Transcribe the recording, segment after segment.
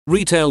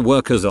Retail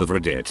workers of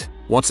Reddit,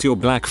 what's your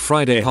Black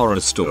Friday horror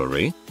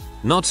story?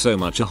 Not so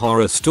much a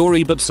horror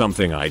story but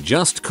something I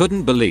just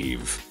couldn't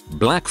believe.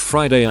 Black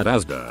Friday at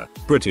Asda,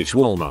 British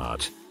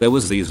Walmart. There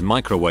was these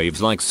microwaves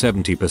like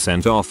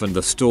 70% off and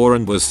the store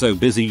and was so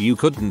busy you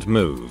couldn't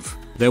move.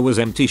 There was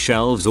empty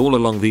shelves all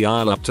along the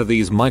aisle up to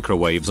these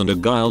microwaves and a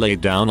guy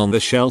laid down on the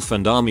shelf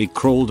and army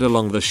crawled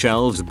along the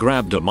shelves,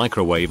 grabbed a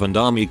microwave and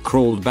army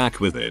crawled back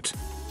with it.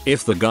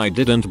 If the guy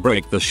didn't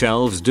break the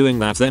shelves doing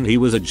that then he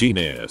was a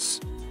genius.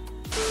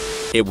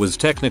 It was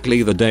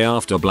technically the day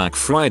after Black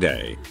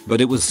Friday, but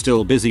it was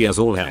still busy as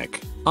all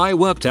heck. I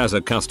worked as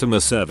a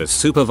customer service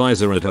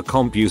supervisor at a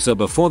CompuServe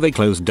before they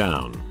closed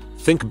down.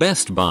 Think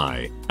Best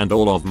Buy, and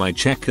all of my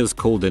checkers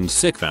called in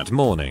sick that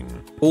morning.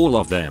 All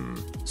of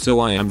them. So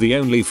I am the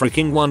only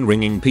freaking one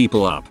ringing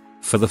people up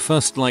for the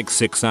first like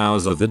 6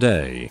 hours of the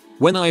day.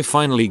 When I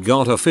finally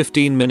got a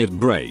 15-minute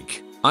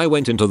break, I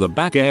went into the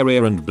back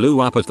area and blew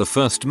up at the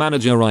first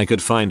manager I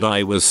could find.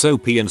 I was so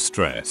pee and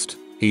stressed.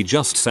 He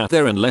just sat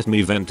there and let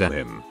me vent to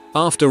him.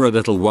 After a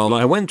little while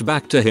I went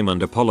back to him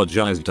and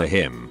apologized to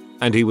him,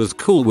 and he was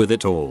cool with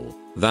it all.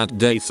 That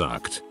day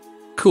sucked.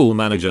 Cool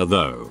manager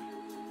though.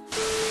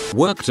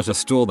 Worked at a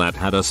store that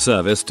had a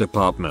service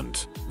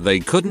department.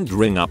 They couldn't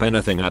ring up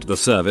anything at the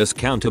service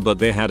counter but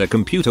they had a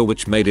computer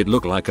which made it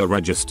look like a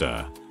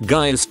register.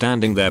 Guy is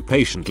standing there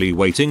patiently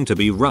waiting to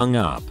be rung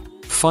up.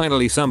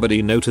 Finally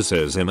somebody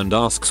notices him and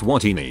asks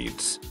what he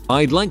needs.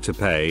 "I'd like to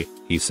pay,"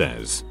 he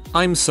says.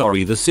 "I'm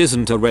sorry, this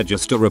isn't a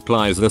register,"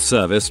 replies the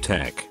service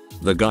tech.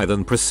 The guy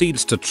then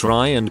proceeds to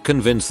try and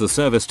convince the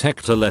service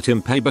tech to let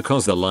him pay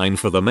because the line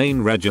for the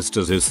main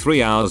registers is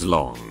 3 hours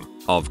long.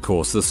 Of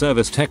course the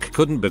service tech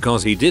couldn't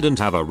because he didn't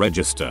have a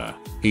register.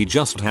 He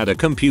just had a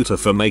computer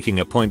for making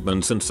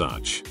appointments and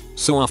such.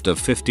 So after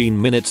 15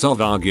 minutes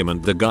of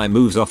argument the guy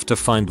moves off to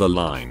find the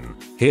line.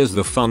 Here's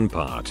the fun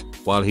part.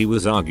 While he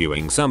was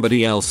arguing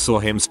somebody else saw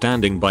him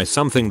standing by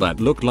something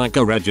that looked like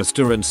a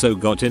register and so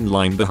got in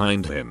line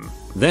behind him.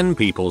 Then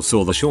people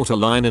saw the shorter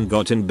line and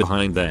got in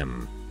behind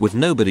them. With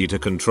nobody to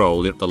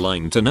control it the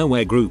line to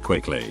nowhere grew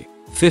quickly.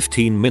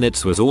 15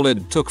 minutes was all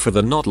it took for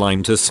the knot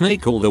line to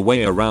snake all the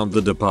way around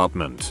the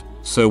department.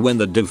 So when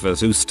the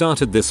doofus who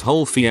started this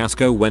whole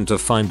fiasco went to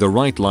find the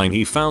right line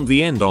he found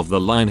the end of the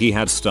line he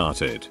had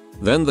started.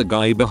 Then the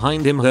guy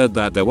behind him heard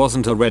that there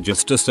wasn't a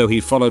register so he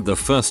followed the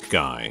first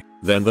guy.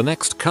 Then the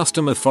next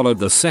customer followed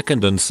the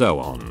second and so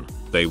on.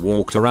 They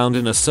walked around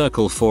in a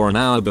circle for an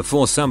hour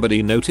before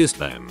somebody noticed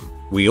them.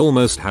 We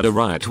almost had a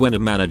riot when a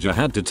manager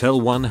had to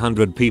tell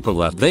 100 people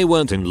that they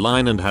weren't in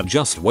line and had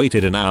just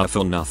waited an hour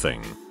for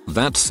nothing.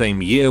 That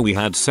same year we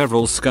had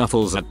several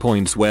scuffles at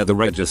points where the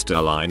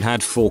register line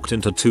had forked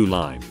into 2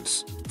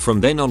 lines. From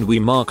then on we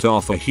marked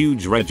off a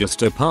huge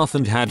register path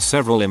and had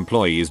several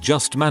employees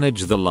just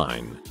manage the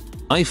line.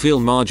 I feel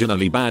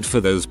marginally bad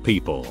for those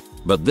people,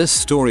 but this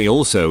story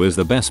also is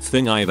the best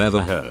thing I've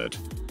ever heard.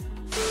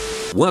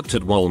 Worked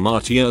at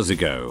Walmart years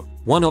ago.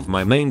 One of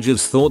my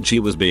managers thought she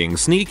was being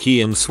sneaky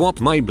and swapped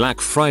my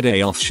Black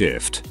Friday off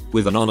shift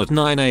with an on at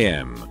 9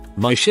 AM.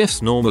 My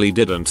shifts normally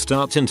didn't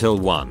start until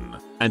 1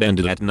 and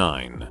ended at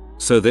 9,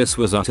 so this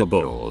was utter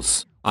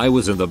balls. I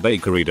was in the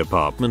bakery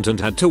department and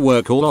had to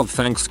work all of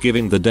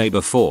Thanksgiving the day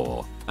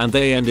before, and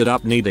they ended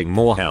up needing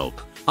more help.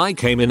 I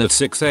came in at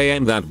 6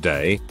 AM that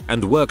day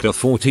and worked a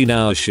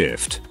 14-hour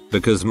shift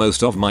because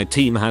most of my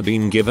team had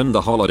been given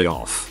the holiday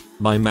off.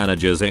 My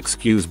manager's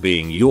excuse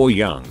being, "You're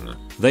young.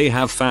 They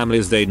have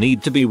families they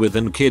need to be with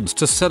and kids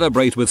to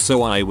celebrate with,"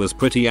 so I was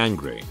pretty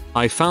angry.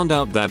 I found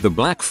out that the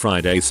Black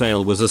Friday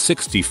sale was a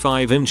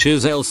 65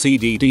 inches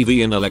LCD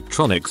TV in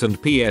electronics and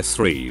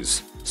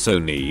PS3s. So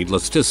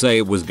needless to say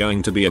it was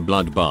going to be a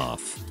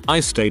bloodbath. I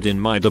stayed in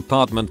my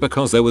department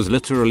because there was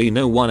literally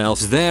no one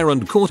else there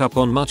and caught up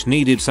on much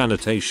needed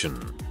sanitation.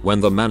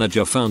 When the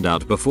manager found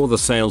out before the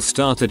sale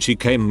started she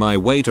came my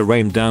way to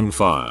rain down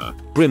fire,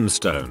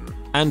 brimstone,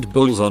 and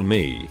bulls on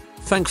me.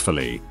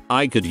 Thankfully,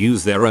 I could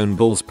use their own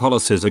bulls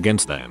policies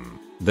against them.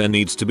 There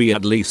needs to be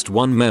at least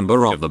one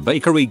member of the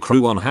bakery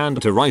crew on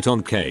hand to write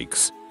on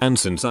cakes, and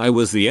since I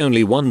was the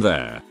only one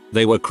there,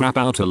 they were crap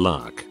out of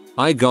luck.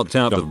 I got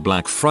out of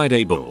Black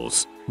Friday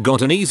bulls,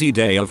 got an easy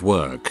day of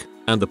work,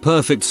 and the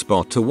perfect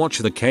spot to watch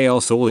the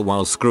chaos all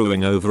while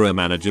screwing over a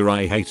manager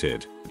I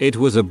hated. It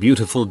was a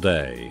beautiful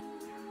day.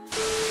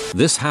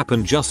 This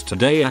happened just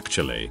today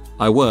actually.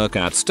 I work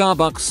at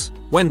Starbucks,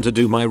 went to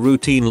do my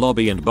routine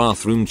lobby and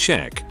bathroom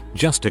check,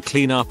 just to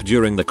clean up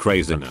during the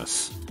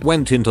craziness.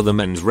 Went into the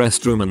men's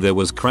restroom and there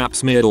was crap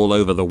smeared all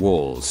over the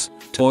walls,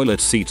 toilet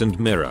seat and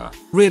mirror.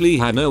 Really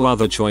had no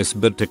other choice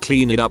but to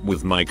clean it up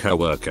with my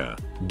coworker.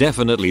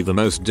 Definitely the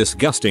most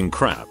disgusting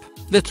crap,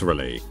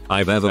 literally,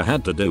 I've ever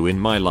had to do in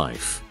my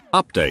life.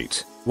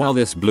 Update. While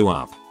this blew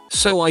up,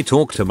 so I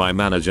talked to my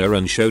manager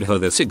and showed her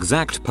this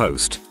exact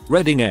post,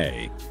 reading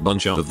a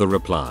bunch of the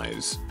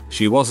replies.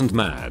 She wasn't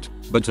mad,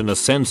 but in a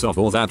sense of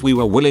awe that we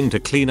were willing to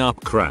clean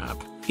up crap.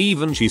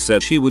 Even she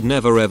said she would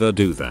never ever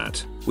do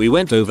that. We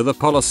went over the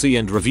policy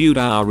and reviewed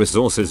our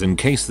resources in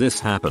case this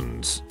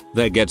happens.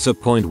 There gets a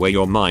point where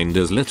your mind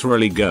is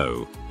literally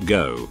go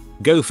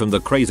from the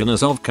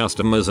craziness of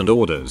customers and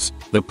orders.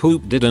 The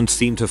poop didn't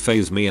seem to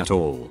faze me at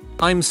all.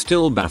 I'm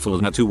still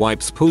baffled at who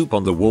wipes poop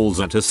on the walls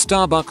at a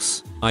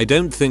Starbucks. I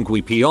don't think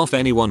we pee off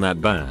anyone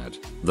that bad.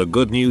 The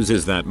good news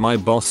is that my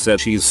boss said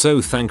she's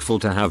so thankful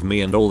to have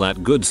me and all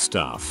that good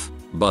stuff.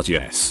 But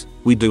yes,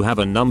 we do have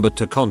a number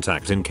to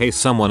contact in case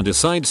someone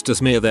decides to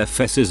smear their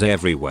fesses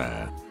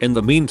everywhere. In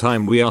the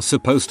meantime, we are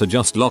supposed to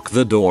just lock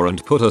the door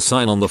and put a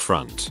sign on the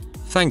front.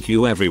 Thank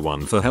you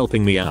everyone for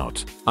helping me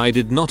out. I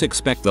did not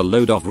expect the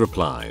load of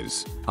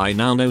replies. I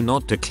now know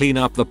not to clean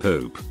up the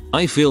poop.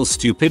 I feel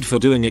stupid for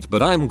doing it,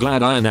 but I'm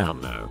glad I now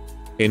know.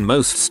 In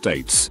most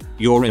states,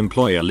 your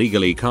employer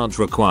legally can't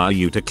require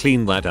you to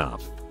clean that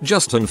up.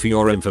 Just for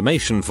your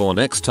information for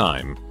next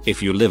time,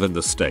 if you live in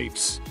the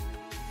States.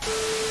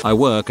 I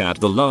work at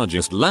the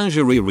largest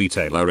lingerie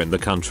retailer in the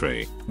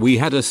country. We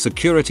had a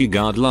security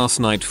guard last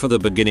night for the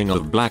beginning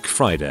of Black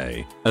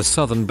Friday. A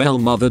Southern Belle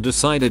mother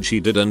decided she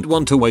didn't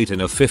want to wait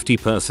in a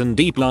 50-person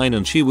deep line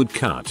and she would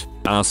cut.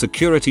 Our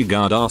security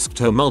guard asked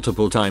her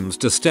multiple times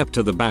to step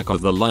to the back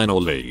of the line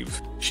or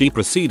leave. She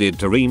proceeded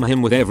to ream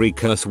him with every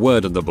curse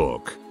word in the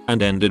book,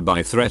 and ended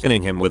by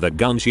threatening him with a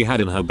gun she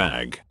had in her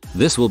bag.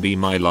 This will be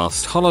my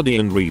last holiday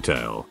in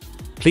retail.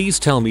 Please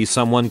tell me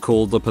someone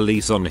called the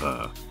police on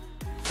her.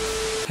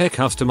 A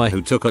customer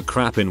who took a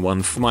crap in one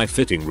of my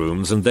fitting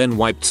rooms and then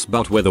wiped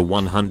spout with a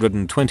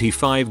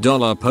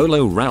 $125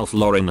 Polo Ralph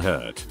Lauren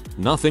shirt.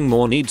 Nothing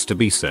more needs to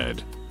be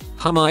said.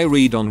 I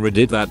read on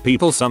Reddit that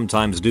people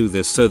sometimes do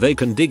this so they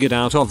can dig it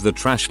out of the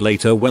trash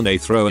later when they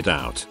throw it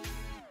out.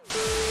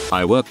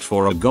 I worked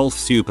for a golf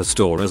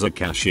superstore as a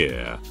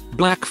cashier.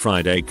 Black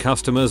Friday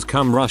customers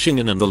come rushing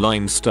in and the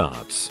line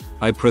starts.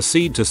 I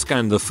proceed to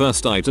scan the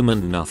first item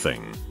and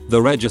nothing.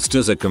 The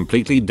registers are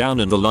completely down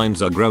and the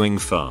lines are growing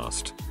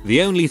fast.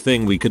 The only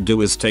thing we could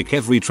do is take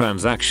every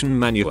transaction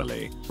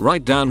manually,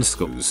 write down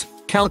scores,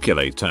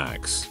 calculate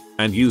tax,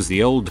 and use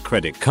the old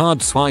credit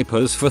card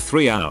swipers for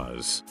 3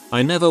 hours.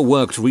 I never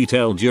worked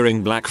retail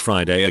during Black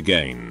Friday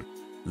again.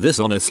 This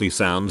honestly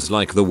sounds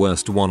like the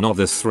worst one of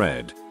this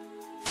thread.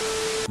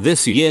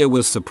 This year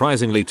was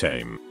surprisingly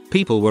tame.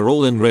 People were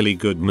all in really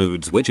good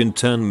moods, which in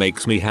turn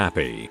makes me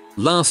happy.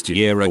 Last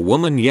year a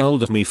woman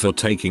yelled at me for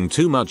taking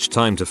too much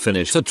time to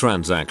finish a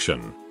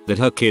transaction. That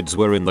her kids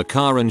were in the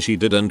car and she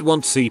didn't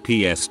want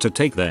CPS to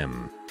take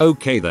them.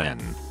 Okay then.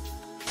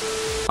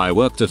 I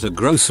worked at a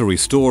grocery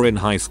store in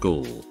high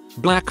school.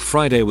 Black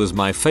Friday was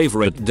my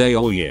favorite day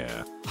all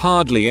year.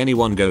 Hardly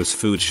anyone goes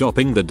food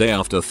shopping the day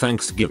after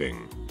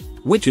Thanksgiving.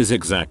 Which is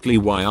exactly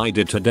why I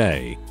did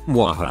today.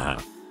 Wahaha.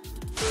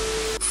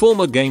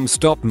 Former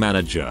GameStop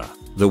manager.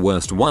 The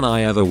worst one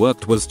I ever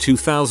worked was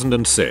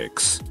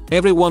 2006.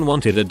 Everyone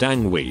wanted a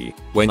dang Wii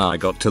when I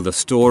got to the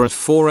store at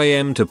 4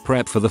 AM to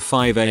prep for the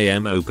 5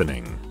 AM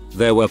opening.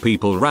 There were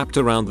people wrapped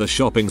around the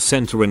shopping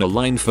center in a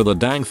line for the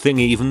dang thing,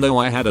 even though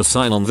I had a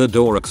sign on the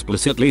door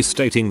explicitly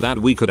stating that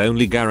we could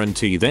only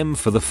guarantee them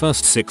for the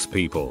first 6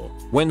 people.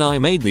 When I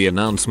made the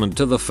announcement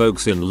to the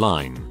folks in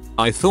line,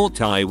 I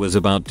thought I was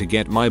about to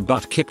get my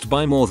butt kicked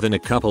by more than a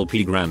couple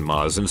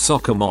grandmas and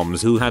soccer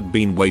moms who had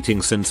been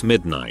waiting since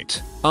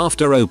midnight.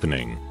 After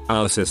opening,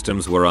 our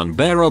systems were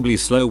unbearably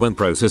slow when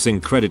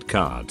processing credit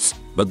cards,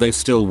 but they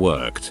still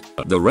worked.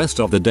 The rest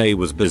of the day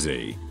was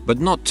busy, but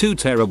not too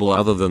terrible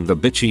other than the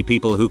bitchy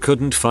people who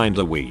couldn't find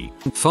the Wii.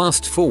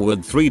 Fast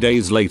forward 3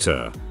 days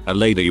later, a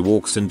lady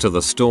walks into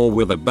the store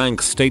with a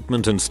bank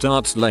statement and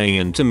starts laying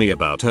into me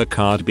about her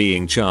card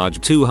being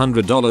charged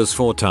 $200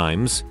 4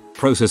 times.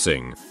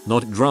 Processing,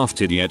 not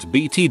drafted yet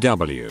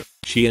BTW.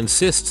 She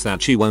insists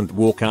that she won't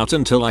walk out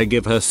until I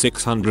give her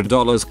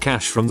 $600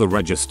 cash from the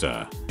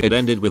register. It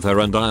ended with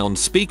her and I on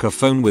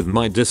speakerphone with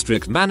my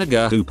district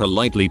manager, who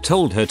politely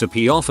told her to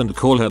pee off and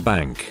call her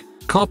bank.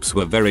 Cops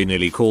were very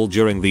nearly called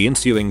during the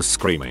ensuing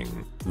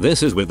screaming.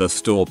 This is with a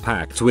store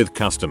packed with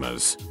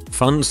customers.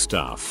 Fun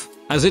stuff.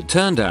 As it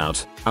turned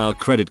out, our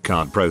credit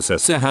card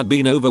processor had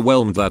been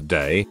overwhelmed that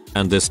day,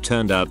 and this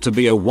turned out to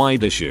be a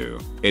wide issue.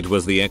 It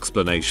was the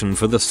explanation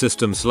for the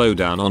system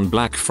slowdown on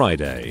Black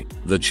Friday.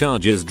 The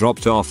charges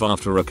dropped off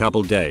after a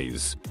couple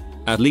days.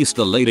 At least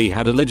the lady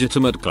had a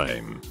legitimate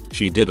claim.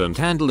 She didn't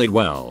handle it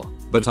well,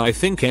 but I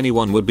think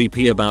anyone would be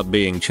pee about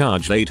being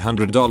charged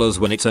 $800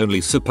 when it's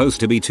only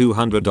supposed to be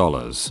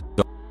 $200.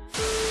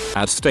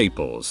 At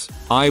Staples,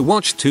 I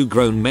watched 2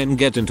 grown men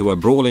get into a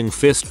brawling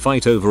fist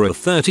fight over a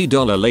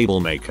 $30 label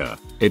maker.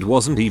 It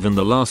wasn't even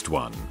the last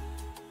one.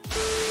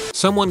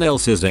 Someone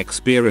else's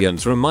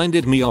experience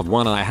reminded me of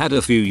one I had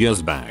a few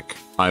years back.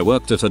 I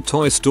worked at a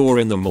toy store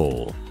in the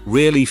mall,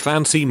 really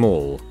fancy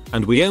mall,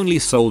 and we only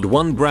sold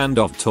one brand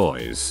of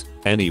toys.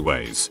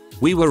 Anyways,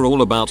 we were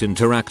all about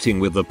interacting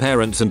with the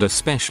parents and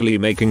especially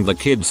making the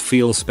kids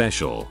feel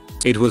special.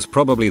 It was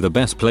probably the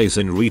best place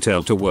in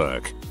retail to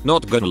work,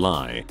 not gonna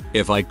lie.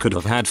 If I could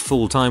have had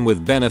full time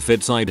with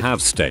benefits, I'd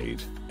have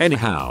stayed.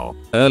 Anyhow,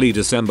 early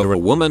December a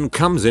woman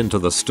comes into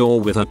the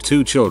store with her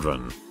 2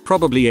 children,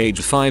 probably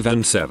age 5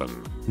 and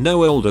 7,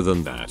 no older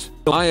than that.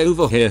 I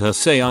overhear her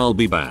say I'll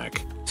be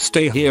back,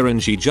 stay here,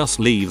 and she just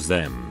leaves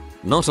them.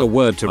 Not a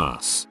word to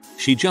us.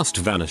 She just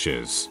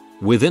vanishes.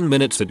 Within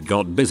minutes it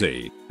got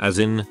busy, as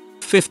in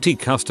 50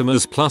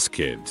 customers plus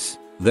kids.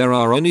 There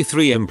are only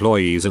 3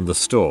 employees in the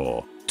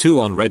store,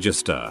 2 on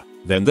register.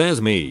 Then there's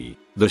me,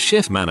 the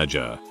shift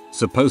manager,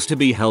 supposed to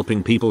be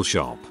helping people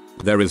shop.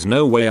 There is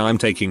no way I'm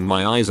taking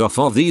my eyes off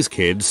of these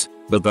kids,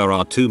 but there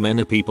are too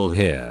many people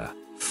here.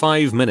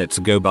 5 minutes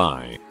go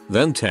by,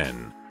 then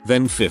 10,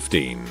 then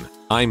 15.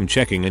 I'm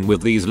checking in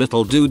with these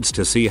little dudes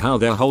to see how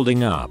they're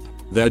holding up.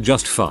 They're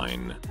just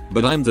fine,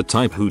 but I'm the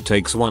type who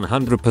takes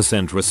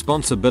 100%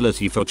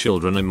 responsibility for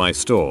children in my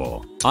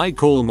store. I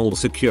call mall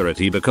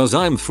security because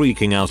I'm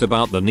freaking out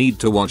about the need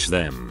to watch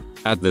them.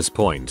 At this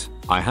point,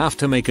 I have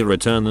to make a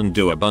return and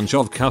do a bunch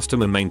of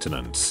customer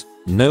maintenance.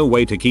 No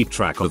way to keep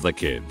track of the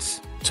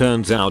kids.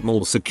 Turns out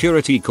mall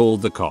security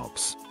called the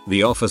cops.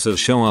 The officers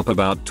show up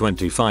about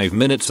 25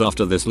 minutes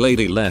after this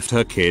lady left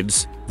her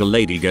kids. The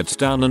lady gets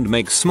down and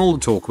makes small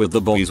talk with the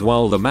boys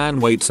while the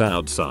man waits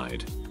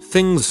outside.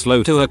 Things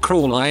slow to a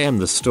crawl. I am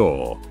the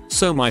store,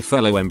 so my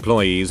fellow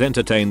employees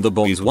entertain the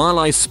boys while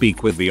I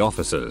speak with the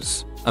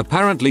officers.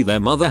 Apparently their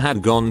mother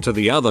had gone to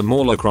the other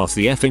mall across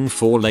the effing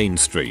 4-lane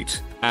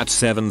street at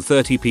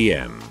 7:30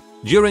 PM.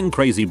 During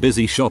crazy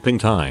busy shopping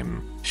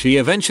time, she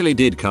eventually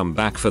did come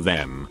back for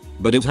them,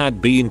 but it had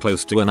been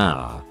close to an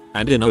hour.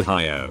 And in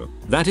Ohio,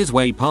 that is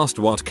way past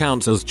what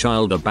counts as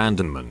child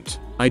abandonment.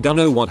 I don't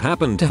know what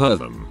happened to her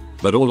them,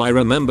 but all I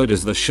remembered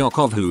is the shock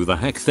of who the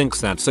heck thinks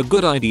that's a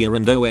good idea,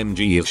 and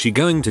OMG is she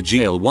going to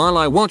jail, while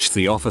I watched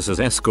the officers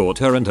escort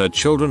her and her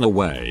children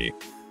away.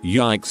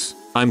 Yikes,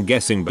 I'm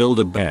guessing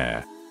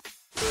Build-A-Bear.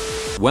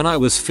 When I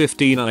was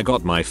 15 I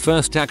got my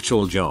first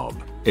actual job.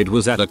 It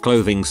was at a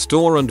clothing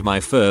store and my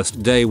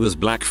first day was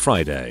Black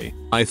Friday.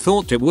 I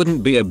thought it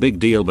wouldn't be a big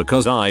deal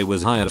because I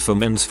was hired for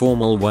men's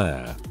formal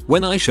wear.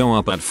 When I show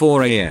up at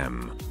 4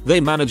 AM,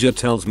 the manager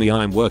tells me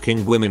I'm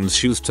working women's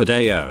shoes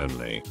today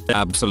only.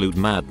 Absolute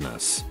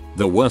madness.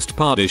 The worst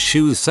part is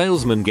shoes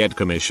salesmen get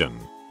commission.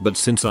 But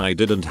since I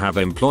didn't have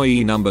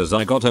employee numbers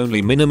I got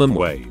only minimum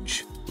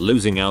wage,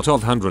 losing out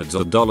of hundreds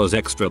of dollars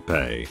extra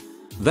pay.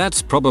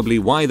 That's probably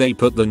why they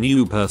put the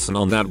new person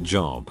on that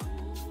job.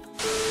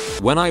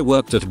 When I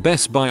worked at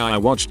Best Buy I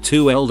watched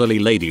 2 elderly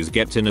ladies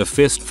get in a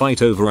fist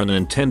fight over a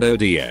Nintendo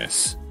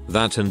DS.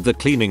 That and the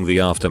cleaning.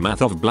 The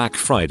aftermath of Black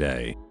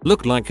Friday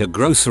looked like a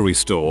grocery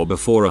store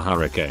before a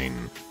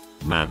hurricane.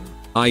 Man,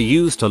 I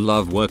used to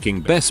love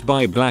working Best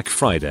Buy Black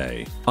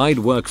Friday. I'd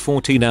work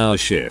 14-hour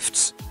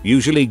shifts,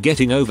 usually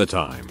getting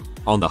overtime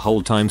on the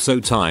whole time so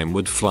time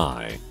would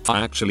fly.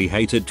 I actually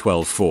hated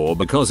 12/4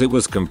 because it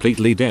was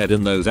completely dead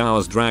and those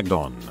hours dragged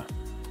on.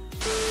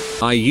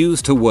 I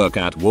used to work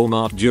at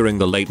Walmart during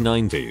the late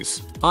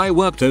 90s. I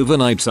worked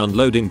overnights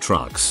unloading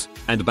trucks,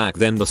 and back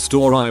then the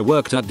store I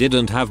worked at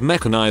didn't have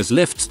mechanized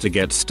lifts to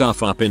get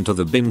stuff up into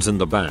the bins in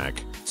the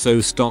back,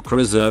 so stock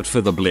reserved for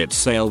the Blitz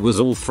sale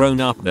was all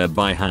thrown up there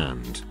by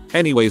hand.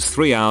 Anyways,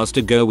 3 hours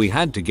to go, we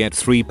had to get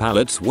 3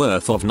 pallets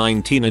worth of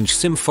 19-inch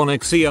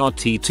Symphonic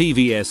CRT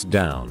TVS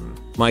down.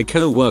 My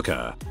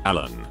co-worker,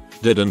 Alan,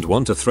 didn't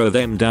want to throw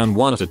them down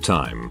one at a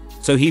time,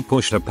 so he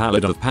pushed a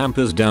pallet of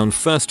Pampers down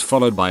first,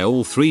 followed by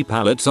all 3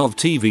 pallets of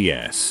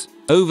TVS.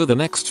 Over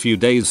the next few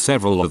days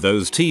several of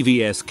those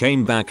TVS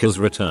came back as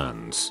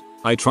returns.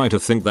 I try to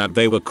think that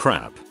they were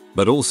crap,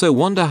 but also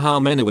wonder how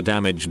many were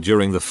damaged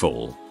during the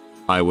fall.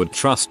 I would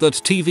trust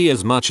that TV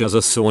as much as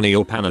a Sony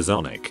or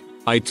Panasonic.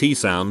 IT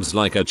sounds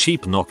like a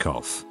cheap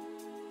knockoff.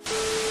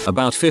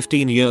 About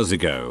 15 years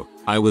ago,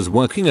 I was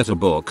working at a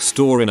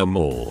bookstore in a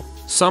mall.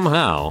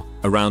 Somehow,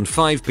 around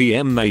 5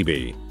 PM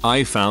maybe,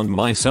 I found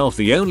myself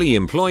the only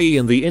employee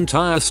in the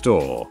entire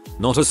store,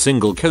 not a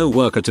single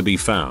co-worker to be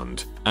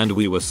found, and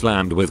we were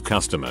slammed with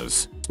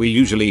customers. We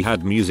usually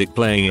had music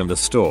playing in the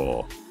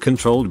store,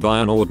 controlled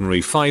by an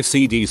ordinary 5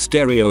 CD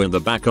stereo in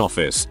the back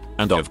office,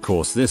 and of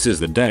course this is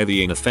the day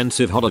the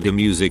inoffensive holiday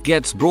music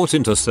gets brought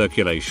into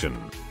circulation.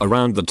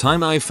 Around the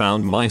time I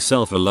found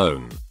myself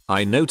alone,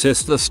 I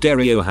noticed the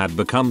stereo had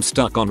become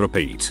stuck on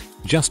repeat,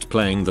 just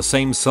playing the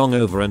same song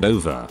over and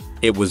over.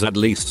 It was at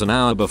least an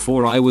hour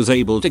before I was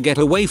able to get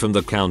away from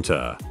the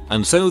counter,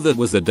 and so that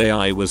was the day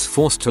I was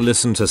forced to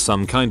listen to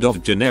some kind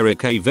of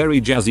generic A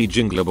very jazzy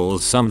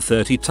jinglables some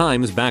 30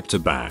 times back to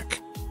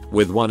back.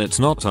 With one it's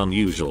not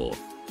unusual.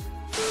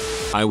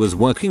 I was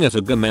working at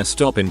a gourmet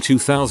stop in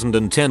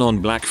 2010 on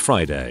Black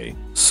Friday.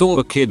 Saw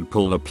a kid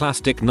pull a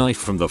plastic knife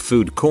from the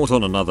food court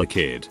on another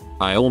kid.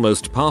 I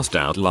almost passed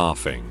out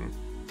laughing.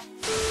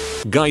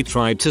 Guy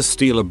tried to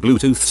steal a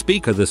Bluetooth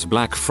speaker this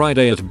Black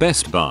Friday at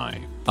Best Buy.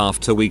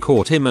 After we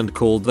caught him and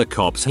called the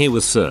cops, he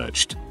was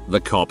searched.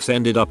 The cops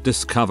ended up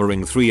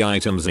discovering 3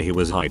 items he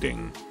was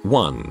hiding.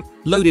 1.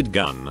 Loaded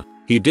gun.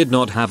 He did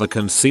not have a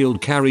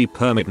concealed carry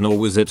permit, nor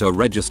was it a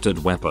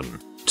registered weapon.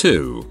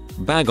 2.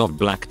 Bag of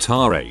black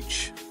tar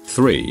H.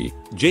 3.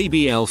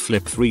 JBL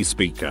Flip 3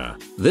 speaker.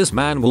 This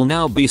man will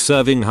now be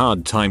serving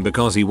hard time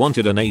because he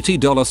wanted an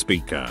 $80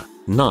 speaker.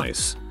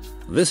 Nice.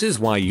 This is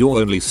why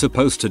you're only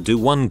supposed to do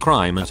one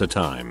crime at a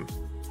time.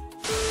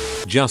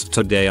 Just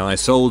today I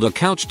sold a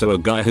couch to a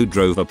guy who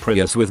drove a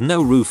Prius with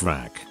no roof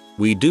rack.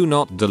 We do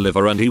not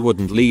deliver and he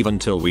wouldn't leave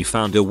until we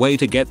found a way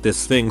to get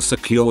this thing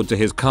secured to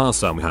his car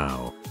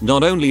somehow.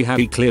 Not only had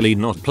he clearly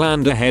not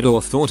planned ahead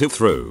or thought it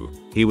through,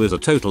 he was a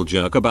total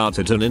jerk about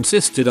it and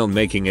insisted on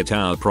making it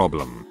our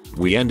problem.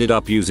 We ended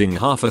up using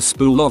half a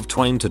spool of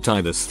twine to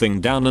tie this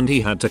thing down and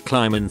he had to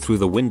climb in through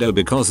the window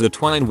because the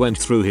twine went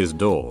through his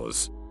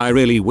doors. I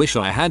really wish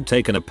I had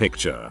taken a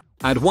picture.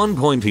 At one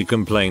point he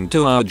complained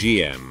to our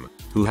GM,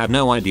 who had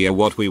no idea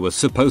what we were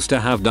supposed to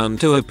have done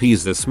to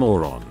appease this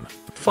moron.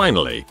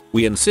 Finally,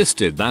 we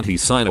insisted that he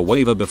sign a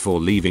waiver before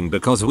leaving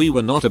because we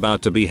were not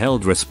about to be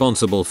held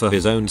responsible for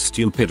his own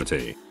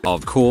stupidity.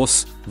 Of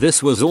course,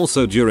 this was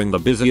also during the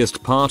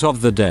busiest part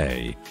of the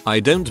day. I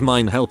don't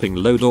mind helping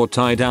load or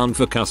tie down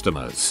for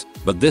customers,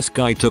 but this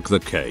guy took the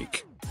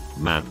cake.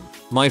 Man,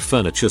 my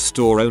furniture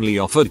store only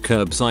offered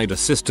curbside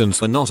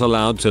assistance and not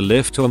allowed to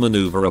lift or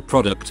maneuver a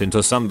product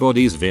into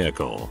somebody's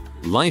vehicle.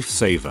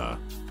 Lifesaver.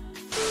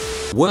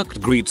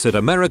 Worked greets at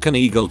American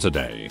Eagle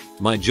today.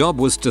 My job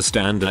was to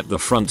stand at the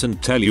front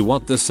and tell you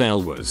what the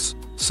sale was.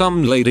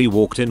 Some lady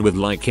walked in with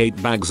like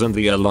 8 bags and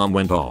the alarm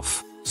went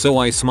off. So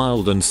I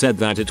smiled and said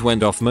that it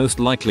went off most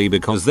likely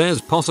because there's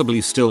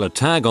possibly still a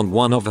tag on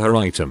one of her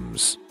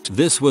items.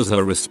 This was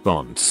her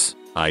response.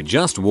 I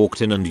just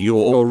walked in and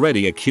you're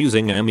already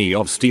accusing me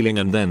of stealing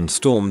and then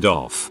stormed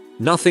off.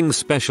 Nothing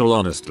special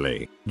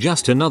honestly.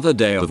 Just another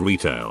day of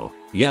retail.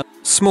 Yep,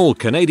 small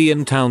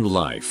Canadian town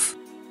life.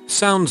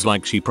 Sounds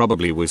like she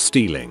probably was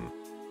stealing.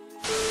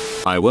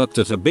 I worked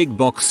at a big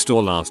box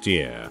store last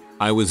year.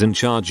 I was in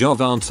charge of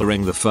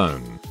answering the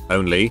phone.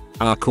 Only,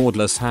 our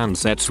cordless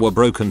handsets were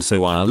broken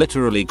so I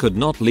literally could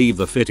not leave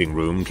the fitting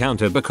room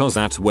counter because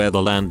that's where the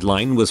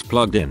landline was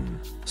plugged in.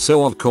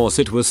 So of course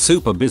it was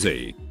super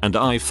busy, and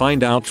I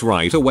find out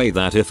right away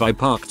that if I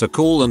parked a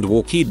call and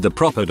walkied the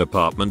proper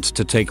department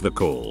to take the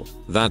call,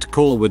 that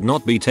call would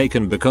not be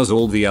taken because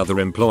all the other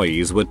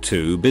employees were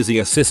too busy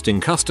assisting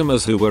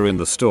customers who were in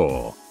the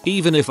store.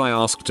 Even if I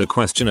asked a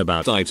question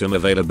about item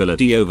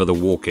availability over the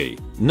walkie,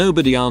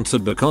 nobody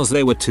answered because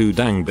they were too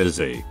dang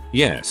busy.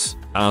 Yes,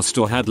 our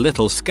store had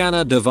little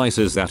scanner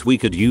devices that we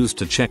could use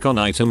to check on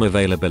item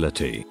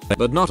availability,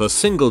 but not a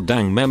single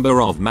dang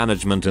member of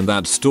management in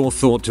that store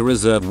thought to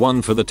reserve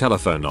one for the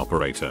telephone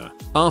operator.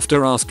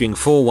 After asking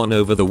for one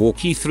over the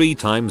walkie 3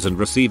 times and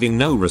receiving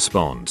no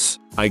response,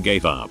 I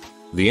gave up.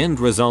 The end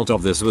result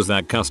of this was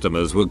that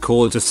customers would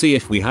call to see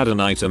if we had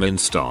an item in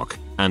stock,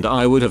 and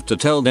I would have to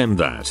tell them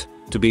that.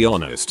 To be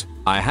honest,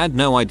 I had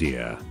no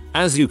idea.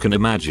 As you can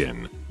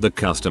imagine, the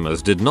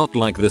customers did not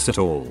like this at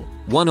all.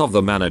 One of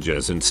the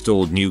managers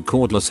installed new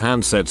cordless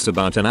handsets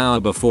about an hour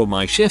before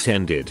my shift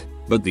ended,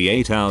 but the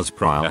 8 hours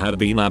prior had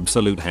been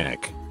absolute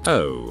heck.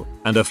 Oh,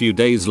 and a few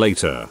days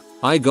later,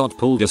 I got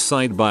pulled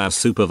aside by a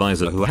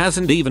supervisor who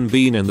hasn't even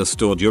been in the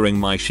store during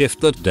my shift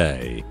that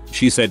day.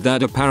 She said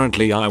that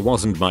apparently I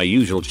wasn't my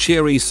usual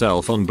cheery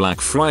self on Black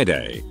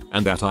Friday,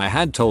 and that I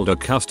had told a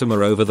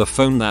customer over the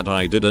phone that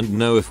I didn't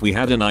know if we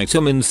had an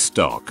item in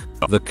stock.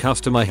 The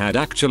customer had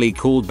actually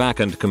called back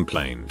and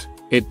complained.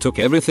 It took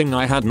everything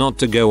I had not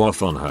to go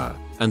off on her,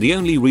 and the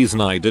only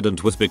reason I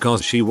didn't was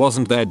because she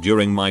wasn't there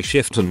during my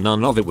shift and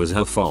none of it was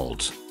her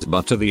fault.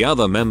 But to the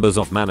other members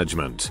of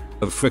management,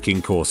 of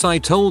freaking course I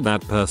told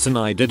that person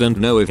I didn't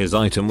know if his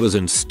item was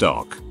in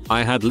stock.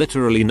 I had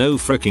literally no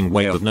freaking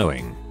way of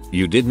knowing.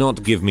 You did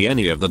not give me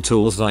any of the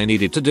tools I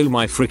needed to do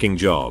my freaking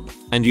job,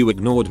 and you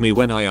ignored me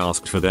when I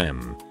asked for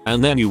them.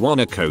 And then you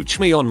wanna coach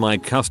me on my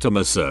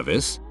customer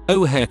service?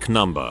 Oh heck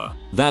number.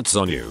 That's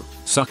on you,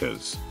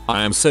 suckers.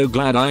 I am so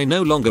glad I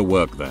no longer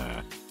work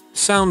there.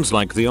 Sounds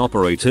like the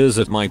operators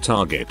at my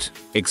Target,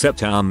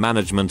 except our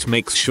management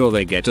makes sure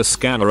they get a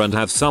scanner and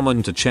have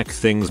someone to check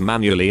things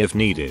manually if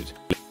needed.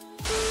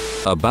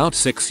 About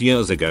 6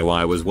 years ago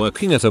I was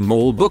working at a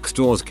mall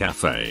bookstores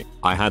cafe.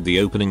 I had the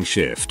opening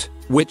shift,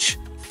 which,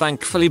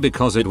 thankfully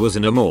because it was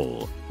in a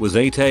mall, was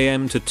 8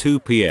 AM to 2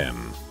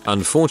 PM.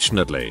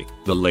 Unfortunately,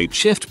 the late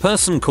shift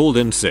person called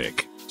in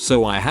sick,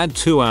 so I had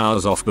 2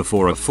 hours off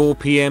before a 4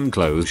 PM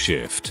close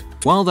shift.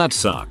 While that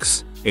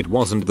sucks, it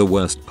wasn't the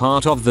worst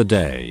part of the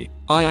day.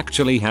 I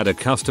actually had a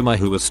customer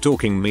who was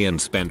stalking me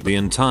and spent the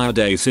entire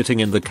day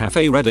sitting in the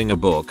cafe reading a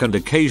book and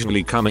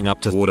occasionally coming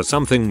up to order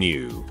something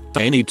new.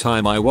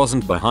 Anytime I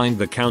wasn't behind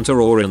the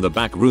counter or in the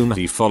back room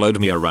he followed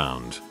me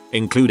around,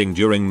 including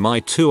during my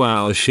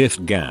 2-hour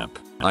shift gap.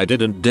 I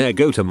didn't dare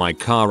go to my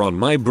car on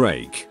my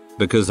break,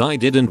 because I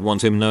didn't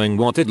want him knowing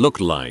what it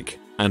looked like,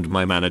 and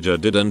my manager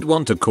didn't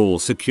want to call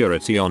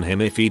security on him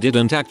if he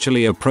didn't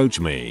actually approach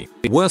me.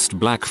 Worst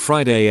Black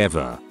Friday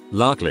ever.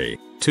 Luckily,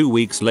 2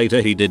 weeks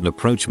later he did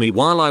approach me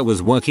while I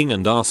was working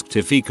and asked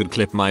if he could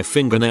clip my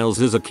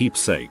fingernails as a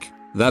keepsake.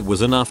 That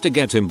was enough to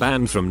get him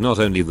banned from not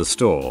only the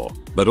store,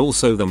 but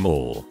also the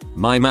mall.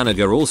 My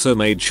manager also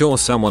made sure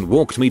someone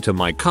walked me to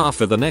my car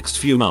for the next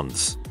few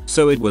months,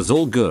 so it was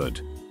all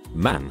good.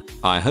 Man,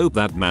 I hope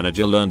that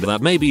manager learned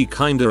that maybe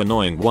kinda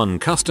annoying one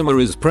customer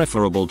is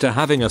preferable to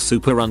having a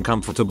super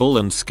uncomfortable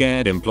and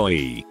scared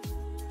employee.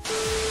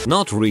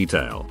 Not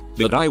retail,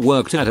 but I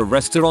worked at a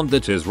restaurant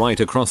that is right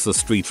across the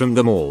street from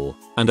the mall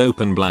and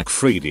open Black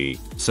Friday,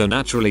 so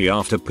naturally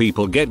after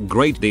people get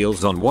great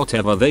deals on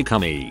whatever they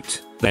come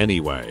eat.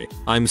 Anyway,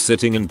 I'm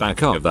sitting in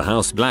back of the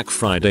house Black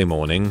Friday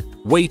morning,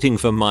 waiting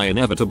for my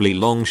inevitably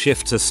long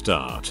shift to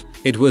start.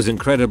 It was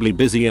incredibly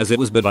busy as it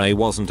was, but I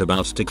wasn't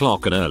about to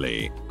clock in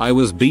early. I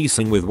was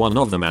beasing with one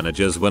of the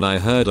managers when I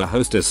heard a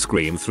hostess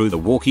scream through the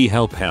walkie,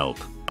 "Help, help."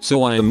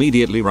 So I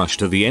immediately rushed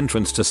to the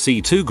entrance to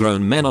see two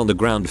grown men on the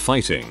ground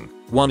fighting,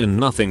 one in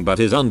nothing but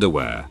his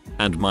underwear,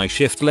 and my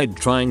shift leg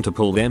trying to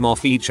pull them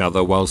off each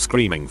other while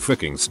screaming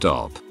 "Fricking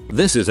stop.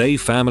 This is a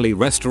family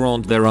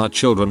restaurant, there are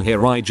children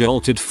here." I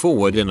jolted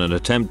forward in an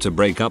attempt to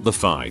break up the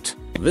fight.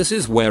 This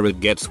is where it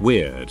gets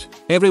weird.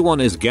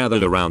 Everyone is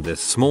gathered around this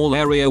small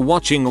area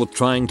watching or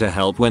trying to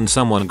help when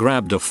someone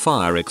grabbed a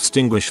fire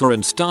extinguisher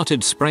and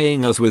started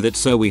spraying us with it,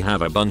 so we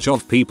have a bunch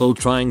of people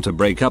trying to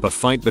break up a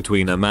fight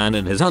between a man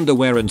in his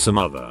underwear and some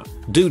other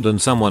dude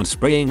and someone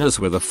spraying us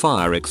with a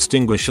fire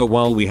extinguisher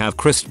while we have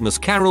Christmas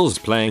carols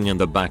playing in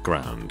the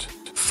background.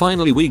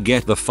 Finally we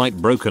get the fight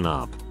broken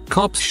up.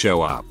 Cops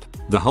show up.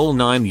 The whole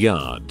 9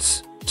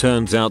 yards.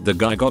 Turns out the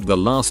guy got the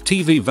last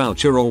TV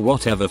voucher or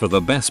whatever for the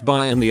Best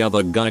Buy and the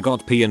other guy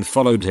got pee and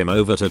followed him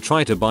over to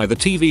try to buy the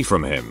TV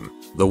from him.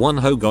 The one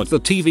who got the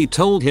TV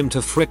told him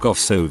to frick off,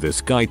 so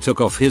this guy took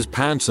off his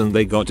pants and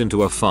they got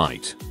into a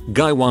fight.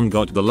 Guy 1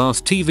 got the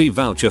last TV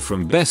voucher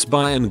from Best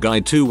Buy and guy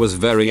 2 was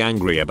very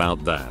angry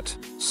about that.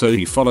 So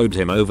he followed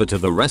him over to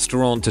the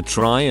restaurant to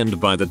try and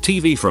buy the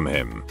TV from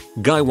him.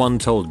 Guy 1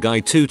 told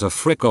Guy 2 to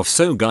frick off,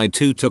 so Guy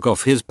 2 took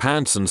off his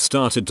pants and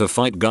started to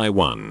fight Guy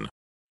 1.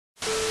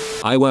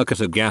 I work at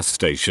a gas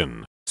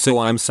station, so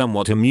I'm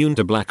somewhat immune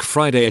to Black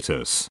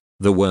Friday-itis.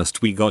 The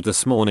worst we got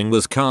this morning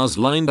was cars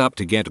lined up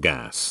to get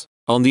gas.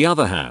 On the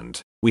other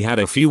hand, we had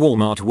a few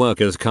Walmart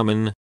workers come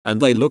in,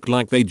 and they looked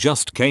like they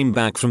just came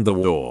back from the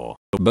war.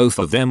 Both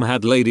of them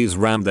had ladies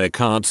ram their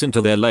carts into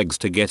their legs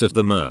to get at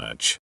the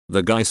merch.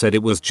 The guy said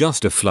it was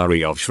just a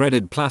flurry of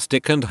shredded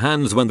plastic and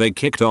hands when they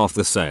kicked off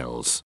the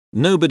sales.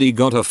 Nobody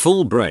got a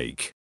full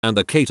break, and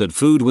the catered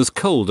food was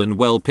cold and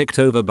well picked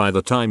over by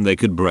the time they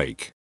could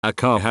break. A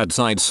car had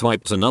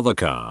sideswiped another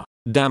car,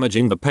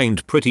 damaging the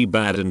paint pretty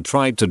bad, and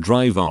tried to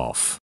drive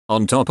off.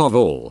 On top of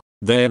all,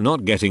 they're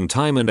not getting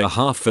time and a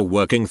half for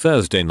working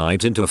Thursday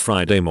night into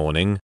Friday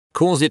morning,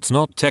 cause it's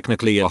not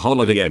technically a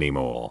holiday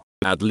anymore.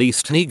 At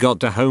least he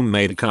got a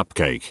homemade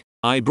cupcake.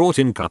 I brought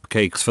in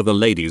cupcakes for the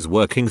ladies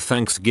working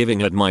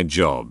Thanksgiving at my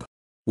job.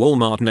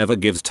 Walmart never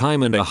gives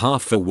time and a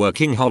half for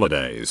working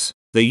holidays.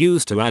 They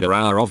used to add an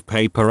hour of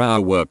pay per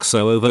hour work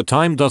so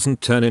overtime doesn't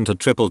turn into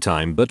triple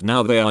time, but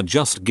now they are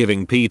just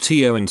giving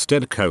PTO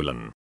instead.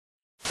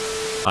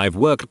 I've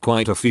worked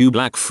quite a few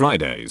Black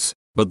Fridays,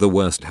 but the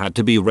worst had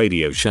to be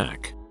Radio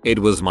Shack. It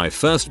was my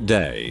first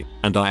day,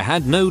 and I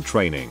had no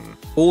training.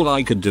 All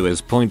I could do is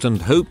point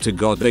and hope to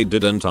God they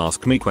didn't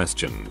ask me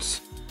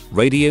questions.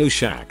 Radio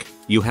Shack,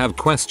 you have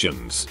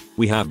questions,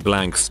 we have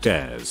blank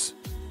stares.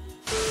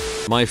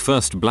 My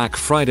first Black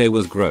Friday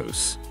was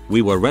gross.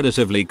 We were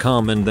relatively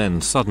calm and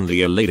then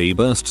suddenly a lady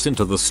bursts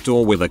into the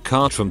store with a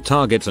cart from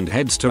Target and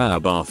heads to our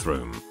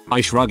bathroom. I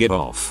shrug it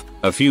off.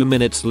 A few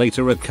minutes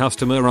later a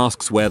customer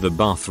asks where the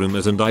bathroom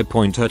is and I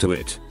point her to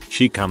it.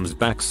 She comes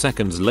back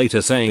seconds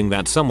later saying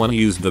that someone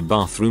used the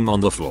bathroom on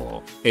the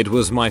floor. It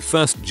was my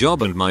first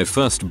job and my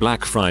first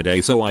Black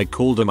Friday, so I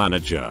called a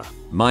manager.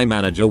 My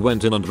manager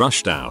went in and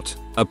rushed out.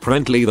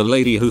 Apparently the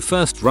lady who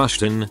first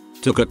rushed in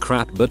took a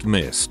crap but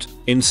missed.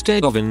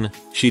 Instead of in,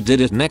 she did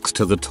it next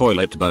to the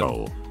toilet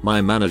bowl. My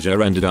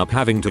manager ended up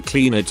having to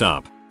clean it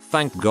up.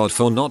 Thank God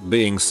for not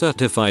being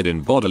certified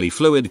in bodily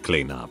fluid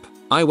cleanup.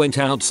 I went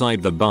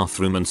outside the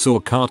bathroom and saw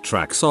cart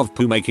tracks of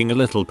poo making a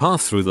little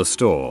path through the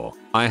store.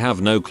 I have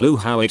no clue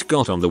how it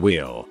got on the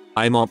wheel.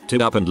 I mopped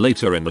it up and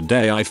later in the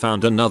day I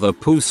found another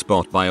poo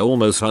spot by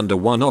almost under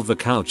one of the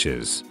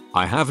couches.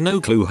 I have no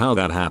clue how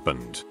that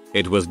happened.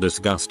 It was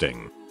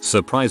disgusting.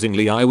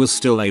 Surprisingly I was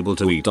still able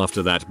to eat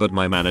after that, but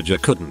my manager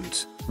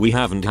couldn't. We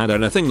haven't had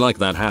anything like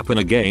that happen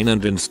again,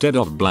 and instead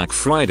of Black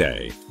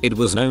Friday, it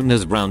was known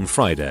as Brown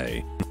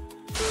Friday.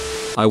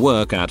 I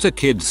work at a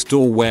kids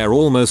store where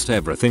almost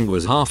everything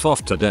was half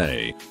off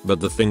today, but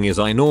the thing is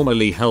I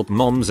normally help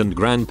moms and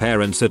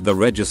grandparents at the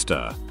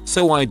register,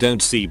 so I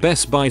don't see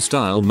Best Buy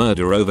style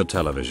murder over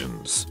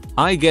televisions.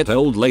 I get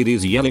old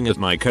ladies yelling at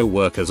my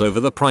co-workers over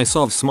the price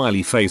of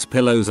smiley face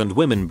pillows and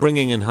women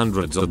bringing in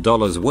hundreds of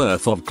dollars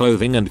worth of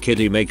clothing and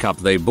kiddie makeup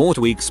they bought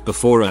weeks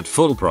before at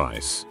full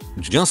price,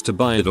 just to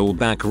buy it all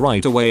back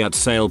right away at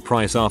sale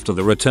price after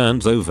the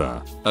return's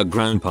over. A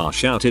grandpa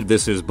shouted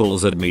 "This is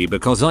bulls" at me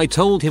because I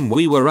told him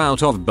we were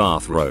out of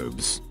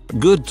bathrobes.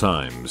 Good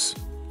times.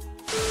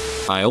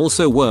 I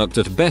also worked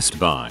at Best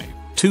Buy.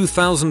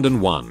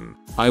 2001.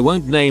 I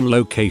won't name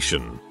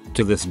location.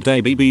 To this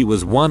day BB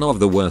was one of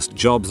the worst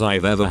jobs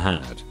I've ever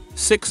had.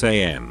 6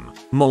 AM.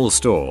 Mall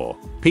store.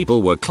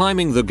 People were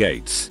climbing the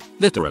gates,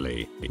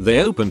 Literally,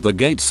 they opened the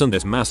gates and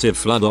this massive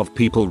flood of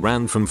people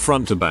ran from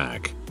front to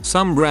back.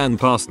 Some ran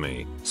past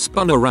me,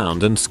 spun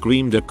around and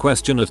screamed a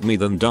question at me,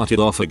 then darted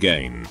off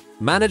again.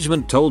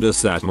 Management told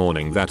us that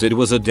morning that it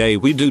was a day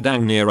we do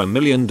dang near $1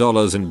 million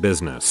in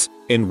business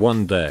in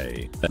one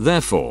day.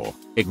 Therefore,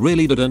 it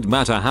really didn't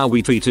matter how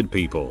we treated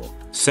people.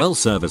 Sell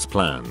service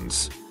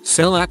plans,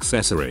 sell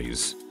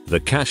accessories. The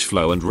cash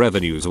flow and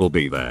revenues will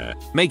be there.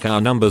 Make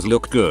our numbers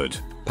look good.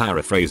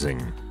 Paraphrasing.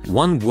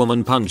 One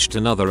woman punched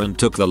another and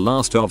took the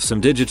last of some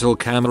digital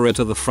camera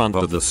to the front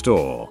of the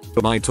store.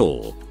 My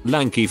tall,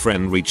 lanky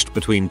friend reached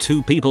between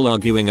two people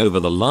arguing over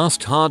the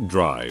last hard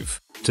drive,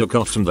 took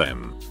off from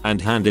them,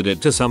 and handed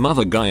it to some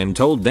other guy and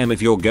told them,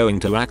 if you're going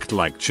to act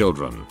like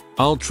children,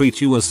 I'll treat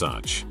you as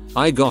such.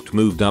 I got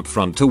moved up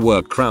front to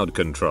work crowd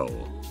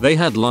control. They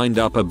had lined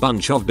up a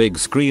bunch of big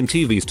screen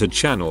TVs to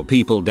channel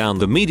people down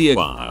the media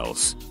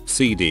aisles,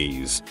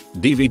 CDs,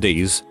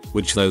 DVDs,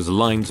 which those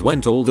lines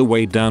went all the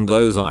way down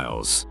those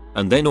aisles,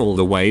 and then all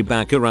the way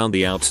back around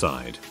the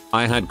outside.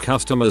 I had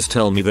customers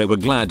tell me they were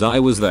glad I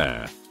was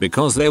there,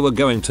 because they were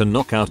going to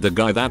knock out the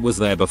guy that was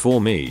there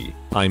before me.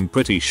 I'm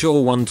pretty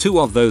sure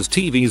two of those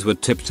TVs were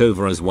tipped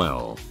over as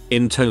well.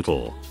 In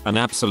total, an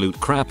absolute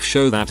crap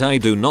show that I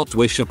do not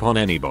wish upon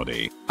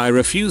anybody. I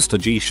refuse to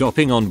G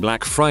shopping on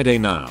Black Friday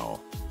now.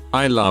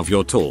 I love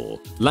your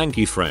tall,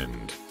 lanky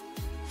friend.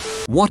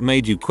 What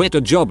made you quit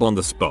a job on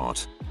the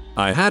spot?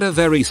 I had a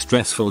very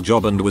stressful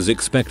job and was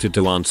expected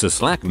to answer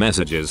Slack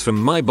messages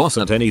from my boss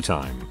at any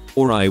time,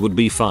 or I would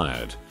be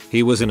fired.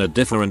 He was in a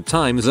different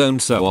time zone,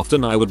 so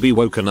often I would be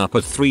woken up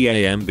at 3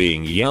 AM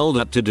being yelled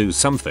at to do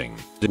something.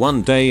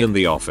 One day in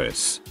the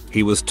office,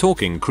 he was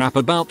talking crap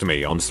about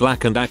me on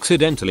Slack and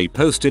accidentally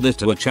posted it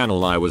to a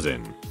channel I was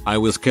in. I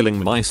was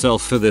killing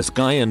myself for this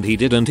guy and he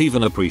didn't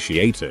even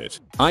appreciate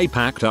it. I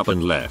packed up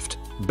and left.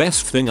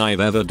 Best thing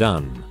I've ever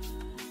done.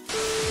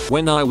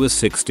 When I was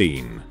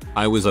 16,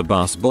 I was a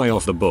busboy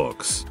off the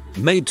books.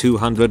 Made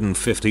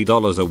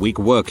 $250 a week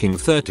working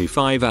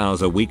 35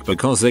 hours a week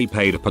because they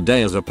paid per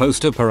day as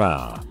opposed to per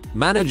hour.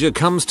 Manager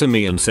comes to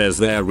me and says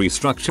they're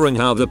restructuring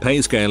how the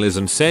pay scale is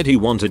and said he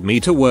wanted me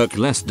to work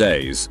less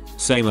days,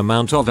 same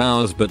amount of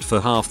hours but for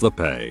half the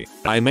pay.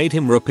 I made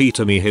him repeat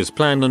to me his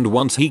plan and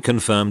once he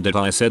confirmed it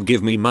I said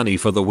give me money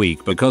for the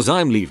week because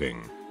I'm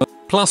leaving.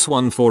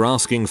 +1 for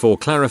asking for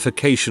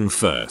clarification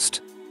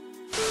first.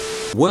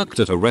 Worked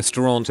at a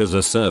restaurant as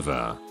a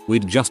server.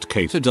 We'd just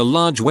catered a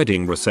large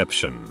wedding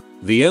reception.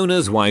 The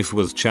owner's wife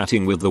was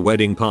chatting with the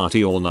wedding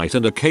party all night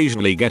and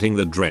occasionally getting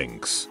the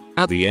drinks.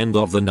 At the end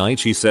of the night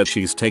she said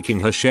she's taking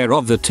her share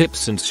of the tip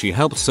since she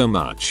helped so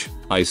much.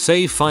 I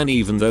say fine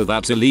even though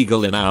that's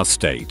illegal in our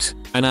state.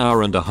 An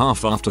hour and a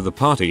half after the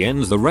party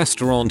ends the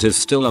restaurant is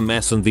still a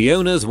mess and the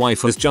owner's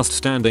wife was just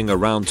standing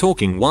around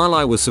talking while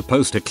I was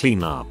supposed to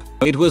clean up.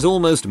 It was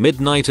almost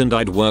midnight and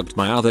I'd worked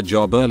my other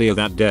job earlier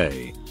that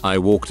day. I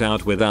walked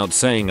out without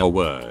saying a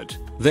word.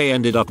 They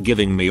ended up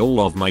giving me all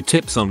of my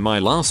tips on my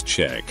last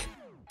check.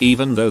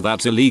 Even though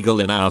that's illegal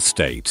in our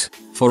state.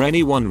 For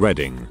anyone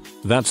reading,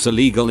 that's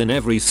illegal in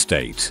every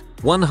state.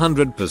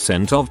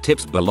 100% of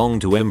tips belong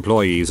to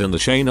employees in the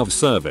chain of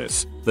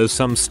service, though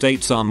some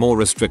states are more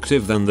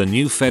restrictive than the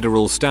new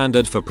federal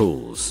standard for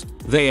pools.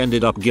 They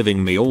ended up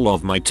giving me all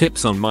of my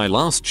tips on my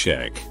last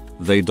check.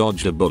 They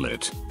dodged a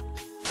bullet.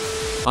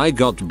 I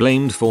got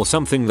blamed for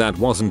something that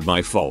wasn't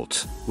my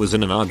fault. Was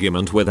in an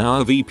argument with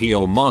our VP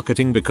of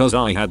marketing because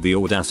I had the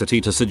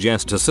audacity to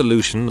suggest a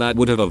solution that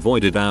would have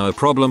avoided our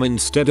problem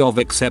instead of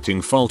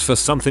accepting fault for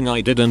something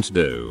I didn't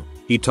do.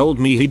 He told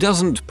me he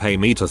doesn't pay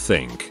me to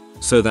think,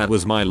 so that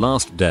was my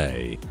last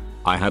day.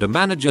 I had a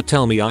manager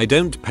tell me I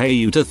don't pay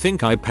you to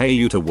think, I pay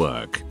you to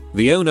work.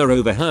 The owner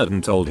overheard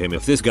and told him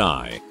if this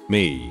guy,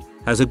 me,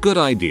 has a good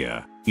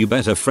idea, you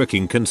better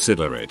fricking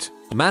consider it.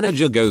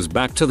 Manager goes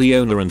back to the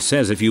owner and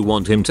says if you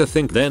want him to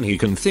think then he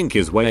can think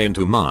his way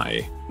into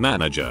my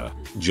manager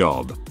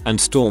job and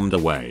stormed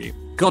away.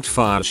 Got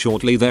fired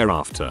shortly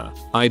thereafter.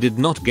 I did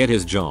not get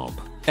his job.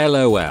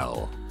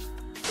 LOL.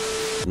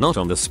 Not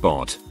on the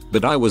spot,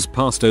 but I was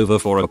passed over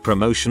for a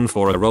promotion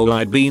for a role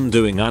I'd been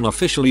doing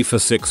unofficially for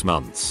 6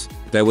 months.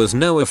 There was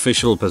no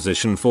official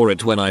position for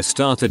it when I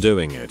started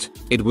doing it.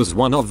 It was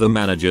one of the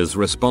manager's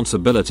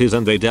responsibilities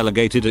and they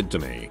delegated it to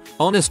me.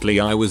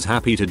 Honestly, I was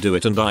happy to do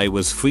it and I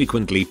was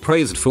frequently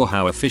praised for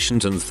how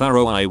efficient and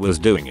thorough I was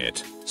doing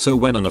it. So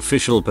when an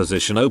official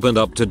position opened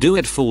up to do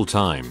it full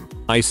time,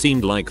 I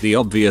seemed like the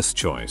obvious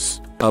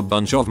choice. A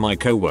bunch of my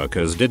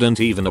coworkers didn't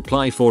even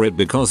apply for it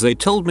because they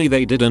told me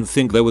they didn't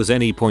think there was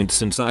any point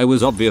since I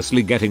was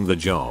obviously getting the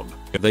job.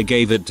 They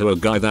gave it to a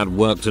guy that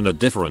worked in a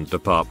different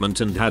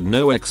department and had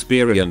no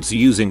experience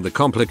using the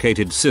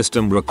complicated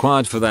system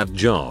required for that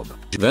job.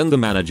 Then the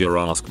manager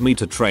asked me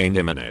to train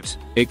him in it.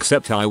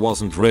 Except I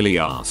wasn't really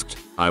asked.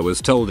 I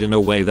was told in a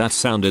way that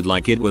sounded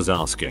like it was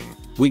asking.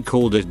 We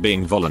called it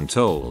being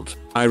voluntold.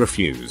 I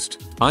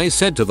refused. I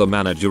said to the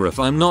manager if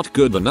I'm not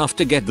good enough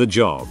to get the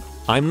job,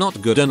 I'm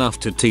not good enough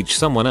to teach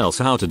someone else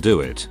how to do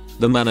it.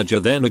 The manager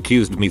then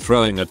accused me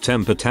throwing a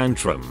temper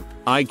tantrum.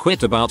 I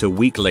quit about a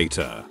week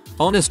later.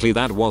 Honestly,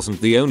 that wasn't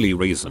the only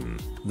reason.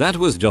 That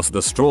was just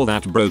the straw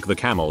that broke the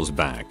camel's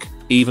back.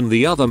 Even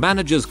the other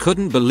managers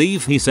couldn't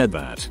believe he said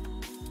that.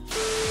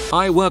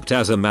 I worked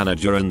as a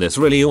manager in this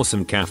really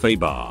awesome cafe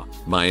bar.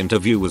 My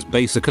interview was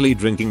basically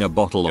drinking a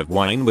bottle of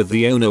wine with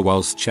the owner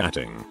whilst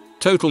chatting.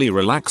 Totally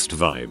relaxed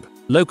vibe.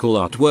 Local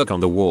artwork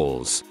on the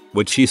walls,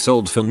 which she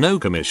sold for no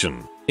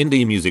commission.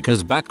 Indie music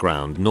as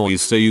background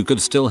noise so you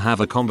could still have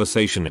a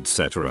conversation,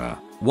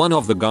 etc. One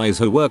of the guys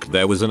who worked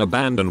there was in a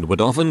band and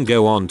would often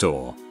go on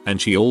tour, and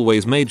she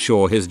always made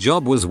sure his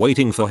job was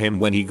waiting for him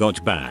when he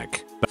got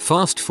back.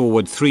 Fast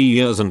forward 3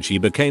 years and she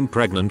became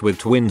pregnant with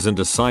twins and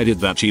decided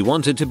that she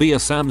wanted to be a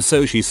Sam,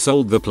 so she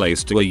sold the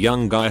place to a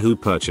young guy who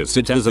purchased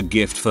it as a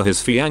gift for his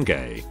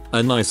fiancé.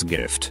 A nice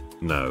gift,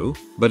 no,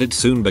 but it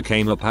soon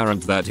became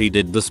apparent that he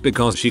did this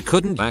because she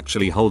couldn't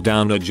actually hold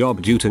down a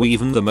job due to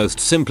even the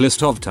most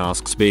simplest of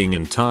tasks being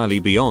entirely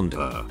beyond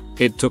her.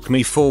 It took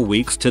me 4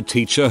 weeks to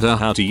teach her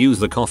how to use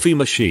the coffee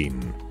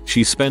machine.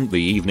 She spent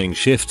the evening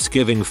shifts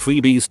giving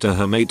freebies to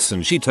her mates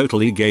and she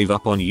totally gave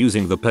up on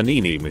using the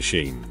panini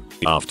machine.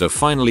 After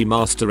finally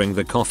mastering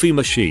the coffee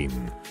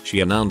machine,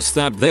 she announced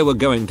that they were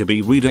going to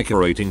be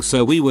redecorating,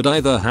 so we would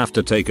either have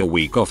to take a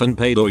week off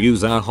unpaid or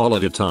use our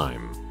holiday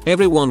time.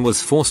 Everyone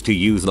was forced to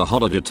use the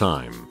holiday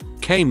time.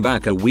 Came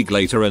back a week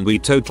later and we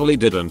totally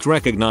didn't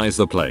recognize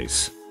the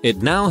place.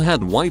 It now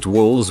had white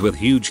walls with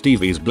huge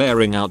TVs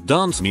blaring out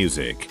dance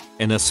music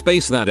in a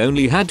space that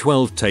only had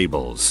 12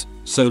 tables.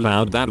 So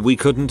loud that we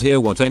couldn't hear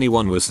what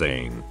anyone was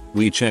saying.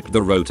 We checked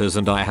the rotas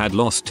and I had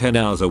lost 10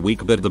 hours a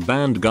week, but the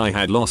band guy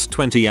had lost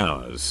 20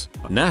 hours.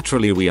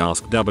 Naturally we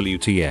asked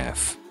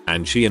WTF,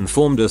 and she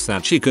informed us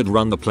that she could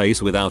run the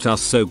place without us,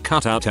 so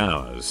cut out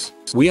hours.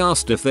 We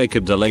asked if they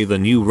could delay the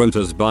new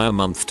rotas by a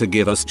month to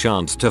give us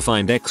chance to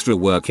find extra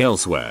work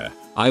elsewhere.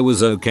 I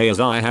was okay as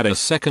I had a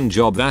second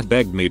job that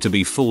begged me to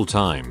be full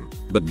time,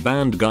 but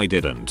band guy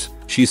didn't.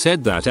 She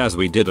said that as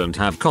we didn't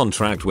have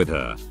contract with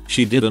her,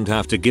 she didn't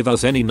have to give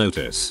us any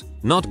notice.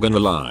 Not gonna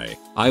lie,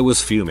 I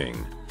was fuming.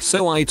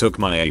 So I took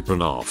my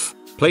apron off,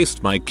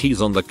 placed my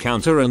keys on the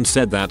counter and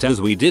said that as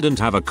we didn't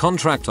have a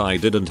contract I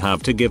didn't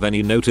have to give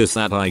any notice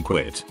that I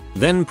quit.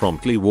 Then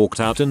promptly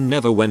walked out and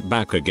never went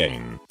back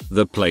again.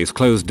 The place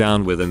closed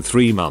down within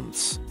 3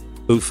 months.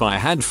 Oof, I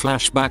had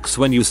flashbacks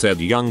when you said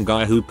young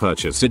guy who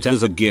purchased it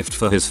as a gift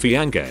for his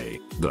fiancé.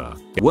 The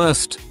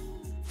worst.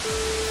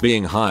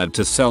 Being hired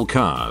to sell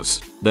cars,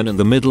 then in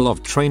the middle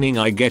of training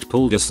I get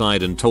pulled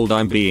aside and told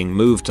I'm being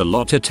moved to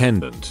lot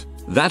attendant.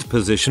 That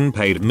position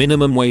paid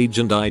minimum wage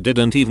and I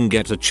didn't even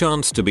get a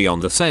chance to be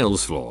on the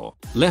sales floor.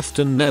 Left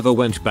and never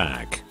went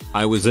back.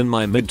 I was in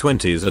my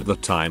mid-20s at the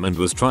time and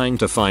was trying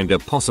to find a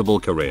possible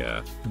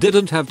career.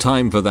 Didn't have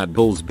time for that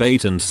bull's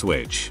bait and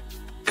switch.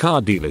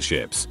 Car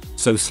dealerships,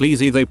 so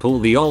sleazy they pull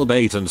the old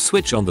bait and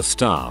switch on the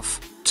staff,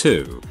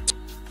 too.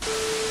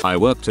 I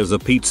worked as a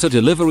pizza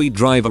delivery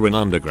driver in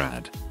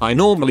undergrad. I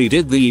normally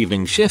did the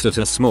evening shift at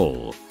a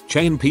small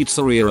chain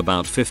pizzeria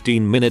about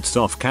 15 minutes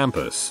off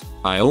campus.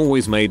 I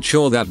always made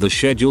sure that the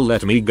schedule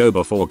let me go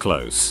before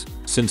close,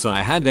 since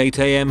I had 8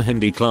 AM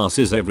Hindi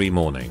classes every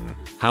morning.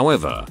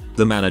 However,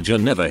 the manager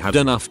never had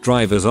enough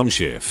drivers on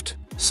shift,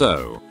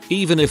 so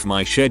even if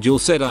my schedule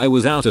said I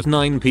was out at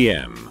 9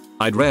 PM,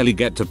 I'd rarely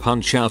get to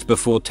punch out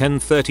before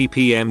 10:30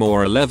 PM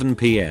or 11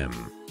 PM.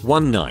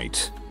 One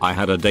night, I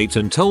had a date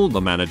and told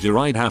the manager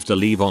I'd have to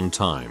leave on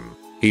time.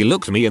 He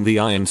looked me in the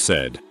eye and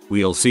said,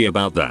 "We'll see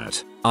about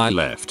that." I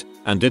left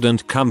and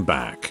didn't come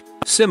back.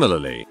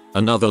 Similarly,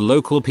 another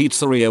local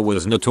pizzeria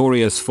was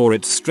notorious for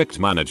its strict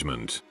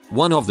management.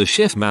 One of the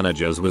shift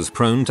managers was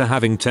prone to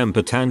having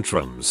temper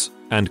tantrums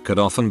and could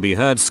often be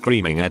heard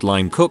screaming at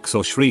line cooks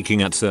or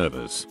shrieking at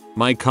servers.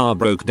 My car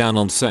broke down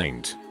on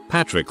St.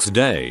 Patrick's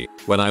Day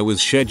when I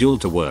was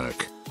scheduled to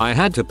work. I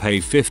had to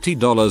pay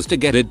 $50 to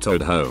get it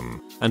towed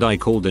home, and I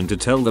called in to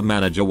tell the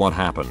manager what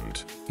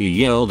happened. He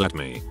yelled at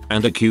me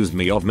and accused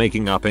me of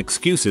making up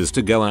excuses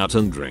to go out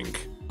and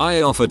drink.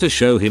 I offered to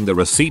show him the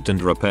receipt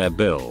and repair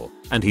bill,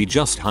 and he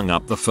just hung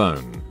up the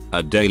phone.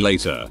 A day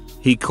later,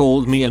 he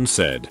called me and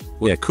said,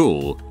 "We're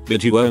cool,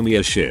 but you owe me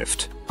a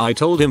shift." I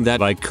told him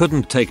that I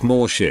couldn't take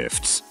more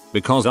shifts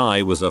because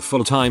I was a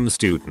full-time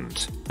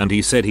student, and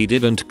he said he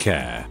didn't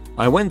care.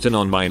 I went in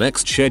on my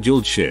next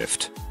scheduled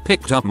shift,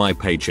 picked up my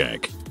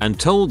paycheck, and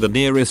told the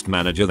nearest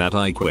manager that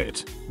I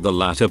quit. The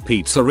latter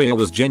pizzeria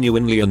was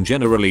genuinely and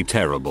generally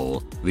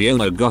terrible. The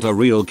owner got a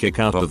real kick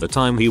out of the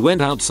time he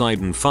went outside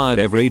and fired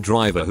every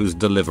driver whose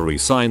delivery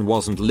sign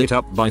wasn't lit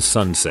up by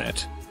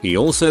sunset. He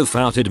also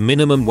flouted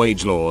minimum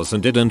wage laws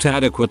and didn't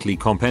adequately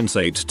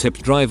compensate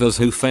tipped drivers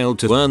who failed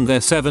to earn their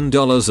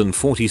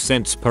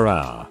 $7.40 per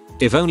hour.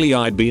 If only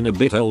I'd been a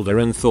bit older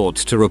and thought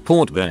to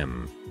report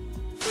them.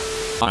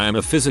 I am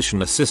a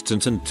physician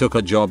assistant and took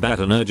a job at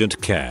an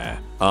urgent care.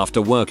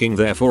 After working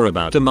there for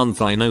about a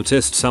month I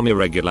noticed some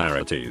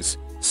irregularities,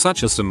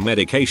 such as some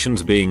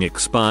medications being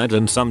expired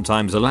and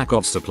sometimes a lack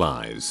of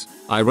supplies.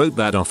 I wrote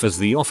that off as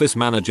the office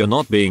manager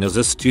not being as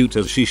astute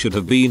as she should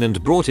have been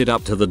and brought it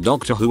up to the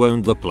doctor who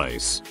owned the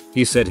place.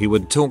 He said he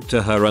would talk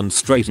to her and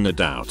straighten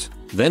it out.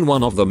 Then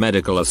one of the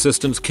medical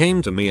assistants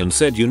came to me and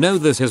said, you know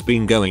this has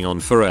been going on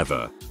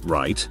forever,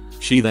 right?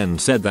 She then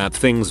said that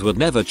things would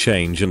never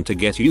change and to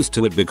get used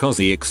to it because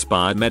the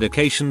expired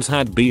medications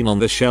had been on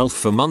the shelf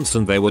for months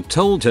and they were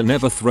told to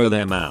never throw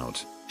them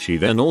out. She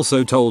then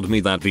also told me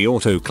that the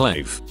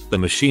autoclave, the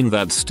machine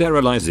that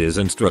sterilizes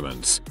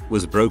instruments,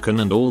 was broken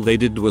and all they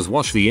did was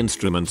wash the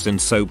instruments in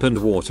soap and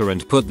water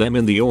and put them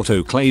in the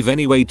autoclave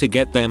anyway to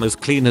get them as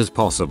clean as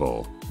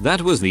possible.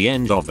 That was the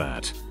end of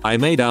that. I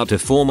made out a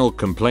formal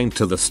complaint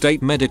to the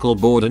state medical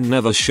board and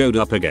never showed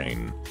up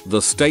again.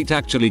 The state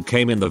actually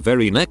came in the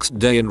very next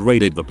day and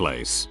raided the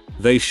place.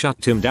 They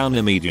shut him down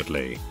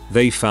immediately.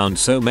 They found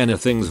so many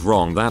things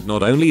wrong that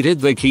not only did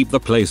they keep the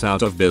place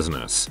out of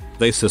business,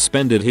 they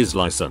suspended his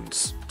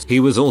license. He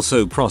was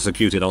also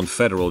prosecuted on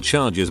federal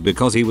charges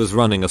because he was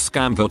running a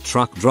scam for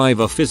truck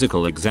driver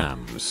physical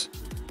exams.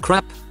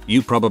 Crap,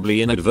 you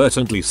probably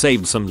inadvertently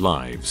saved some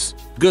lives.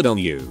 Good on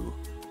you.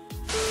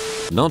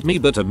 Not me,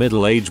 but a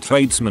middle-aged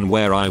tradesman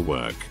where I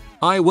work.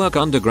 I work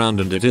underground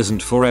and it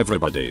isn't for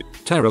everybody.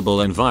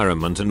 Terrible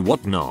environment and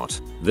whatnot.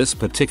 This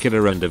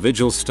particular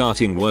individual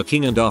starting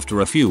working and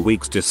after a few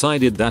weeks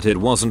decided that it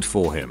wasn't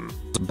for him.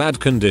 Bad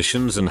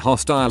conditions and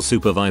hostile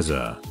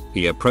supervisor.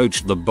 He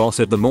approached the boss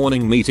at the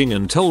morning meeting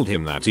and told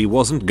him that he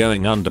wasn't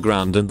going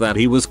underground and that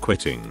he was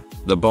quitting.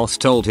 The boss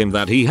told him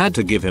that he had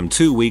to give him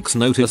 2 weeks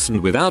notice,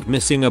 and without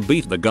missing a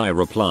beat the guy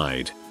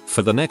replied,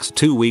 "For the next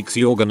 2 weeks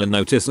you're gonna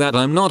notice that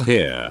I'm not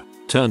here."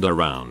 Turned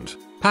around,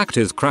 packed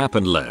his crap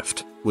and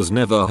left. Was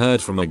never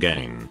heard from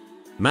again.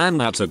 Man,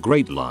 that's a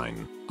great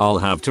line. I'll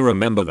have to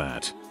remember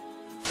that.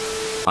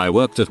 I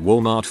worked at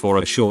Walmart for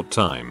a short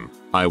time.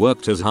 I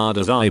worked as hard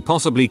as I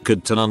possibly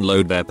could to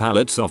unload their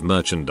pallets of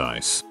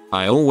merchandise.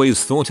 I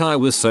always thought I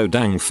was so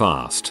dang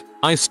fast.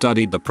 I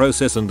studied the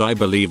process and I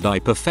believed I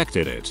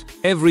perfected it.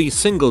 Every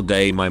single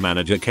day my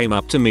manager came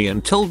up to me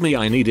and told me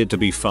I needed to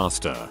be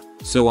faster.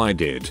 So I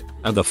did,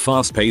 and the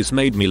fast pace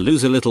made me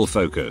lose a little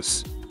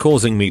focus,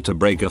 causing me to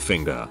break a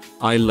finger.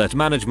 I let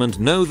management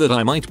know that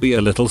I might be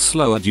a little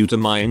slower due to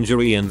my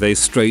injury and they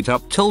straight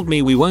up told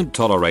me we won't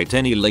tolerate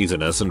any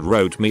laziness and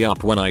wrote me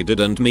up when I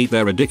didn't meet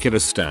their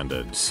ridiculous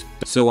standards.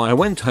 So I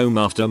went home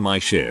after my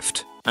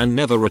shift and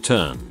never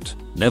returned,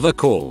 never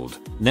called,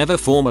 never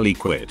formally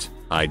quit.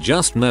 I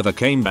just never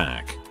came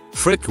back.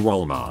 Frick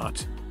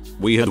Walmart.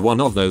 We had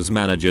one of those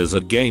managers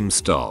at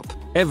GameStop.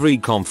 Every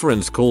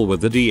conference call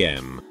with the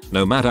DM,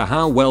 no matter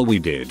how well we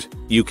did,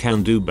 "You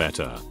can do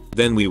better."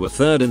 Then we were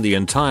third in the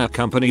entire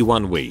company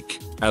one week.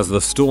 As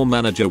the store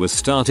manager was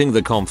starting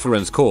the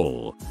conference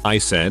call, I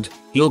said,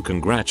 "He'll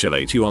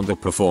congratulate you on the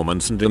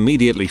performance," and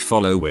immediately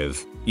follow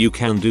with, "You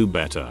can do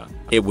better."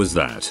 It was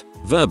that.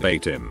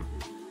 Verbatim.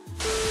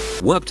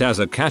 Worked as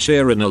a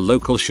cashier in a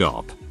local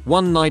shop.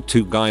 One night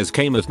 2 guys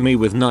came at me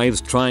with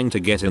knives trying to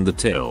get in the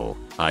till.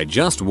 I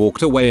just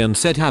walked away and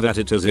said have at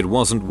it, as it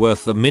wasn't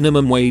worth the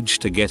minimum wage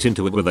to get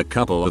into it with a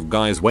couple of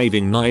guys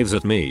waving knives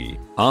at me.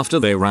 After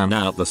they ran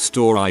out the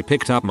store, I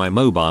picked up my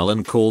mobile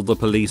and called the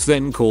police,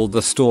 then called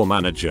the store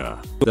manager.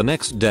 The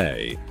next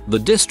day, the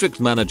district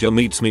manager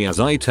meets me as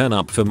I turn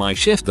up for my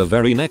shift the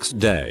very next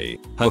day.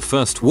 Her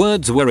first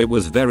words were, "It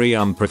was very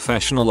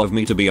unprofessional of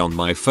me to be on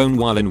my phone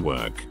while in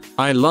work."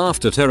 I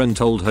laughed at her and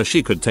told her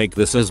she could take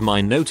this as my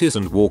notice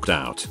and walked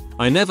out.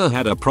 I never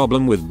had a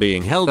problem with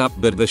being held up,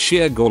 but the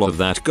sheer gall of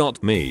that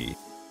got me.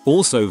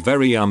 Also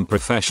very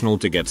unprofessional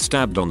to get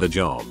stabbed on the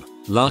job.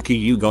 Lucky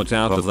you got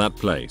out of that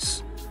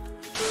place.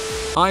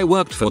 I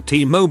worked for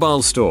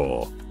T-Mobile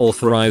store,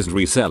 authorized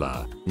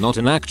reseller, not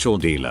an actual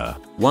dealer.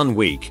 1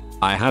 week,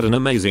 I had an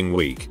amazing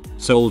week.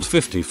 Sold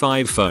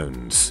 55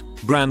 phones.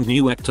 Brand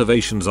new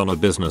activations on a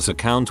business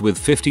account with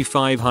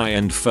 55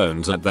 high-end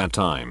phones at that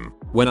time.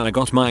 When I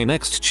got my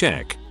next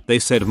check, they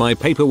said my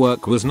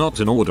paperwork was not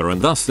in order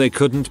and thus they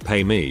couldn't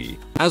pay me.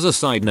 As a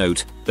side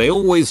note, they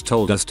always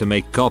told us to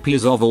make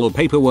copies of all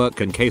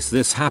paperwork in case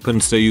this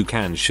happened so you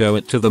can show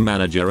it to the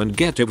manager and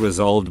get it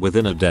resolved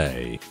within a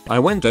day. I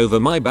went over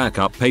my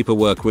backup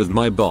paperwork with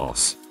my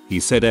boss. He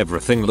said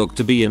everything looked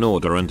to be in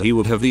order and he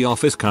would have the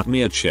office cut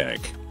me a check.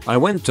 I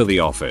went to the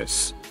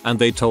office, and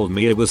they told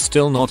me it was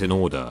still not in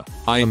order.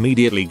 I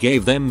immediately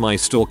gave them my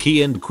store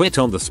key and quit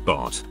on the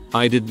spot.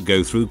 I did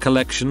go through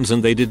collections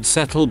and they did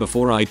settle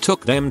before I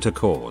took them to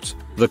court.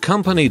 The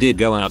company did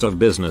go out of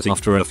business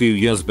after a few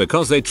years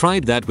because they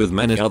tried that with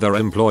many other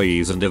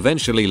employees and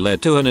eventually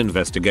led to an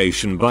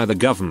investigation by the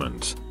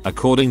government,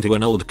 according to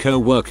an old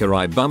co-worker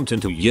I bumped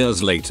into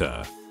years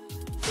later.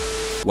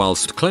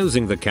 Whilst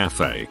closing the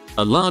cafe,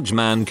 a large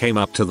man came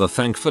up to the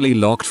thankfully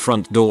locked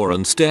front door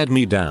and stared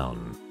me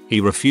down.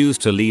 He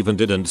refused to leave and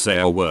didn't say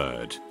a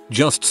word,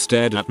 just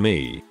stared at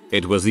me.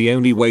 It was the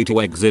only way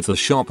to exit the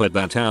shop at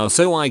that hour,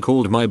 so I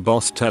called my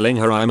boss telling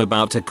her I'm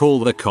about to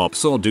call the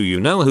cops. Or do you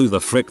know who the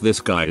frick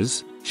this guy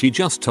is? She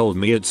just told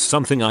me it's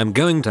something I'm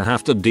going to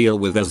have to deal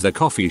with as the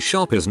coffee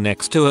shop is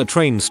next to a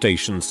train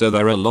station, so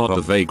there are a lot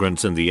of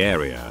vagrants in the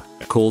area.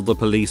 Called the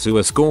police who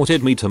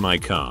escorted me to my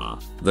car.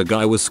 The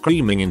guy was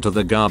screaming into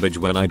the garbage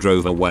when I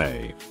drove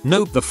away.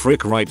 Nope, the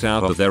frick right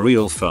out of there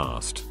real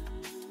fast.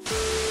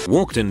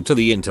 Walked into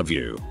the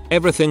interview.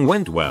 Everything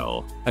went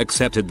well.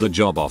 Accepted the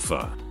job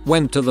offer.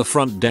 Went to the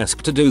front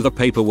desk to do the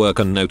paperwork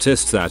and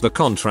noticed that the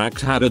contract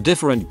had a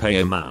different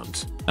pay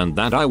amount and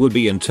that I would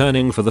be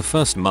interning for the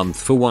first month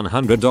for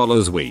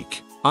 $100 a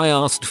week. I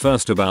asked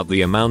first about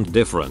the amount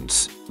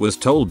difference. Was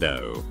told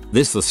no,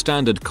 this the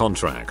standard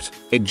contract.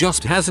 It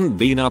just hasn't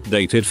been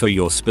updated for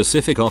your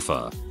specific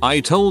offer. I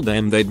told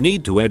them they'd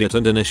need to edit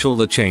and initial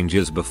the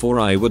changes before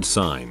I would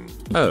sign.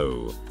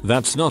 Oh,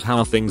 that's not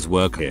how things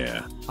work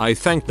here. I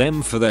thanked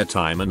them for their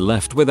time and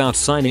left without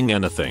signing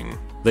anything.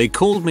 They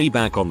called me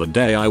back on the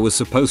day I was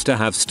supposed to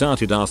have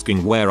started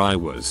asking where I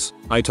was.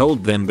 I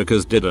told them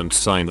because didn't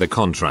sign the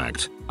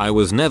contract. I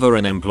was never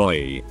an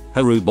employee.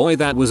 Haru boy,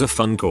 that was a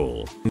fun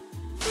call.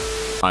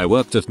 I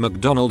worked at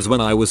McDonald's when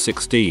I was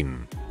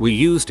 16. We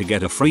used to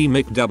get a free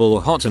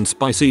McDouble hot and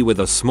spicy with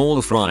a small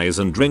fries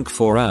and drink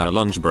for our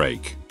lunch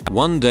break.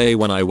 One day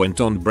when I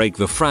went on break,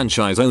 the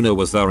franchise owner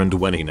was there, and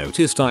when he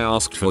noticed I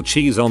asked for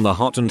cheese on the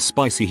hot and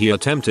spicy, he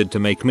attempted to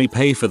make me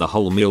pay for the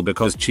whole meal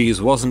because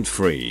cheese wasn't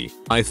free.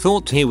 I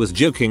thought he was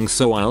joking,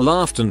 so I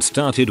laughed and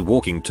started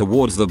walking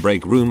towards the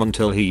break room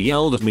until he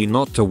yelled at me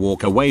not to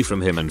walk away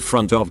from him in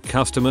front of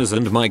customers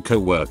and my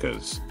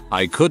co-workers.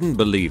 I couldn't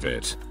believe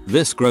it.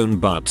 This grown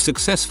but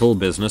successful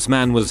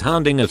businessman was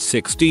hounding a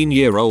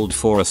 16-year-old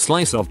for a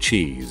slice of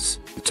cheese.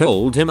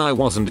 Told him I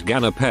wasn't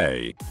gonna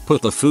pay,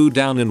 put the food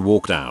down and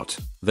walked out.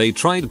 They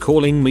tried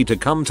calling me to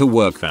come to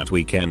work that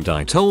weekend.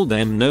 I told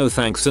them no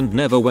thanks and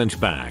never went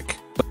back.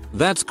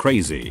 That's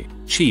crazy.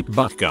 Cheap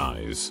butt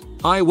guys.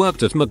 I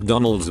worked at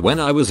McDonald's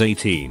when I was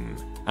 18.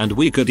 And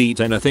we could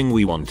eat anything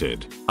we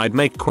wanted. I'd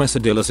make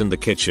quesadillas in the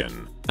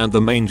kitchen, and the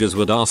managers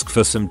would ask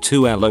for some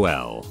too,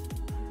 lol.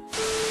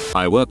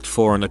 I worked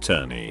for an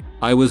attorney.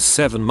 I was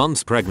 7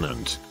 months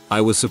pregnant.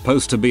 I was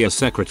supposed to be a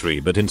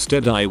secretary, but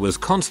instead I was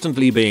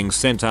constantly being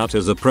sent out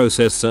as a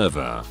process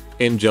server.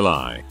 In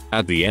July,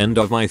 at the end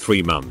of my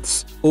 3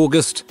 months,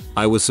 August,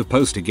 I was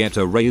supposed to get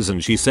a raise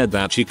and she said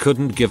that she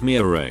couldn't give me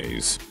a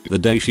raise. The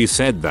day she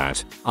said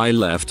that, I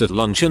left at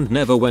lunch and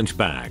never went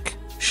back.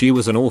 She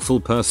was an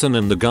awful person,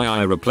 and the guy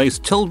I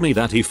replaced told me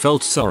that he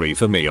felt sorry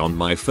for me on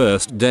my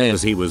first day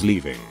as he was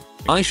leaving.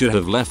 I should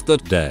have left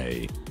that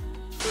day.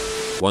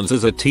 Once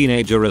as a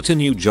teenager at a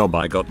new job,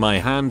 I got my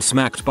hand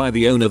smacked by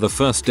the owner the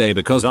first day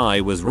because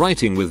I was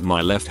writing with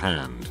my left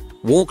hand.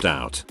 Walked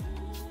out.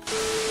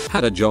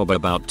 Had a job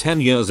about 10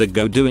 years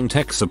ago doing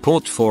tech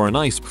support for an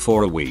ISP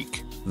for a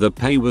week. The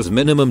pay was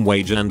minimum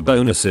wage and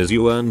bonuses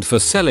you earned for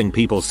selling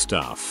people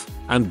stuff.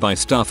 And by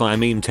stuff I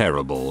mean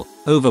terrible,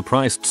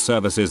 overpriced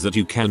services that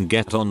you can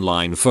get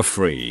online for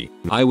free.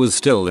 I was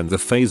still in the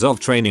phase of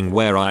training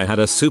where I had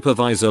a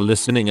supervisor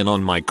listening in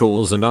on my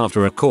calls, and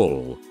after a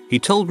call, he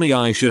told me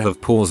I should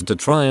have paused to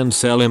try and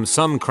sell him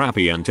some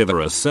crappy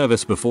antivirus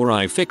service before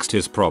I fixed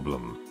his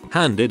problem.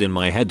 Handed in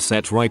my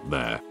headset right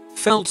there.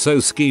 Felt so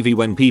skeevy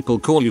when people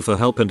call you for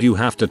help and you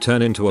have to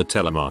turn into a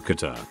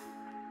telemarketer.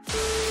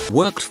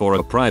 Worked for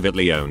a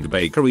privately owned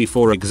bakery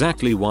for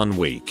exactly 1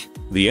 week.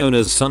 The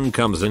owner's son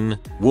comes in,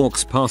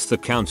 walks past the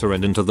counter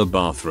and into the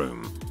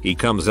bathroom. He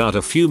comes out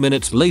a few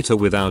minutes later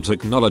without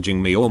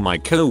acknowledging me or my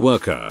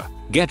co-worker,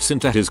 gets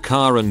into his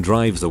car and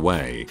drives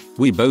away.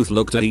 We both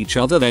looked at each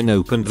other, then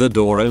opened the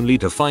door only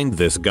to find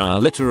this guy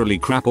literally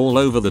crap all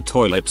over the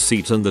toilet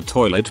seat and the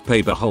toilet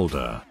paper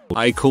holder.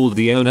 I called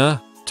the owner,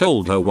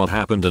 told her what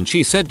happened, and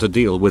she said to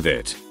deal with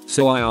it.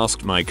 So I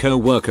asked my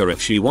co-worker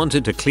if she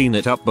wanted to clean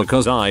it up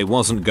because I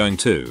wasn't going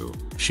to.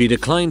 She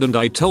declined and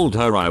I told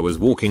her I was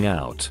walking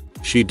out.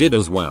 She did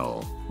as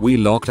well. We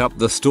locked up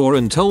the store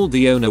and told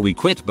the owner we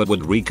quit but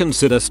would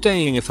reconsider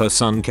staying if her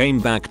son came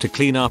back to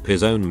clean up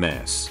his own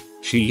mess.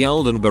 She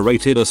yelled and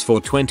berated us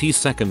for 20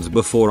 seconds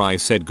before I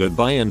said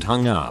goodbye and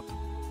hung up.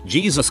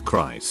 Jesus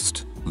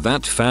Christ.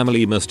 That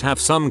family must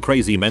have some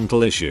crazy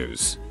mental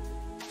issues.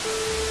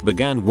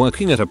 Began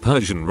working at a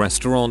Persian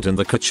restaurant in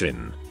the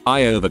kitchen.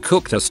 I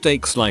overcooked a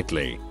steak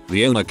slightly.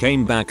 The owner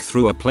came back,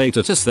 threw a plate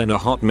at us, then a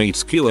hot meat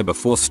skewer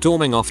before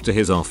storming off to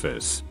his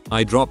office.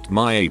 I dropped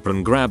my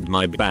apron, grabbed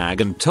my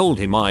bag and told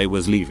him I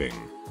was leaving.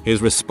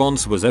 His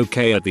response was,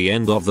 "Okay, at the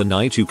end of the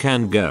night you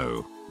can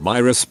go." My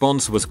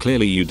response was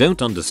clearly, "You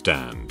don't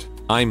understand.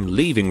 I'm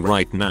leaving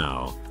right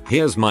now.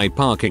 Here's my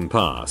parking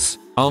pass.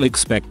 I'll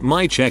expect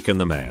my check in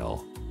the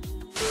mail."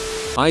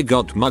 I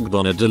got mugged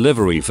on a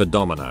delivery for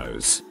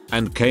Domino's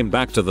and came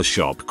back to the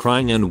shop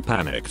crying and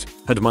panicked.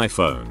 Had my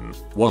phone,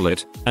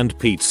 wallet, and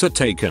pizza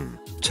taken.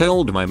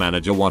 Told my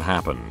manager what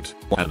happened.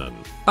 Anon.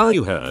 "Are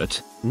you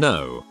hurt?"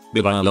 "No,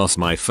 but I lost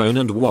my phone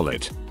and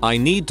wallet. I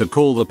need to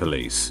call the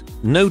police."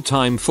 "No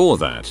time for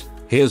that.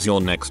 Here's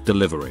your next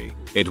delivery."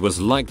 It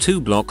was like 2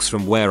 blocks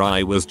from where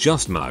I was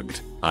just mugged.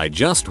 I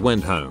just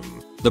went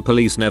home. The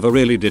police never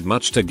really did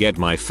much to get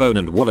my phone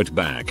and wallet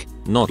back.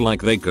 Not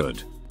like they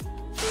could.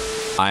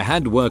 I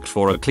had worked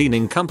for a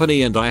cleaning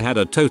company and I had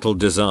a total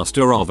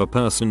disaster of a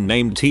person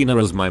named Tina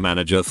as my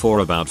manager for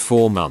about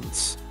 4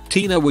 months.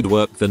 Tina would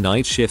work the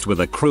night shift with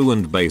a crew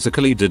and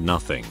basically did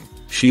nothing.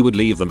 She would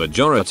leave the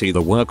majority of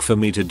the work for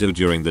me to do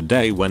during the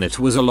day when it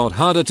was a lot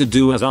harder to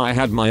do as I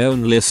had my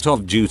own list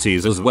of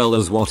duties as well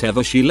as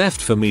whatever she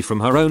left for me from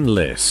her own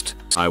list.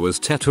 I was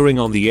teetering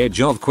on the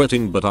edge of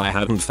quitting, but I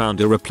hadn't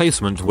found a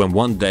replacement when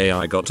one day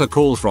I got a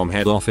call from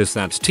head office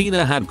that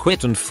Tina had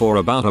quit, and for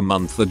about a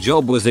month the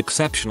job was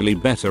exceptionally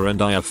better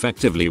and I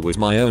effectively was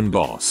my own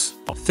boss.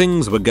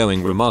 Things were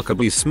going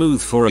remarkably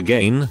smooth for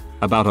again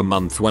about a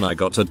month when I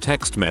got a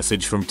text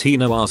message from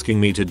Tina asking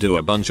me to do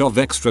a bunch of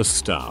extra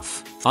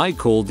stuff. I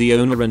called the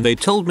owner and they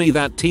told me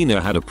that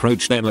Tina had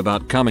approached them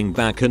about coming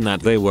back and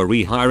that they were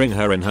rehiring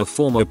her in her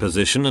former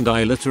position, and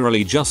I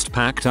literally just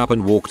packed up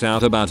and walked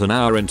out about an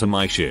hour into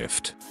my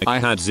shift. I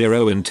had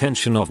zero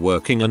intention of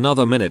working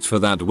another minute for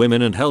that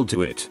woman and held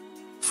to it.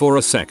 For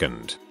a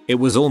second, it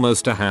was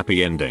almost a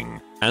happy ending,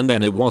 and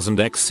then it wasn't.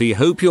 XC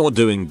hope you're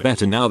doing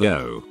better now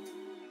though.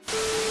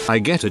 I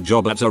get a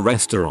job at a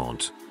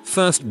restaurant.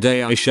 First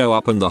day I show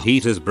up and the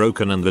heat is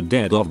broken in the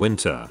dead of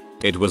winter.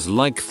 It was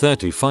like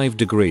 35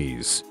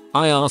 degrees.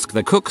 I ask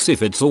the cooks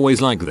if it's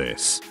always like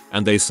this,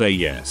 and they say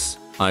yes.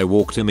 I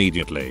walked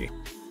immediately.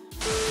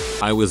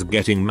 I was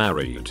getting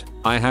married.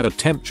 I had a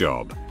temp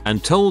job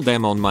and told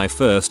them on my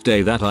first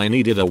day that I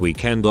needed a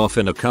weekend off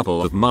in a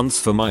couple of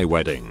months for my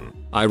wedding.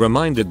 I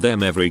reminded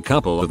them every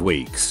couple of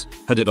weeks,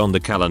 had it on the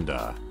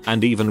calendar,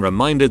 and even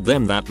reminded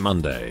them that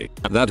Monday.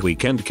 That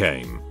weekend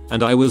came,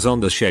 and I was on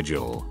the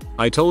schedule.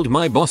 I told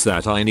my boss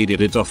that I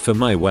needed it off for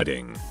my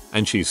wedding,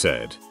 and she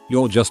said,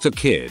 "You're just a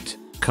kid.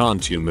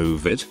 Can't you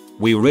move it?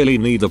 We really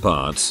need the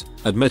parts."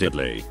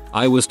 Admittedly,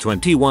 I was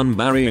 21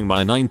 marrying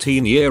my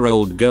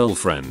 19-year-old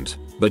girlfriend,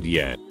 but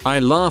yet, I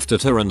laughed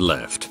at her and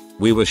left.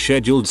 We were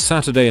scheduled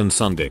Saturday and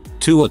Sunday,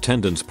 2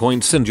 attendance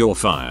points and you're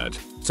fired.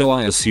 So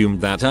I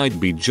assumed that I'd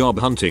be job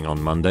hunting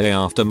on Monday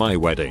after my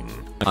wedding.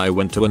 I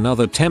went to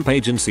another temp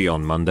agency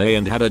on Monday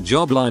and had a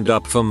job lined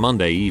up for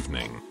Monday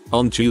evening.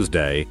 On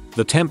Tuesday,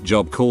 the temp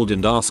job called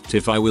and asked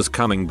if I was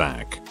coming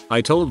back.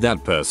 I told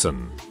that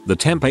person, the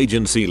temp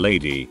agency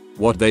lady,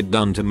 what they'd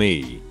done to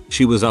me.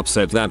 She was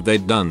upset that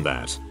they'd done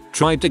that.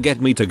 Tried to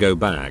get me to go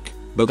back,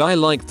 but I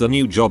liked the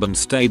new job and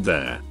stayed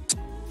there.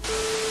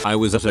 I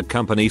was at a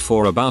company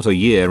for about a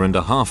year and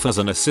a half as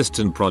an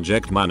assistant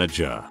project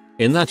manager.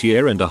 In that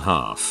year and a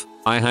half,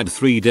 I had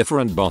 3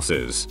 different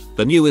bosses,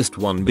 the newest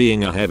one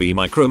being a heavy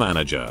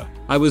micromanager.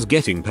 I was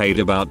getting paid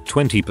about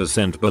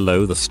 20%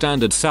 below the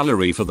standard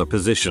salary for the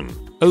position,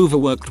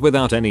 overworked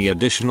without any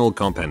additional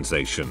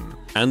compensation,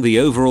 and the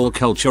overall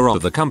culture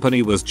of the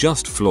company was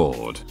just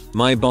flawed.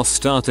 My boss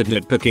started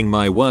nitpicking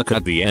my work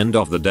at the end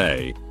of the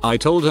day. I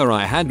told her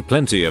I had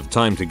plenty of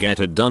time to get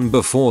it done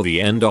before the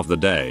end of the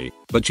day,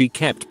 but she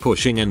kept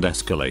pushing and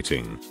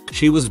escalating.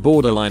 She was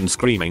borderline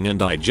screaming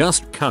and I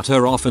just cut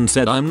her off and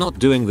said, "I'm not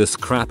doing this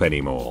crap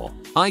anymore.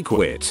 I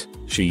quit."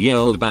 She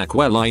yelled back,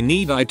 "Well, I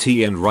need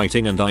IT and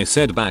writing," and I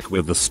said back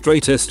with the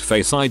straightest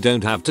face, "I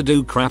don't have to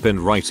do crap in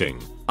writing."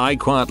 I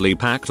quietly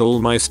packed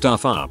all my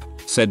stuff up,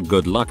 said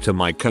good luck to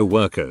my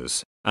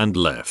co-workers, and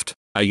left.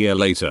 A year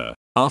later,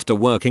 after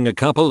working a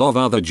couple of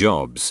other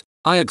jobs,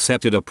 I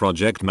accepted a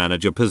project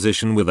manager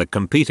position with a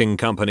competing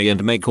company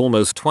and make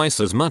almost twice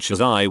as much as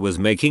I was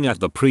making at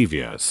the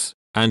previous.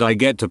 And I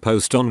get to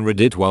post on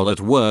Reddit while at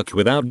work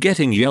without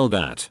getting yelled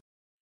at.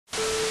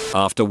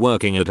 After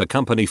working at a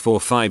company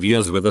for 5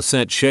 years with a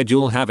set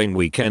schedule having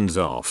weekends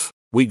off,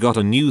 we got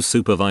a new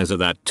supervisor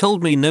that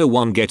told me no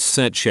one gets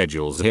set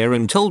schedules here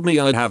and told me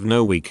I'd have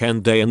no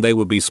weekend day and they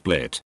would be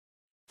split.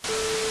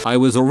 I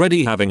was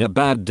already having a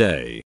bad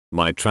day.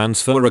 My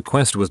transfer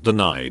request was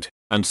denied,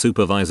 and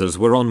supervisors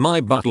were on my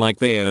butt like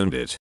they owned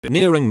it.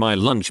 Nearing my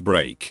lunch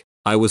break,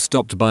 I was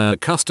stopped by a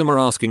customer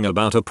asking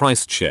about a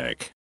price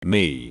check.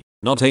 Me,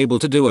 not able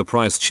to do a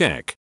price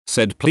check,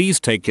 said please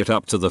take it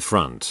up to the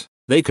front.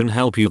 They can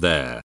help you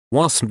there.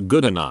 Wasn't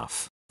good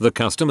enough. The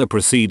customer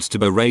proceeds to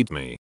berate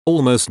me,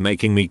 almost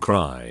making me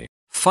cry.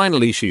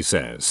 Finally she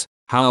says,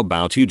 "How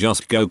about you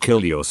just go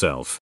kill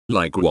yourself?"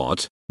 Like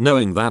what?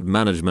 Knowing that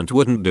management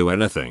wouldn't do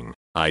anything,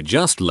 I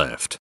just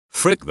left.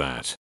 Frick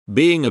that.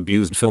 Being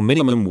abused for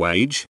minimum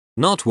wage?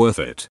 Not worth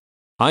it.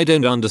 I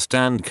don't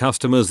understand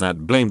customers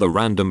that blame the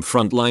random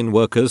frontline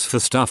workers for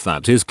stuff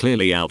that is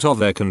clearly out of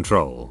their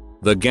control.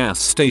 The gas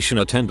station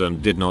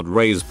attendant did not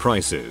raise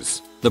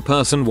prices. The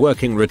person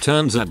working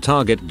returns at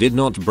Target did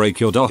not break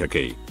your docker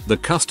key. The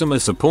customer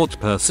support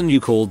person you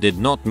called did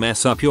not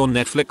mess up your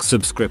Netflix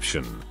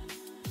subscription.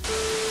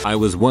 I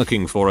was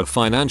working for a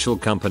financial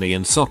company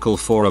in Sokol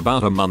for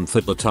about a month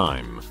at the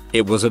time.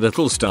 It was a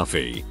little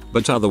stuffy,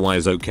 but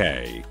otherwise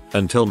okay,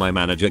 until my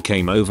manager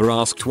came over,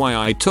 asked why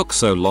I took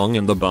so long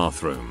in the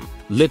bathroom.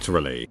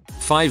 Literally,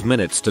 5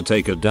 minutes to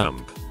take a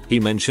dump. He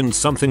mentioned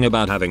something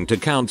about having to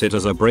count it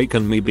as a break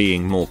and me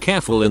being more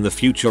careful in the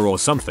future or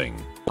something.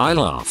 I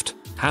laughed,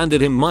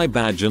 handed him my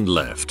badge and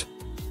left.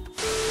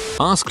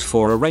 Asked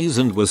for a raise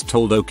and was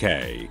told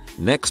okay.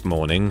 Next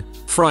morning,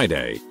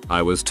 Friday,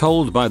 I was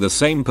told by the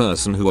same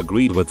person who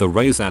agreed with the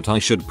raise that I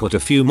should put a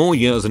few more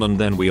years in and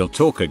then we'll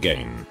talk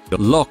again.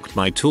 Locked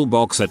my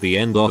toolbox at the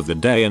end of the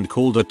day and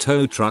called a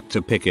tow truck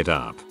to pick it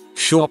up.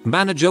 Shop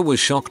manager was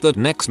shocked that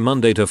next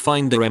Monday to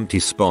find an empty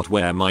spot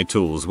where my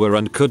tools were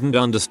and couldn't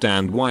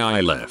understand why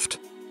I left.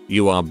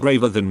 You are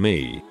braver than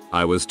me.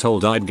 I was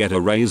told I'd get a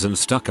raise and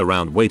stuck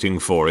around waiting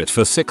for it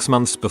for 6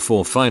 months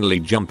before finally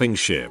jumping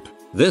ship.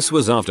 This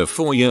was after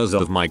 4 years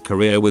of my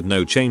career with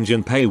no change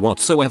in pay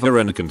whatsoever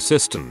and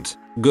consistent,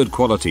 good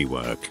quality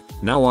work.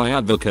 Now I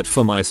advocate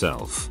for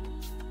myself.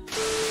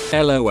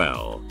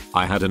 LOL.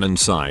 I had an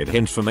inside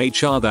hint from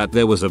HR that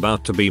there was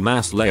about to be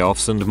mass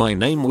layoffs and my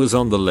name was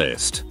on the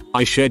list.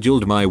 I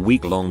scheduled my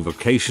week-long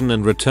vacation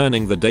and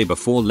returning the day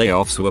before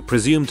layoffs were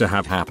presumed to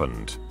have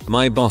happened.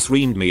 My boss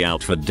reamed me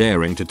out for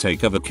daring to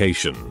take a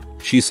vacation.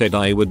 She said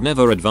I would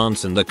never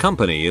advance in the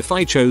company if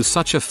I chose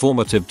such a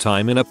formative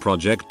time in a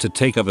project to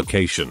take a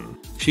vacation.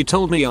 She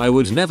told me I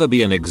would never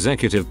be an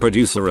executive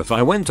producer if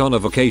I went on a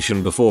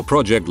vacation before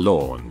project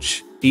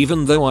launch,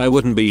 even though I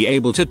wouldn't be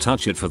able to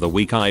touch it for the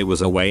week I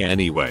was away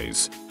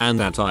anyways, and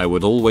that I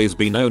would always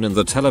be known in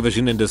the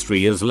television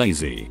industry as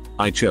lazy.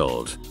 I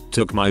chilled,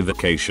 took my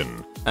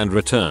vacation, and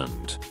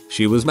returned.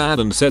 She was mad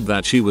and said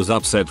that she was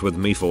upset with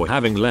me for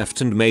having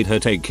left and made her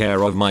take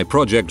care of my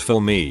project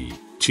for me.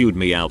 Chewed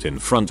me out in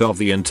front of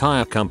the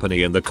entire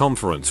company in the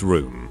conference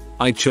room.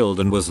 I chilled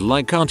and was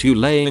like, aren't you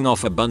laying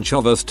off a bunch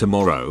of us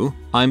tomorrow?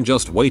 I'm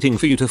just waiting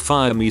for you to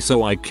fire me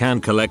so I can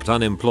collect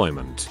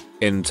unemployment.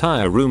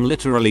 Entire room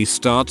literally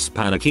starts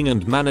panicking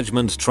and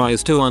management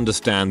tries to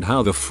understand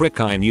how the frick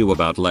I knew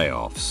about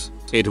layoffs.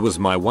 It was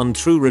my one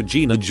true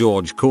Regina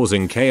George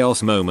causing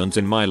chaos moment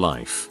in my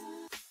life.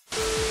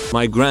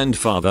 My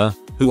grandfather,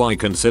 who I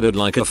considered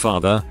like a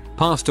father,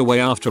 passed away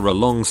after a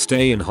long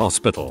stay in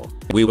hospital.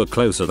 We were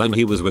closer than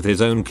he was with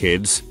his own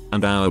kids,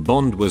 and our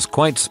bond was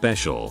quite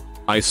special.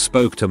 I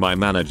spoke to my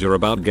manager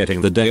about getting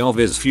the day of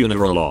his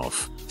funeral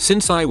off,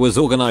 since I was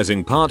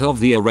organizing part of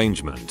the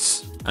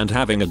arrangements, and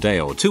having a day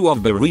or two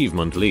of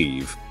bereavement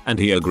leave, and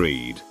he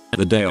agreed.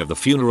 The day of the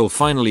funeral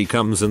finally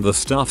comes and the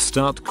staff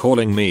start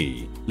calling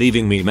me,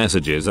 leaving me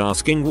messages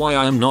asking why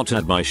I am not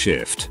at my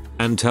shift,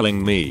 and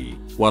telling me,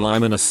 while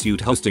I'm in a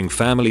suit hosting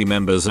family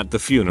members at the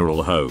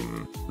funeral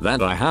home,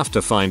 that I have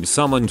to find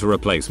someone to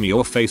replace me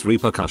or face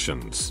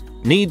repercussions.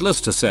 Needless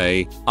to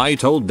say, I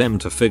told them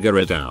to figure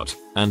it out,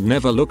 and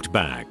never looked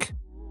back.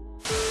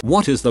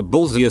 What is the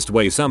ballsiest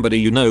way somebody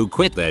you know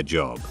quit their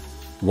job?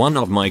 One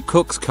of my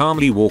cooks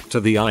calmly walked to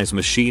the ice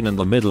machine in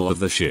the middle of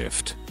the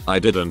shift. I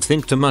didn't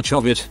think too much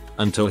of it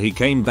until he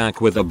came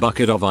back with a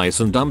bucket of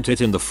ice and dumped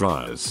it in the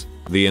fryers.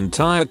 The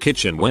entire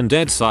kitchen went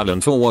dead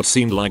silent for what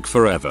seemed like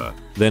forever.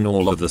 Then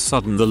all of a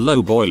sudden the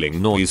low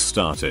boiling noise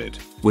started.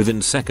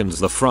 Within seconds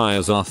the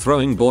fryers are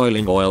throwing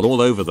boiling oil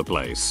all over the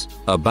place.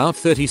 About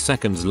 30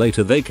 seconds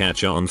later they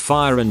catch on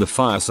fire and the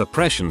fire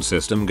suppression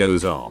system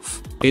goes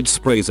off. It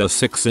sprays a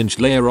 6-inch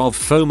layer of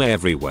foam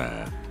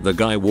everywhere. The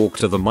guy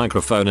walked to the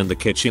microphone in the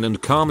kitchen and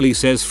calmly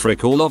says,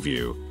 "Frick all of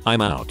you,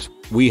 I'm out."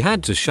 We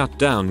had to shut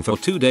down for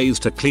 2 days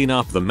to clean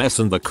up the mess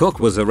and the cook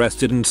was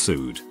arrested and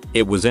sued.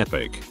 It was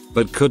epic,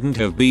 but couldn't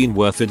have been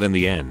worth it in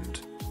the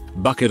end.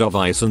 Bucket of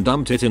ice and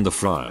dumped it in the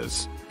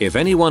fryers. If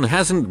anyone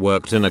hasn't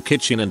worked in a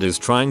kitchen and is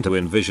trying to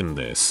envision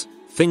this,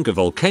 think a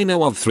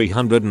volcano of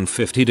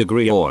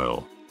 350-degree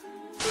oil.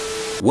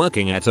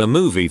 Working at a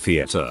movie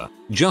theater,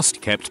 just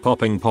kept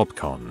popping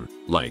popcorn,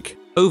 like,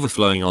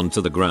 overflowing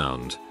onto the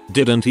ground.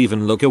 Didn't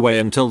even look away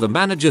until the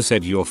manager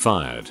said you're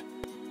fired.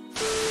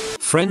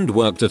 Friend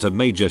worked at a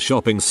major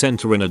shopping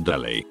center in a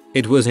deli.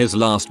 It was his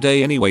last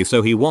day anyway,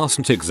 so he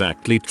wasn't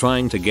exactly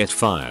trying to get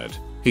fired.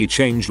 He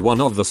changed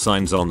one of the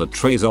signs on the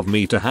trays of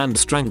meat to hand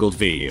strangled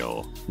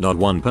veal. Not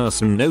one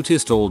person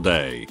noticed all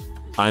day.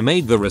 I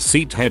made the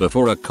receipt header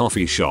for a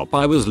coffee shop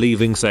I was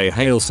leaving say,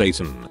 "Hail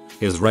Satan,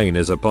 his reign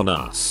is upon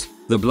us.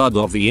 The blood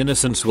of the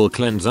innocents will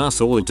cleanse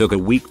us all." It took a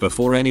week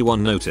before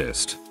anyone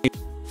noticed.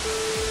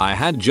 I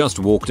had just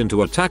walked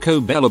into a Taco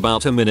Bell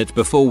about a minute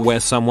before where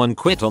someone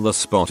quit on the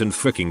spot and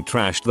freaking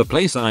trashed the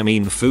place. I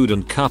mean, food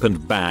and cup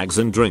and bags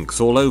and drinks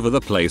all over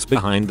the place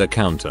behind the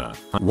counter.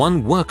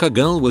 One worker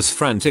girl was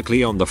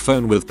frantically on the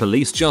phone with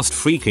police just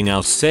freaking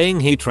out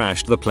saying he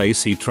trashed the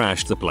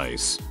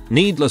place.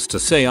 Needless to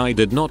say, I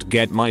did not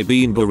get my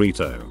bean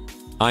burrito.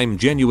 I'm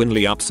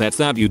genuinely upset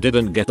that you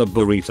didn't get a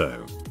burrito.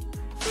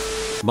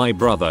 My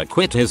brother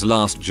quit his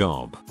last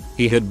job.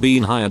 He had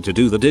been hired to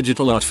do the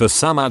digital art for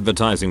some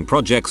advertising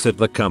projects at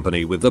the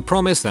company with the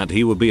promise that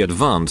he would be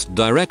advanced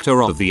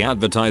director of the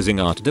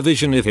advertising art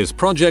division if his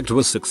project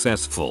was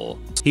successful.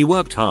 He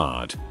worked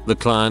hard. The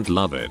client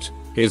loved it.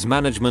 His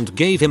management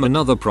gave him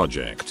another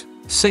project.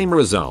 Same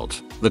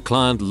result. The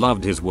client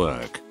loved his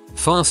work.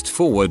 Fast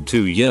forward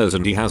 2 years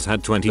and he has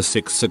had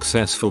 26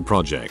 successful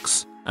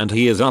projects. And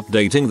he is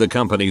updating the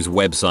company's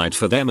website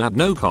for them at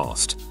no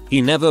cost.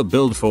 He never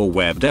billed for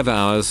web dev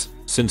hours,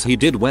 since he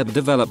did web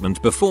development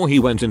before he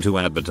went into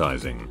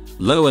advertising.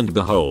 Lo and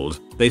behold,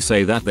 they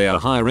say that they are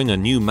hiring a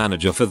new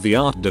manager for the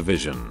art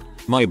division.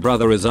 My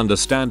brother is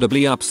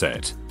understandably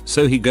upset,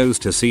 so he goes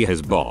to see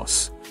his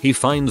boss. He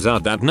finds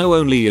out that not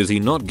only is he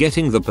not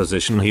getting the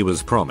position he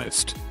was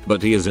promised,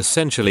 but he is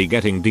essentially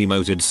getting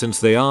demoted since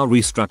they are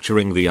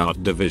restructuring the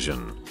art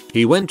division.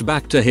 He went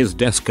back to his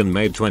desk and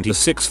made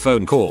 26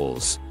 phone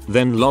calls,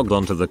 then logged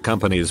onto the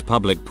company's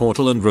public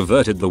portal and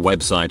reverted the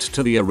website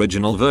to the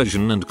original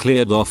version and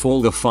cleared off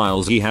all the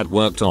files he had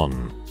worked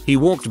on. He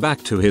walked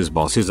back to his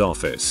boss's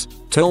office,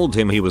 told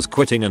him he was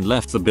quitting and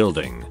left the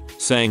building,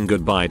 saying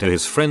goodbye to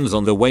his friends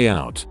on the way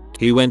out.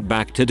 He went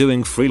back to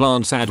doing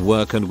freelance ad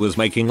work and was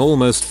making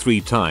almost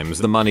 3 times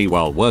the money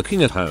while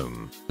working at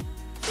home.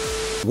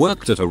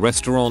 Worked at a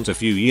restaurant a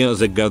few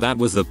years ago that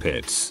was the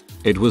pits.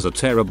 It was a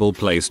terrible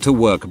place to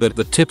work but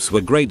the tips were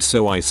great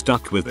so I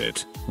stuck with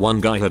it. One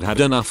guy had had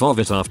enough of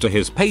it after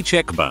his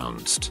paycheck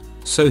bounced.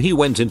 So he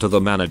went into the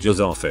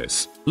manager's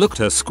office, looked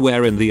her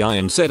square in the eye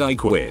and said I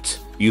quit,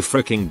 you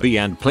fricking B,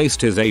 and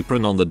placed his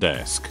apron on the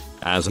desk.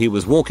 As he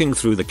was walking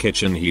through the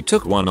kitchen he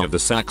took one of the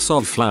sacks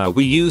of flour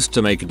we used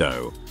to make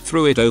dough,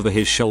 threw it over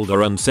his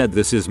shoulder and said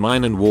this is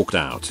mine and walked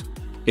out.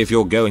 If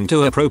you're going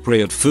to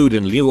appropriate food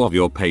in lieu of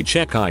your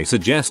paycheck I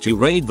suggest you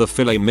raid the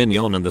filet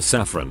mignon and the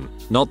saffron,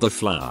 not the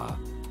flour.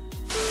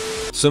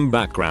 Some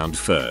background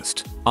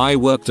first. I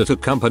worked at a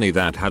company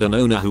that had an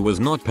owner who was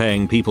not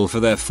paying people for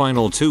their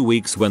final 2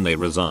 weeks when they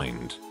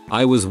resigned.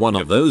 I was one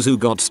of those who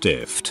got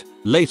stiffed.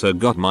 Later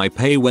got my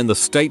pay when the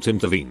state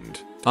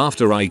intervened.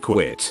 After I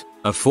quit,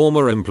 a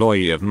former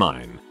employee of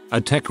mine, a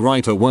tech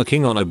writer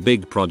working on a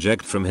big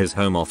project from his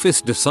home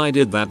office,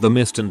 decided that the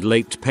missed and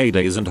late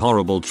paydays and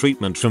horrible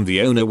treatment from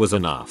the owner was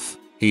enough.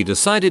 He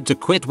decided to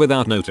quit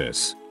without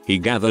notice. He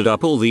gathered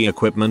up all the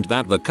equipment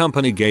that the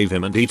company gave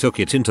him and he took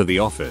it into the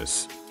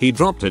office. He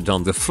dropped it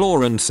on the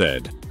floor and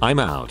said, I'm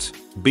out.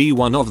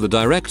 One of the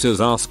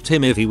directors asked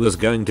him if he was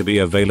going to be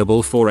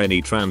available for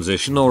any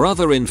transition or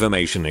other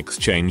information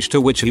exchange,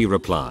 to which he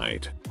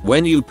replied,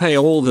 when you pay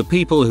all the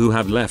people who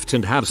have left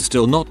and have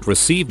still not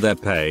received their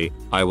pay,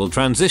 I will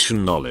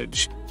transition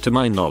knowledge. To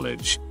my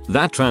knowledge,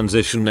 that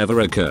transition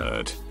never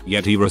occurred,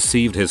 yet he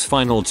received his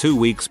final 2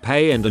 weeks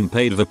pay and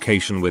unpaid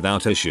vacation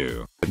without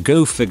issue.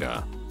 Go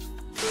figure.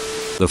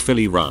 The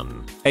Philly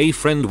Run. A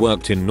friend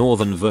worked in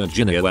Northern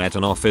Virginia at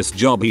an office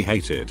job he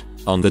hated.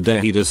 On the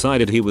day he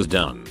decided he was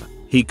done,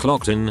 he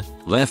clocked in,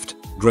 left,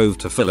 drove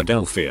to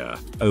Philadelphia,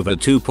 over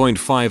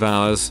 2.5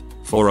 hours,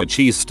 for a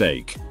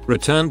cheesesteak,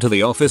 returned to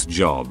the office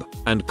job,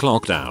 and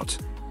clocked out.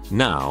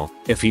 Now,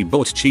 if he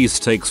bought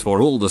cheesesteaks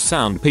for all the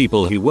sound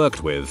people he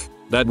worked with,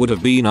 that would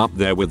have been up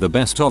there with the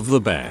best of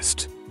the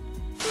best.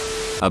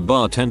 A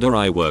bartender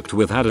I worked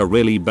with had a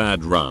really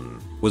bad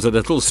run, was a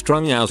little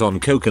strung out on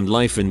coke and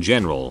life in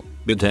general,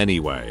 but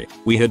anyway,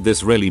 we had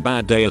this really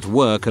bad day at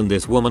work and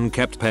this woman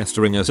kept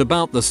pestering us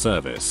about the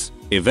service.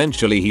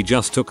 Eventually he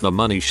just took the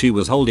money she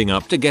was holding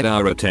up to get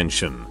our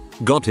attention,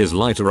 got his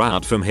lighter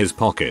out from his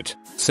pocket,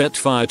 set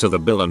fire to the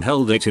bill and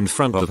held it in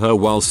front of her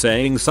while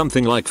saying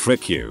something like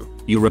frick you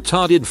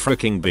retarded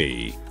fricking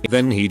B.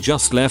 Then he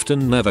just left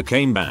and never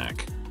came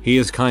back. He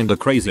is kinda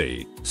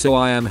crazy, so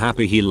I am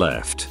happy he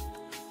left.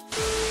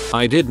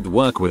 I didn't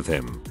work with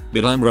him,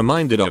 but I'm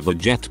reminded of the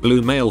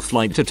JetBlue male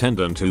flight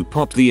attendant who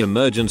popped the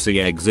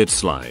emergency exit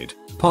slide,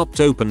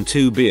 popped open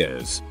 2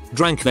 beers,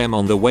 drank them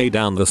on the way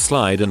down the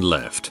slide and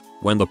left.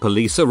 When the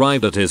police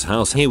arrived at his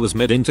house he was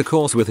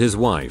mid-intercourse with his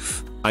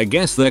wife. I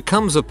guess there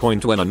comes a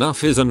point when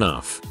enough is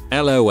enough.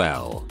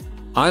 LOL.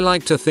 I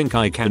like to think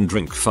I can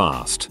drink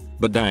fast,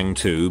 but dang,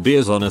 2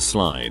 beers on a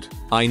slide.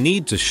 I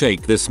need to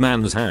shake this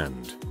man's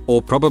hand,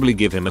 or probably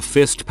give him a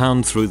fist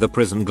pound through the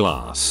prison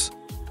glass.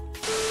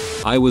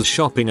 I was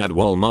shopping at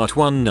Walmart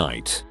one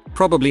night,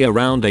 probably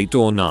around 8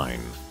 or 9,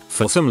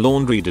 for some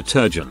laundry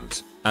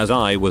detergent. As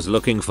I was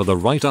looking for the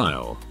right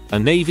aisle, a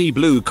navy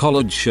blue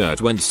collared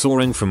shirt went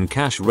soaring from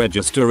cash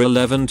register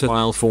 11 to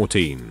aisle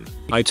 14.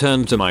 I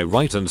turned to my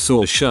right and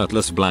saw a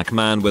shirtless black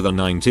man with a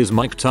 90s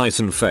Mike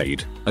Tyson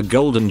fade, a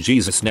golden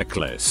Jesus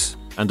necklace,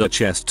 and a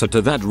chest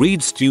tattoo that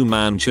reads Stu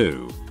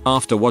Manchu.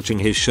 After watching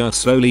his shirt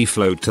slowly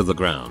float to the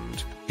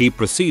ground, he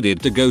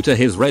proceeded to go to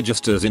his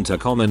register's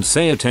intercom and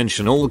say,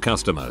 attention all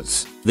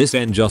customers, this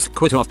N just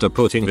quit, after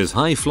putting his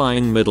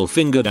high-flying middle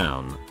finger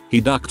down. He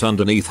ducked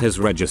underneath his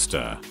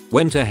register,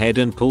 went ahead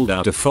and pulled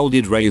out a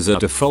folded razor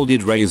to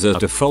folded razor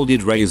to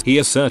folded razor. He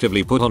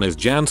assertively put on his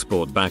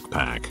JanSport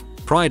backpack,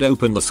 pried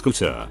open the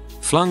scooter,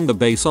 flung the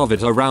base of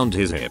it around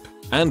his hip,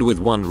 and with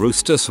one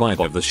rooster swipe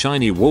of the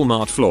shiny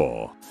Walmart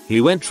floor,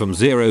 he went from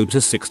 0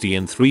 to 60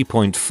 in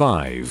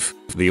 3.5.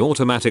 The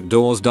automatic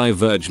doors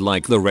diverged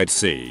like the Red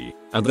Sea,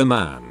 and the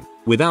man,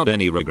 without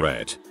any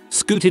regret,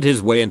 scooted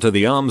his way into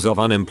the arms of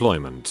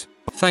unemployment.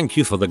 Thank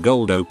you for the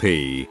gold OP,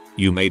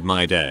 you made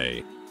my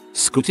day.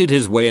 Scooted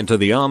his way into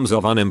the arms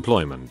of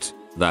unemployment.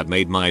 That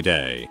made my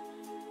day.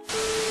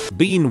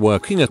 Been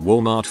working at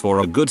Walmart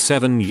for a good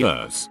 7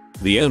 years.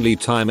 The only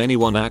time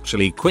anyone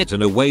actually quit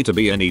in a way to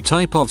be any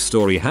type of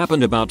story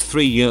happened about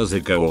 3 years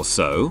ago or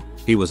so.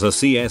 He was a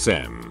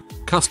CSM,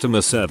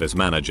 customer service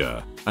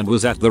manager, and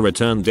was at the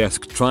return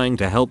desk trying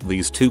to help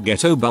these 2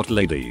 ghetto butt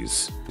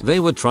ladies. They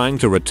were trying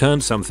to return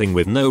something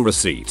with no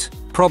receipt.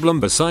 Problem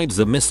besides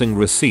the missing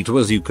receipt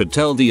was you could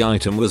tell the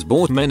item was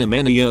bought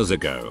many years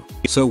ago.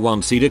 So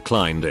once he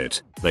declined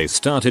it, they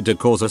started to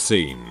cause a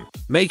scene.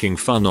 making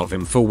fun of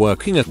him for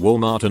working at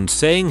Walmart and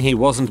saying he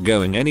wasn't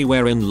going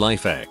anywhere in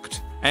life.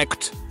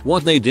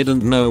 What they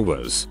didn't know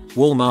was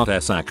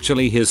Walmart's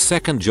actually his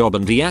second job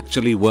and he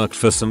actually worked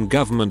for some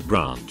government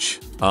branch.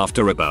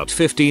 After about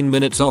 15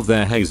 minutes of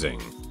their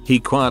hazing, he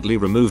quietly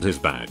removed his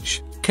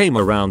badge, came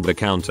around the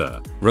counter,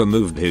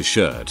 removed his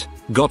shirt,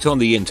 got on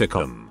the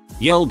intercom,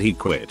 yelled he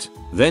quit,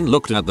 then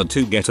looked at the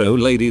two ghetto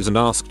ladies and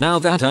asked, "Now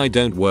that I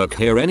don't work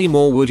here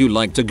anymore, would you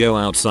like to go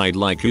outside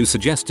like you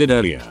suggested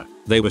earlier?"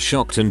 They were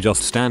shocked and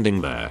just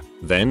standing there.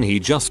 Then he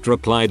just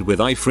replied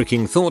with, "I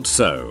freaking thought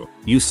so,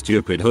 you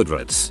stupid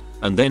hoodrats,"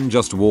 and then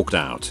just walked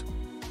out.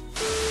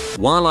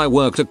 While I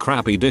worked a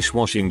crappy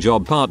dishwashing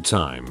job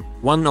part-time,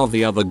 one of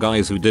the other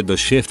guys who did the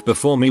shift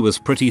before me was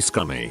pretty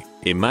scummy.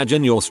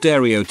 Imagine your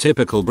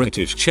stereotypical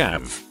British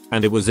chav,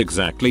 and it was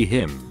exactly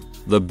him.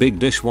 The big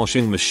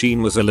dishwashing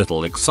machine was a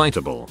little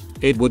excitable.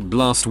 It would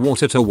blast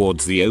water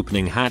towards the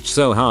opening hatch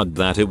so hard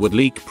that it would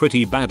leak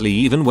pretty badly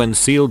even when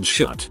sealed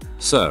shut.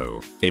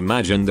 So,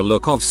 imagine the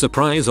look of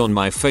surprise on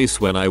my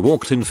face when I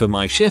walked in for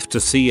my shift to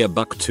see a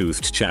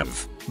buck-toothed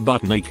chav,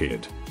 butt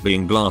naked,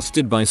 being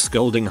blasted by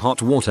scalding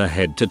hot water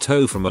head to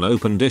toe from an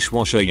open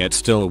dishwasher, yet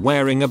still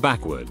wearing a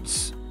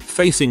backwards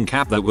facing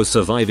cap that was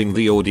surviving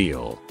the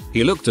ordeal.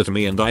 He looked at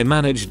me and I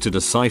managed to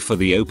decipher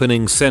the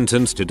opening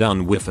sentence to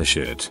 "done with the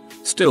shit."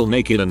 Still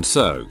naked and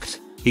soaked,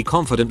 he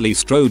confidently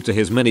strode to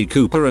his Mini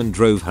Cooper and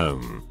drove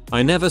home.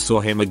 I never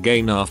saw him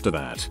again after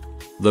that.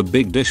 The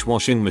big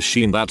dishwashing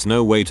machine, that's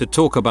no way to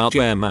talk about,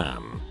 yeah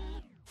ma'am.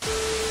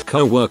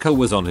 Co-worker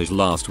was on his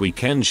last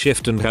weekend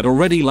shift and had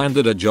already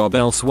landed a job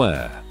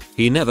elsewhere.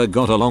 He never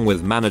got along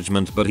with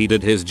management, but he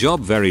did his job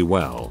very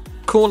well.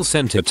 Call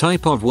center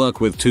type of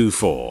work with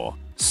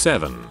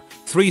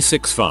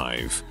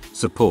 24/7/365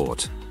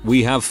 support.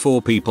 We have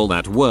 4 people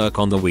that work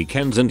on the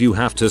weekends and you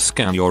have to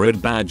scan your ID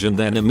badge and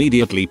then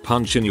immediately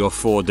punch in your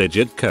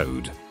 4-digit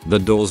code. The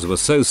doors were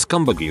so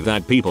scumbaggy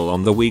that people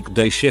on the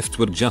weekday shift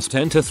would just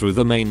enter through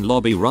the main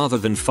lobby rather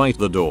than fight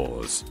the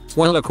doors.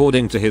 Well,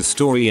 according to his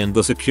story and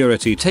the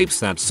security tapes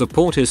that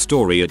support his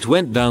story, it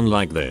went down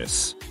like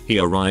this. He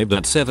arrived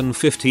at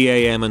 7:50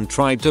 AM and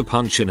tried to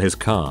punch in his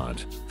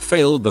card.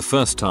 Failed the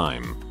first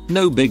time.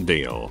 No big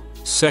deal.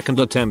 Second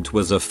attempt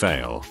was a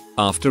fail.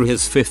 After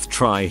his 5th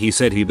try, he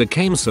said he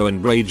became so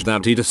enraged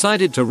that he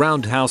decided to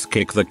roundhouse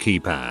kick the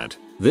keypad.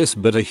 This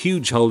bit a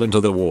huge hole into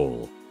the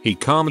wall. He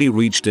calmly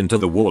reached into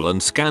the wall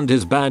and scanned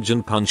his badge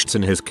and punched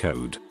in his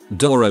code.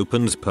 Door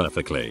opens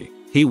perfectly.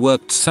 He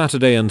worked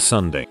Saturday and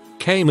Sunday,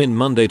 came in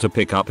Monday to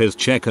pick up his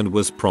check and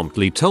was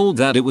promptly told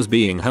that it was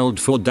being held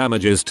for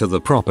damages to the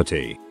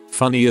property.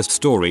 Funniest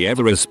story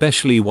ever,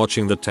 especially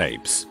watching the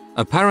tapes.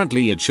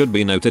 Apparently, it should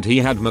be noted he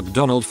had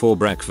McDonald's for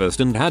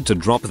breakfast and had to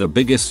drop the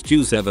biggest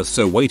juice ever,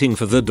 so waiting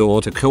for the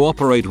door to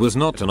cooperate was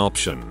not an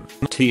option.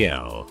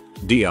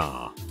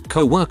 TLDR.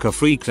 Co-worker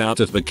freaked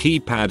out at the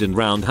keypad and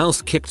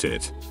roundhouse kicked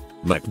it.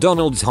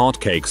 McDonald's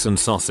hotcakes and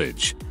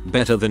sausage.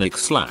 Better than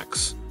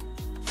X-Lax.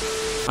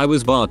 I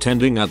was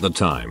bartending at the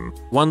time.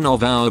 One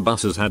of our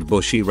buses had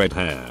bushy red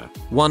hair.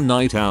 One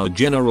night our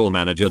general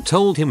manager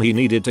told him he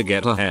needed to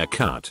get a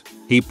haircut.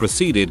 He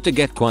proceeded to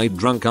get quite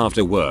drunk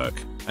after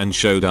work and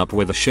showed up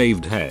with a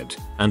shaved head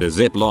and a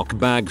Ziploc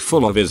bag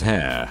full of his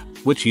hair,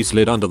 which he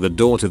slid under the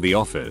door to the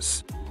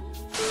office.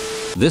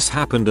 This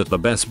happened at the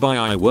Best Buy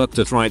I worked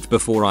at right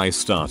before I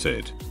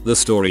started. The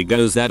story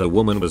goes that a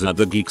woman was at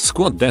the Geek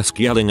Squad desk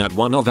yelling at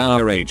one of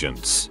our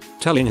agents,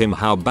 telling him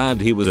how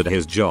bad he was at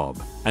his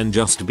job and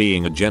just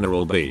being a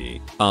general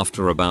B.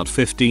 After about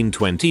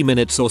 15-20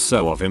 minutes or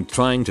so of him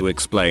trying to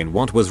explain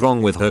what was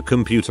wrong with her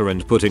computer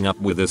and putting up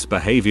with this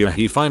behavior,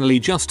 he finally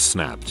just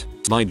snapped.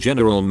 My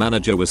general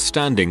manager was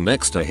standing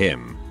next to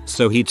him,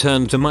 so he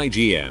turned to my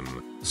GM,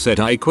 said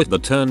I quit,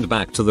 but turned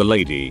back to the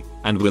lady,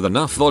 and with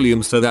enough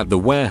volume so that the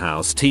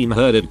warehouse team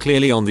heard it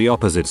clearly on the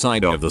opposite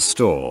side of the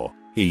store,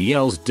 he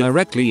yells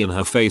directly in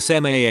her face,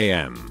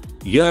 "MAAM.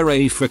 You're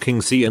a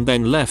freaking C," and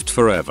then left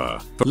forever.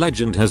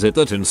 Legend has it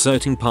that in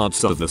certain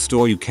parts of the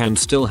store you can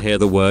still hear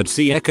the word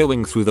C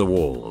echoing through the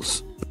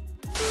walls.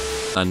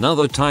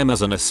 Another time,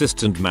 as an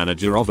assistant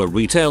manager of a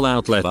retail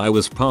outlet, I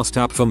was passed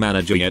up for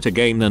manager yet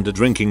again, and a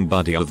drinking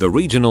buddy of the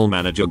regional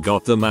manager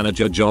got the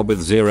manager job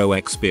with 0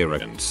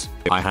 experience.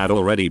 I had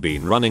already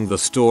been running the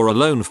store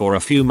alone for a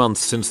few months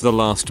since the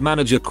last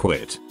manager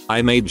quit.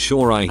 I made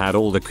sure I had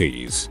all the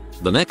keys.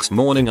 The next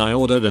morning I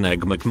ordered an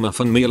Egg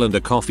McMuffin meal and a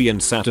coffee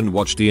and sat and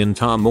watched the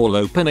entire mall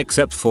open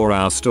except for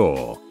our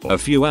store. A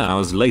few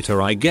hours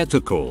later I get a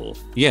call.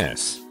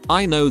 Yes,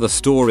 I know the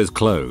store is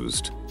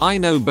closed. I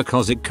know,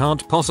 because it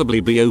can't possibly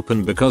be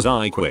open because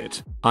I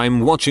quit. I'm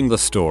watching the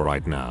store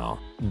right now.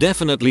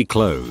 Definitely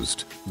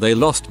closed. They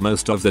lost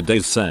most of the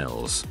day's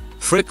sales.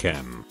 Frick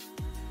 'em.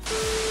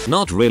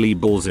 Not really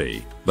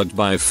ballsy, but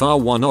by far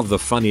one of the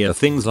funnier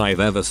things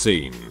I've ever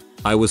seen.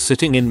 I was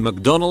sitting in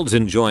McDonald's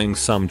enjoying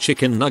some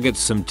chicken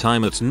nuggets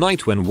sometime at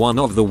night when one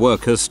of the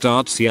workers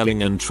starts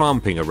yelling and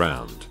tramping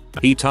around.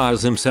 He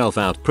tires himself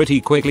out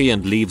pretty quickly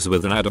and leaves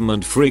with an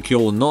adamant "freak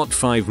y'all not."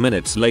 5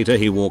 minutes later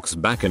he walks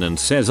back in and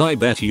says, "I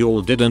bet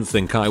y'all didn't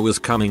think I was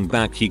coming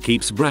back." He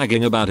keeps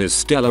bragging about his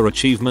stellar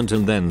achievement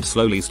and then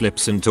slowly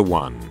slips into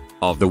one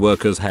of the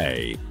workers.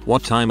 "Hey,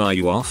 what time are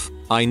you off?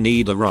 I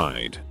need a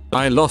ride.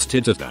 I lost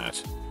it at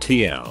that."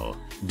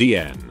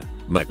 TLDN.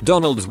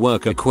 McDonald's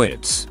worker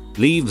quits,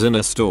 leaves in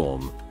a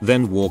storm,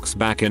 then walks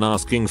back in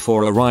asking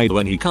for a ride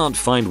when he can't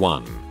find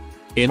one.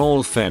 In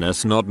all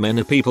fairness, not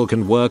many people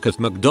can work at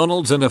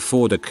McDonald's and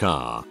afford a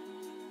car.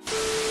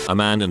 A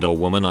man and a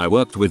woman I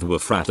worked with were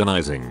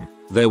fraternizing.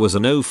 There was a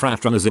no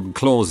fraternism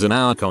clause in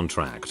our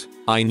contract.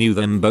 I knew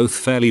them both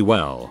fairly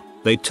well.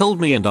 They told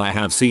me, and I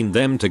have seen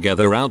them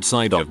together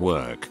outside of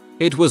work.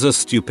 It was a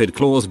stupid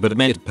clause but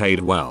it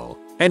paid well.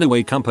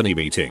 Anyway, company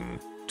meeting.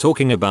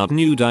 Talking about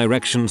new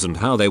directions and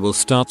how they will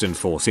start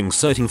enforcing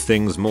certain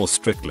things more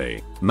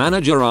strictly.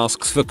 Manager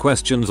asks for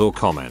questions or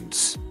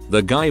comments.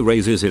 The guy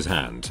raises his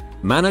hand.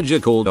 Manager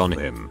called on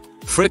him.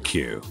 "Frick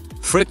you.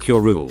 Frick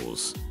your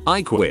rules.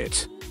 I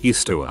quit." He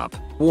stood up,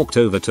 walked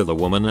over to the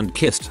woman and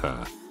kissed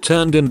her,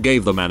 turned and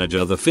gave the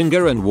manager the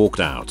finger and walked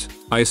out.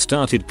 I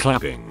started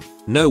clapping.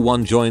 No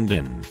one joined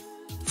in.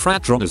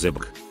 Fraternism.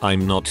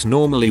 I'm not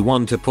normally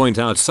one to point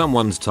out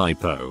someone's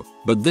typo,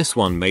 but this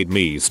one made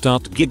me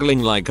start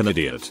giggling like an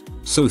idiot.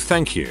 So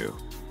thank you.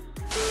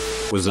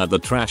 Was at the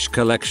trash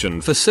collection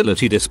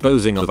facility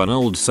disposing of an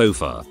old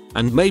sofa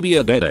and maybe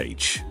a dead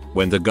H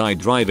when the guy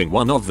driving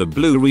one of the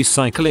blue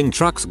recycling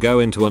trucks go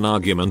into an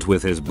argument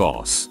with his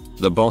boss.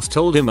 The boss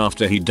told him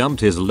after he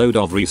dumped his load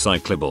of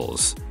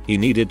recyclables, he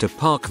needed to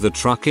park the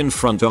truck in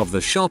front of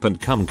the shop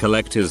and come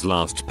collect his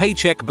last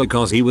paycheck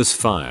because he was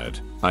fired.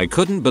 I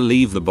couldn't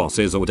believe the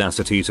boss's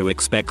audacity to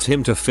expect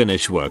him to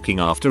finish working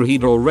after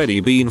he'd already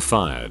been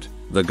fired.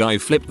 The guy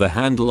flipped the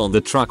handle on the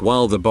truck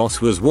while the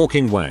boss was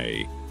walking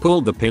away,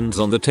 pulled the pins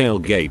on the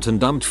tailgate and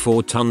dumped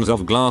 4 tons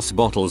of glass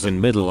bottles in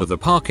middle of the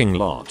parking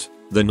lot.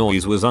 The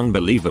noise was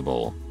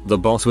unbelievable. The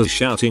boss was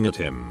shouting at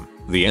him.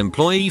 The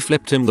employee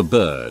flipped him the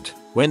bird,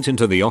 went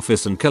into the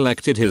office and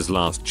collected his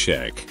last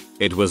check.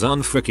 It was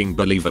unfreaking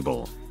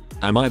believable.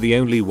 Am I the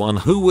only one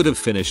who would have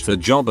finished the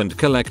job and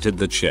collected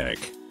the check?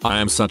 I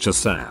am such a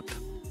sap.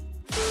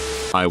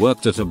 I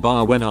worked at a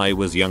bar when I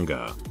was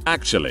younger.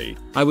 Actually,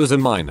 I was a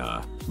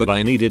minor, but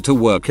I needed to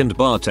work and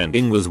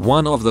bartending was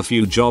one of the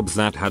few jobs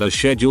that had a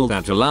schedule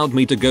that allowed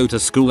me to go to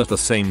school at the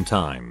same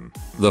time.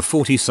 The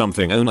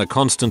 40-something owner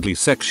constantly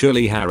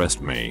sexually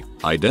harassed me.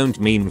 I don't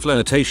mean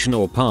flirtation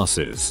or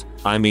passes.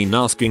 I mean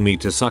asking me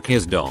to suck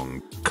his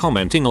dong,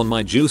 commenting on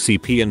my juicy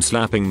pee and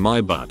slapping my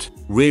butt.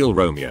 Real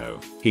Romeo.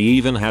 He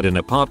even had an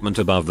apartment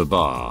above the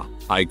bar.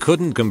 I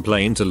couldn't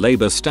complain to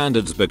labor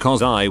standards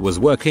because I was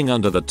working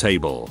under the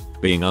table,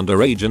 being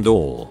underage and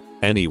all.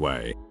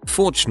 Anyway,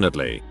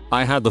 fortunately,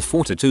 I had the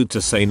fortitude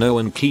to say no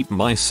and keep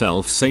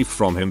myself safe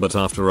from him, but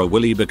after a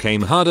while he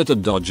became harder to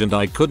dodge and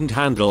I couldn't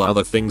handle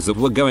other things that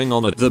were going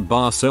on at the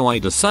bar, so I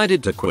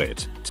decided to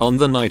quit. On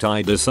the night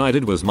I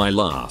decided was my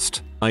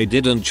last, I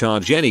didn't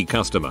charge any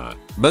customer,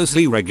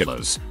 mostly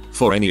regulars,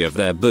 for any of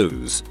their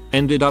booze.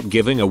 Ended up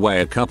giving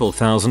away a couple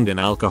thousand in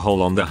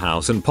alcohol on the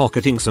house and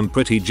pocketing some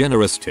pretty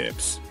generous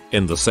tips.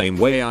 In the same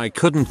way I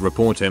couldn't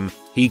report him,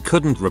 he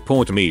couldn't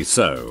report me,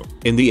 so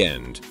in the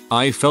end,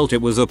 I felt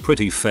it was a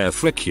pretty fair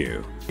frick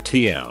you.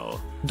 TL.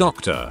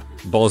 Doctor.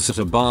 Boss at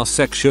a bar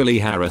sexually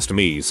harassed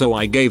me, so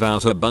I gave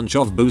out a bunch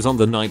of booze on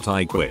the night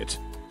I quit.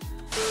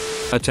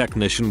 A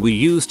technician we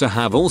used to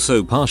have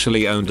also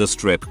partially owned a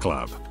strip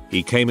club.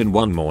 He came in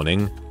one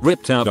morning,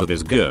 ripped out of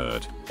his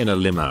gourd, in a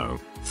limo.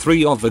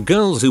 3 of the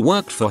girls who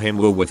worked for him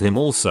were with him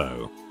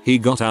also. He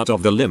got out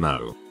of the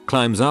limo,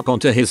 climbs up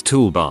onto his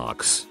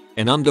toolbox,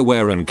 in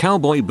underwear and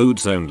cowboy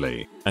boots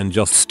only, and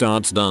just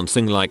starts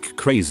dancing like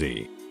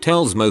crazy.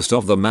 Tells most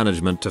of the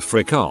management to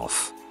frick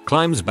off,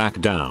 climbs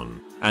back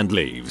down, and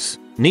leaves.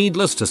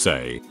 Needless to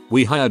say,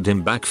 we hired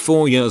him back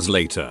 4 years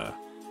later.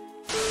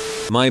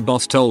 My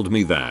boss told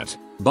me that,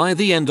 by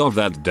the end of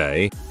that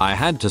day, I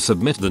had to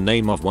submit the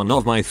name of one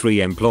of my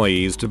 3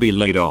 employees to be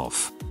laid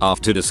off.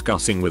 After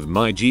discussing with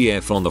my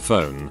GF on the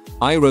phone,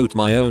 I wrote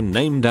my own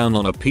name down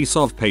on a piece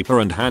of paper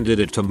and handed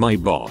it to my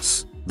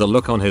boss. The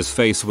look on his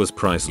face was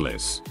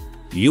priceless.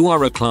 You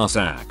are a class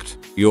act.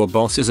 Your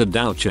boss is a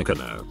Dow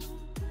Chicano.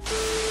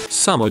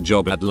 Summer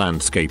job at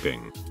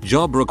landscaping.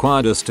 Job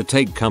required us to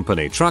take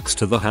company trucks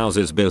to the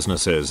houses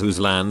businesses whose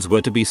lands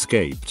were to be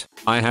scaped.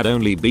 I had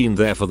only been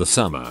there for the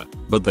summer,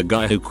 but the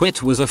guy who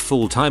quit was a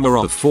full-timer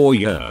of 4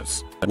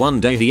 years. One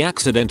day he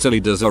accidentally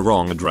does a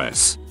wrong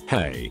address.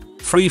 Hey,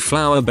 free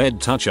flower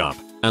bed touch-up,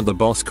 and the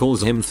boss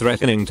calls him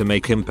threatening to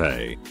make him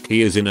pay.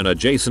 He is in an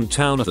adjacent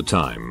town at the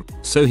time,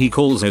 so he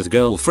calls his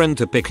girlfriend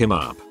to pick him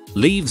up,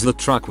 leaves the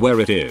truck where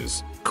it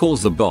is,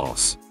 calls the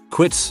boss,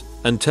 quits,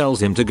 and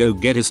tells him to go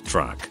get his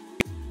truck.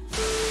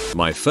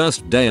 My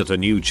first day at a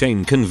new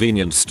chain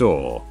convenience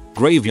store.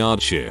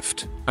 Graveyard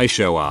shift. I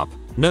show up.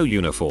 No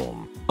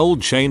uniform. Old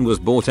chain was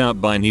bought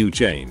out by new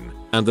chain,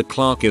 and the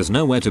clerk is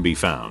nowhere to be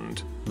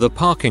found. The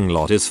parking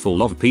lot is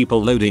full of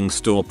people loading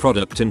store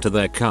product into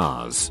their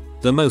cars.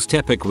 The most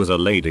epic was a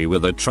lady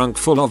with a trunk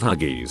full of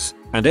Huggies,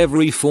 and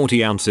every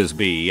 40 ounces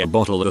beer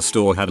bottle the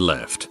store had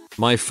left.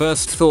 My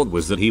first thought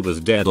was that he was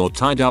dead or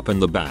tied up in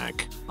the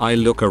back. I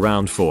look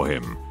around for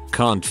him,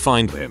 can't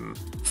find him.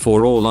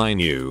 For all I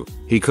knew,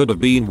 he could have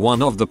been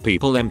one of the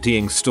people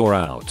emptying store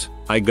out.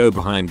 I go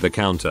behind the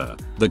counter,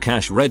 the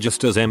cash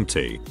register's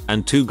empty,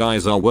 and 2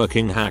 guys are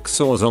working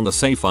hacksaws on the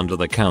safe under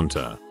the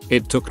counter.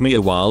 It took me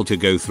a while to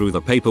go through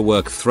the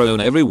paperwork thrown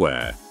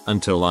everywhere,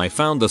 until I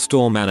found the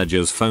store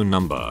manager's phone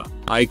number.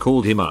 I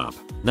called him up.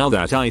 Now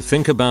that I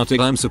think about it,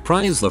 I'm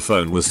surprised the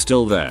phone was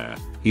still there.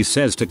 He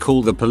says to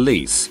call the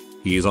police.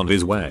 He is on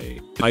his way.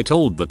 I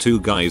told the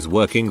 2 guys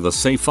working the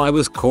safe I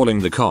was calling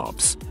the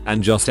cops,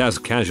 and just as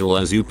casual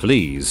as you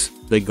please,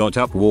 they got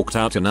up, walked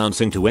out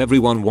announcing to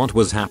everyone what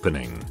was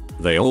happening.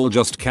 They all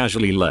just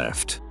casually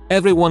left.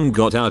 Everyone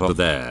got out of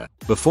there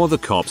before the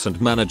cops and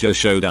manager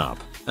showed up,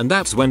 and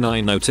that's when I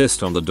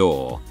noticed on the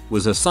door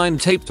was a sign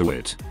taped to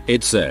it.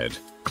 It said,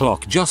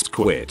 "Clock just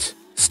quit.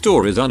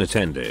 Store is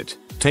unattended.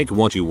 Take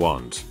what you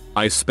want."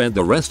 I spent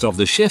the rest of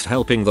the shift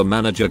helping the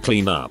manager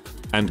clean up,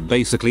 and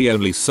basically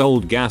only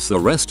sold gas the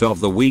rest of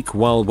the week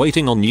while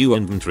waiting on new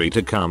inventory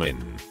to come in.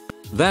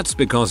 That's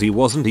because he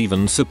wasn't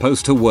even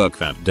supposed to work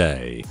that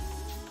day.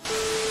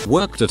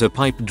 Worked at a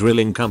pipe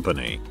drilling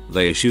company.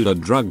 They issued a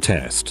drug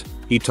test.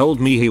 He told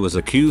me he was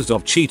accused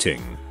of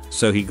cheating,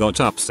 so he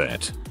got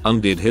upset,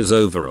 undid his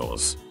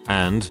overalls,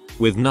 and,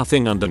 with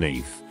nothing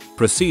underneath,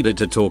 proceeded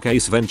to talk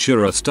Ace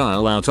Ventura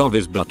style out of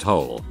his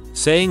butthole,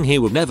 saying he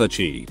would never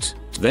cheat,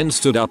 then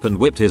stood up and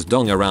whipped his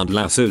dong around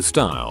lasso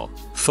style,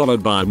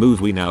 followed by a move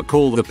we now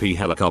call the P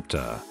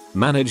helicopter.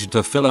 Managed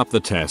to fill up the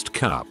test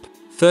cup.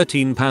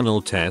 13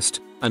 panel test,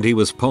 and he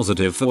was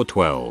positive for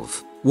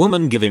 12.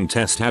 Woman giving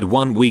test had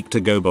 1 week to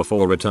go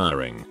before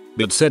retiring,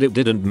 but said it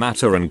didn't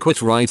matter and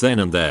quit right then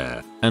and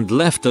there, and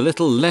left a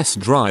little less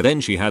dry than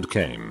she had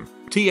came.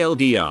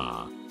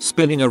 TLDR,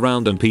 spinning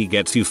around and pee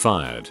gets you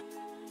fired.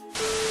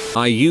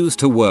 I used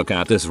to work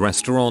at this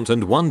restaurant,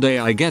 and one day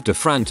I get a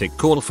frantic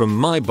call from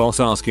my boss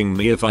asking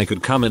me if I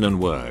could come in and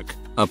work.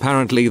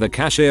 Apparently the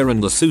cashier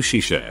and the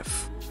sushi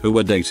chef, who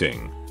were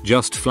dating,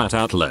 just flat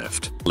out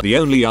left. The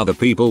only other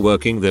people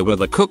working there were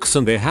the cooks,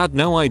 and they had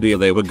no idea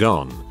they were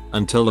gone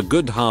until a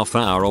good half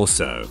hour or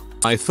so.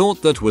 I thought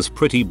that was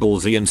pretty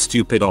ballsy and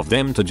stupid of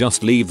them to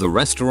just leave the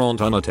restaurant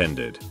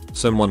unattended.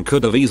 Someone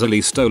could have easily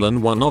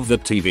stolen one of the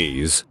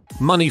TVs,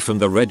 money from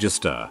the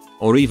register,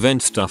 or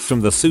event stuff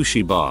from the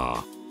sushi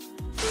bar.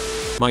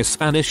 My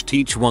Spanish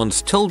teacher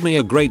once told me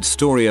a great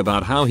story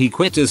about how he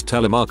quit his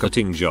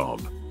telemarketing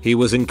job. He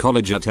was in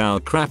college at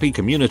our crappy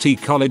community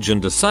college and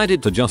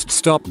decided to just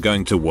stop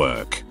going to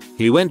work.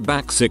 He went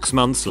back 6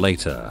 months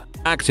later,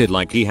 acted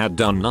like he had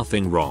done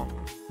nothing wrong.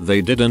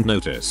 They didn't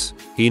notice.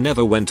 He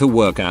never went to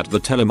work at the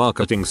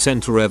telemarketing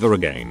center ever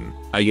again.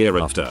 A year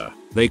after,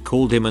 they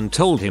called him and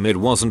told him it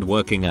wasn't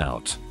working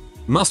out.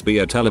 Must be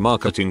a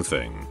telemarketing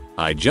thing.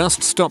 I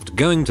just stopped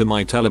going to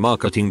my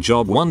telemarketing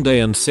job one day,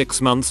 and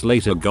 6 months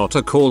later got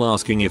a call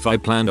asking if I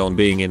planned on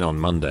being in on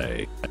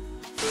Monday.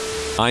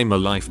 I'm a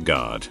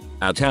lifeguard.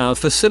 At our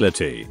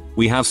facility,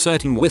 we have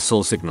certain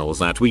whistle signals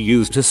that we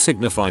use to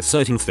signify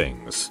certain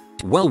things.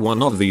 Well,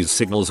 one of these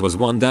signals was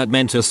one that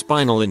meant a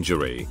spinal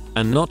injury,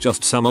 and not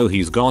just some "oh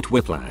he's got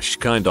whiplash"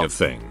 kind of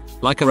thing,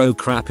 like a "oh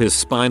crap his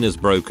spine is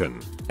broken."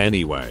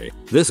 Anyway,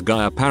 this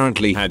guy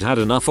apparently had had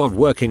enough of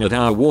working at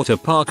our water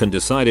park and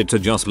decided to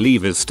just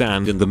leave his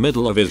stand in the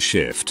middle of his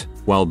shift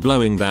while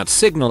blowing that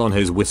signal on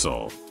his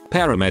whistle.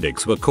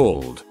 Paramedics were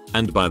called,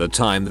 and by the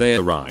time they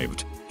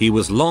arrived, he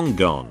was long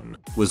gone.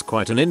 Was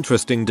quite an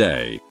interesting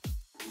day.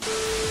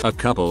 A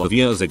couple of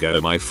years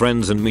ago, my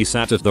friends and me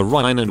sat at the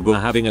Rhine and were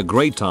having a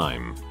great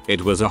time.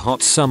 It was a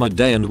hot summer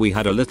day and we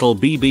had a little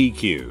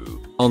BBQ.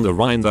 On the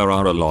Rhine there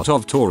are a lot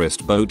of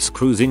tourist boats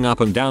cruising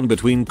up and down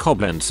between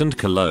Koblenz and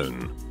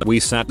Cologne. We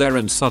sat there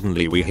and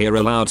suddenly we hear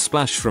a loud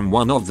splash from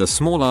one of the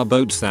smaller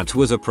boats that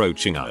was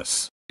approaching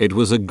us. It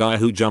was a guy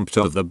who jumped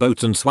off the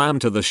boat and swam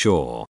to the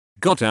shore,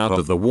 got out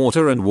of the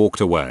water and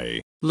walked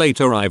away.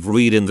 Later I've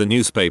read in the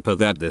newspaper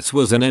that this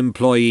was an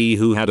employee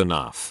who had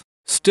enough.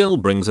 Still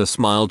brings a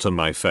smile to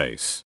my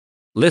face.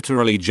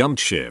 Literally jumped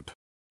ship.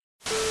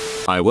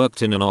 I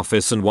worked in an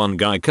office and one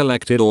guy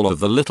collected all of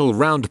the little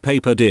round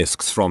paper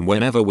discs from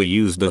whenever we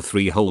used a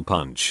 3-hole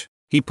punch.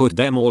 He put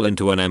them all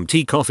into an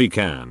empty coffee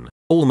can,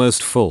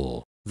 almost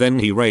full. Then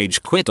he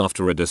rage quit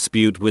after a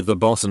dispute with the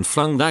boss and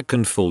flung that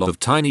can full of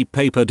tiny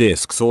paper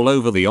discs all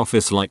over the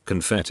office like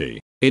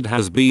confetti. It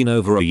has been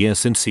over a year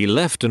since he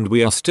left and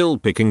we are still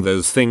picking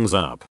those things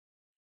up.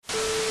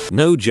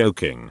 No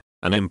joking.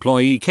 An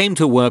employee came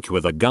to work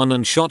with a gun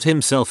and shot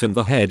himself in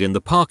the head in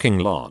the parking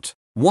lot.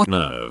 What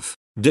nerve.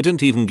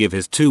 Didn't even give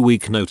his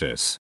 2-week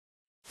notice.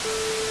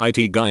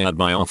 IT guy at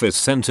my office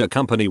sent a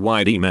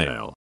company-wide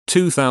email,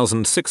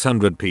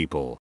 2,600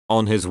 people,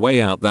 on his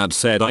way out that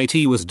said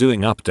IT was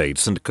doing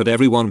updates and could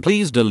everyone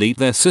please delete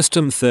their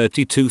System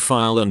 32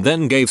 file, and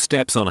then gave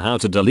steps on how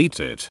to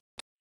delete it.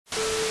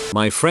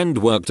 My friend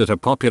worked at a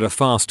popular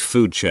fast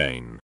food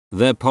chain.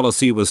 Their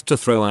policy was to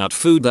throw out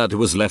food that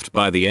was left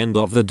by the end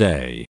of the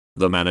day.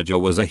 The manager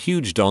was a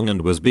huge dong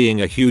and was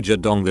being a huger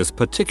dong this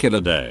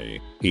particular day.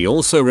 He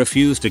also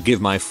refused to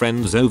give my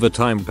friends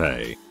overtime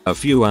pay. A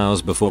few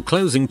hours before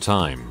closing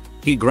time,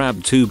 he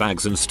grabbed 2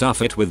 bags and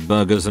stuffed it with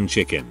burgers and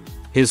chicken.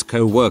 His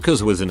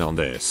co-workers was in on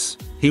this.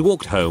 He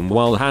walked home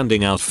while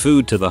handing out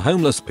food to the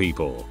homeless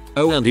people.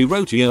 Oh, and he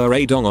wrote "You're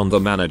a dong" on the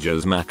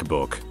manager's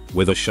MacBook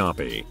with a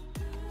Sharpie.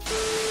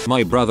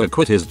 My brother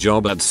quit his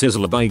job at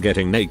Sizzler by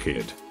getting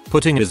naked,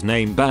 putting his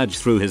name badge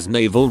through his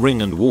navel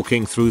ring and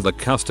walking through the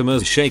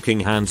customers shaking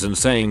hands and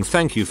saying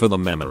 "Thank you for the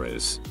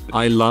memories.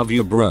 I love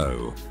you,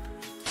 bro."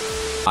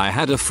 I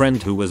had a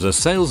friend who was a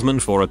salesman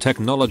for a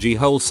technology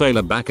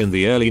wholesaler back in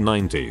the early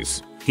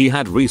 90s. He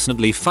had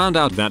recently found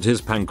out that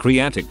his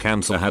pancreatic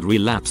cancer had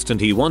relapsed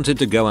and he wanted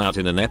to go out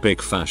in an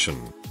epic fashion.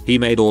 He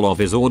made all of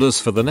his orders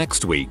for the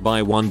next week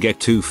buy 1 get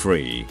 2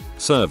 free.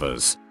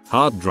 Servers,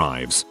 hard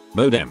drives,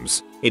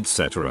 modems,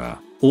 etc.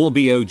 all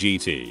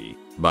BOGT.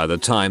 By the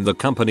time the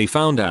company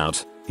found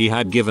out, he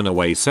had given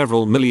away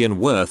several million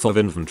worth of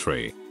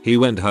inventory. He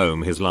went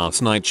home his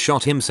last night,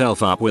 shot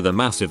himself up with a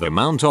massive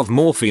amount of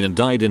morphine and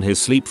died in his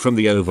sleep from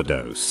the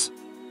overdose.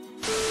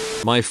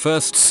 My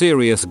first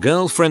serious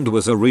girlfriend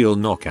was a real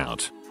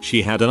knockout.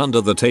 She had an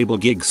under-the-table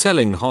gig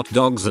selling hot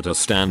dogs at a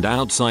stand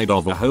outside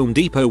of a Home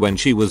Depot when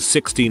she was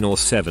 16 or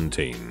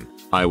 17.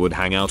 I would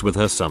hang out with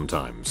her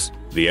sometimes.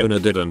 The owner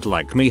didn't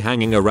like me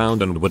hanging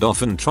around and would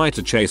often try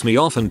to chase me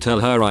off and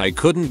tell her I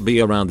couldn't be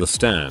around the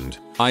stand.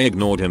 I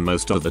ignored him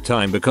most of the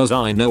time because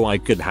I know I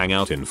could hang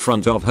out in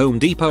front of Home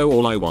Depot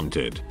all I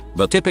wanted.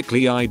 But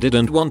typically I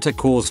didn't want to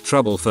cause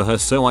trouble for her,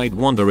 so I'd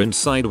wander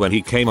inside when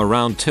he came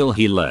around till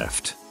he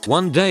left.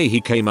 One day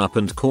he came up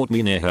and caught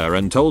me near her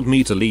and told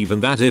me to leave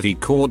and that if he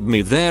caught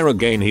me there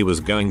again he was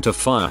going to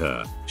fire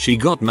her. She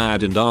got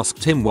mad and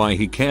asked him why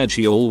he cared.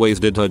 She always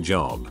did her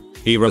job.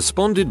 He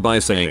responded by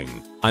saying,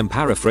 I'm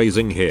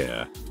paraphrasing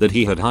here, that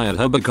he had hired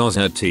her because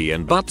her tea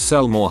and butt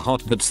sell more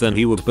hot butts than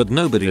he would, but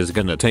nobody's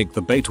gonna take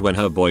the bait when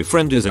her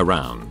boyfriend is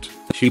around.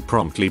 She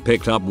promptly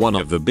picked up one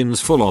of the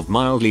bins full of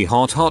mildly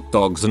hot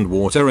dogs and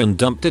water and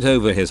dumped it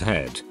over his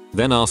head,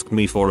 then asked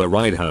me for a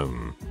ride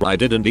home. I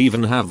didn't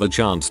even have the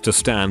chance to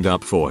stand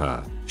up for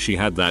her. She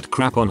had that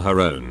crap on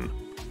her own.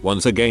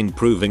 Once again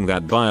proving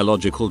that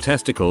biological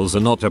testicles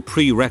are not a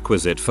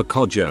prerequisite for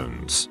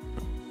cojones.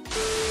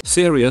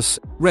 Serious,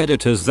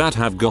 Redditors that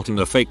have gotten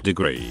a fake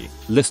degree,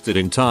 listed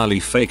entirely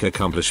fake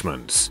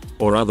accomplishments,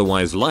 or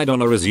otherwise lied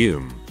on a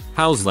resume.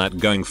 How's that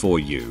going for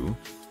you?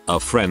 A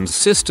friend's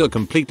sister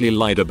completely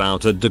lied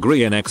about a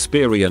degree and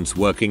experience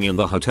working in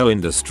the hotel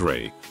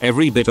industry.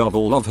 Every bit of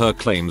all of her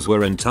claims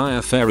were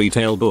entire fairy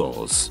tale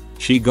bulls.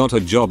 She got a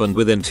job and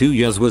within 2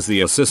 years was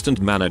the assistant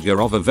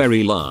manager of a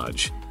very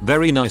large,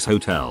 very nice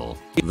hotel.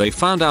 They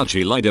found out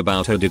she lied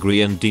about her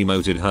degree and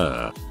demoted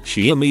her.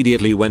 She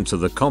immediately went to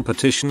the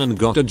competition and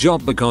got a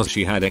job because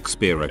she had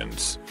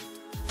experience.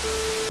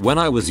 When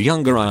I was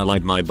younger I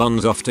lied my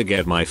buns off to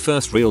get my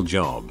first real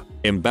job.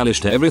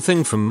 Embellished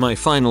everything from my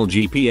final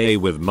GPA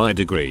with my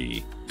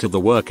degree to the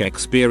work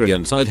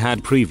experience I'd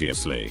had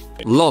previously.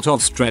 Lot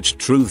of stretched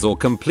truths or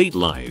complete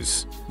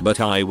lies.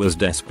 But I was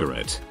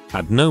desperate.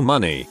 Had no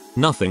money,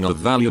 nothing of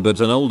value but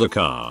an older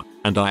car,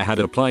 and I had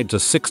applied to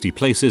 60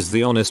 places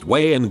the honest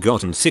way and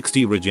gotten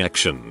 60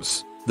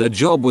 rejections. The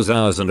job was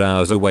hours and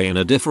hours away in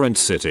a different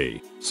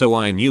city, so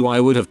I knew I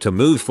would have to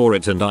move for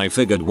it, and I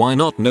figured why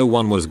not, no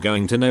one was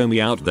going to know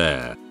me out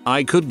there.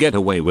 I could get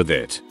away with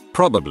it.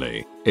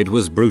 Probably. It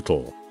was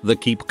brutal. The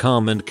keep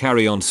calm and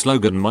carry on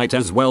slogan might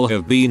as well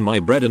have been my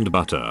bread and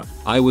butter.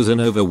 I was in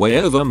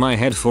way over my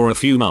head for a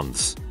few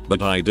months,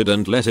 but I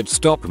didn't let it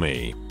stop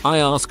me. I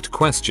asked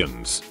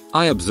questions.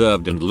 I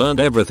observed and learned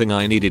everything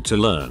I needed to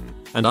learn,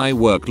 and I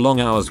worked long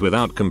hours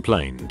without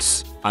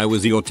complaints. I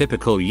was your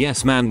typical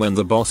yes man when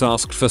the boss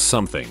asked for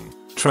something.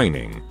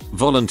 Training,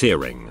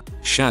 volunteering,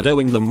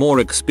 shadowing the more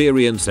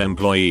experienced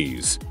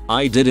employees.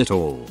 I did it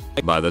all.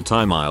 By the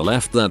time I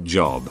left that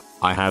job,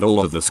 I had all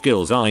of the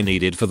skills I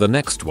needed for the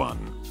next one.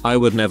 I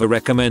would never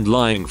recommend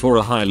lying for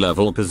a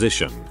high-level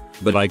position,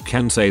 but I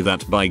can say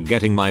that by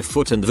getting my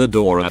foot in the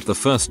door at the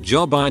first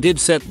job I did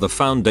set the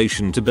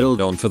foundation to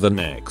build on for the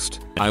next.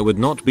 I would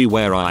not be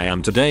where I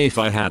am today if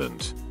I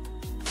hadn't.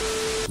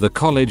 The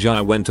college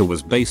I went to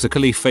was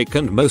basically fake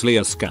and mostly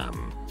a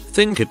scam.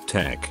 Think it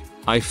tech.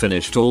 I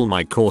finished all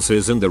my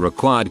courses and the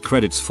required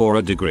credits for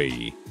a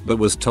degree, but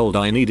was told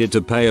I needed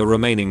to pay a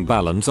remaining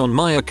balance on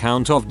my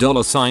account of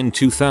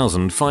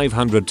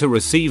 $2,500 to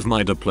receive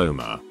my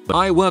diploma.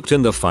 I worked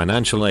in the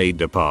financial aid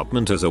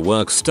department as a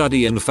work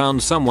study and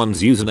found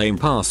someone's username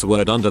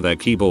password under their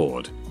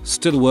keyboard.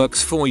 Still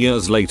works 4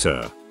 years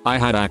later. I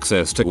had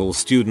access to all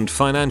student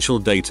financial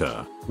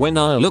data. When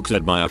I looked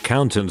at my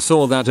account and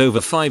saw that over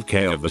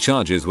 5k of the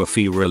charges were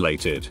fee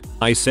related,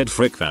 I said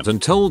frick that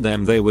and told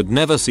them they would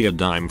never see a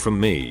dime from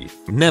me.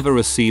 Never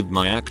received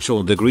my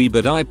actual degree,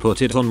 but I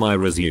put it on my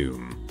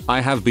resume.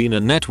 I have been a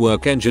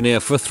network engineer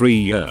for 3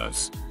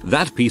 years.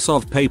 That piece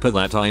of paper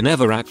that I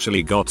never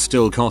actually got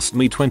still cost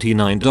me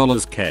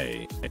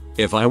 $29k.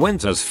 If I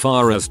went as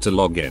far as to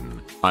log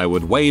in, I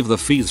would waive the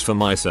fees for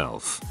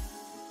myself.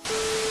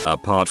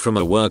 Apart from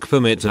a work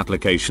permit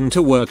application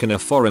to work in a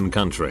foreign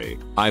country,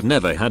 I've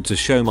never had to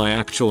show my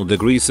actual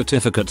degree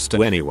certificates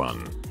to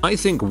anyone. I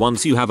think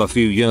once you have a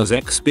few years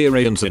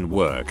experience in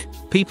work,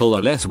 people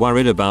are less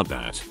worried about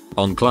that.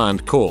 On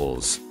client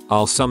calls,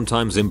 I'll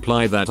sometimes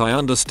imply that I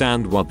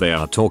understand what they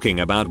are talking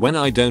about when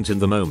I don't in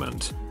the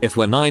moment.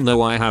 When I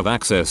know I have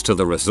access to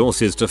the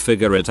resources to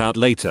figure it out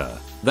later.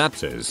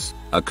 That is,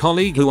 a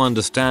colleague who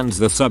understands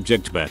the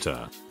subject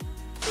better.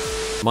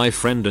 My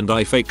friend and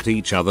I faked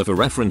each other for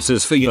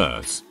references for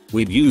years.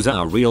 We'd use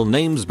our real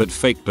names but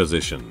fake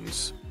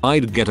positions.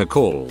 I'd get a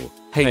call.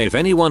 Hey, if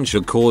anyone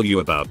should call you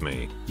about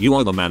me, you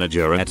are the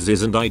manager at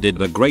Ziz and I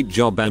did a great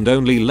job and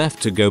only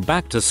left to go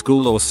back to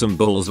school or some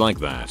bulls like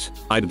that.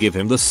 I'd give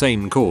him the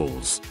same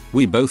calls.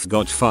 We both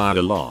got fired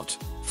a lot.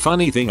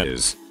 Funny thing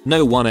is,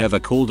 no one ever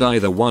called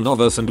either one of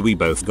us and we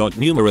both got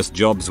numerous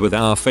jobs with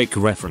our fake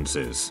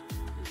references.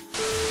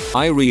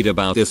 I read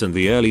about this in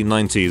the early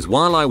 90s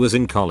while I was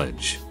in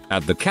college.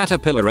 At the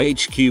Caterpillar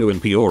HQ in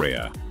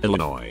Peoria,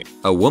 Illinois,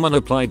 a woman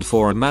applied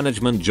for a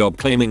management job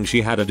claiming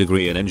she had a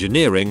degree in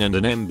engineering and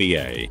an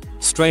MBA.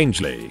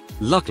 Strangely,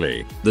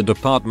 luckily, the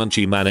department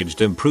she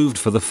managed improved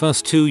for the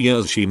first 2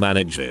 years she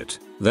managed it.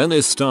 Then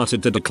it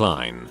started to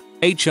decline.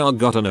 HR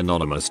got an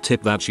anonymous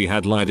tip that she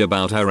had lied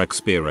about her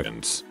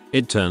experience.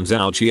 It turns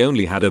out she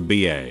only had a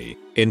BA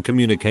in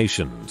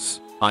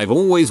communications. I've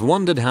always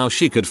wondered how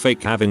she could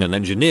fake having an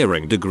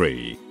engineering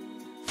degree.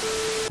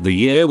 The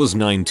year was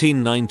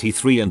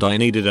 1993 and I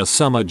needed a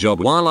summer job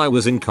while I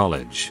was in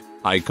college.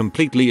 I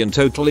completely and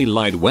totally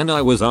lied when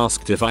I was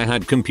asked if I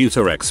had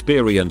computer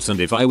experience and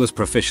if I was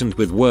proficient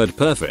with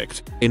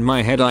WordPerfect. In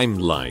my head I'm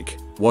like,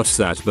 what's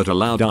that? But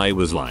aloud I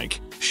was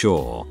like,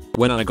 sure.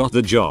 When I got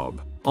the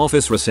job,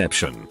 office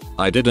reception,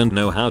 I didn't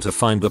know how to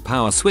find the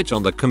power switch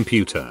on the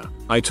computer.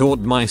 I taught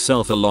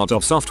myself a lot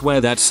of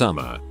software that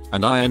summer,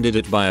 and I ended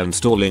it by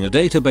installing a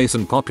database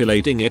and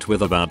populating it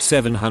with about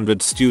 700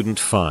 student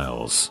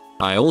files.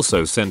 I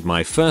also sent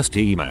my first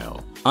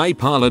email. I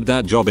parlayed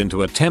that job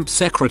into a temp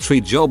secretary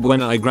job when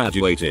I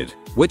graduated,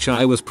 which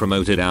I was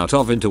promoted out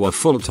of into a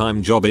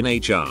full-time job in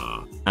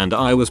HR. And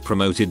I was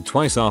promoted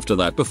twice after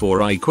that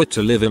before I quit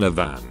to live in a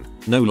van.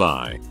 No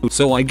lie.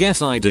 So I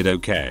guess I did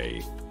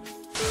okay.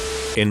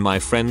 In my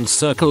friend's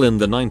circle in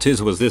the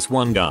 90s was this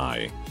one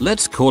guy.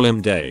 Let's call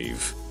him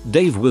Dave.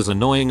 Dave was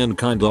annoying and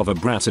kind of a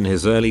brat in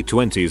his early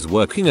 20s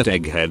working at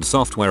Egghead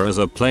Software as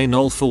a plain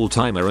old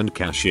full-timer and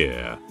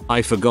cashier.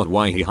 I forgot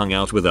why he hung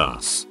out with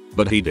us,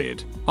 but he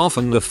did.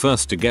 Often the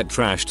first to get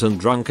trashed and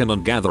drunken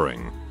and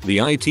gathering. The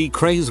IT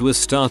craze was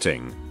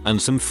starting,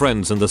 and some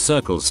friends in the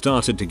circle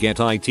started to get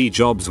IT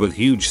jobs with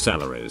huge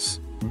salaries.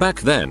 Back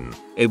then,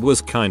 it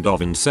was kind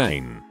of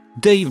insane.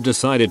 Dave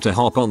decided to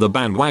hop on the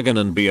bandwagon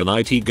and be an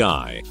IT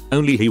guy,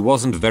 only he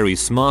wasn't very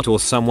smart or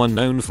someone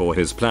known for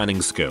his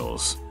planning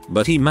skills.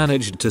 But he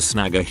managed to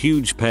snag a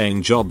huge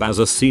paying job as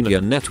a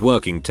senior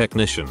networking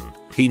technician.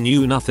 He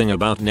knew nothing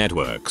about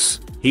networks.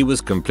 He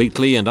was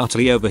completely and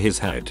utterly over his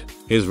head.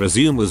 His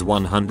resume was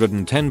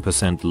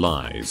 110%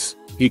 lies.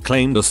 He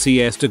claimed a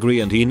CS degree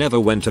and he never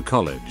went to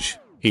college.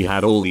 He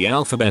had all the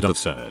alphabet of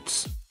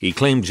certs. He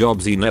claimed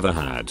jobs he never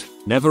had,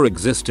 never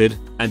existed,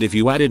 and if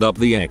you added up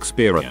the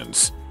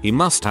experience, he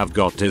must have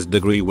got his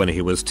degree when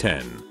he was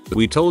 10.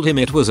 We told him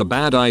it was a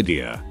bad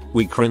idea.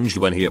 We cringed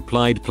when he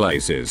applied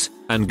places,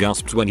 and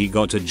gasped when he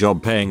got a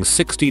job paying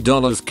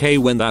 $60K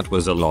when that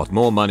was a lot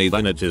more money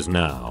than it is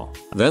now.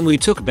 Then we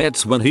took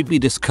bets when he'd be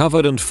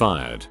discovered and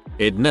fired.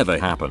 It never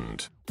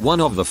happened. One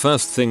of the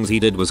first things he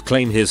did was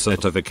claim his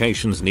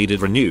certifications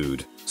needed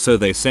renewed, so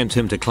they sent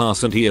him to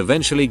class and he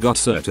eventually got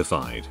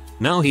certified.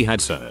 Now he had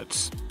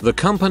certs. The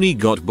company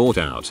got bought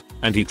out,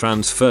 and he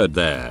transferred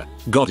there,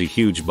 got a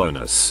huge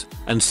bonus,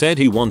 and said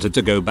he wanted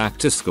to go back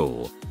to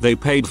school. They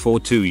paid for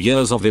 2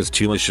 years of his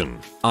tuition,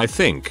 I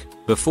think,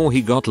 before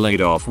he got laid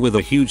off with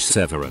a huge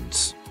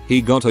severance. He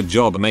got a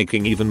job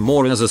making even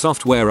more as a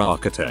software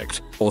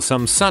architect, or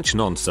some such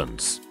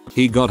nonsense.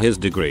 He got his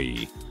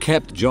degree,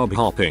 kept job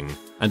hopping,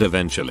 and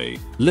eventually,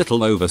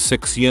 little over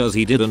 6 years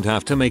he didn't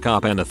have to make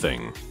up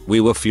anything.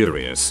 We were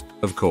furious,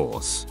 of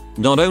course.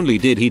 Not only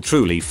did he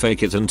truly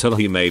fake it until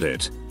he made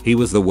it, he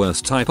was the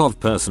worst type of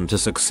person to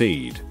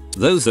succeed.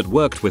 Those that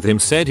worked with him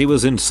said he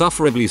was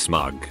insufferably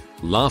smug,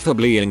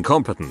 laughably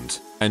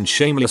incompetent, and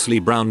shamelessly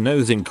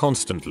brown-nosing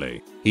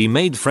constantly. He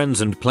made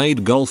friends and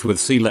played golf with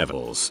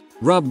C-levels,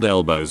 rubbed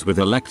elbows with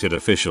elected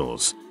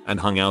officials, and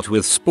hung out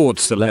with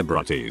sports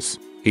celebrities.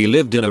 He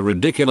lived in a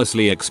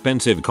ridiculously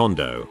expensive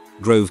condo,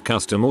 drove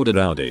custom-ordered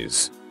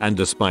Audis, and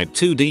despite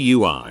 2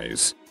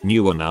 DUIs,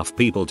 knew enough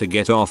people to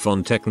get off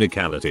on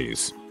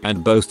technicalities,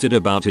 and boasted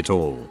about it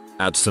all.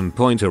 At some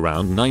point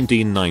around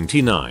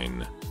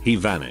 1999, he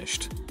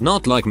vanished.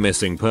 Not like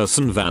missing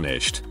person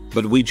vanished,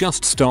 but we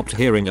just stopped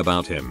hearing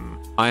about him.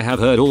 I have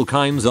heard all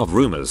kinds of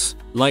rumors,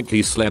 like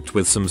he slept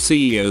with some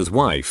CEO's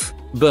wife,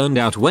 burned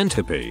out went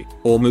hippie,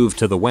 or moved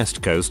to the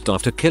West Coast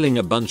after killing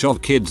a bunch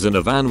of kids in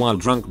a van while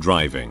drunk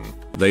driving.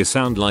 They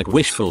sound like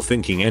wishful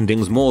thinking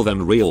endings more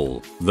than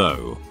real,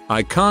 though.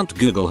 I can't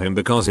Google him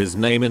because his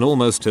name is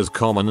almost as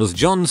common as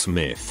John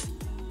Smith.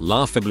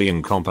 Laughably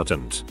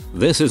incompetent.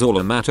 This is all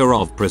a matter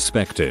of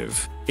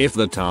perspective. If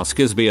the task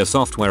is be a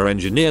software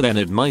engineer, then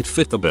it might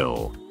fit the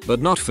bill,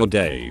 but not for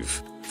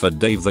Dave. For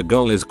Dave the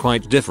goal is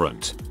quite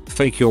different.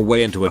 Fake your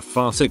way into a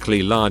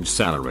farcically large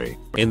salary.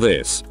 In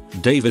this,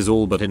 Dave is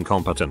all but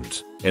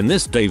incompetent. In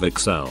this, Dave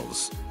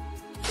excels.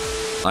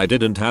 I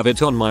didn't have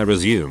it on my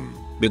resume,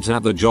 but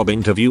at the job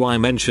interview I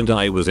mentioned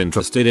I was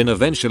interested in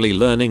eventually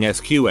learning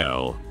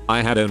SQL.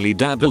 I had only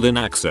dabbled in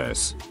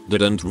Access,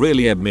 didn't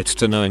really admit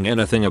to knowing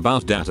anything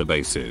about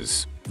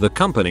databases. The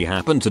company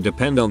happened to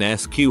depend on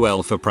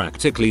SQL for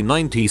practically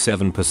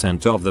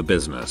 97% of the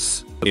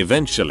business.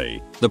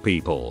 Eventually,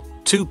 the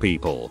two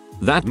people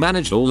that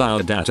managed all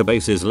our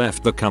databases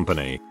left the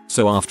company,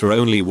 so after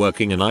only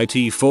working in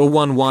IT for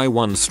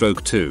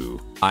 1Y1/2,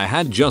 I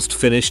had just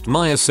finished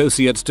my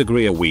associate's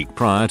degree a week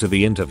prior to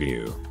the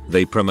interview.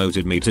 They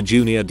promoted me to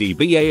junior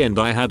DBA and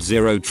I had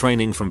zero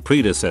training from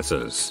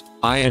predecessors.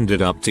 I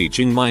ended up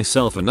teaching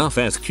myself enough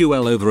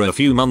SQL over a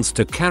few months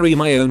to carry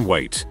my own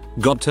weight,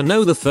 got to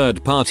know the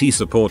third-party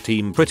support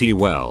team pretty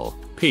well,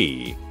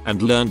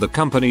 and learned the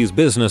company's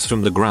business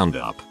from the ground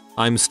up.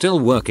 I'm still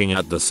working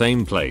at the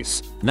same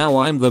place. Now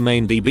I'm the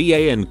main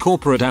DBA and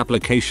corporate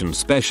application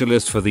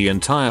specialist for the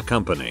entire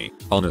company.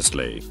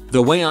 Honestly,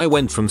 the way I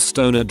went from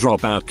stoner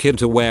dropout kid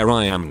to where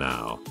I am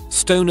now,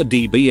 stoner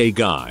DBA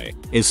guy,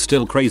 is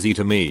still crazy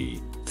to me.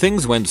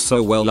 Things went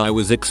so well I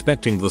was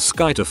expecting the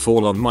sky to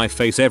fall on my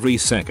face every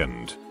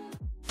second.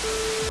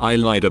 I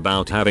lied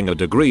about having a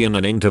degree in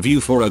an interview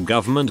for a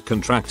government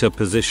contractor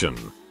position,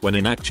 when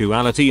in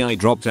actuality I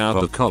dropped out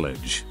of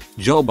college.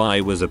 Job I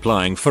was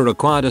applying for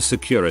required a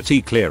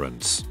security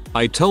clearance.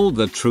 I told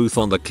the truth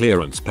on the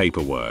clearance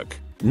paperwork.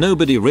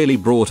 Nobody really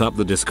brought up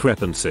the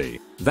discrepancy.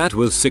 That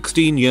was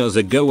 16 years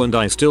ago and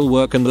I still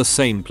work in the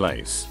same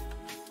place.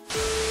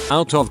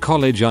 Out of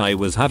college I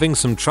was having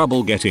some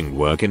trouble getting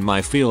work in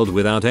my field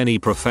without any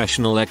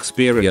professional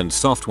experience.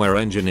 Software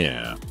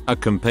engineer. A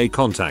compay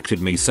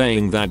contacted me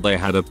saying that they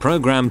had a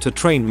program to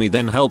train me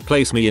then help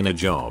place me in a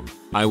job.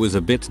 I was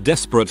a bit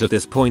desperate at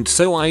this point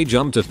so I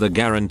jumped at the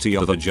guarantee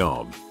of a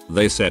job.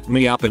 They set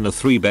me up in a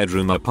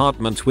 3-bedroom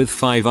apartment with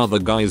 5 other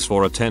guys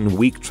for a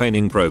 10-week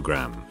training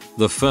program.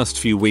 The first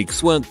few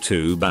weeks weren't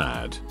too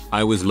bad.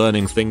 I was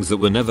learning things that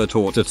were never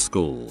taught at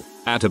school.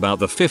 At about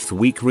the 5th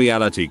week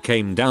reality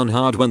came down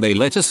hard when they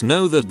let us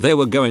know that they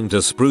were going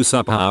to spruce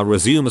up our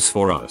resumes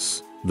for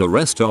us. The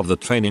rest of the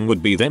training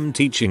would be them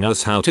teaching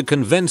us how to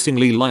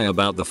convincingly lie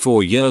about the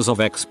 4 years of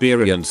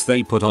experience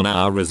they put on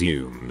our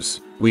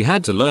resumes. We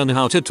had to learn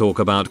how to talk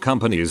about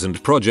companies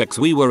and projects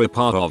we were a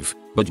part of,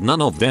 but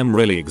none of them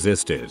really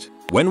existed.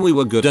 When we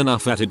were good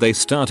enough at it they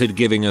started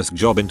giving us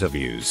job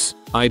interviews.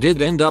 I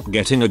did end up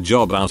getting a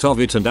job out of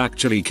it and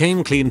actually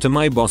came clean to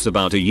my boss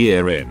about a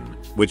year in,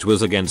 which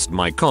was against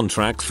my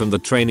contracts from the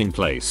training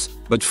place,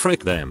 but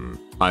frick them.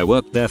 I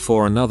worked there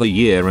for another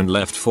year and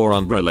left for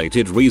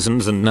unrelated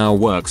reasons and now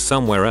work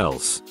somewhere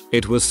else.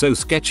 It was so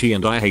sketchy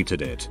and I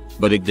hated it,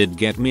 but it did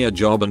get me a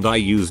job and I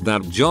used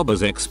that job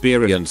as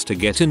experience to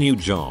get a new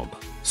job.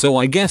 So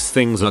I guess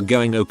things are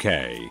going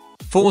okay.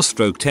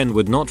 4/10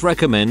 would not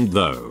recommend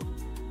though.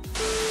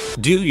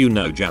 Do you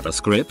know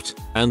JavaScript?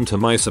 And to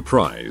my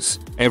surprise,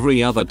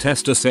 every other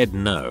tester said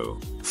no.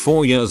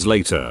 4 years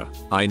later,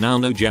 I now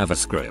know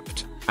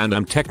JavaScript, and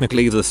I'm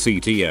technically the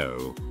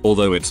CTO,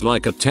 although it's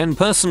like a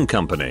 10-person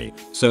company,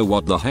 so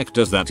what the heck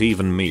does that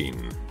even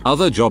mean?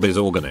 Other job is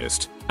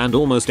organist, and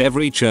almost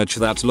every church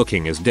that's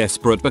looking is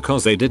desperate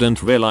because they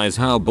didn't realize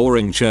how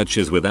boring church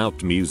is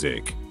without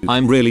music.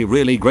 I'm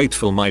really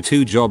grateful my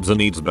 2 jobs are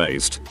needs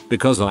based,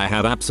 because I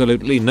have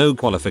absolutely no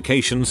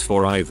qualifications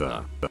for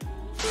either.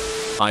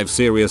 I've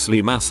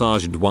seriously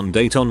massaged one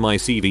date on my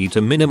CV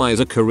to minimize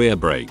a career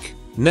break.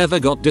 Never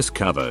got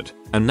discovered,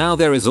 and now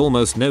there is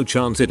almost no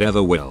chance it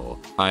ever will.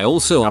 I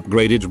also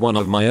upgraded one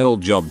of my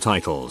old job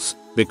titles,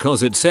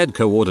 because it said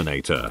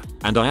coordinator,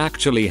 and I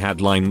actually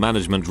had line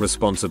management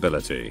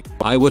responsibility.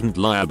 I wouldn't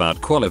lie about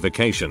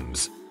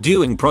qualifications,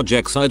 doing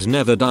projects I'd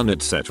never done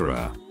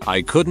etc.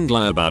 I couldn't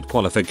lie about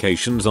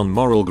qualifications on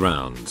moral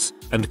grounds,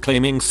 and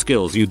claiming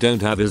skills you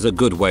don't have is a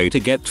good way to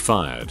get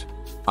fired.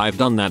 I've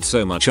done that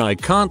so much I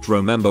can't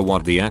remember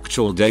what the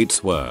actual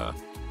dates were.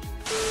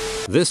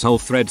 This whole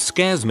thread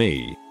scares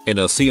me. In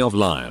a sea of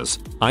liars,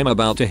 I'm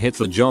about to hit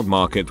the job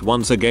market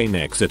once again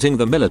exiting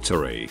the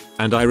military,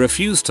 and I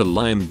refuse to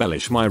lie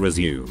embellish my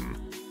resume.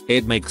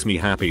 It makes me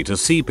happy to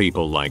see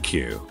people like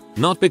you,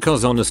 not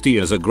because honesty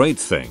is a great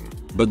thing,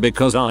 but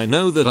because I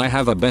know that I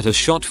have a better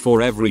shot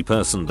for every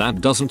person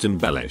that doesn't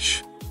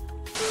embellish.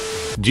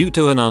 Due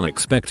to an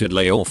unexpected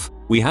layoff,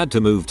 we had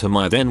to move to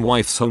my then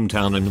wife's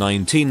hometown in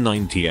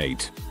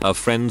 1998. A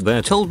friend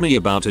there told me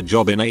about a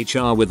job in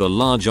HR with a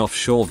large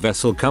offshore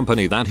vessel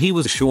company that he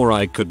was sure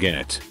I could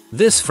get.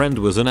 This friend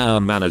was an hour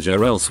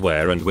manager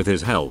elsewhere and with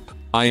his help,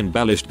 I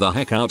embellished the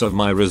heck out of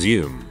my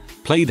resume.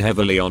 played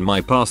heavily on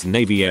my past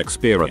Navy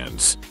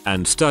experience,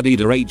 and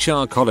studied a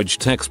HR college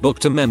textbook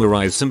to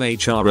memorize some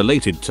HR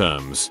related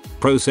terms,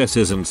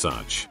 processes and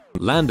such.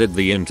 Landed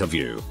the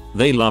interview.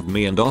 They loved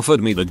me and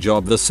offered me the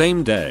job the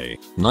same day.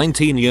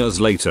 19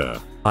 years later,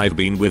 I've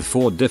been with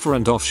 4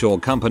 different offshore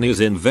companies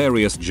in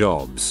various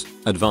jobs,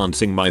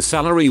 advancing my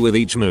salary with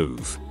each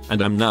move,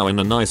 and I'm now in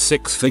a nice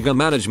 6-figure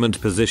management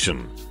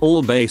position,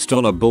 all based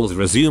on a bull's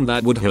resume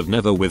that would have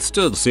never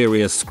withstood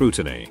serious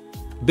scrutiny.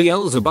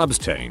 Beelzebub's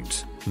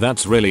taint.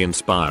 That's really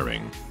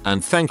inspiring,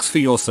 and thanks for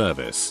your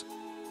service.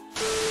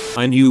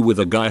 I knew with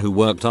a guy who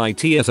worked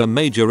IT at a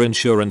major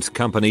insurance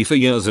company for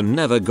years and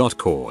never got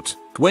caught.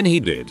 When he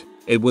did,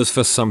 it was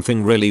for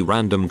something really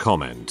random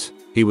comment.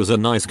 He was a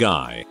nice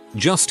guy,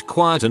 just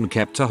quiet and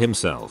kept to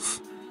himself.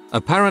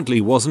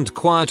 Apparently wasn't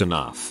quiet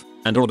enough,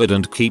 or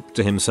didn't keep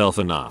to himself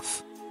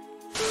enough.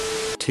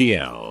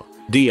 TL.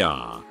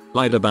 DR.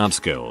 Lied about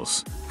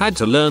skills. Had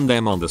to learn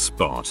them on the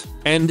spot.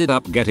 Ended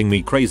up getting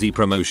me crazy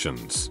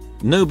promotions.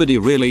 Nobody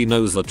really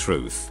knows the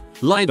truth.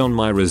 Lied on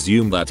my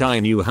resume that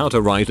I knew how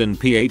to write in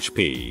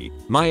PHP,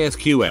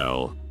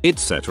 MySQL,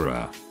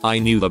 etc. I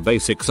knew the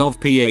basics of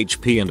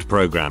PHP and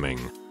programming,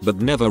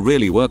 but never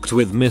really worked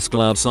with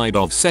MySQL outside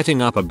of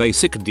setting up a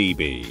basic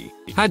DB.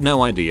 Had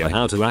no idea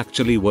how to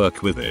actually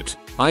work with it.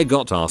 I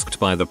got asked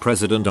by the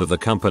president of the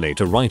company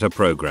to write a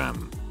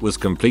program. Was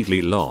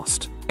completely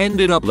lost.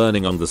 Ended up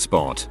learning on the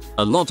spot.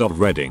 A lot of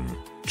reading,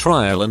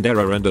 trial and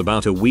error, and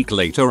about a week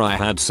later I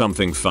had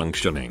something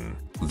functioning.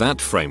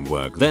 That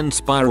framework then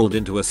spiraled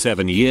into a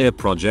 7-year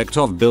project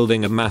of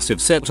building a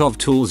massive set of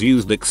tools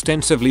used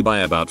extensively by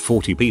about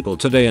 40 people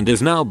today and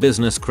is now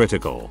business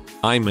critical.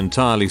 I'm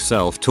entirely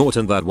self-taught,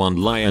 and that one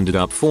lie ended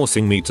up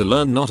forcing me to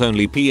learn not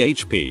only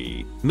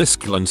PHP,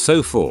 MySQL and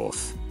so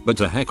forth,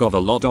 but a heck of a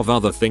lot of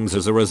other things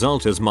as a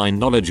result as my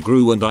knowledge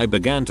grew and I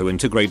began to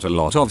integrate a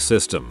lot of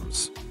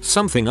systems.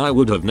 Something I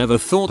would have never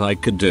thought I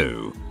could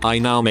do. I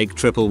now make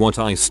triple what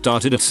I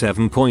started at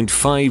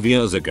 7.5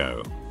 years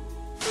ago.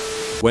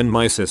 When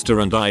my sister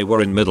and I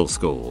were in middle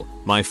school,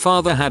 my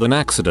father had an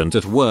accident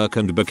at work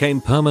and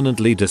became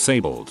permanently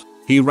disabled.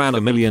 He ran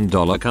 $1 million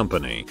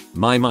company.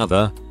 My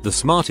mother, the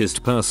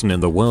smartest person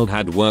in the world,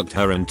 had worked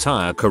her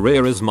entire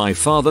career as my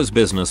father's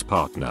business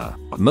partner,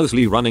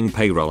 mostly running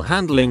payroll,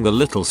 handling the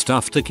little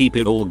stuff to keep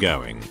it all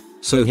going.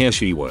 So here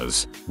she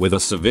was, with a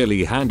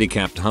severely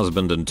handicapped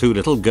husband and 2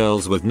 little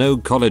girls with no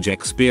college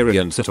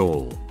experience at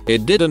all.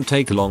 It didn't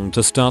take long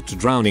to start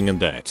drowning in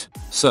debt.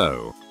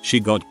 So, she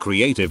got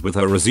creative with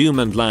her resume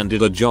and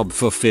landed a job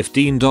for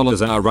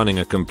 $15 an hour running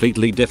a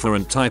completely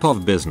different type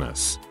of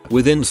business.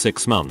 Within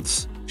 6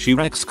 months, she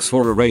asks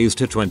for a raise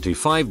to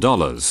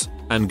 $25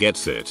 and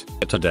gets it.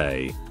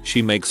 Today,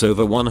 she makes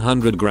over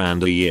 100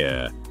 grand a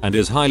year and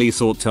is highly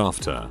sought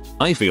after.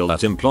 I feel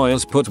that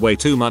employers put way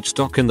too much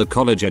stock in the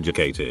college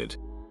educated.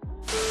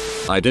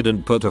 I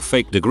didn't put a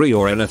fake degree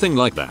or anything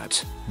like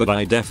that, but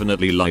I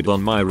definitely lied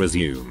on my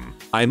resume.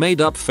 I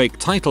made up fake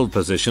title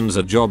positions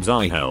at jobs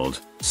I held,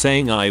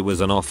 saying I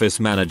was an office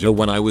manager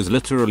when I was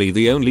literally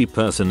the only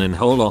person in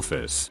whole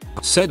office.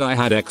 Said I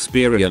had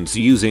experience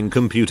using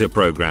computer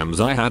programs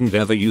I hadn't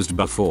ever used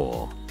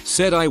before.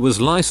 Said I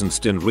was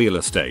licensed in real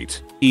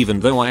estate,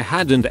 even though I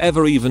hadn't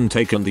ever even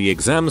taken the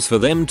exams for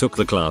them. Took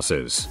the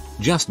classes,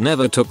 just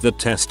never took the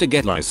test to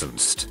get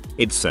licensed,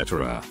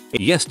 etc.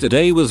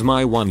 Yesterday was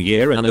my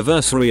 1-year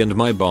anniversary and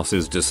my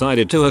bosses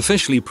decided to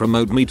officially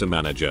promote me to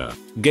manager,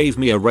 gave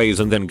me a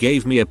raise and then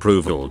gave me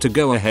approval to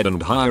go ahead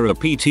and hire a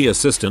PT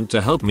assistant to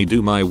help me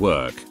do my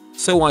work.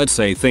 So I'd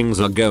say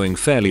things are going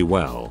fairly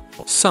well.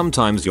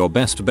 Sometimes your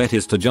best bet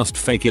is to just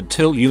fake it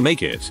till you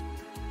make it.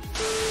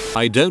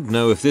 I don't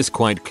know if this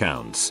quite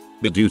counts,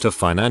 but due to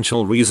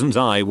financial reasons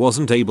I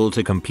wasn't able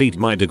to complete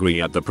my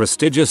degree at the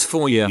prestigious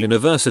 4-year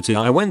university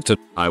I went to.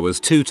 I was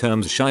 2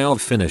 terms shy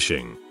of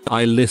finishing.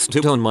 I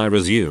listed on my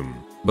resume,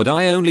 but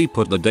I only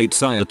put the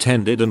dates I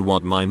attended and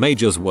what my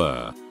majors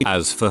were.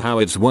 As for how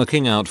it's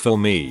working out for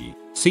me,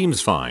 seems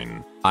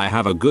fine. I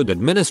have a good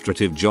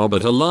administrative job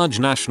at a large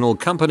national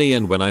company,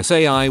 and when I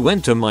say I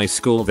went to my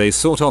school they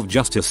sort of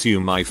just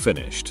assume I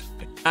finished.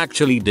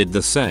 Actually did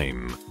the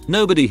same.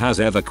 Nobody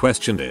has ever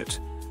questioned it.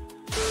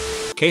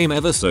 Came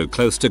ever so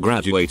close to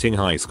graduating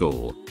high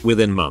school,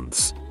 within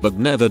months, but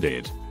never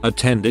did.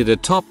 Attended a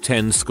top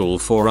 10 school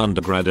for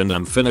undergrad and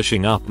I'm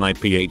finishing up my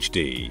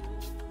PhD.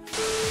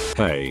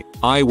 Hey,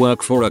 I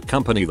work for a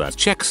company that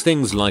checks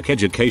things like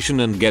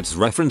education and gets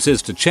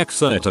references to check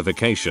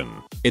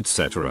certification,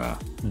 etc.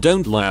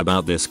 Don't lie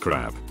about this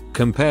crap.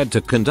 Compared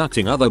to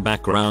conducting other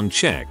background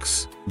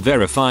checks,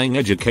 verifying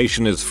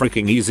education is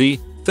freaking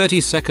easy.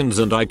 30 seconds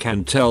and I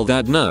can tell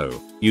that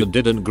no, you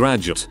didn't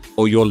graduate,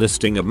 or you're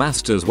listing a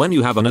master's when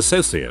you have an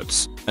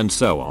associate's, and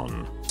so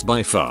on.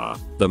 By far,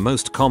 the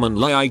most common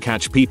lie I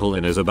catch people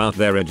in is about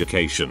their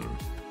education.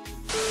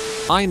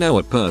 I know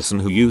a person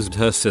who used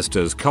her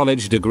sister's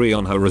college degree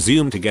on her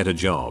resume to get a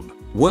job,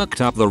 worked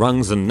up the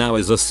rungs and now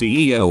is a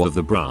CEO of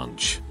the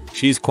branch.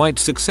 She's quite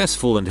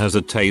successful and has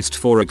a taste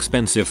for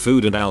expensive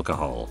food and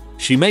alcohol.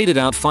 She made it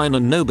out fine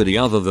and nobody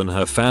other than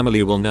her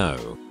family will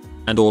know.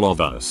 And all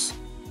of us.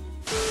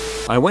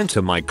 I went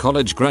to my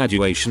college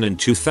graduation in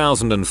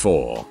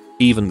 2004.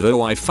 Even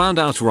though I found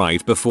out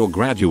right before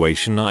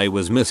graduation I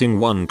was missing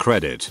one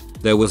credit.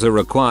 There was a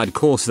required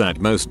course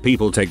that most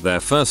people take their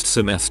first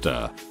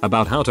semester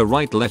about how to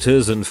write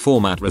letters and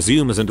format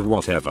resumes and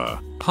whatever.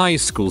 High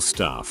school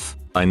stuff.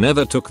 I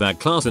never took that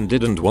class and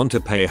didn't want to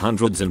pay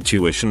hundreds in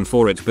tuition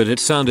for it, but it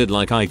sounded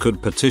like I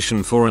could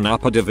petition for an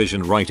upper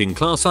division writing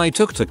class I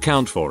took to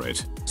count for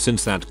it,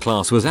 since that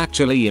class was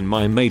actually in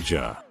my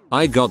major.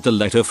 I got the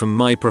letter from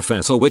my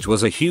professor, which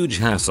was a huge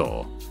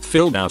hassle.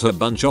 Filled out a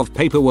bunch of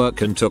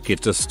paperwork and took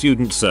it to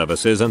student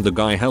services, and the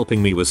guy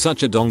helping me was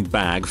such a dong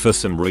bag for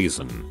some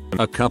reason.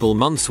 A couple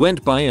months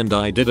went by and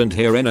I didn't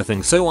hear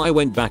anything, so I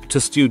went back to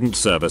student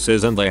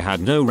services and they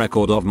had no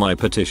record of my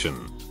petition.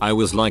 I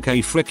was like,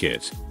 a frick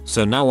it.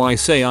 So now I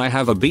say I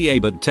have a BA,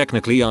 but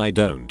technically I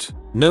don't.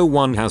 No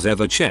one has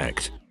ever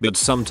checked. But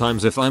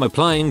sometimes if I'm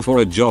applying for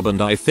a job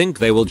and I think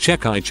they will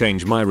check, I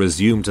change my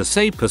resume to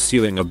say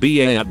pursuing a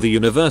BA at the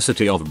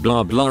University of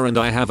blah blah and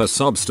I have a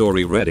sob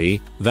story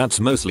ready. That's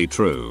mostly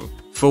true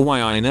for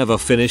why I never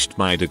finished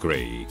my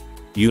degree.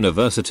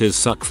 Universities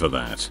suck for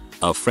that.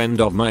 A friend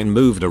of mine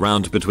moved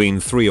around between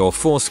 3 or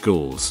 4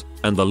 schools,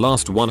 and the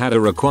last one had a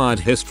required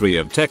history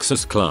of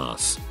Texas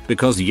class,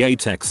 because yay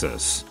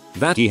Texas,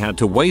 that he had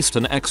to waste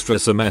an extra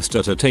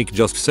semester to take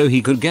just so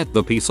he could get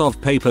the piece of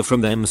paper from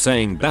them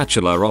saying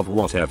Bachelor of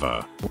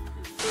whatever.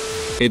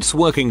 It's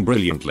working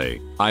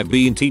brilliantly. I've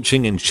been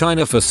teaching in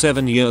China for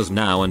 7 years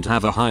now and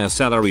have a higher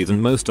salary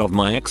than most of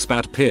my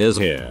expat peers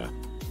here.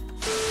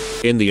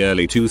 In the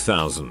early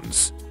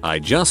 2000s, I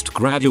just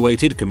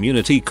graduated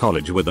community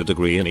college with a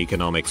degree in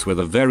economics with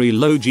a very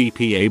low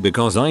GPA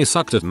because I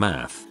sucked at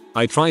math.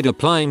 I tried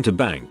applying to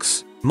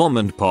banks, mom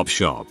and pop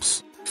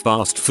shops,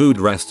 fast food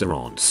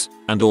restaurants,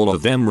 and all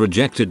of them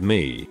rejected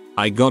me.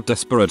 I got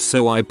desperate,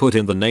 so I put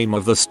in the name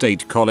of the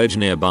state college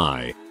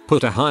nearby,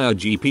 put a higher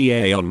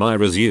GPA on my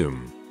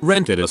resume,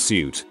 rented a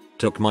suit,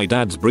 took my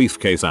dad's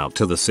briefcase out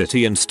to the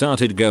city and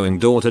started going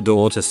door to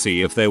door to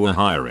see if they were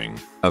hiring.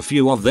 A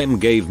few of them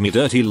gave me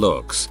dirty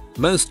looks.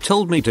 Most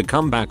told me to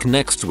come back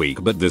next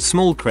week, but the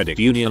small credit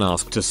union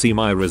asked to see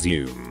my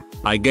resume.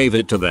 I gave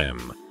it to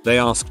them. They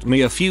asked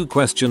me a few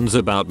questions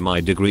about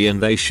my degree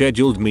and they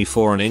scheduled me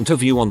for an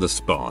interview on the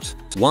spot.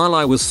 While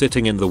I was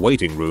sitting in the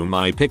waiting room,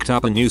 I picked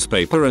up a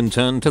newspaper and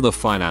turned to the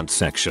finance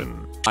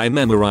section. I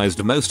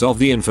memorized most of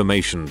the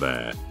information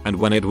there, and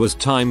when it was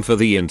time for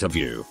the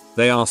interview,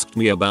 they asked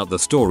me about the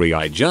story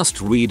I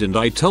just read and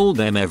I told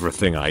them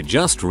everything I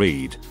just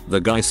read. The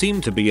guy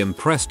seemed to be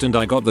impressed and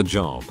I got the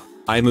job.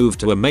 I moved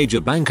to a major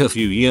bank a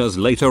few years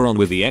later on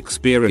with the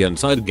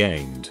experience I'd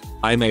gained.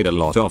 I made a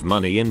lot of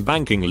money in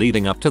banking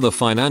leading up to the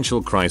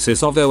financial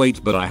crisis of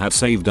 '08, but I had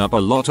saved up a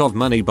lot of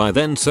money by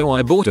then, so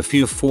I bought a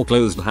few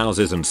foreclosed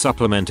houses and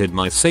supplemented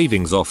my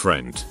savings off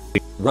rent.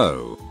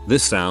 Whoa,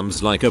 this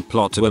sounds like a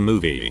plot to a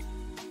movie.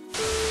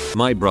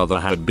 My brother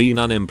had been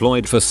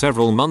unemployed for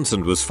several months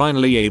and was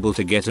finally able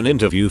to get an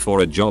interview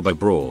for a job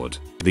abroad.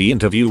 The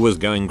interview was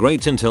going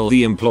great until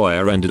the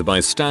employer ended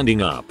by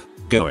standing up,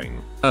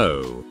 going,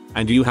 "Oh,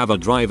 and you have a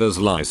driver's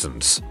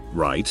license,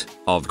 right?"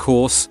 Of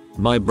course,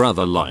 my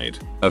brother lied.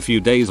 A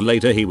few days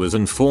later he was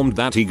informed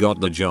that he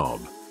got the job.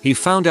 He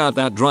found out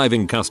that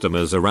driving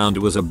customers around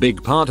was a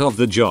big part of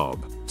the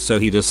job, so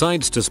he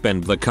decides to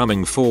spend the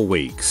coming 4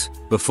 weeks,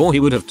 before he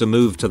would have to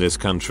move to this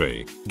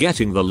country,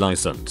 getting the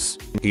license.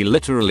 He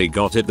literally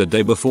got it the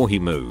day before he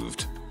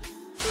moved.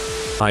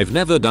 I've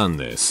never done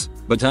this,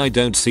 but I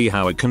don't see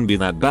how it can be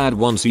that bad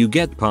once you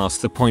get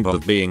past the point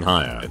of being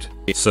hired.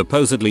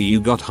 Supposedly you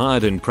got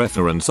hired in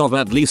preference of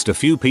at least a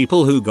few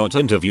people who got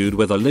interviewed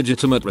with a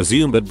legitimate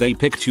resume, but they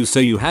picked you, so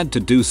you had to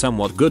do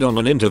somewhat good on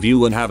an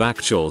interview and have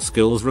actual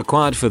skills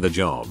required for the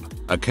job.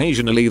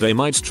 Occasionally they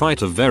might try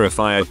to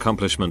verify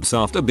accomplishments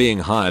after being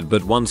hired,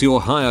 but once you're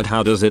hired,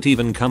 how does it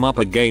even come up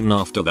again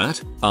after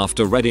that?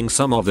 After reading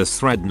some of this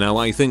thread now,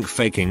 I think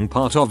faking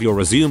part of your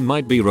resume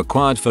might be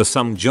required for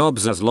some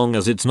jobs as long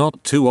as it's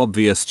not too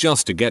obvious,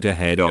 just to get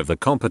ahead of the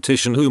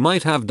competition who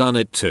might have done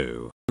it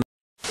too.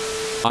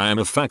 I am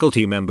a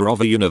faculty member of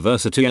a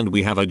university and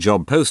we have a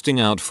job posting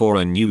out for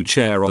a new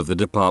chair of the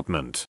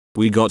department.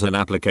 We got an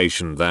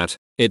application that,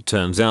 it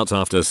turns out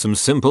after some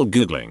simple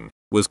googling,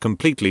 was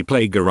completely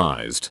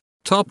plagiarized,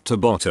 top to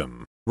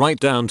bottom, right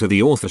down to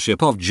the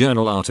authorship of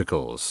journal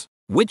articles,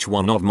 which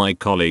one of my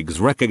colleagues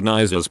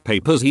recognized as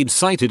papers he'd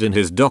cited in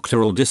his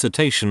doctoral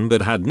dissertation,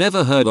 but had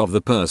never heard of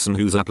the person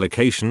whose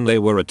application they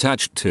were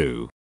attached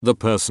to. The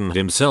person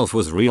himself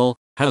was real,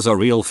 has a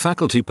real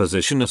faculty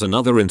position at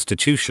another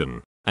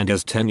institution, and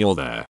has tenure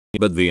there,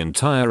 but the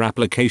entire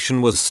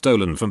application was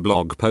stolen from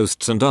blog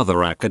posts and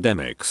other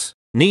academics.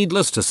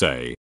 Needless to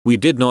say, we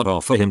did not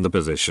offer him the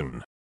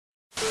position.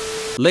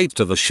 Late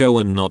to the show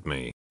and not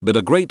me, but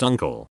a great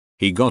uncle.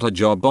 He got a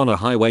job on a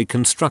highway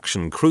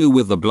construction crew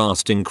with the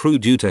blasting crew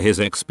due to his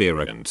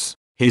experience.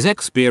 His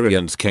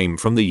experience came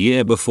from the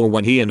year before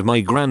when he and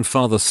my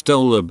grandfather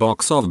stole a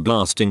box of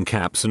blasting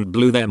caps and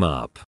blew them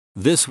up.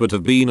 This would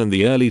have been in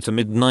the early to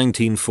mid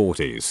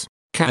 1940s.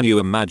 Can you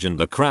imagine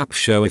the crap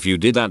show if you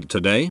did that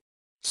today?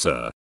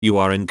 Sir, you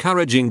are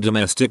encouraging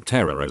domestic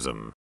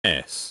terrorism.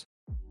 S.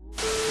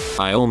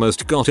 I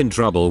almost got in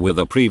trouble with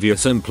a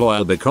previous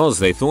employer because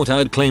they thought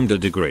I'd claimed a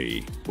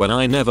degree when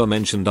I never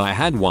mentioned I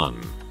had one.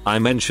 I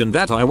mentioned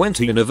that I went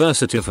to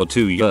university for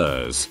 2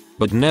 years,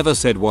 but never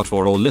said what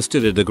for or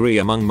listed a degree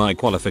among my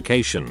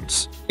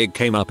qualifications. It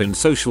came up in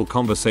social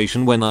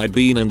conversation when I'd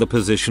been in the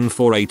position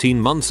for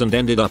 18 months and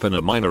ended up in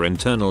a minor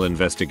internal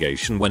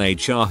investigation when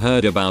HR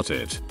heard about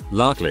it.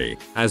 Luckily,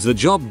 as the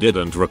job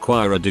didn't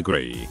require a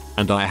degree,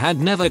 and I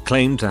had never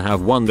claimed to have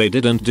one, they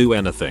didn't do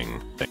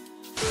anything.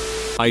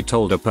 I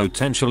told a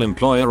potential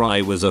employer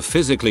I was a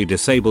physically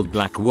disabled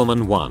black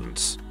woman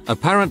once.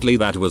 Apparently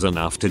that was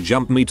enough to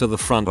jump me to the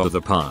front of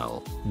the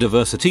pile.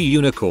 Diversity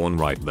unicorn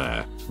right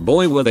there.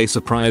 Boy were they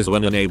surprised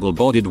when an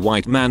able-bodied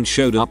white man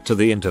showed up to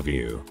the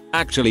interview.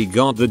 Actually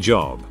got the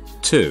job.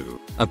 2.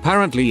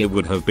 Apparently it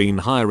would have been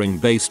hiring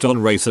based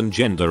on race and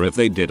gender if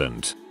they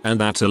didn't, and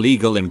that's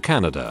illegal in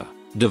Canada.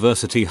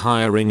 Diversity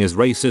hiring is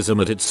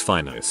racism at its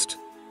finest.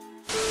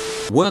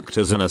 Worked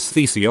as an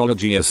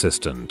anesthesiology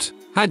assistant.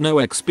 Had no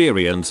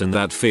experience in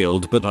that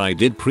field, but I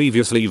did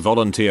previously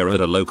volunteer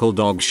at a local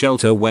dog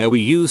shelter where we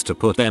used to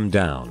put them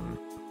down.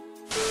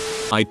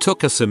 I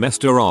took a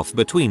semester off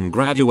between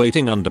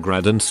graduating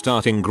undergrad and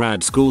starting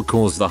grad school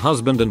cause the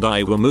husband and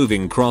I were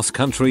moving cross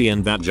country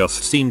and that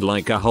just seemed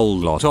like a whole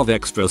lot of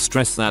extra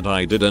stress that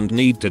I didn't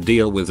need to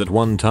deal with at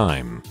one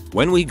time.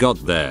 When we got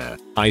there,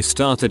 I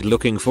started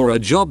looking for a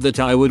job that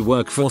I would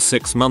work for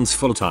 6 months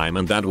full time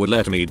and that would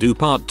let me do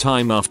part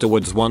time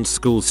afterwards once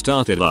school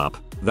started up.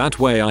 That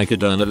way I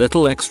could earn a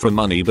little extra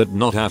money but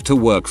not have to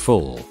work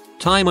full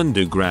time and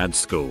do grad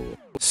school.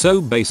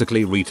 So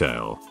basically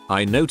retail.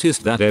 I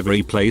noticed that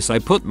every place I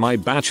put my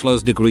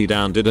bachelor's degree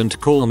down didn't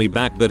call me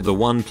back, but the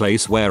one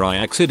place where I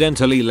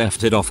accidentally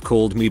left it off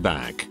called me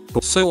back.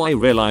 So I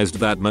realized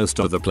that most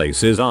of the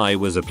places I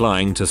was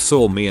applying to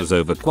saw me as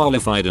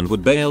overqualified and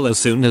would bail as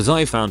soon as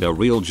I found a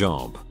real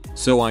job.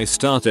 So I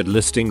started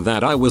listing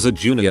that I was a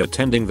junior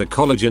attending the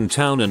college in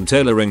town and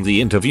tailoring the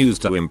interviews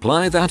to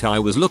imply that I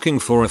was looking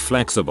for a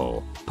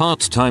flexible,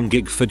 part-time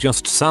gig for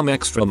just some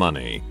extra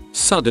money.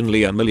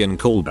 Suddenly a million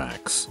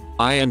callbacks.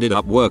 I ended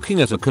up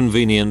working at a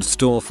convenience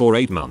store for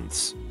 8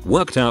 months.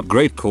 Worked out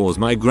great cause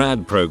my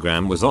grad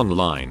program was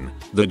online.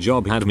 The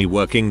job had me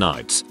working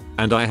nights,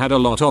 and I had a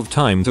lot of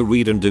time to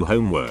read and do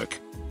homework.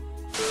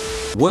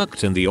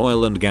 Worked in the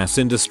oil and gas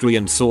industry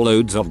and saw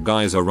loads of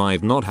guys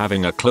arrive not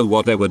having a clue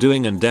what they were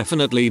doing and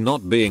definitely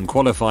not being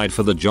qualified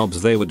for the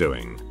jobs they were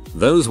doing.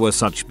 Those were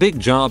such big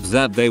jobs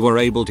that they were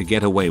able to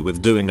get away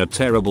with doing a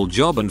terrible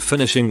job and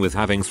finishing with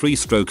having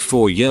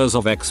 3-4 years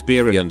of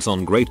experience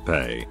on great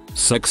pay.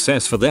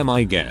 Success for them,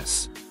 I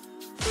guess.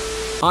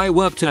 I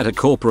worked at a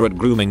corporate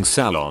grooming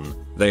salon.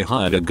 They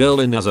hired a girl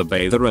in as a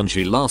bather and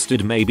she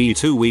lasted maybe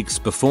 2 weeks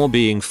before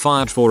being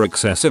fired for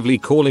excessively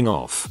calling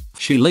off.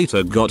 She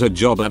later got a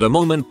job at a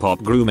mom and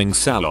pop grooming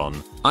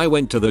salon. I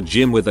went to the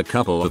gym with a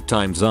couple of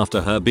times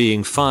after her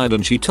being fired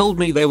and she told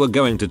me they were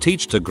going to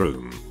teach to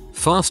groom.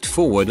 Fast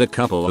forward a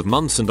couple of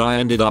months and I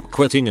ended up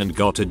quitting and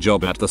got a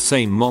job at the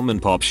same mom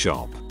and pop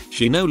shop.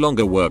 She no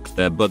longer worked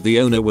there, but the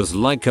owner was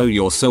like, "Oh,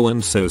 you're so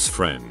and so's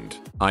friend."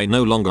 I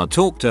no longer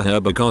talked to her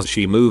because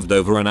she moved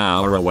over an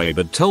hour away,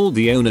 but told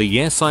the owner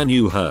yes, I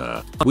knew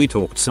her. We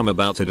talked some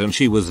about it and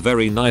she was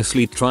very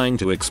nicely trying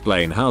to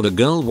explain how the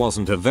girl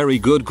wasn't a very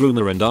good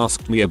groomer and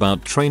asked me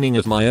about training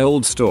at my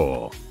old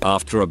store.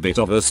 After a bit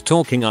of us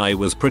talking, I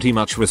was pretty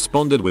much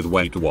responded with,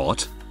 "Wait,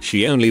 what?"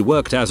 She only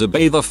worked as a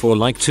bather for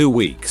like 2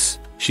 weeks.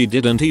 She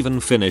didn't even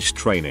finish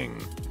training.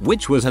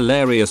 Which was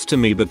hilarious to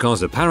me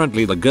because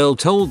apparently the girl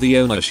told the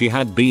owner she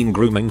had been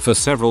grooming for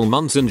several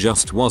months and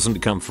just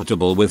wasn't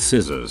comfortable with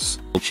scissors.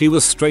 She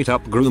was straight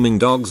up grooming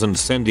dogs and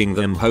sending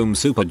them home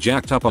super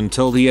jacked up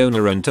until the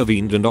owner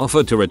intervened and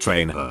offered to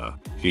retrain her.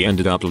 She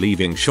ended up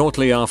leaving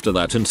shortly after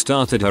that and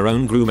started her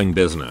own grooming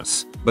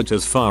business. But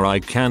as far I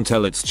can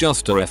tell, it's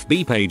just her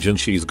FB page and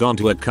she's gone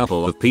to a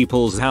couple of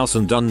people's house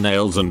and done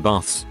nails and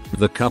baths.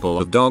 The couple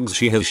of dogs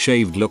she has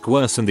shaved look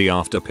worse in the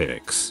after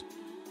pics.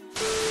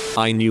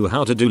 I knew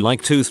how to do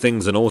like 2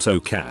 things in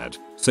AutoCAD,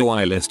 so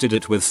I listed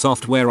it with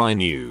software I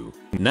knew.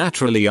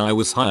 Naturally I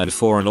was hired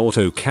for an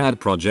AutoCAD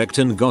project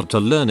and got to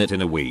learn it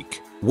in a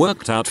week.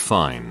 Worked out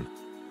fine.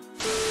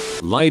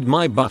 Lied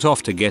my butt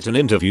off to get an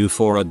interview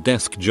for a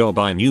desk job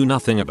I knew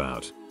nothing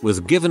about. Was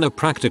given a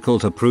practical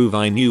to prove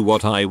I knew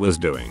what I was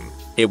doing.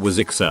 It was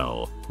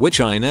Excel,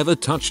 which I never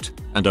touched,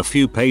 and a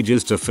few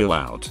pages to fill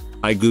out.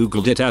 I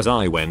googled it as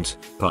I went,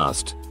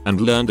 passed, and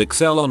learned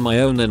Excel on my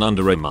own in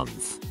under a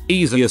month.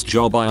 Easiest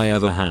job I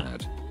ever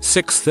had.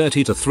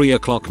 6:30 to 3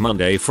 o'clock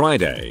Monday,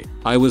 Friday.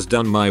 I was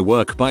done my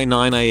work by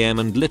 9 AM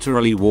and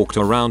literally walked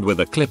around with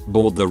a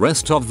clipboard the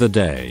rest of the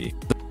day.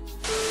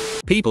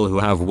 People who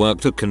have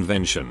worked at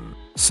convention,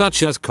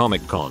 such as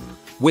Comic Con,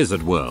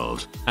 Wizard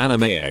World,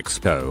 Anime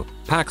Expo,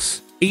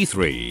 PAX,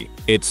 E3,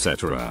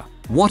 etc.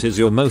 What is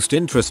your most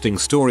interesting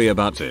story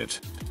about it?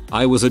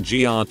 I was a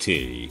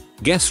GRT,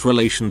 guest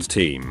relations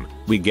team.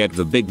 We get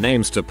the big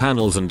names to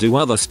panels and do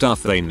other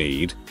stuff they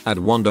need. At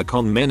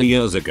WonderCon many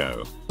years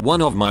ago,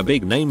 one of my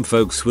big name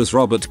folks was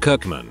Robert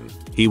Kirkman.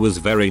 He was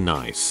very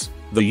nice.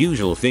 The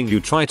usual thing you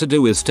try to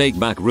do is take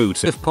back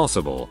routes if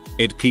possible.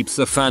 It keeps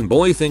the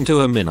fanboy thing to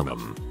a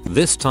minimum.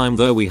 This time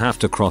though we have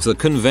to cross a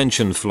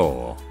convention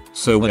floor.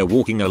 So we're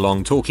walking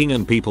along talking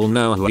and people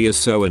know who he is,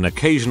 so an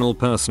occasional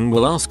person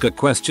will ask a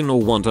question or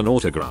want an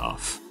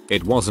autograph.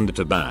 It wasn't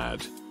too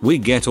bad. We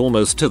get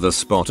almost to the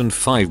spot and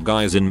 5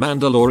 guys in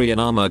Mandalorian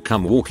armor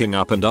come walking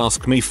up and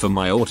ask me for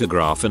my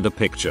autograph and a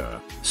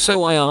picture.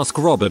 So I ask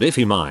Robert if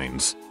he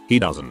minds. He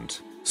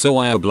doesn't. So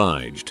I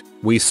obliged.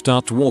 We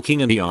start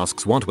walking and he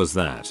asks what was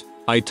that.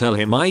 I tell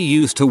him I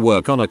used to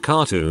work on a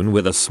cartoon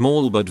with a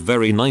small but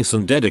very nice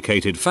and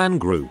dedicated fan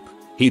group.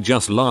 He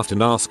just laughed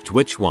and asked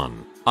which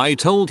one. I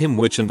told him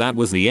which and that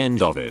was the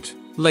end of it.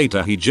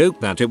 Later he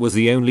joked that it was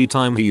the only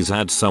time he's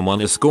had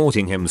someone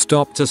escorting him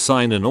stop to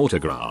sign an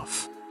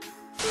autograph.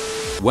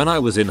 When I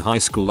was in high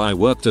school I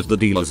worked at the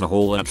Dealers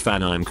Hall at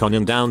FanImCon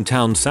in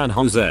downtown San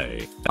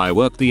Jose. I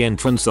worked the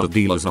entrance of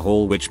Dealers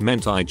Hall, which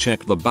meant I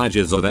checked the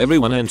badges of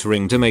everyone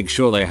entering to make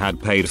sure they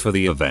had paid for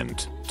the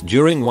event.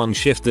 During one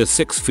shift this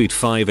 6 feet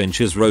 5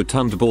 inches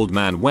rotund bald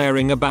man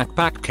wearing a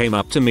backpack came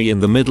up to me in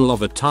the middle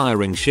of a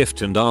tiring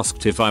shift and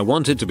asked if I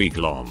wanted to be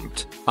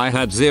glommed. I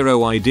had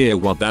zero idea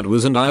what that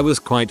was and I was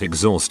quite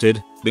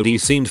exhausted, but he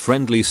seemed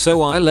friendly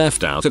so I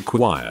left out a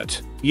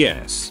quiet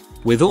yes.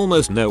 With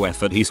almost no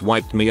effort he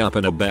swiped me up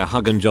in a bear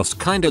hug and just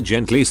kinda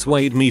gently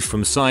swayed me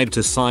from side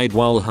to side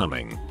while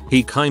humming.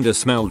 He kinda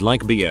smelled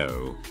like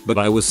BO, but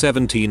I was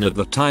 17 at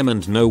the time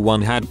and no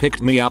one had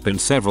picked me up in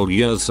several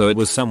years, so it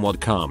was somewhat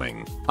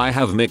calming. I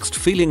have mixed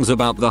feelings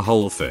about the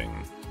whole thing.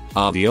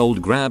 The old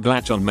grab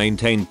latch on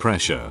maintain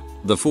pressure.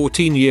 The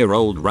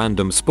 14-year-old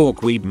random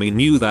sporkweed me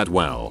knew that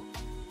well.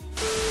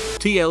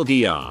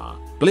 TLDR.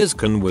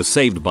 BlizzCon was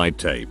saved by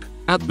tape.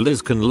 At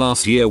BlizzCon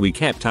last year we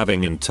kept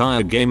having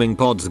entire gaming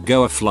pods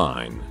go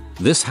offline.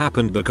 This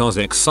happened because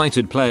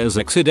excited players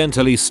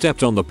accidentally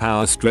stepped on the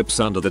power strips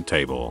under the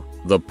table.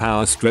 The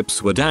power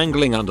strips were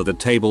dangling under the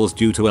tables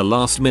due to a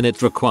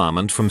last-minute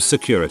requirement from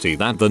security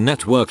that the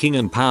networking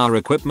and power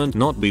equipment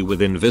not be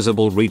within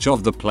visible reach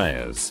of the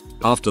players.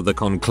 After the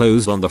con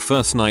closed on the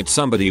first night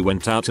somebody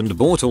went out and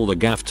bought all the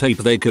gaff tape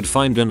they could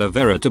find and a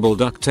veritable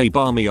duct tape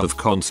army of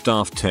con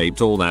staff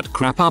taped all that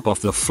crap up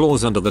off the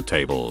floors under the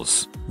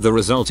tables. The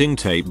resulting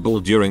tape ball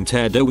during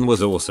teardown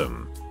was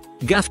awesome.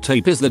 Gaff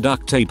tape is the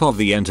duct tape of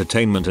the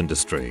entertainment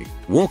industry.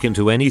 Walk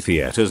into any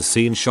theater's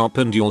scene shop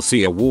and you'll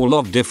see a wall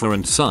of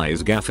different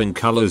size gaff in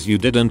colors you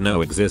didn't know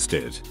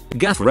existed.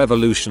 Gaff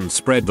revolution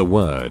spread the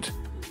word.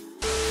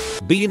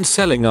 Been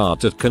selling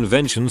art at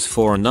conventions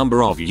for a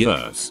number of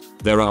years.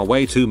 There are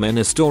way too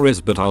many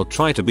stories, but I'll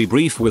try to be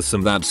brief with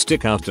some that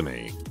stick out to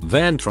me.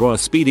 Ventura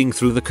speeding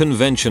through the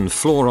convention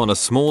floor on a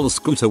small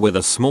scooter with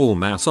a small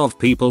mass of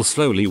people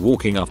slowly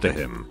walking after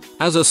him.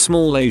 As a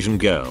small Asian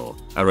girl,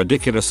 a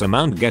ridiculous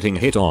amount getting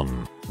hit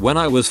on. When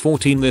I was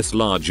 14 this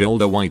large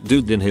older white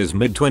dude in his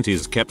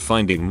mid-20s kept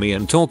finding me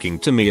and talking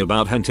to me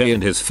about hentai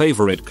and his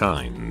favorite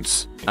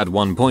kinds. At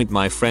one point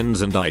my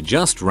friends and I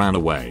just ran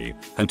away.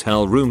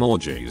 Hotel room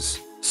orgies.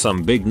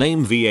 Some big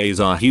name VAs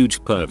are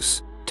huge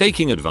pervs,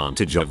 taking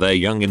advantage of their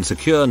young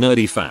insecure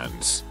nerdy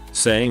fans,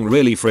 saying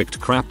really fricked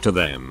crap to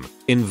them,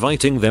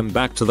 inviting them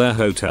back to their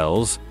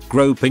hotels,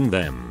 groping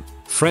them.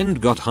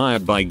 Friend got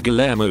hired by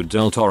Guillermo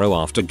del Toro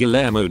after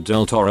Guillermo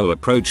del Toro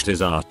approached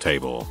his art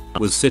table. I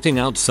was sitting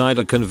outside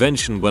a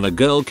convention when a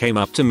girl came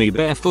up to me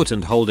barefoot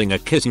and holding a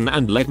kitten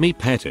and let me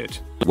pet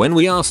it. When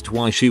we asked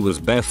why she was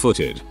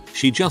barefooted,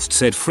 she just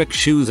said frick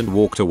shoes and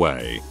walked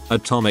away.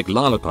 Atomic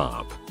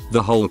lollipop.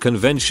 The whole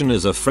convention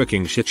is a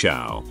fricking shit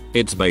show.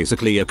 It's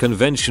basically a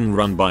convention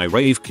run by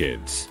rave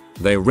kids.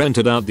 They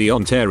rented out the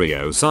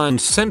Ontario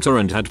Science Centre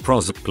and had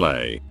Prozac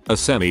play, a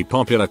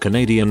semi-popular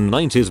Canadian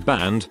 90s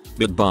band,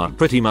 but barred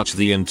pretty much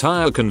the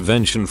entire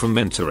convention from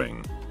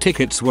entering.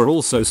 Tickets were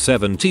also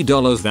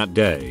 $70 that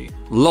day.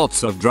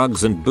 Lots of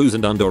drugs and booze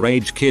and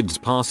underage kids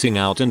passing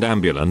out and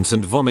ambulance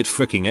and vomit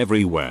fricking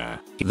everywhere.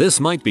 This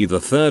might be the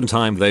 3rd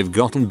time they've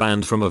gotten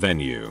banned from a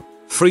venue.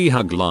 Free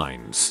hug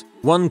lines.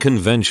 One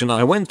convention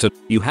I went to,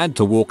 you had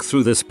to walk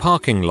through this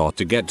parking lot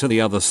to get to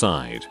the other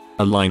side.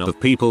 A line of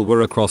people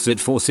were across it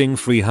forcing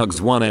free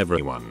hugs.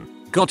 Everyone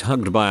got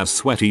hugged by a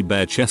sweaty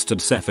bare-chested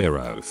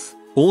Sephiroth.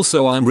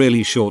 Also I'm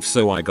really short,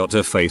 so I got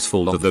a face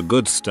full of the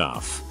good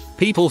stuff.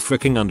 People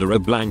fricking under a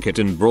blanket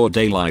in broad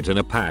daylight in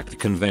a packed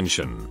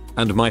convention.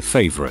 And my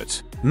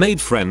favorite, made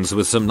friends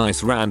with some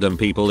nice random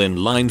people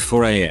in line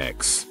for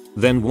AX.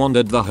 Then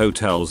wandered the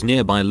hotels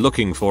nearby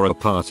looking for a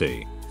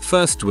party.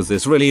 First was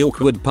this really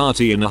awkward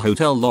party in a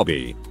hotel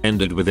lobby,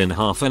 ended within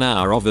half an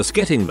hour of us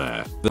getting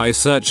there. I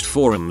searched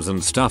forums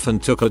and stuff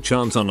and took a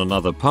chance on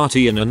another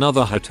party in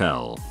another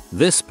hotel.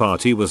 This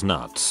party was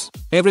nuts.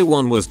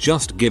 Everyone was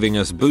just giving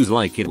us booze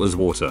like it was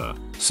water.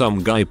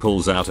 Some guy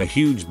pulls out a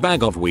huge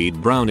bag of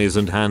weed brownies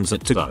and hands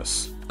it to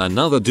us.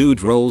 Another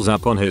dude rolls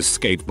up on his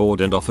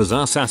skateboard and offers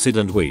us acid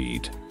and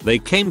weed. They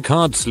came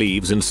card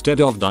sleeves instead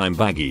of dime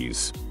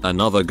baggies.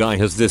 Another guy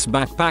has this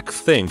backpack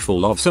thing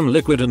full of some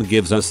liquid and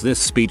gives us this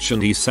speech,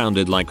 and he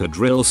sounded like a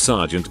drill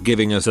sergeant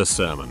giving us a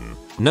sermon.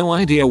 No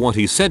idea what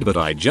he said, but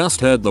I just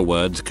heard the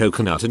words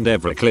coconut and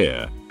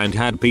Everclear, and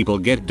had people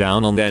get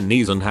down on their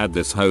knees and had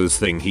this hose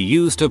thing he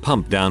used to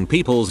pump down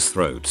people's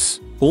throats.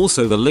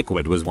 Also the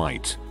liquid was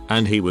white,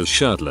 and he was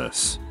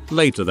shirtless.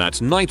 Later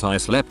that night I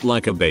slept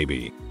like a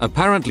baby.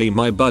 Apparently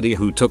my buddy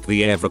who took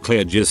the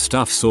Everclear jizz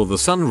stuff saw the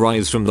sun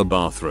rise from the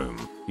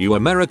bathroom. You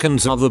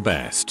Americans are the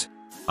best.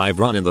 I've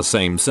run in the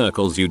same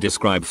circles you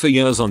describe for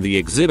years on the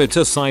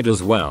exhibitor side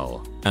as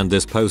well, and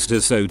this post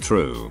is so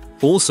true.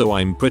 Also,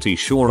 I'm pretty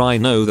sure I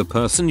know the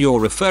person you're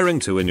referring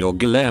to in your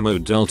Guillermo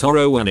del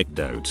Toro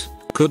anecdote.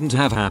 Couldn't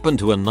have happened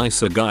to a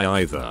nicer guy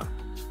either.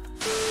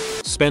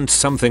 Spent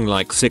something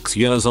like 6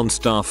 years on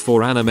staff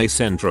for Anime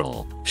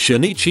Central.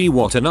 Shinichi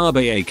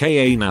Watanabe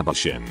aka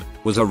Nabashin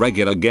was a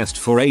regular guest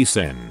for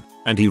ASEN,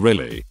 and he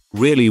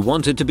really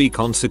wanted to be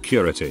con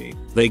security.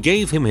 They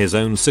gave him his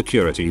own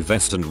security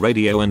vest and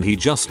radio, and he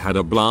just had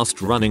a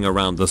blast running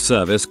around the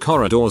service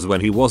corridors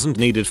when he wasn't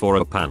needed for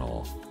a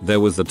panel. There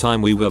was the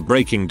time we were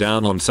breaking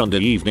down on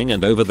Sunday evening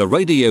and over the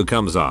radio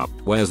comes up,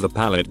 "Where's the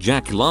pallet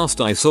jack? Last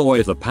I saw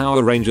it the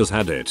Power Rangers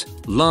had it.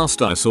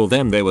 Last I saw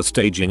them they were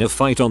staging a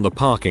fight on the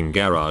parking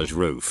garage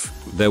roof."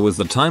 There was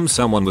the time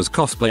someone was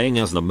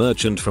cosplaying as the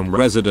merchant from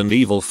Resident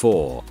Evil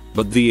 4,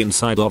 but the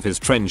inside of his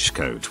trench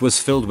coat was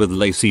filled with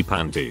lacy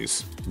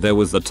panties. There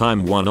was the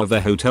time one of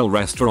the hotel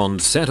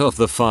restaurants set off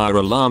the fire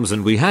alarms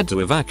and we had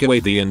to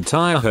evacuate the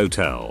entire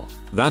hotel.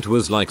 That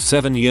was like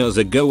 7 years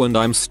ago, and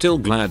I'm still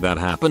glad that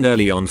happened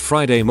early on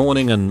Friday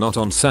morning and not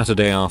on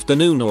Saturday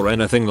afternoon or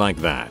anything like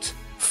that.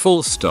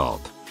 Full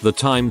stop. The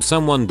time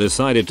someone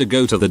decided to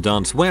go to the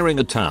dance wearing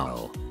a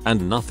towel,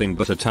 and nothing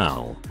but a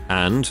towel,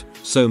 and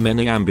so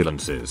many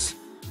ambulances.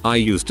 I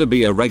used to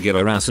be a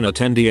regular ASEN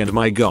attendee, and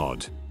my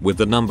god, with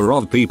the number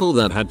of people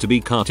that had to be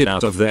carted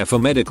out of there for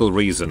medical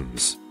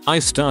reasons, I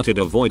started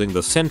avoiding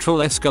the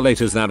central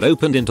escalators that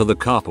opened into the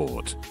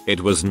carport. It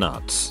was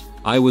nuts.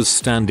 I was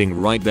standing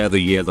right there the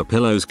year the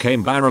pillows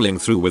came barreling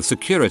through with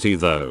security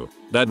though.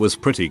 That was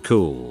pretty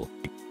cool.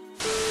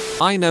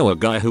 I know a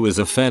guy who is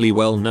a fairly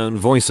well-known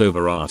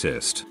voiceover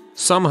artist.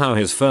 Somehow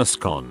his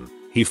first con,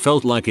 he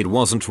felt like it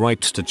wasn't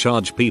right to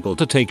charge people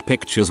to take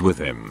pictures with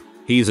him.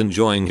 He's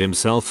enjoying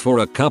himself for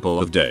a couple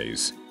of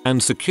days,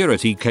 and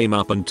security came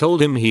up and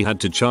told him he had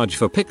to charge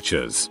for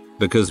pictures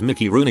because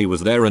Mickey Rooney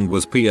was there and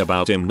was pee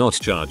about him not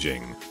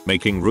charging,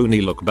 making Rooney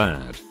look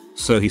bad.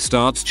 So he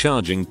starts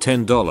charging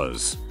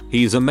 $10.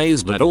 He's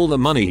amazed at all the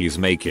money he's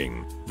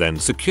making. Then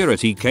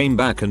security came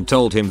back and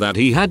told him that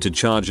he had to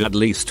charge at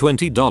least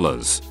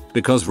 $20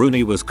 because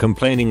Rooney was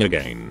complaining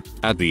again.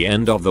 At the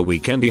end of the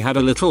weekend he had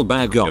a little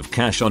bag of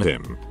cash on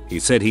him. He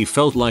said he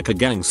felt like a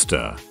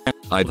gangster.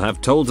 I'd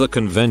have told the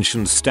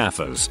convention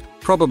staffers,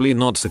 probably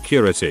not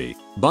security,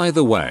 by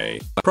the way,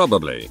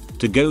 probably,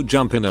 to go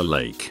jump in a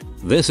lake.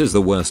 This is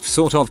the worst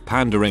sort of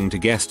pandering to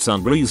guests'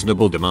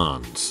 unreasonable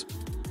demands.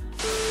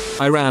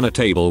 I ran a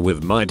table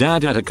with my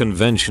dad at a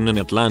convention in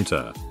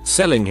Atlanta,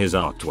 selling his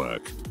artwork.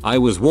 I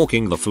was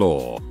walking the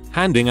floor,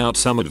 handing out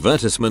some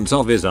advertisements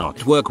of his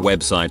artwork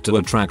website to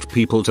attract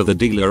people to the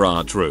dealer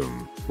art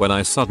room, when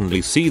I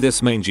suddenly see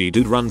this mangy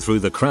dude run through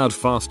the crowd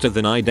faster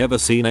than I'd ever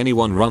seen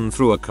anyone run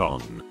through a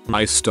con.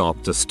 I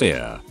stopped to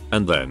stare,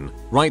 and then,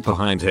 right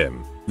behind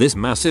him, this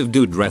massive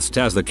dude dressed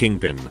as the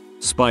Kingpin,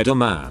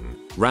 Spider-Man,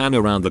 ran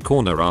around the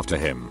corner after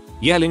him,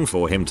 yelling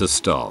for him to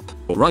stop.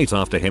 Right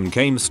after him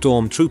came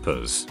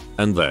stormtroopers,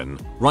 and then,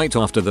 right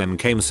after them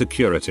came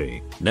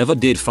security. Never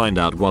did find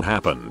out what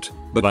happened,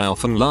 but I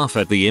often laugh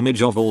at the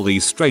image of all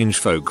these strange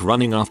folk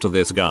running after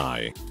this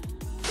guy.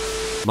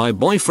 My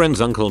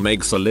boyfriend's uncle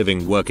makes a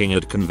living working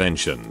at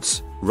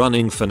conventions,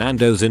 running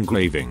Fernando's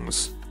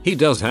engravings. He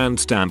does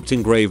hand-stamped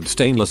engraved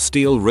stainless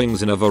steel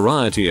rings in a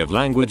variety of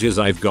languages.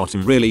 I've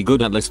gotten really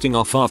good at listing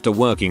off after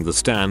working the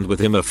stand with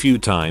him a few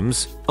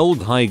times.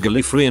 Old High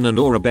Gallifreyan and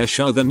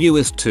Orabesh are the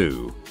newest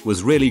two.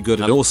 Was really good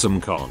at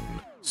Awesome Con.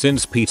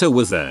 Since Peter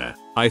was there,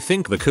 I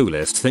think the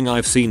coolest thing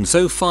I've seen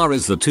so far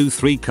is the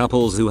 2-3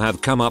 couples who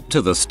have come up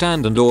to the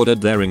stand and ordered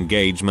their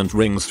engagement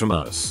rings from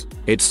us.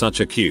 It's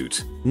such a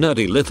cute,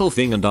 nerdy little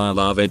thing and I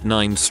love it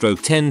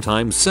 9/10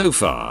 times so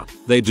far.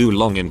 They do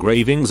long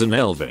engravings in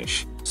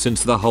Elvish,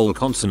 since the whole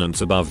consonants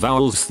above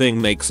vowels thing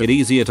makes it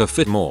easier to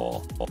fit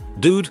more.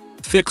 Dude,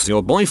 fix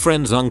your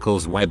boyfriend's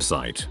uncle's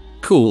website.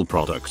 Cool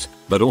product,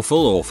 but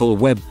awful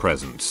web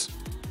presence.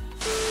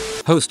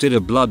 Hosted a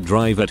blood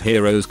drive at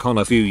Heroes Con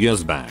a few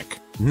years back.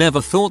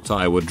 Never thought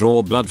I would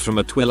draw blood from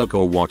a Twi'lek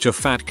or watch a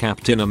fat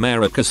Captain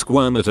America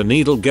squirm at a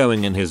needle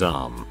going in his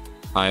arm.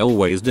 I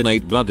always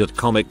donate blood at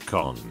Comic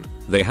Con.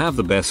 They have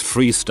the best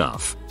free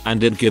stuff,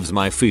 and it gives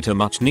my feet a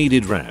much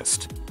needed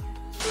rest.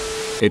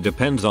 It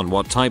depends on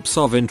what types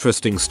of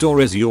interesting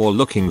stories you're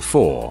looking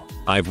for.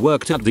 I've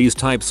worked at these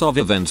types of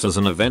events as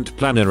an event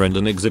planner and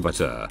an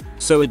exhibitor,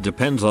 so it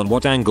depends on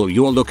what angle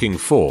you're looking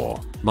for.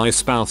 My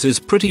spouse is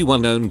pretty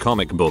well-known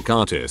comic book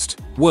artist,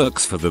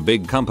 works for the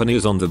big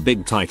companies on the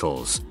big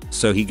titles,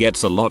 so he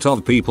gets a lot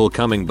of people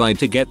coming by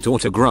to get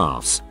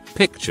autographs,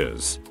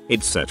 pictures,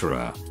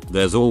 etc.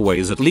 There's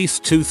always at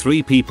least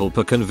 2-3 people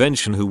per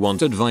convention who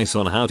want advice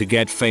on how to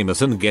get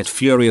famous and get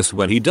furious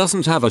when he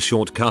doesn't have a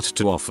shortcut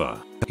to offer.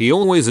 He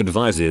always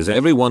advises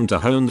everyone to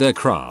hone their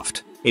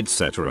craft,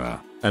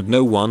 etc. And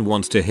no one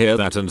wants to hear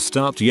that and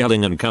start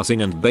yelling and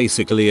cussing and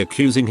basically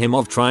accusing him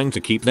of trying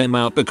to keep them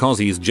out because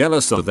he's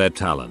jealous of their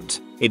talent,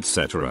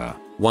 etc.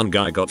 One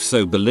guy got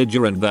so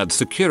belligerent that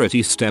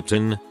security stepped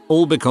in,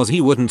 all because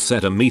he wouldn't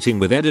set a meeting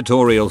with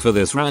editorial for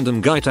this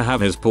random guy to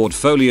have his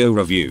portfolio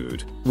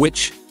reviewed,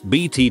 which,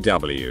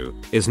 BTW,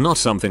 is not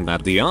something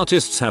that the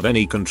artists have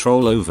any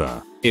control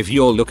over. If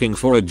you're looking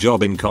for a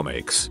job in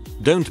comics,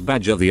 don't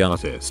badger the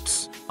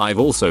artists. I've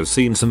also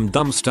seen some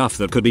dumb stuff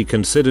that could be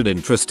considered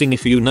interesting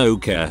if you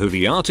care who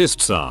the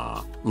artists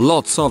are.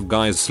 Lots of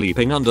guys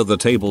sleeping under the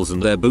tables in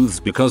their booths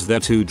because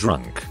they're too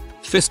drunk.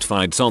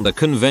 Fistfights on the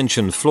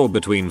convention floor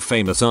between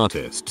famous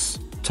artists.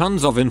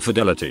 Tons of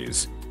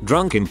infidelities.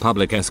 Drunk in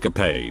public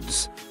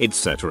escapades,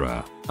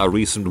 etc. A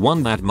recent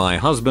one that my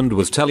husband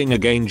was telling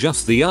again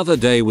just the other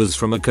day was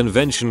from a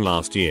convention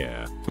last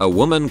year. A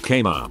woman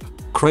came up,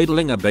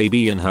 cradling a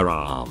baby in her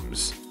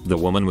arms. The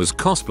woman was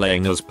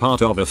cosplaying as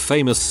part of a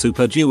famous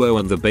super duo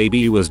and the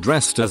baby was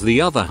dressed as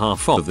the other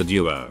half of the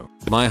duo.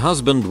 My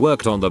husband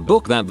worked on the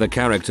book that the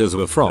characters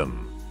were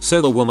from, so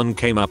the woman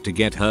came up to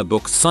get her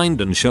book signed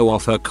and show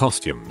off her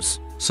costumes.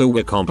 So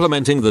we're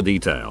complimenting the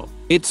detail,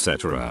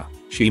 etc.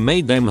 She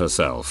made them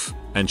herself,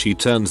 and she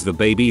turns the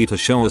baby to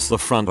show us the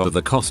front of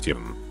the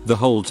costume. The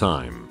whole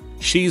time,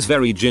 she's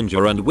very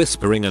ginger and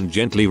whispering and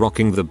gently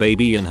rocking the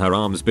baby in her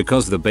arms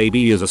because the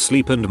baby is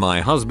asleep, and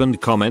my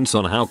husband comments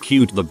on how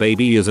cute the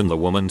baby is and the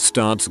woman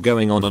starts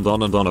going on and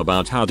on and on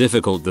about how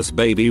difficult this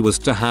baby was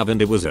to have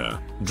and it was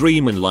a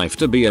dream in life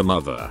to be a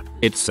mother,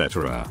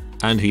 etc.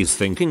 And he's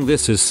thinking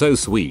this is so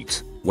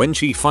sweet. When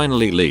she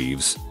finally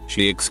leaves,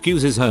 she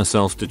excuses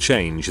herself to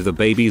change the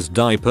baby's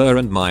diaper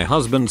and my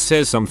husband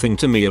says something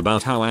to me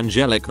about how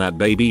angelic that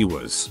baby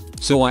was.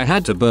 So I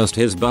had to burst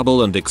his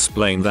bubble and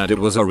explain that it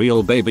was a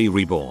real baby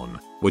reborn,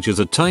 which is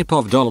a type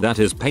of doll that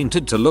is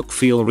painted to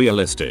feel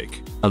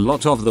realistic. A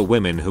lot of the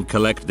women who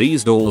collect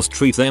these dolls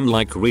treat them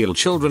like real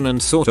children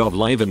and sort of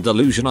live in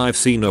delusion. I've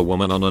seen a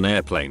woman on an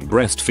airplane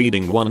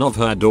breastfeeding one of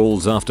her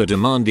dolls after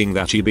demanding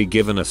that she be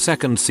given a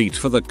second seat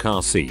for the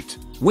car seat,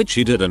 which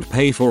she didn't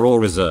pay for or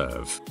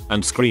reserve,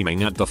 and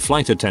screaming at the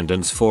flight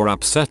attendants for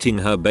upsetting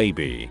her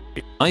baby.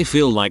 I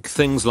feel like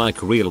things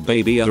like real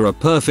baby are a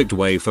perfect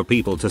way for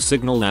people to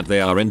signal that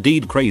they are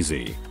indeed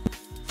crazy.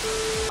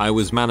 I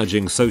was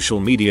managing social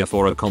media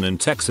for a con in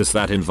Texas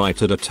that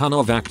invited a ton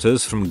of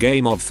actors from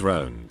Game of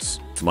Thrones.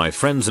 My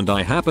friends and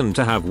I happened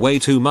to have way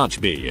too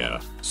much beer,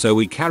 so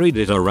we carried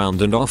it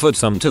around and offered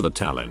some to the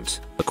talent.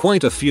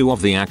 Quite a few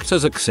of the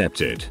actors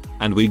accepted,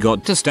 and we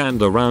got to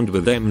stand around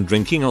with them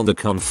drinking on the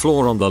con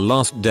floor on the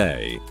last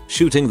day,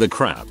 shooting the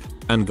crap,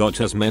 and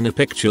got as many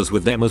pictures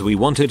with them as we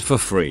wanted for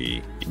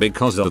free.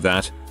 Because of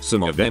that,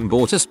 some of them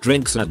bought us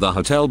drinks at the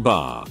hotel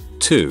bar,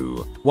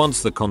 too,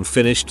 once the con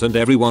finished and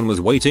everyone was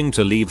waiting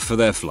to leave for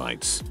their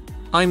flights.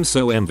 I'm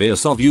so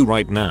envious of you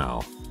right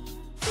now.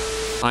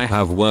 I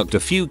have worked a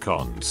few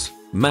cons,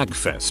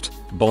 MagFest,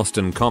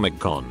 Boston Comic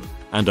Con,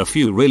 and a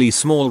few really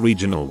small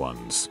regional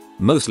ones,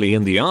 mostly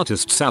in the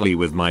Artist's Alley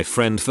with my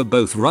friend for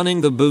both running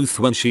the booth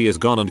when she is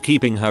gone and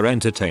keeping her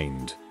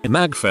entertained.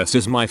 MagFest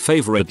is my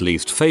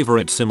least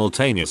favorite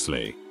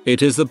simultaneously.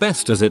 It is the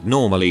best as it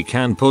normally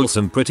can pull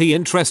some pretty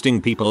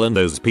interesting people and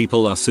those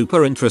people are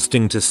super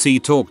interesting to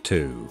talk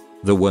to.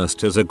 The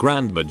worst is a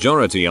grand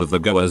majority of the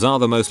goers are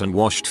the most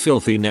unwashed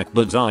filthy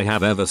neckbeards I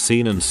have ever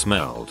seen and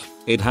smelled.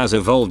 It has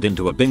evolved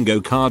into a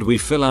bingo card we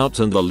fill out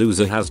and the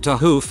loser has to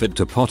hoof it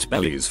to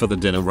Potbellies for the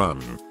dinner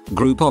run.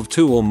 Group of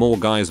 2 or more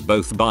guys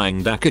both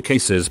buying DACA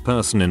cases.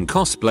 Person in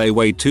cosplay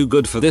way too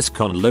good for this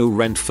con. Low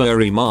rent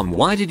furry mom,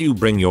 why did you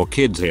bring your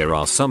kids here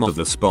are some of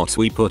the spots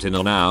we put in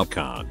on our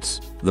cards.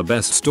 The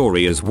best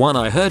story is one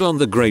I heard on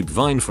the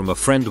grapevine from a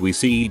friend we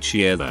see each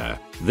year there.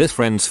 This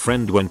friend's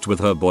friend went with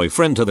her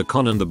boyfriend to the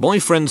con and the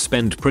boyfriend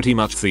spent pretty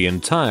much the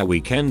entire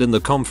weekend in the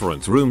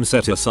conference room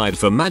set aside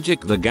for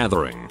Magic the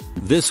Gathering.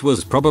 This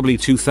was probably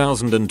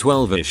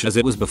 2012ish as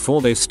it was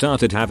before they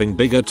started having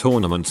bigger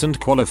tournaments and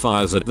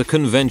qualifiers at the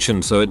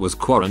convention, so it was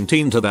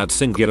quarantined to that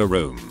singular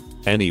room.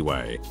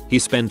 Anyway, he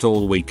spent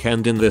all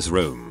weekend in this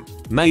room,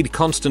 made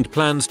constant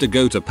plans to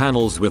go to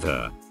panels with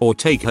her, or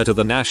take her to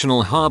the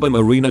National Harbor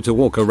Marina to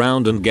walk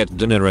around and get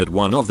dinner at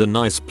one of the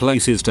nice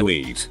places to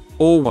eat,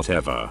 or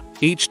whatever.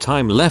 Each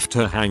time left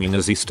her hanging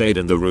as he stayed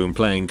in the room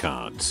playing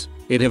cards.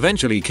 It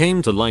eventually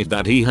came to light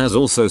that he has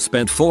also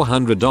spent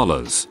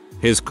 $400,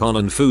 his con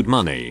and food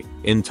money,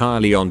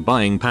 entirely on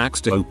buying packs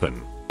to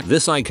open.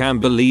 This I can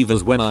believe,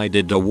 as when I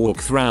did a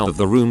walkthrough of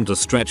the room to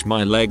stretch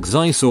my legs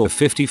I saw a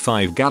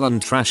 55-gallon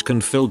trash can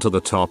filled to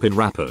the top in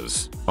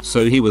wrappers.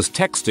 So he was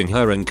texting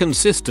her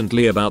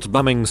inconsistently about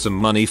bumming some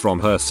money from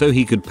her so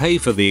he could pay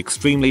for the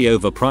extremely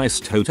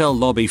overpriced hotel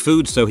lobby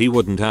food so he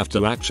wouldn't have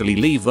to actually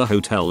leave the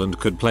hotel and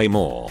could play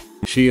more.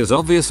 She is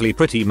obviously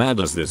pretty mad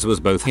as this was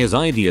both his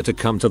idea to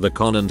come to the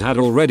con and had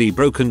already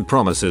broken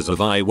promises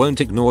of I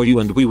won't ignore you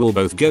and we will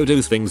both go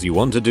do things you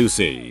want to do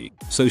see.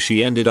 So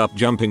she ended up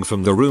jumping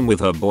from the room with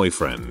her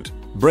boyfriend,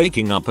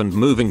 breaking up and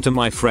moving to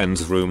my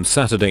friend's room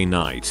Saturday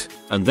night,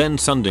 and then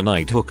Sunday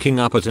night hooking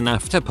up at an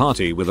after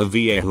party with a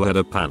VA who had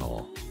a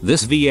panel.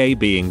 This VA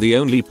being the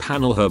only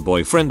panel her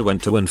boyfriend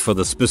went to and for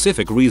the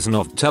specific reason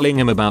of telling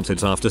him about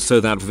it after so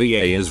that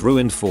VA is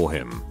ruined for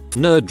him.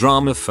 Nerd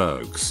drama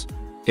folks.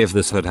 If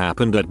this had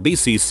happened at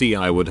BCC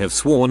I would have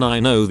sworn I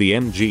know the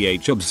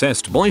MGH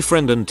obsessed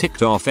boyfriend and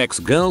ticked off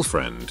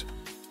ex-girlfriend.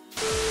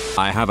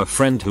 I have a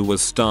friend who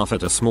was staff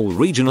at a small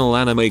regional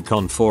anime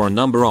con for a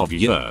number of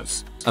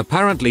years.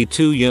 Apparently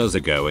 2 years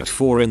ago at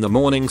 4 in the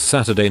morning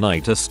Saturday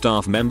night a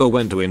staff member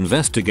went to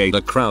investigate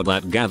a crowd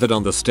that gathered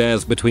on the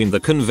stairs between the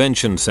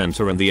convention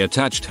center and the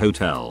attached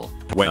hotel.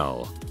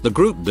 Well, the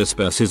group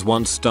disperses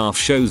once staff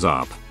shows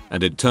up,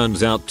 and it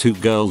turns out 2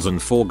 girls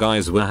and 4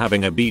 guys were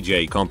having a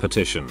BJ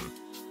competition.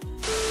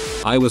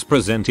 I was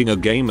presenting a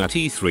game at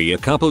E3 a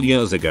couple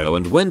years ago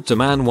and went to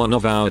man one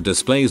of our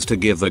displays to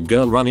give the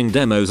girl running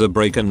demos a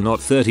break, and not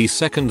 30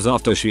 seconds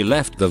after she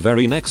left the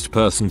very next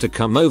person to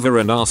come over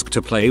and ask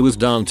to play was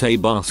Dante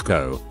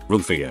Basco,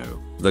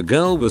 Rufio. The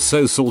girl was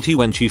so salty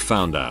when she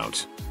found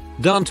out.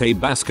 Dante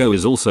Basco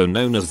is also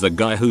known as the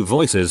guy who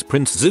voices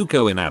Prince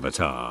Zuko in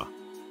Avatar.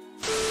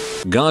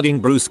 Guarding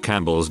Bruce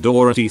Campbell's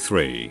door at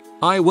E3.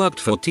 I worked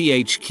for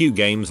THQ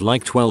Games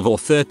like 12 or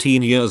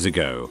 13 years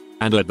ago,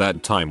 and at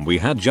that time we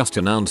had just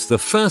announced the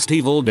first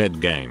Evil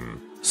Dead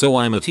game. So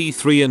I'm at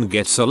E3 and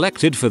get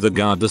selected for the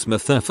guard this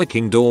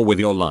motherfucking door with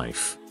your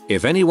life.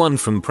 If anyone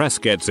from press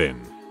gets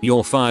in,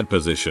 you're fired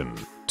position.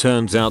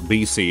 Turns out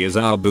BC is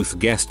our booth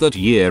guest that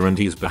year and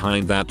he's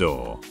behind that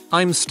door.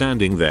 I'm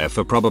standing there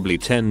for probably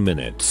 10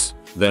 minutes.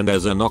 Then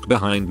there's a knock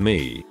behind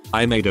me.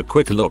 I made a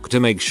quick look to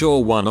make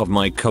sure one of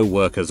my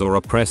co-workers or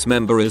a press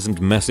member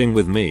isn't messing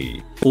with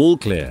me. All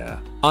clear.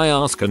 I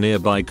ask a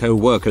nearby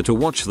co-worker to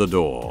watch the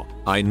door.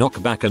 I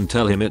knock back and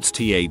tell him it's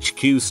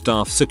THQ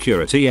staff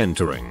security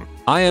entering.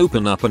 I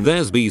open up and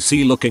there's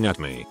BC looking at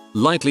me,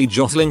 lightly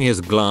jostling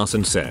his glass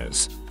and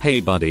says,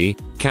 "Hey buddy,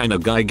 can a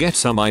guy get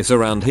some ice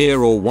around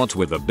here or what?"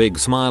 with a big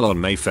smile on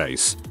my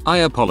face. I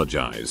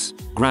apologize,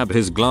 grab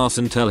his glass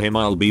and tell him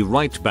I'll be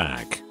right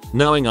back.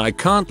 Knowing I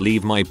can't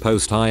leave my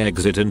post I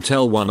exit and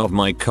tell one of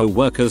my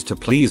co-workers to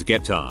please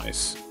get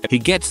ice. He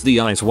gets the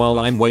ice while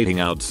I'm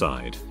waiting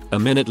outside. A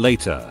minute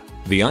later,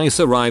 the ice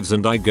arrives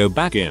and I go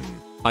back in.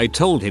 I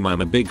told him I'm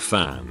a big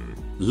fan.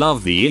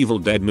 Love the Evil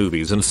Dead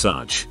movies and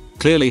such.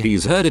 Clearly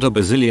he's heard it a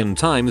bazillion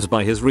times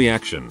by his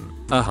reaction.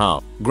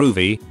 Aha,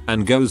 groovy,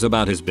 and goes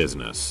about his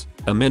business.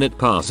 A minute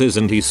passes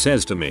and he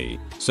says to me,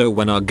 "So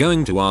when are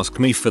going to ask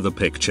me for the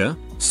picture?"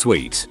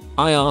 Sweet.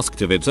 I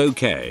asked if it's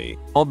okay.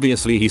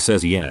 Obviously he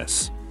says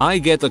yes. I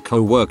get the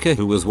co-worker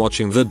who was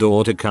watching the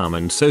door to come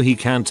and so he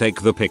can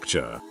take the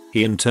picture.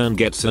 He in turn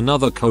gets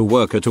another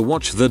co-worker to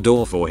watch the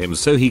door for him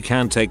so he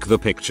can take the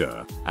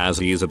picture. As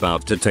he is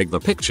about to take the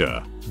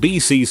picture,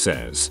 BC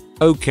says,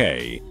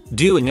 "Okay,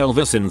 doing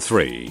Elvis in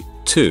 3,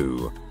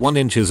 2, 1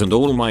 inches," and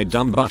all my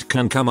dumb butt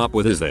can come up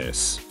with is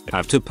this.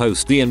 Have to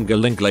post the Inga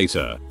link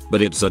later,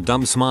 but it's a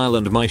dumb smile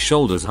and my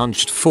shoulders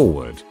hunched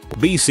forward.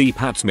 BC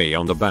pats me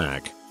on the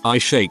back. I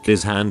shake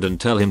his hand and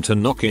tell him to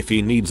knock if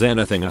he needs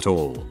anything at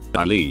all.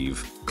 I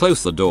leave,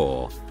 close the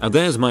door, and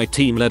there's my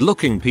team led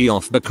looking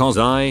off because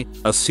I,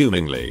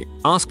 assumingly,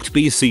 asked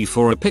BC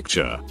for a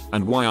picture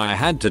and why I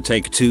had to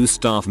take 2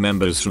 staff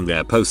members from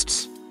their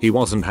posts. He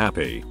wasn't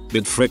happy,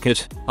 but frick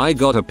it, I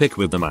got a pic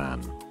with the man.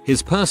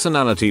 His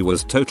personality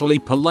was totally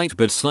polite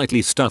but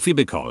slightly stuffy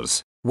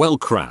because, well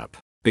crap,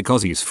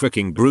 because he's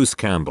freaking Bruce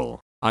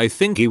Campbell. I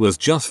think he was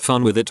just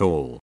fun with it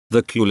all.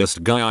 The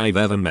coolest guy I've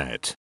ever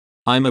met.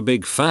 I'm a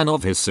big fan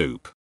of his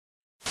soup.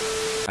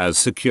 As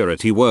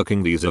security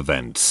working these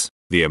events,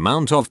 the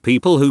amount of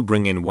people who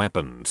bring in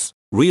weapons,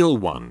 real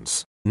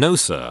ones. No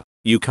sir,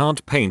 you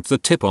can't paint the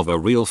tip of a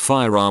real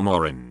firearm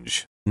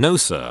orange. No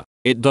sir,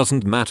 it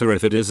doesn't matter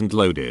if it isn't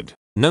loaded.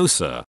 No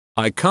sir,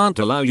 I can't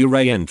allow you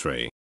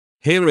re-entry.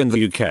 Here in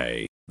the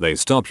UK, they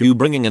stop you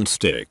bringing in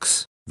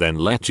sticks, then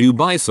let you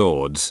buy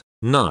swords,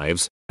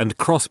 knives, and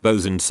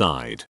crossbows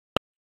inside.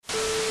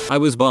 I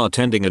was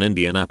bartending in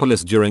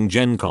Indianapolis during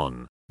Gen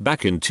Con.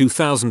 Back in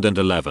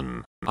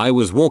 2011, I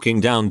was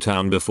walking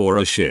downtown before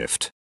a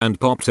shift and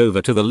popped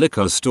over to the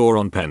liquor store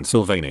on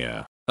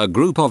Pennsylvania. A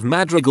group of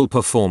Madrigal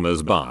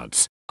performers,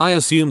 bards, I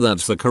assume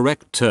that's the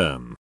correct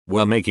term,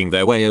 were making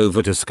their way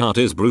over to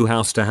Scotty's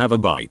brewhouse to have a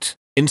bite,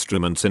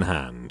 instruments in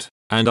hand,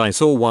 and I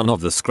saw one of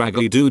the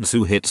scraggly dudes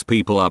who hits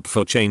people up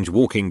for change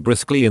walking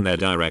briskly in their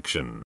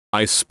direction.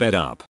 I sped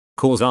up,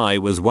 cause I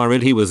was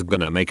worried he was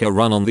gonna make a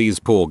run on these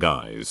poor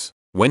guys.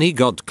 When he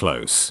got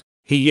close,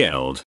 he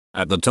yelled,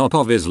 at the top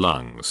of his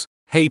lungs,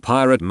 "Hey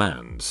pirate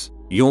mans,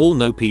 you all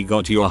know P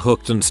got you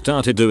hooked," and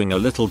started doing a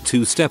little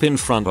 2-step in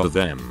front of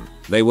them.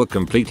 They were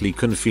completely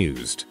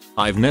confused.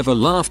 I've never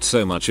laughed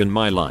so much in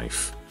my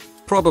life.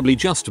 Probably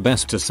just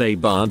best to say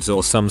bards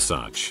or some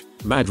such.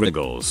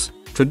 Madrigals,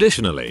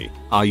 traditionally,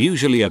 are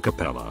usually a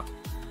cappella.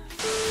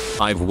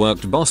 I've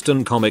worked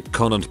Boston Comic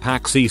Con and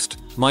PAX East.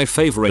 My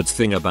favorite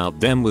thing about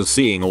them was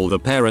seeing all the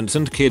parents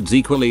and kids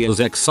equally as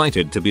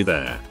excited to be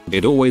there.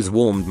 It always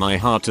warmed my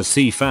heart to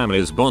see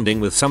families bonding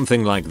with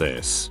something like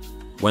this.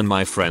 When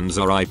my friends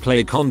or I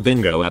play con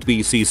bingo at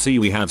BCC,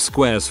 we have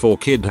squares for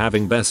kid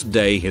having best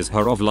day his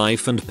her of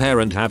life and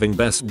parent having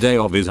best day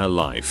of his her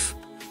life.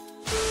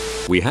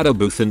 We had a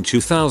booth in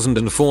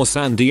 2004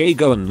 San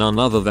Diego and none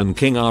other than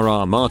King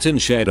R.R. Martin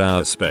shared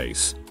our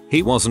space.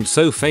 He wasn't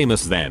so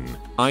famous then.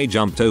 I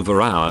jumped over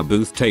our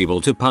booth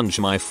table to punch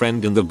my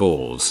friend in the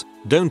balls,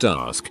 don't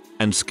ask,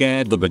 and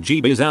scared the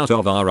bejeebies out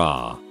of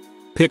RR.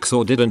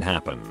 Pixar didn't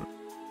happen.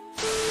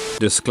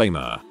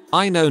 Disclaimer.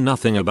 I know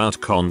nothing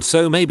about cons,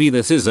 so maybe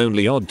this is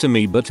only odd to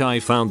me, but I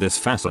found this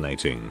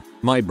fascinating.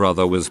 My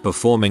brother was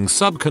performing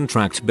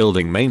subcontract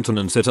building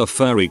maintenance at a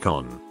furry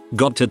con.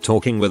 Got to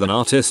talking with an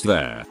artist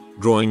there,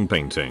 drawing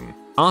painting.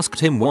 Asked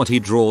him what he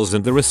draws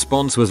and the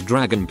response was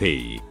dragon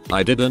pee.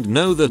 I didn't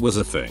know that was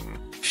a thing.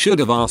 Should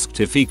have asked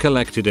if he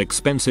collected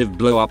expensive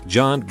blow up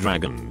giant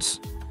dragons.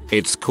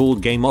 It's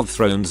called Game of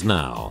Thrones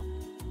now.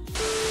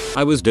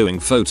 I was doing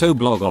photo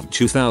blog of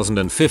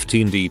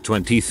 2015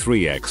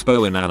 D23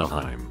 Expo in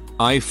Anaheim.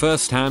 I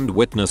first-hand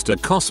witnessed a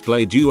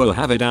cosplay duo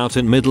have it out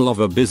in middle of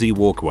a busy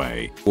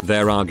walkway.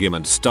 Their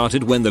argument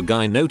started when the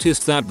guy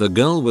noticed that the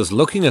girl was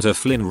looking at a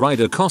Flynn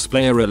Rider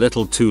cosplayer a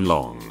little too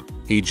long.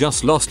 He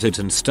just lost it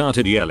and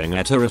started yelling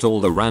at her at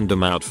all the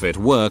random outfit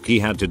work he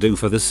had to do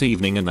for this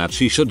evening and that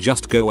she should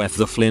just go F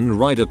the Flynn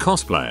Rider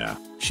cosplayer.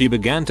 She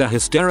began to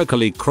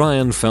hysterically cry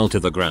and fell to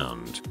the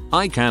ground.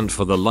 I can't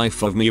for the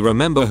life of me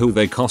remember who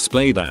they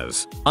cosplayed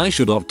as. I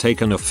should have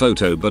taken a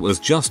photo but was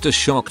just as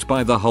shocked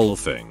by the whole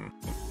thing.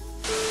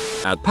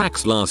 At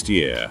PAX last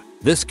year,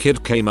 this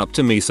kid came up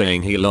to me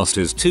saying he lost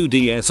his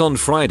 2DS on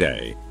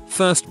Friday.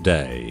 First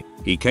day.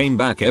 He came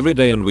back every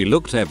day and we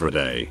looked every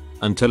day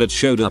until it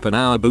showed up in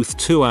our booth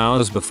 2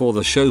 hours before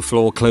the show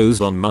floor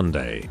closed on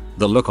Monday.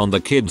 The look on the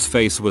kid's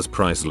face was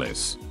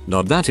priceless.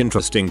 Not that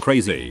interesting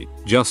crazy,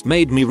 just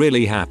made me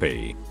really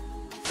happy.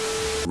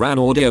 Ran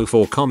audio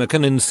for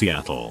Comic-Con in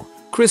Seattle.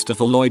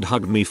 Christopher Lloyd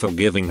hugged me for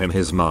giving him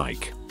his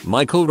mic.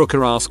 Michael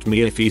Rooker asked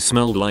me if he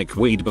smelled like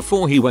weed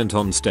before he went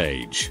on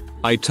stage.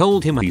 I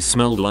told him he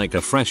smelled like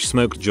a fresh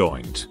smoked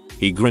joint.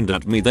 He grinned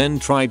at me then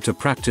tried to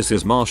practice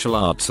his martial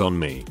arts on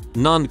me.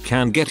 None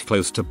can get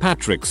close to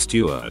Patrick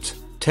Stewart.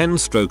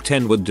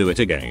 10/10 would do it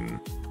again.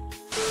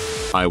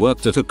 I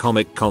worked at a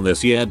Comic Con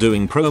this year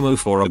doing promo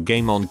for a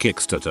game on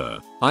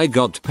Kickstarter. I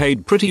got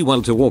paid pretty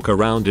well to walk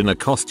around in a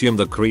costume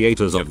the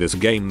creators of this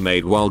game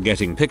made while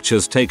getting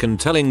pictures taken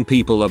telling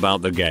people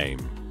about the game.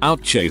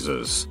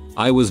 Outchasers.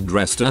 I was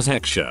dressed as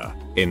Heksha,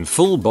 in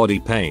full body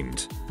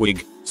paint,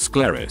 wig,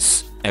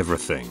 scleris,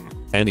 everything.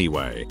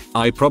 Anyway,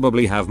 I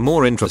probably have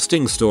more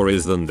interesting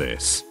stories than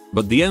this,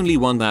 but the only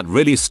one that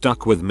really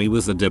stuck with me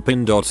was the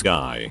Dippin' Dots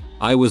guy.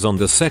 I was on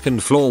the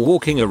second floor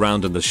walking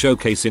around in the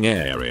showcasing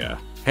area,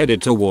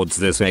 headed towards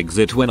this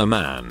exit when a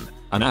man,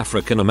 an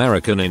African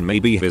American in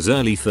maybe his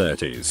early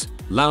 30s,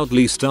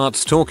 loudly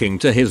starts talking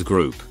to his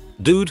group.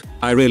 Dude,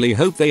 I really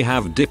hope they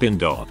have Dippin'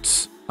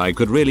 Dots. I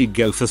could really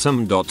go for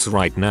some dots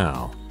right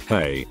now.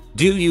 Hey,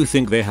 do you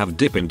think they have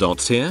Dippin'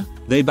 Dots here?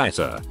 They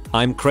better.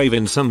 I'm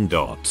craving some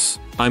dots.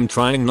 I'm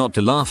trying not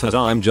to laugh as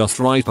I'm just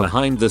right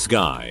behind this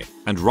guy,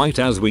 and right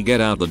as we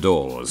get out the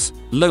doors,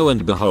 lo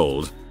and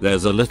behold,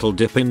 there's a little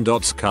Dippin'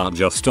 Dots car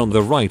just on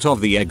the right of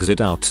the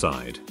exit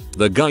outside.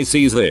 The guy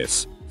sees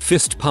this,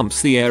 fist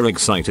pumps the air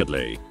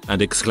excitedly,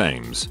 and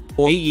exclaims,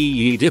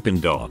 "Oi Dippin'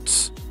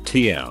 Dots,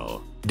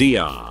 TL,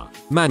 DR,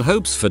 man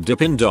hopes for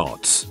Dippin'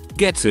 Dots,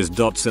 gets his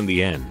dots in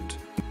the end."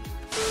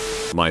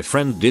 My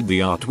friend did the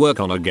artwork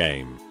on a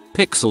game,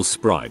 Pixel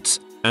Sprites,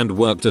 and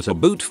worked at a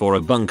booth for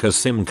a bunker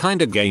sim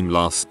kinda game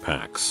last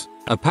PAX.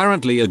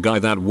 Apparently a guy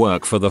that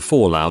worked for the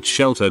Fallout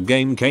Shelter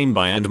game came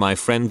by and my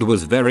friend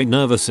was very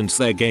nervous since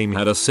their game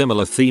had a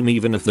similar theme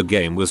even if the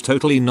game was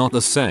totally not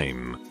the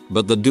same.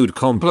 But the dude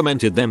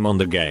complimented them on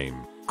the game,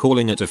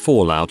 calling it a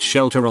Fallout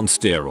Shelter on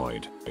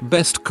steroid.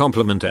 Best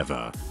compliment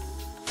ever.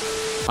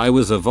 I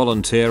was a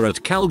volunteer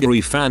at Calgary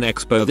Fan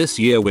Expo this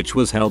year, which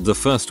was held the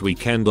first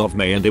weekend of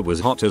May, and it was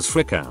hot as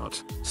frick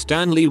out.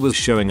 Stan Lee was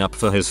showing up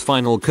for his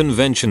final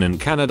convention in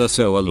Canada,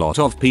 so a lot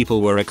of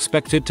people were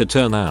expected to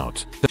turn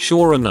out.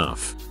 Sure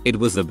enough, it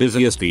was the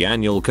busiest the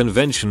annual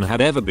convention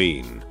had ever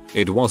been.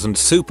 It wasn't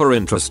super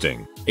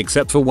interesting,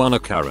 except for one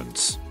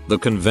occurrence. The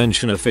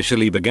convention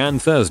officially began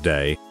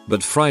Thursday,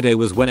 but Friday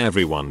was when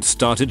everyone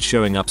started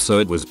showing up, so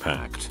it was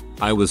packed.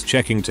 I was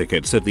checking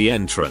tickets at the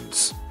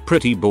entrance.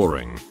 Pretty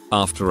boring.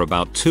 After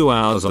about 2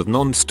 hours of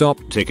non-stop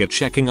ticket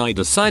checking, I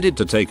decided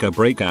to take a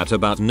break at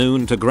about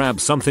noon to grab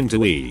something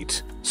to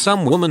eat.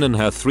 Some woman and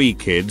her 3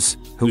 kids,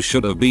 who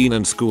should have been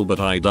in school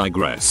but I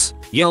digress,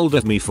 yelled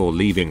at me for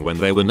leaving when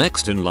they were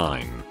next in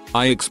line.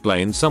 I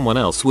explained someone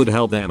else would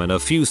help them in a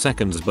few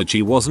seconds, but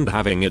she wasn't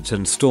having it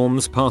and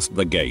storms past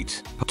the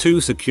gate.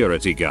 2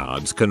 security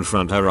guards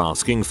confront her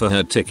asking for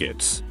her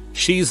tickets.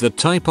 She's the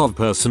type of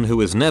person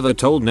who is never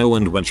told no,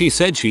 and when she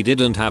said she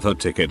didn't have her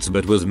tickets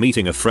but was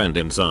meeting a friend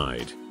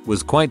inside,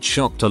 Was quite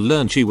shocked to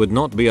learn she would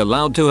not be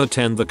allowed to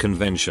attend the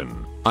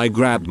convention. I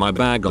grabbed my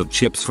bag of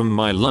chips from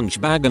my lunch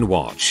bag and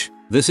watch.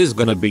 This is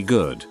gonna be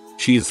good.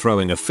 She's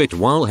throwing a fit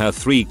while her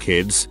 3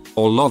 kids,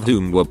 all of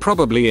whom were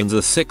probably in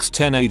the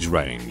 6-10 age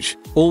range,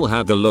 all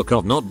had the look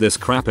of "not this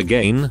crap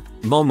again,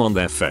 mom" on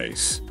their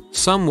face.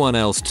 Someone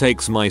else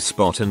takes my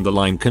spot and the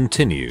line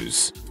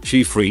continues.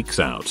 She freaks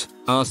out,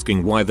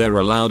 asking why they're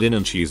allowed in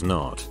and she's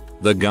not.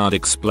 The guard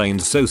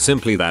explained so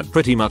simply that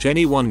pretty much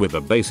anyone with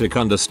a basic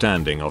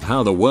understanding of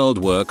how the world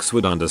works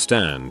would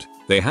understand.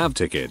 They have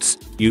tickets,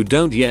 you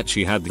don't yet.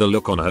 She had the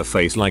look on her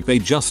face like they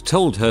just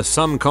told her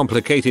some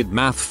complicated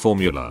math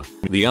formula.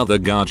 The other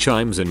guard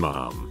chimes in,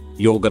 "Mom,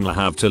 you're gonna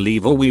have to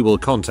leave or we will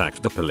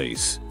contact the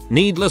police."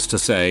 Needless to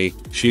say,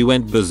 she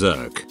went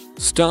berserk,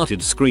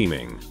 started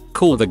screaming,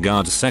 called the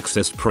guards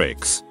sexist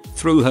pricks,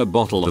 threw her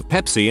bottle of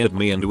Pepsi at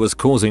me and was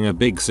causing a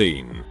big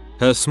scene.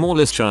 Her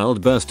smallest child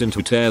burst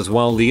into tears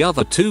while the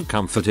other 2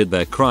 comforted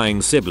their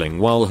crying sibling,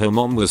 while her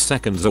mom was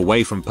seconds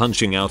away from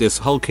punching out this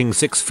hulking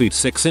 6 feet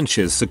 6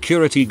 inches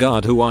security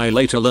guard, who I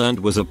later learned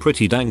was a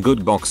pretty dang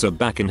good boxer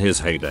back in his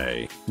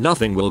heyday.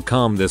 Nothing will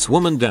calm this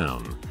woman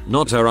down.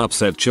 Not her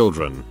upset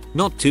children,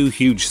 not 2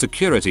 huge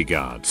security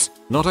guards,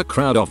 not a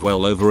crowd of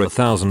well over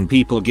 1,000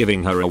 people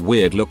giving her a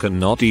weird look, and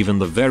not even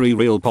the very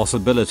real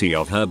possibility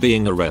of her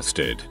being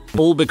arrested.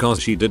 All because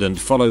she didn't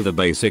follow the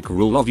basic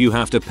rule of you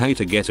have to pay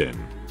to get in.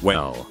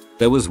 Well,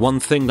 there was one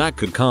thing that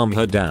could calm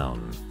her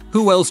down.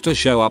 Who else to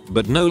show up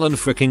but Nolan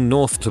fricking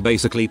North to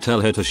basically tell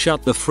her to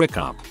shut the frick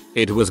up.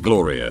 It was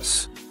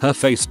glorious. Her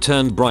face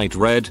turned bright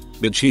red,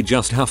 but she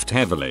just huffed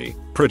heavily,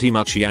 pretty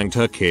much yanked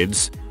her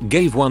kids,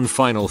 gave one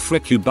final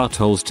 "frick you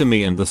buttholes" to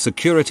me and the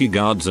security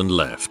guards and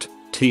left.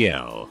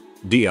 TL.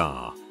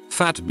 DR.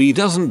 Fat B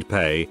doesn't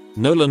pay,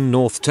 Nolan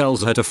North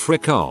tells her to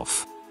frick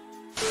off.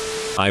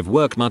 I've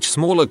worked much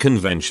smaller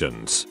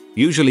conventions,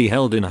 usually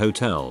held in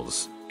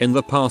hotels. In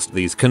the past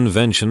these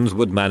conventions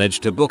would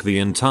manage to book the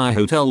entire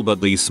hotel, but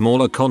these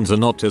smaller cons are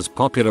not as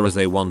popular as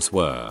they once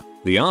were.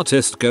 The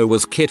artist go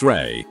was Kit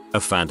Ray, a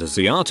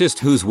fantasy artist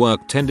whose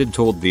work tended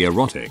toward the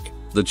erotic.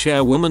 The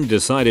chairwoman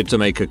decided to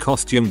make a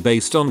costume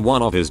based on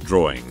one of his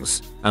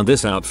drawings, and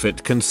this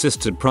outfit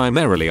consisted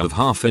primarily of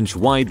 1/2-inch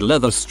wide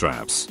leather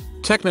straps.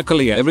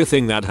 Technically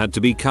everything that had to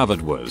be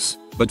covered was,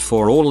 but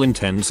for all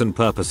intents and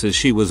purposes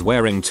she was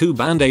wearing 2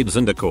 band-aids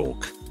and a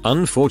cork.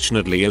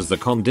 Unfortunately, as the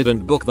con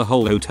didn't book the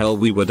whole hotel,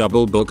 we were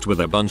double booked with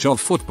a bunch of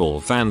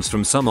football fans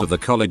from some of the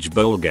college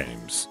bowl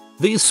games.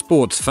 These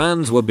sports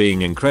fans were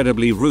being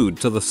incredibly rude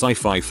to the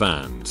sci-fi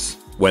fans.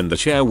 When the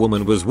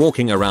chairwoman was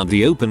walking around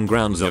the open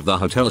grounds of the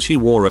hotel, she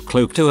wore a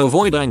cloak to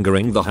avoid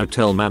angering the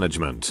hotel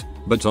management.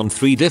 But on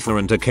 3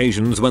 different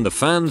occasions when the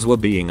fans were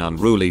being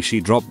unruly, she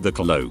dropped the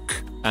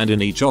cloak. And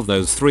in each of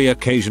those 3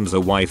 occasions a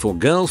wife or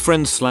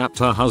girlfriend slapped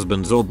her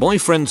husband's or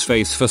boyfriend's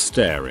face for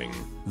staring.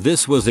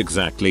 This was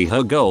exactly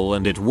her goal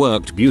and it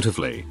worked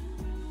beautifully.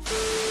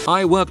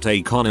 I worked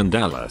a con in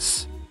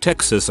Dallas,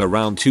 Texas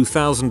around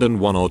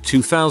 2001 or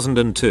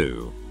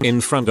 2002. In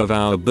front of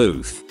our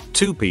booth,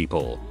 2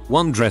 people,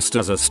 one dressed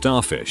as a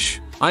starfish,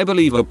 I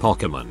believe a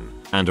Pokemon,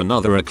 and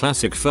another a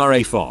classic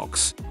furry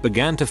fox,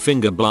 began to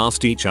finger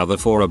blast each other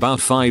for about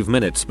 5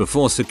 minutes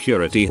before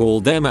security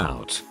hauled them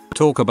out.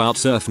 Talk about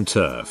surf and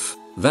turf.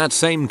 That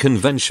same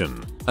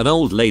convention, an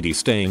old lady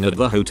staying at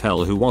the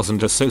hotel who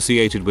wasn't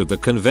associated with the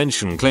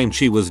convention claimed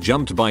she was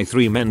jumped by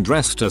 3 men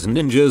dressed as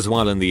ninjas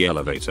while in the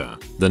elevator.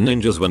 The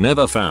ninjas were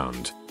never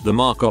found, the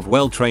mark of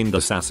well-trained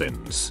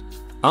assassins.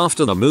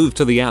 After the move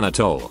to the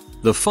Anatole,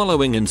 the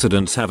following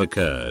incidents have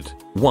occurred.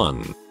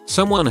 1.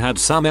 Someone had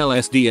some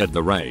LSD at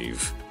the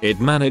rave. It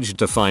managed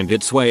to find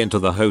its way into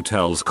the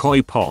hotel's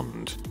koi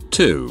pond.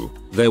 2.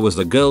 There was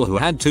a girl who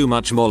had too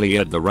much Molly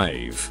at the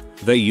rave.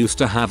 They used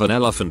to have an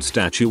elephant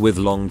statue with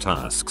long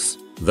tusks.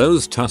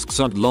 Those tusks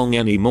aren't long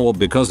anymore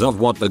because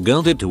of what the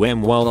girl did to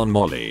him while on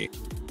Molly.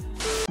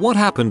 What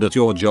happened at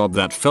your job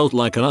that felt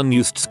like an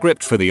unused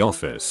script for the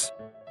office?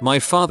 My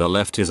father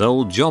left his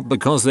old job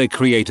because they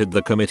created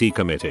the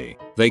committee.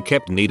 They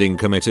kept needing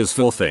committees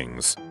for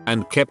things,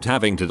 and kept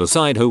having to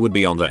decide who would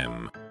be on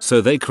them. So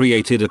they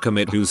created a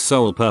committee whose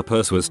sole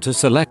purpose was to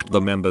select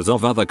the members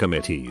of other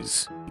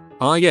committees.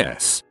 Ah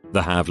yes,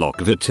 the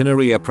Havelock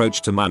veterinary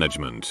approach to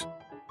management.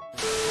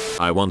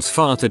 I once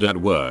farted at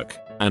work,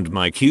 and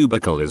my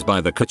cubicle is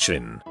by the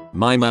kitchen.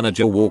 My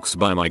manager walks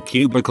by my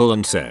cubicle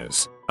and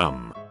says,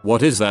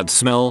 what is that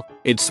smell?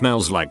 It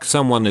smells like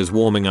someone is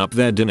warming up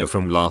their dinner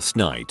from last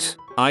night.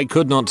 I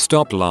could not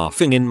stop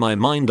laughing in my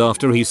mind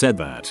after he said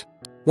that.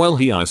 Well,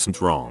 he isn't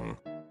wrong.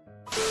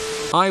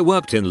 I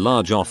worked in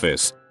large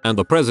office, and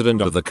the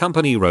president of the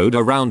company rode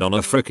around on a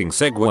freaking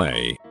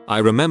Segway. I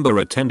remember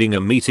attending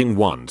a meeting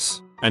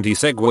once, and he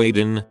segwayed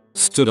in,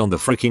 stood on the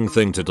freaking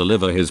thing to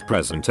deliver his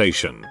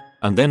presentation,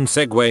 and then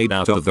segwayed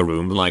out of the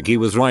room like he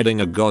was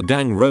riding a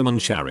goddamn Roman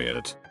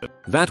chariot.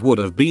 That would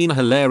have been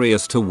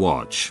hilarious to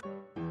watch.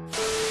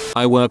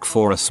 I work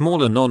for a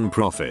smaller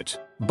non-profit.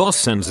 Boss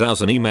sends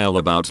out an email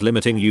about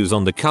limiting use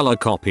on the color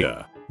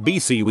copier.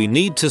 BC, we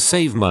need to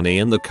save money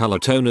and the color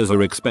toners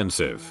are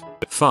expensive.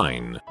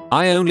 Fine.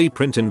 I only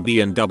print in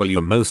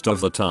B&W most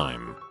of the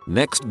time.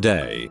 Next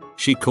day,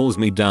 she calls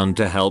me down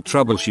to help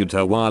troubleshoot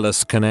her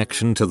wireless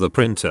connection to the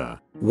printer.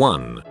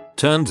 1.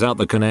 Turns out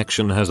the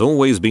connection has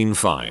always been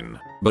fine,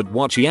 but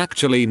what she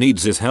actually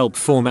needs is help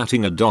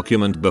formatting a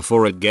document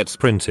before it gets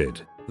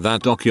printed.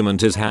 That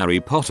document is Harry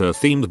Potter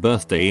themed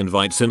birthday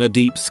invites in a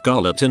deep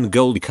scarlet and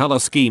gold color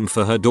scheme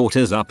for her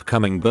daughter's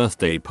upcoming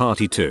birthday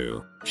party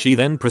too. She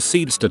then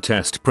proceeds to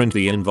test print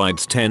the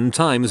invites 10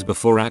 times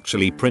before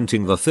actually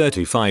printing the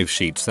 35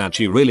 sheets that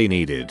she really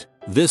needed.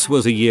 This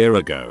was a year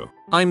ago.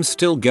 I'm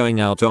still going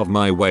out of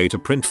my way to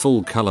print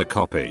full color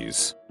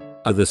copies.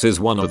 This is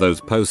one of those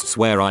posts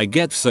where I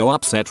get so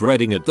upset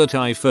reading it that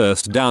I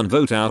first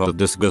downvote out of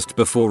disgust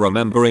before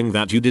remembering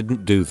that you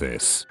didn't do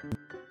this.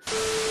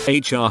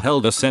 HR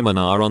held a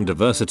seminar on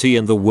diversity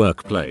in the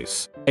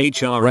workplace.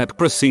 HR rep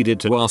proceeded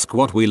to ask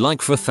what we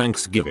like for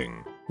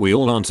Thanksgiving. We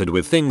all answered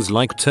with things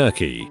like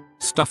turkey,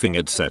 stuffing,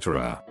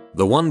 etc.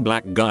 The one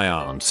black guy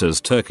answers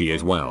turkey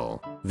as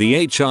well.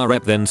 The HR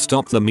rep then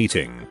stopped the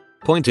meeting,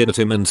 pointed at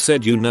him and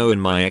said, "You know, in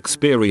my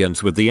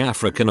experience with the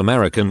African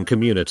American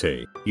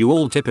community, you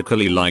all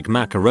typically like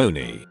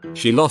macaroni."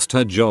 She lost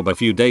her job a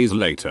few days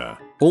later.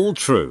 All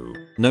true,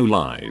 no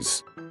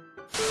lies.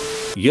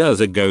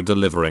 Years ago,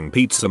 delivering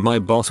pizza, my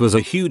boss was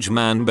a huge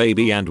man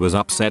baby and was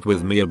upset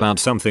with me about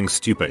something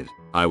stupid.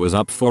 I was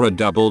up for a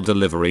double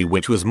delivery,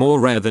 which was more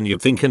rare than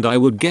you'd think, and I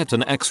would get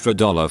an extra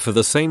 $1 for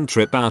the same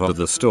trip out of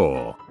the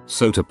store.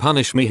 So to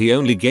punish me, he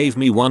only gave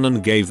me one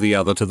and gave the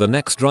other to the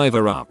next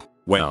driver up.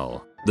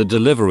 Well, the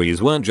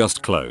deliveries weren't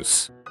just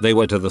close, they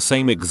were to the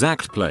same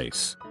exact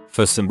place.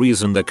 For some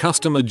reason the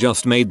customer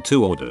just made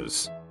 2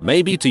 orders,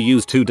 maybe to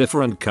use 2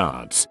 different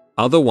cards.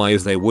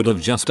 Otherwise they would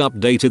have just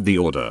updated the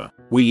order.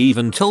 We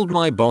even told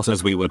my boss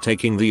as we were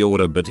taking the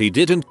order, but he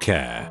didn't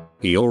care.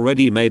 He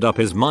already made up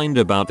his mind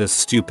about this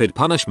stupid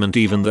punishment,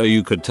 even though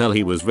you could tell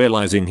he was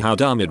realizing how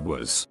dumb it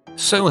was.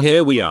 So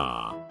here we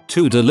are,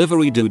 2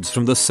 delivery dudes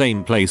from the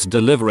same place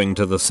delivering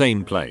to the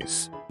same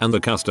place. And the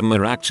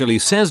customer actually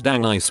says,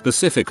 "Dang, I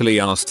specifically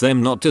asked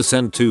them not to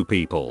send 2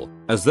 people."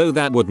 As though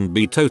that wouldn't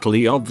be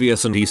totally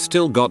obvious, and he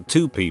still got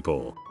 2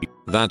 people.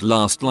 That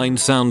last line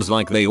sounds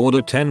like they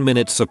ordered 10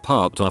 minutes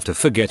apart after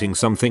forgetting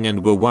something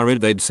and were worried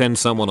they'd send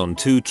someone on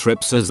 2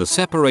 trips as the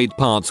separate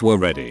parts were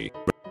ready.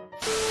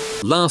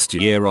 Last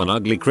year on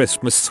Ugly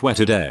Christmas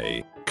Sweater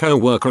Day,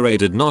 coworker A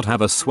did not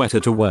have a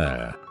sweater to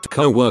wear.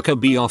 Coworker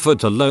B offered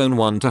to loan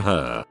one to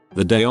her.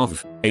 The day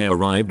of, A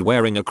arrived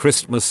wearing a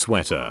Christmas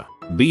sweater.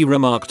 B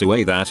remarked to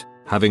A that,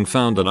 having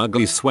found an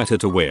ugly sweater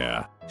to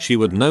wear, she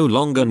would no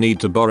longer need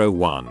to borrow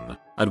one.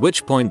 At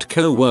which point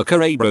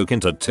coworker A broke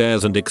into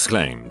tears and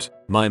exclaimed,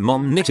 "My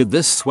mom knitted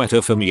this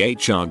sweater for me."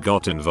 HR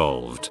got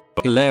involved.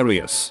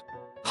 Hilarious.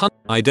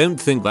 I don't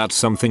think that's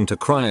something to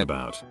cry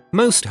about.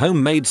 Most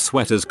homemade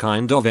sweaters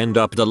kind of end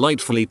up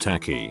delightfully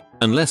tacky,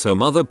 unless her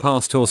mother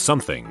passed or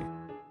something.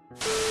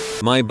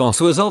 My boss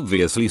was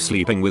obviously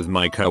sleeping with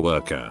my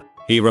coworker.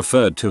 He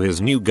referred to his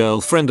new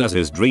girlfriend as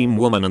his dream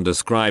woman and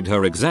described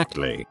her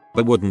exactly,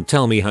 but wouldn't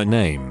tell me her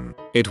name.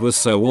 It was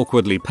so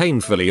awkwardly,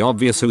 painfully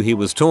obvious who he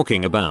was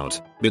talking about,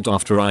 but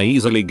after I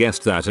easily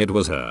guessed that it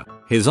was her,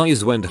 his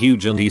eyes went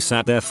huge and he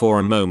sat there for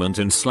a moment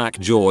in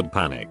slack-jawed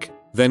panic.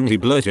 Then he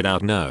blurted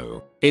out,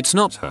 "No, it's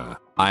not her.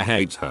 I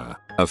hate her."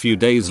 A few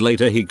days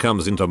later he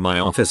comes into my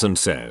office and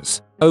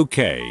says,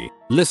 "Okay,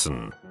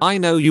 listen, I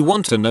know you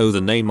want to know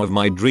the name of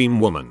my dream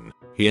woman."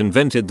 He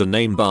invented the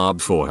name Barb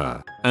for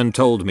her and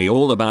told me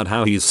all about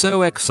how he's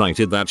so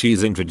excited that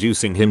she's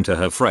introducing him to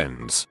her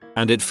friends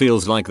and it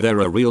feels like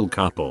they're a real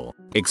couple.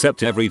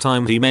 Except every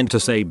time he meant to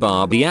say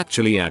Barb, he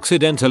actually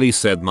accidentally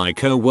said my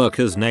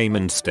co-worker's name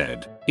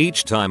instead.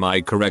 Each time I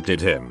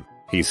corrected him,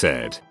 he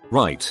said,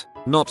 "Right,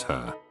 not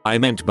her. I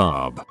meant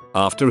Barb."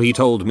 After he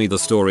told me the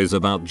stories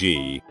about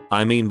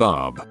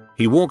Barb,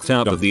 he walked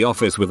out of the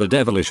office with a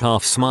devilish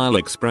half-smile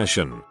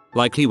expression,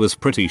 like he was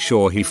pretty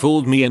sure he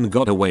fooled me and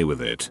got away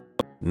with it.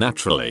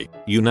 Naturally,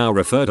 you now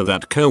refer to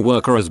that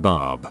coworker as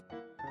Barb.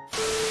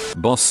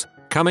 Boss,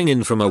 coming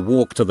in from a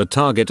walk to the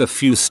Target a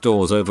few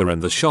stores over in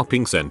the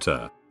shopping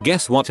center.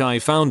 Guess what I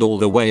found all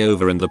the way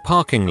over in the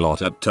parking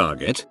lot at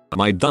Target?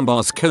 My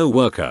dumbass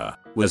coworker.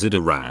 Was it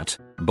a rat?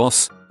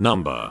 Boss,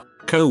 number.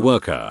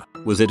 Coworker,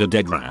 was it a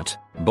dead rat?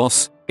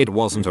 Boss, it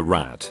wasn't a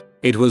rat.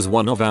 It was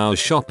one of our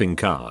shopping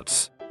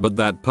carts. But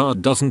that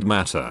part doesn't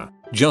matter.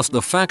 Just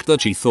the fact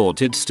that she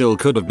thought it still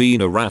could have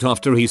been a rat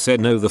after he said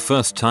no the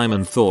first time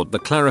and thought the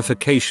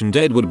clarification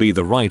dead would be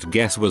the right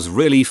guess was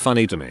really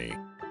funny to me.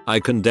 I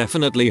can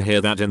definitely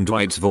hear that in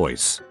Dwight's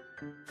voice.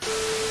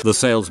 The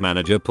sales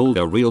manager pulled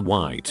a real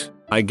White.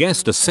 I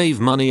guess to save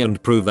money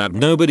and prove that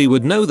nobody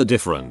would know the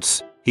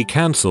difference. He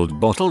cancelled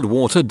bottled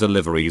water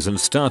deliveries and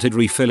started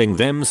refilling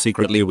them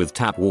secretly with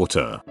tap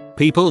water.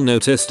 People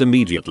noticed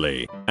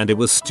immediately, and it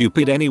was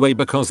stupid anyway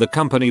because the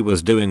company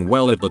was doing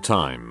well at the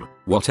time.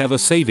 Whatever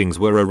savings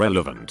were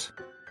irrelevant.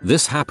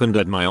 This happened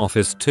at my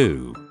office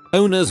too.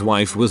 Owner's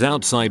wife was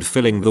outside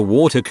filling the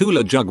water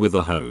cooler jug with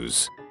a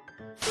hose.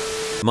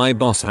 My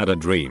boss had a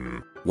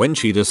dream. When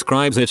she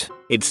describes it,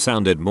 it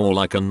sounded more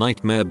like a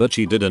nightmare, but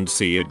she didn't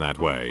see it that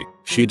way.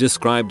 She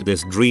described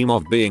this dream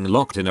of being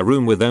locked in a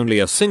room with only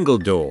a single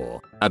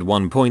door. At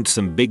one point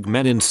some big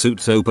men in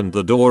suits opened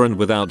the door and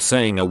without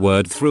saying a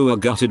word threw a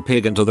gutted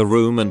pig into the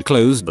room and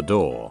closed the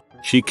door.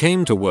 She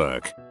came to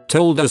work,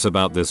 told us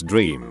about this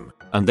dream,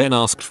 and then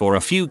asked for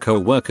a few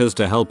co-workers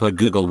to help her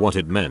Google what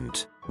it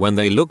meant. When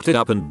they looked it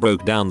up and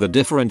broke down the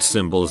different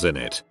symbols in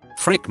it,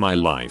 frick my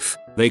life,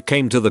 they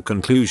came to the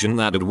conclusion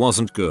that it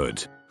wasn't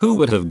good. Who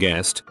would have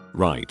guessed,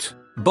 right?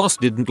 Boss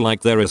didn't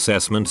like their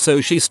assessment, so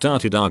she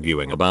started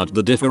arguing about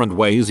the different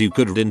ways you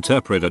could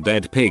interpret a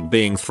dead pig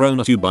being thrown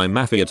at you by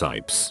mafia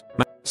types.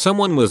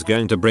 Someone was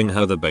going to bring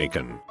her the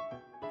bacon.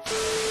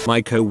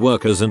 My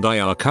co-workers and I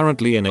are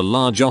currently in a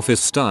large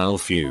office-style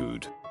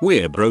feud.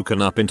 We're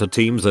broken up into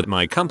teams at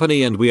my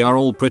company and we are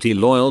all pretty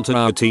loyal to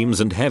our teams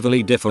and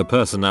heavily differ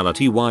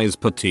personality-wise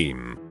per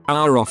team.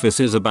 Our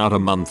office is about a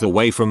month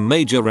away from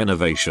major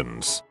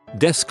renovations.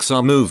 Desks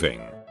are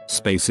moving.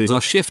 Spaces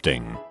are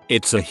shifting.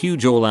 It's a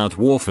huge all-out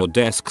war for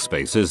desk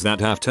spaces that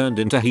have turned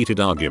into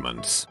heated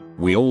arguments.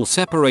 We all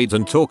separate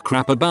and talk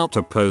crap about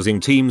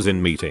opposing teams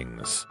in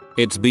meetings.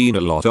 It's been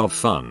a lot of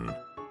fun.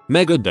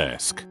 Mega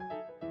desk.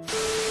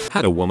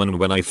 Had a woman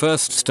when I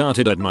first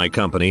started at my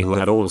company who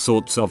had all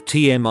sorts of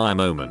TMI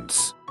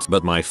moments,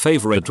 but my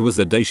favorite was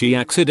the day she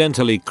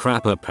accidentally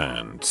crapped her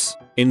pants.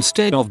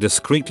 Instead of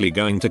discreetly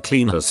going to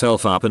clean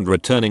herself up and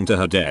returning to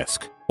her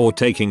desk, or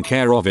taking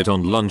care of it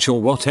on lunch or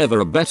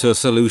whatever a better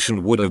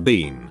solution would have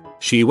been,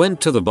 she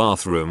went to the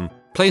bathroom,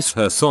 placed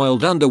her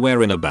soiled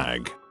underwear in a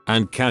bag,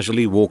 and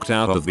casually walked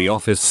out of the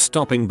office,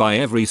 stopping by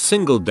every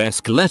single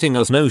desk letting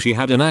us know she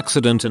had an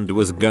accident and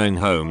was going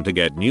home to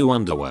get new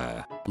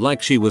underwear.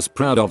 Like she was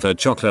proud of her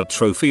chocolate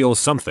trophy or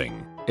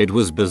something. It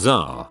was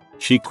bizarre.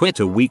 She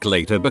quit a week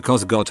later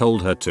because God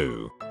told her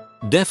to.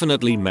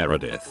 Definitely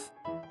Meredith.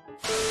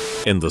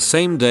 In the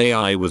same day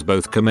I was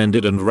both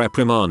commended and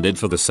reprimanded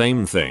for the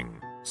same thing.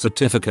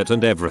 Certificate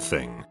and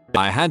everything.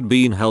 I had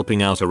been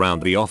helping out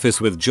around the office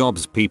with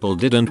jobs people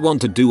didn't want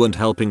to do and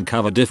helping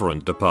cover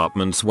different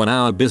departments when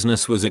our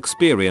business was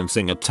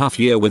experiencing a tough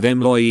year with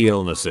employee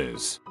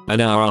illnesses.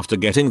 An hour after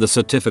getting the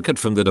certificate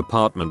from the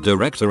department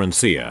director and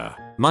CEO,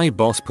 my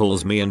boss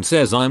pulls me and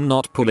says I'm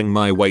not pulling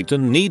my weight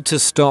and need to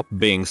stop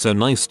being so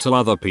nice to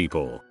other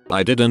people.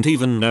 I didn't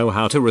even know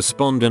how to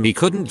respond and he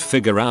couldn't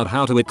figure out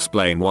how to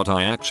explain what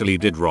I actually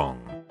did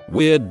wrong.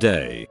 Weird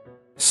day.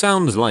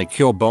 Sounds like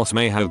your boss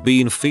may have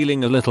been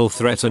feeling a little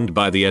threatened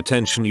by the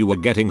attention you were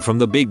getting from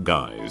the big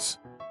guys.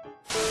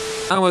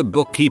 Our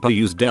bookkeeper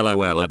used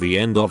LOL at the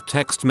end of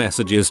text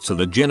messages to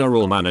the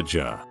general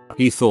manager.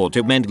 He thought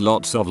it meant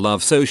lots of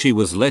love, so she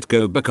was let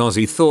go because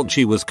he thought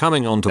she was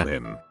coming on to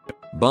him.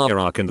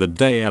 Back in the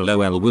day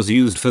LOL was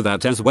used for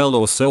that as well,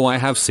 or so I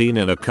have seen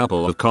in a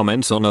couple of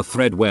comments on a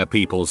thread where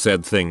people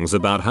said things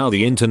about how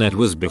the internet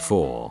was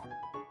before.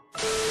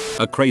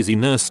 A crazy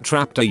nurse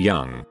trapped a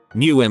young,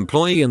 new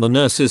employee in the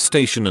nurse's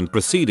station and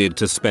proceeded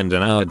to spend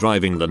an hour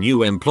driving the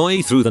new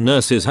employee through the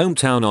nurse's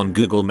hometown on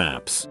Google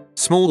Maps,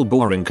 small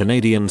boring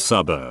Canadian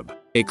suburb,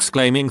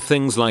 exclaiming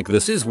things like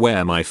 "This is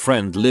where my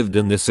friend lived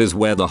and this is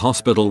where the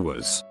hospital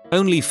was.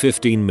 Only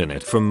 15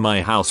 minutes from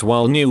my house,"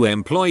 while new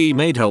employee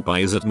made help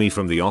eyes at me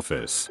from the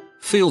office.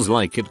 Feels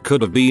like it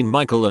could have been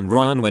Michael and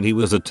Ryan when he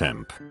was a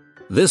temp.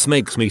 This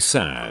makes me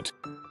sad.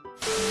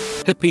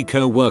 Hippie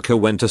co-worker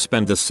went to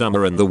spend the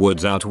summer in the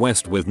woods out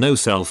west with no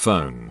cell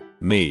phone.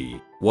 Me.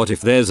 What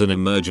if there's an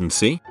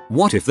emergency?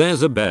 What if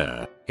there's a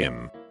bear?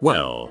 Him.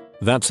 Well,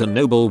 that's a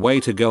noble way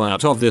to go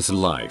out of this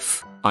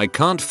life. I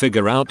can't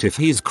figure out if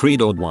he's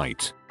Creed or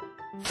white.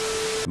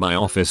 My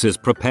office is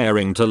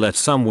preparing to let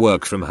some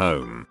work from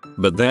home,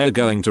 but they're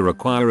going to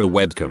require a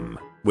webcam,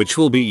 which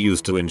will be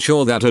used to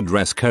ensure that a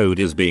dress code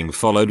is being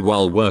followed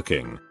while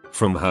working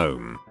from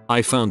home.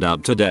 I found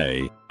out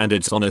today, and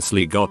it's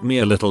honestly got me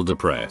a little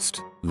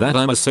depressed, that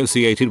I'm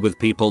associated with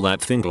people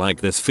that think like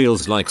this.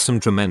 Feels like some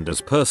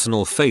tremendous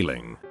personal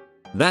failing.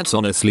 That's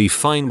honestly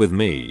fine with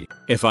me.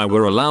 If I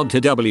were allowed to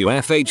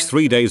WFH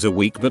 3 days a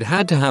week but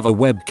had to have a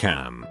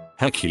webcam,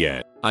 heck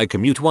yeah. I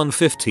commute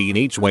 115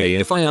 each way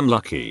if I am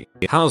lucky.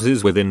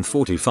 Houses within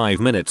 45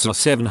 minutes are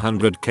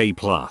 700k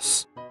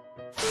plus.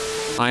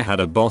 I had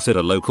a boss at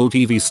a local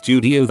TV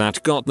studio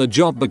that got the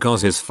job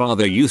because his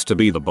father used to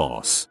be the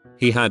boss.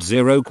 He had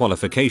zero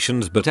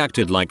qualifications but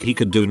acted like he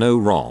could do no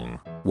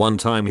wrong. One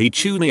time he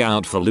chewed me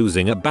out for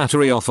losing a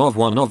battery off of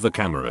one of the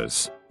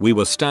cameras. We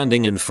were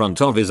standing in front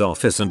of his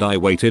office and I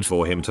waited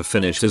for him to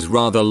finish his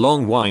rather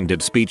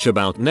long-winded speech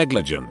about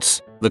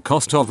negligence, the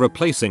cost of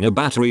replacing a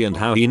battery and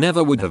how he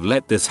never would have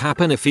let this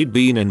happen if he'd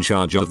been in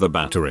charge of the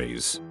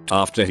batteries.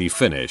 After he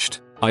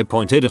finished, I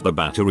pointed at the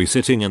battery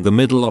sitting in the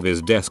middle of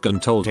his desk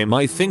and told him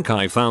I think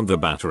I found the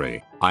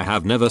battery. I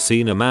have never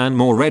seen a man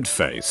more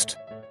red-faced.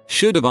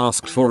 Should have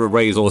asked for a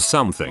raise or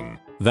something.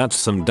 That's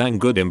some dang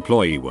good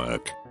employee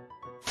work.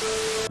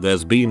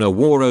 There's been a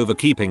war over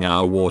keeping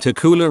our water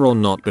cooler or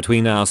not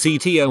between our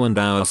CTO and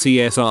our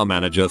CSR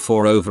manager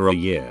for over a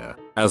year.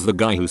 As the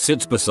guy who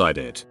sits beside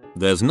it,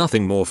 There's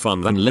nothing more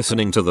fun than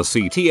listening to the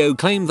CTO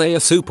claim they are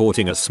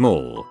supporting a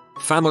small,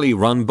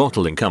 family-run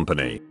bottling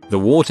company. The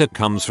water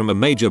comes from a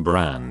major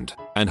brand,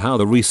 and how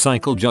the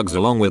recycled jugs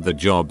along with the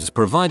jobs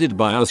provided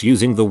by us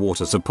using the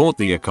water support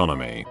the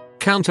economy.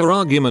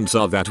 Counter-arguments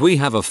are that we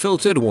have a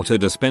filtered water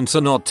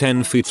dispenser not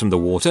 10 feet from the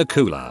water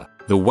cooler,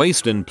 the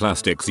waste in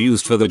plastics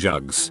used for the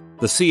jugs,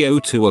 the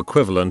CO2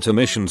 equivalent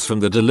emissions from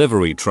the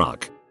delivery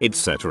truck,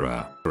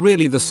 etc.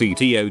 Really, the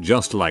CTO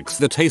just likes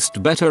the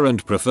taste better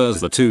and prefers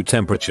the two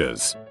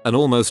temperatures, an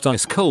almost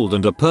ice cold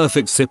and a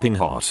perfect sipping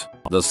hot.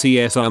 The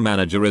CSR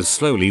manager is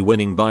slowly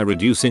winning by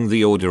reducing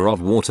the order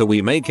of water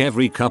we make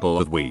every couple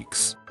of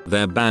weeks.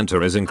 Their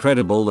banter is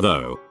incredible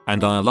though,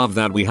 and I love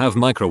that we have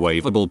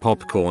microwavable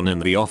popcorn in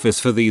the office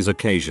for these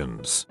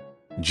occasions.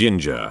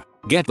 Ginger,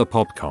 get the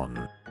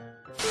popcorn.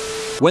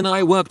 When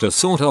I worked a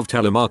sort of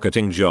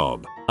telemarketing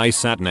job, I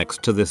sat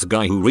next to this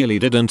guy who really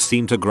didn't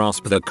seem to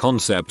grasp the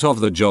concept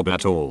of the job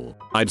at all.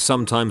 I'd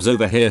sometimes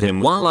overhear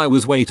him while I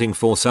was waiting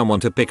for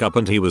someone to pick up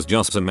and he was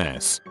just a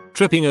mess,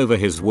 tripping over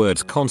his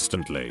words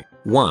constantly.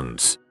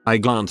 Once, I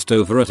glanced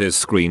over at his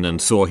screen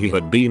and saw he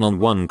had been on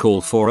one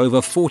call for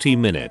over 40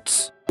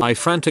 minutes. I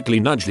frantically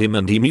nudged him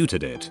and he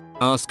muted it,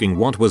 asking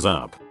what was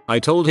up. I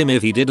told him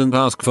if he didn't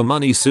ask for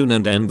money soon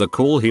and end the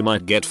call he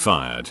might get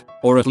fired,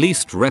 or at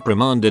least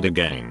reprimanded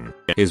again.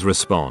 His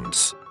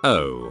response,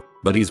 "Oh,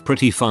 but he's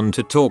pretty fun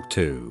to talk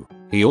to.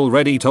 He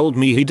already told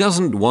me he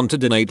doesn't want to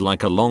donate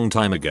like a long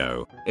time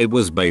ago." It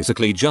was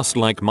basically just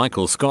like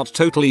Michael Scott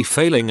totally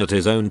failing at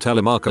his own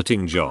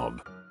telemarketing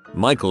job.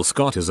 Michael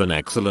Scott is an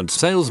excellent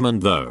salesman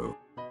though.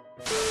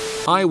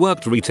 I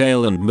worked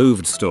retail and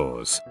moved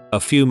stores. A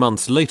few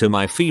months later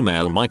my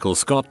female Michael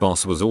Scott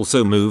boss was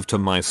also moved to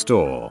my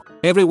store.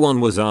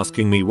 Everyone was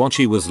asking me what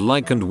she was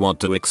like and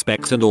what to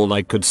expect, and all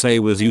I could say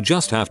was you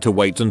just have to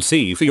wait and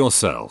see for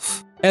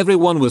yourself.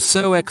 Everyone was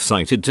so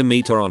excited to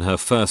meet her on her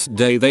first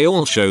day they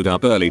all showed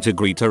up early to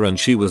greet her and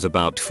she was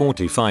about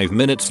 45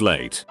 minutes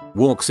late.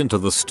 Walks into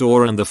the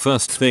store and the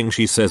first thing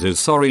she says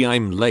is, "Sorry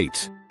I'm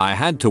late. I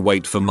had to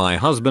wait for my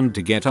husband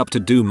to get up to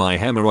do my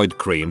hemorrhoid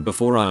cream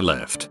before I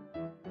left."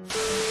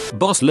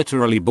 Boss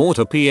literally bought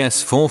a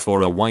PS4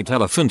 for a white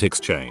elephant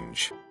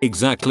exchange.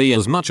 Exactly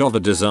as much of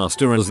a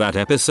disaster as that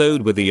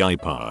episode with the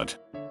iPod.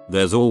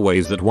 There's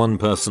always that one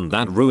person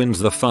that ruins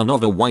the fun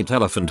of a white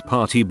elephant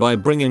party by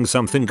bringing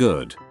something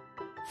good.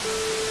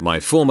 My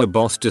former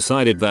boss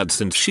decided that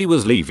since she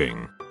was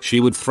leaving, she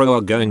would throw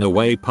a going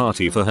away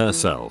party for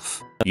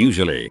herself.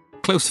 Usually,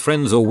 close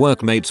friends or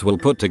workmates will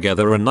put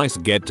together a nice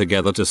get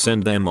together to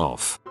send them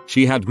off.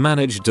 She had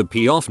managed to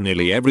pee off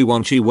nearly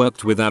everyone she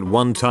worked with at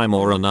one time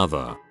or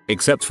another,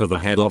 except for the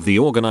head of the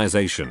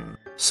organization.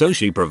 So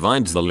she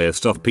provides the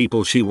list of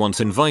people she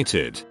wants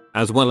invited,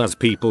 as well as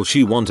people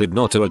she wanted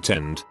not to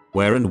attend,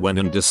 where and when,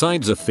 and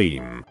decides a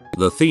theme.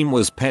 The theme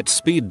was pet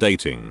speed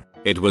dating.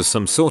 It was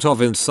some sort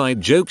of inside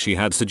joke she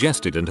had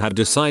suggested and had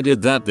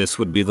decided that this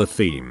would be the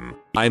theme.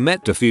 I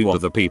met a few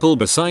other people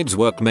besides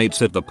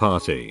workmates at the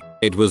party.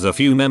 It was a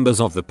few members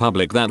of the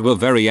public that were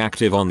very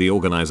active on the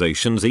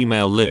organization's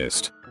email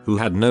list, who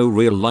had no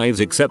real lives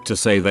except to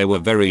say they were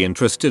very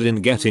interested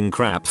in getting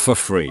crap for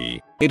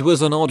free. It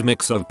was an odd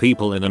mix of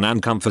people in an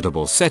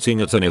uncomfortable setting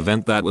at an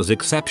event that was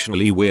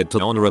exceptionally weird to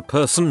honor a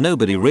person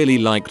nobody really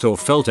liked or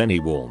felt any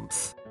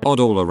warmth. Odd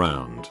all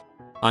around.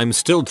 I'm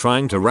still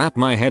trying to wrap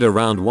my head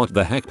around what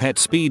the heck pet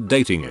speed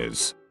dating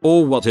is,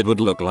 or what it would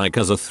look like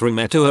as a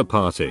threat to a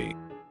party.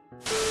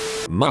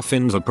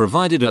 Muffins are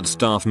provided at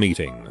staff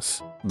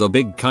meetings. The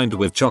big kind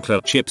with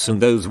chocolate chips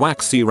and those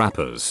waxy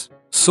wrappers.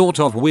 Sort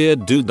of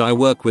weird dude I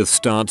work with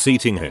starts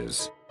eating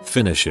his,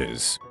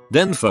 finishes,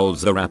 then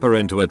folds the wrapper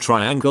into a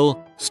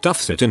triangle,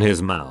 stuffs it in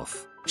his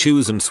mouth,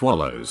 chews and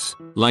swallows,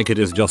 like it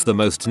is just the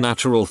most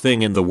natural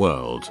thing in the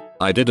world.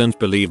 I didn't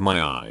believe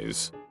my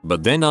eyes.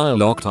 But then I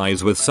locked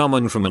eyes with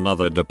someone from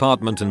another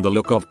department and the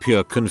look of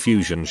pure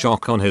confusion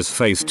shock on his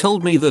face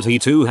told me that he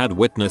too had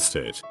witnessed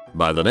it.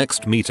 By the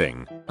next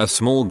meeting, a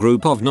small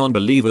group of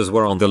non-believers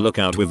were on the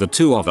lookout with the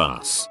two of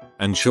us,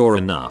 and sure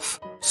enough,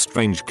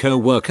 strange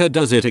co-worker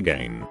does it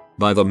again.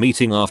 By the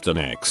meeting after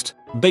next,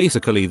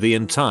 basically the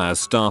entire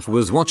staff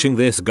was watching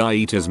this guy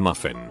eat his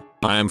muffin.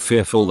 I am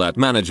fearful that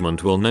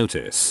management will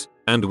notice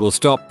and will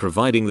stop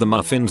providing the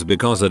muffins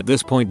because at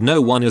this point no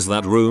one in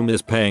that room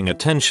is paying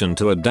attention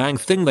to a dang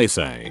thing they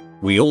say.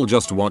 We all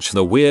just watch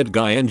the weird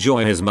guy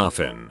enjoy his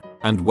muffin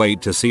and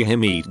wait to see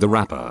him eat the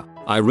wrapper.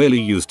 I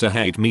really used to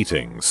hate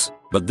meetings,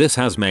 but this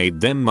has made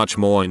them much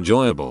more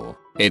enjoyable.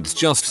 It's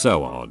just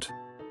so odd.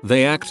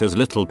 They act as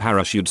little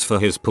parachutes for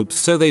his poops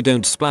so they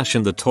don't splash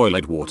in the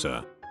toilet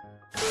water.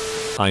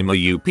 I'm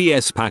a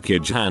UPS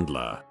package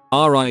handler.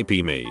 RIP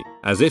me.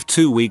 As if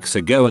 2 weeks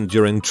ago and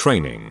during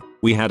training,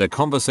 we had a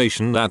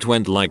conversation that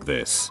went like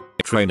this.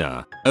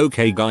 Trainer,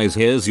 okay guys,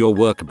 here's your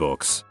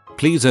workbooks.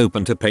 Please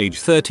open to page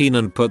 13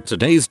 and put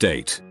today's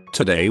date.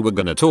 Today we're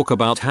gonna talk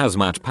about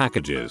hazmat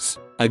packages.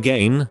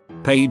 Again,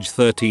 page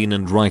 13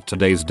 and write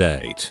today's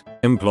date.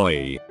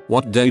 Employee,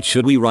 what date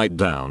should we write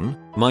down?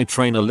 My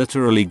trainer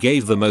literally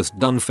gave the most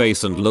done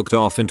face and looked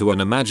off into an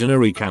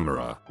imaginary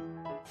camera.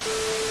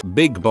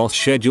 Big boss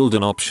scheduled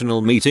an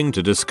optional meeting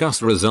to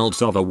discuss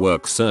results of a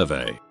work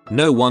survey.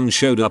 No one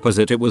showed up as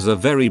it was a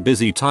very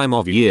busy time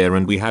of year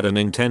and we had an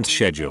intense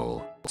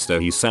schedule. So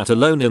he sat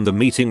alone in the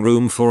meeting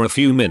room for a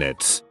few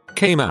minutes,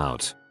 came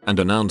out, and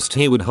announced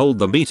he would hold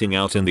the meeting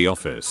out in the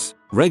office.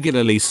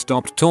 Regularly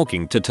stopped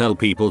talking to tell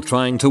people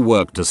trying to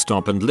work to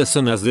stop and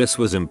listen as this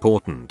was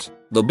important.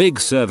 The big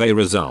survey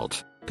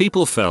result.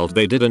 People felt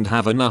they didn't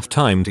have enough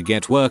time to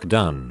get work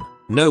done.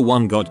 No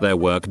one got their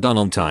work done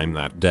on time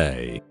that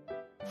day.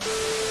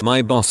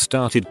 My boss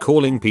started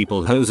calling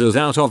people hosers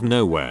out of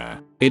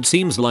nowhere. It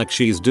seems like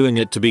she's doing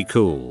it to be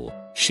cool.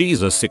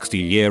 She's a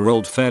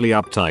 60-year-old fairly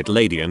uptight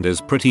lady and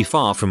is pretty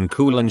far from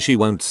cool and she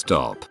won't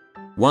stop.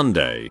 One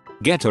day,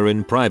 get her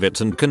in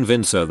private and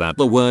convince her that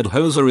the word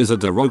hoser is a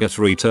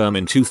derogatory term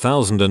in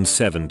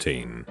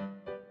 2017.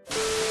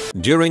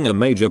 During a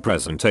major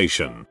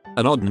presentation,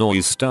 an odd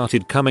noise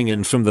started coming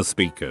in from the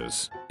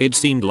speakers. It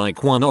seemed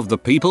like one of the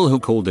people who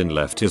called in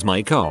left his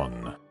mic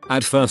on.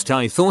 At first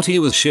I thought he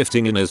was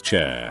shifting in his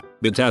chair,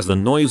 but as the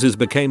noises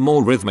became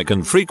more rhythmic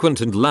and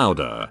frequent and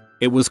louder,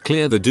 it was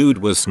clear the dude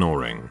was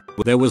snoring.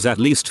 There was at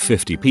least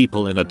 50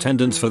 people in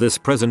attendance for this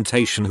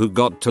presentation who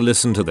got to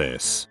listen to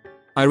this.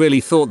 I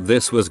really thought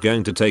this was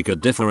going to take a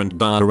different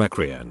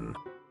direction.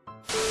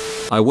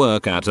 I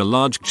work at a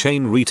large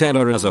chain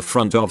retailer as a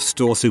front of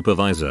store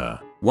supervisor.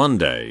 One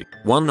day,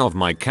 one of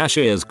my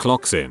cashiers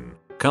clocks in,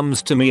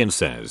 comes to me and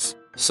says,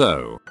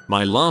 "So,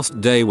 my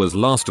last day was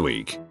last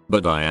week,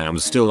 but I am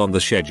still on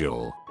the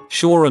schedule."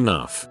 Sure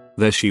enough,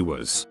 there she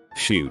was.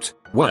 Shoot.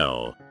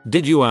 Well,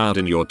 did you add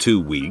in your 2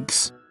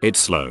 weeks? It's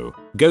slow.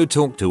 Go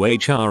talk to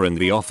HR in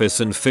the office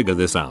and figure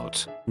this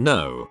out.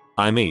 No,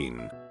 I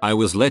mean, I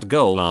was let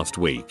go last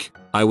week.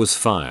 I was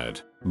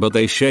fired, but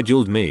they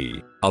scheduled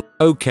me.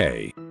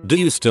 Okay, do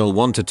you still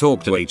want to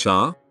talk to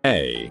HR?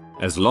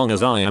 As long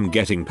as I am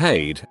getting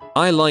paid,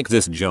 I like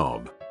this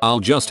job. I'll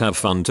just have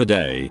fun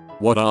today.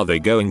 What are they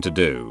going to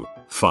do?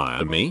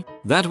 Fire me?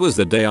 That was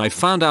the day I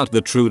found out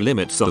the true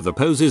limits of the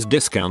Poses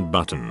discount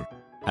button.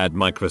 At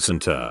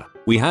Microcenter,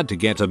 we had to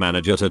get a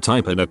manager to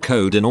type in a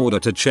code in order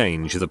to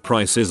change the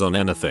prices on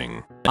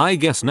anything. I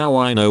guess now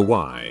I know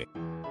why.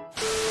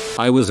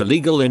 I was a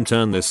legal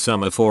intern this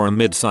summer for a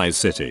mid-sized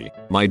city.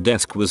 My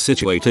desk was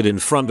situated in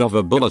front of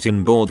a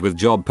bulletin board with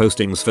job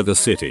postings for the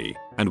city,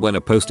 and when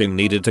a posting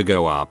needed to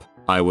go up,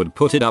 I would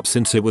put it up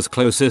since it was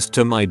closest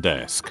to my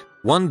desk.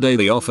 One day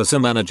the officer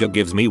manager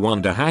gives me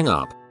one to hang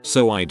up,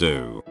 so I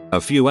do. A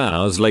few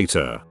hours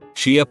later,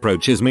 she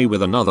approaches me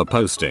with another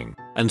posting,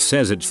 and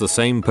says it's the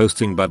same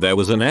posting but there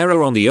was an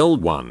error on the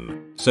old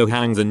one, so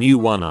hang the new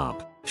one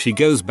up. She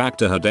goes back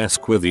to her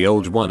desk with the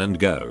old one and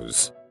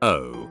goes,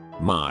 "Oh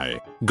my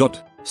god."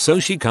 So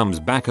she comes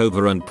back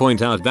over and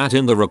point out that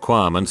in the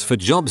requirements for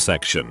job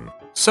section,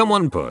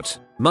 someone put,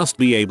 "Must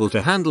be able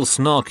to handle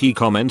snarky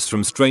comments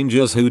from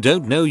strangers who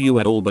don't know you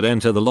at all but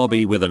enter the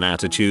lobby with an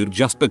attitude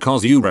just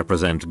because you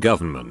represent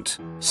government."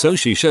 So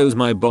she shows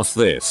my boss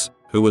this,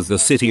 who was the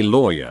city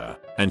lawyer,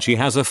 and she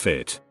has a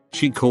fit.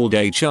 She called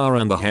HR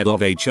and the head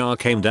of HR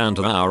came down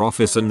to our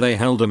office and they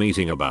held a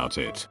meeting about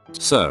it.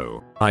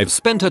 So, I've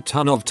spent a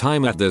ton of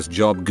time at this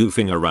job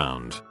goofing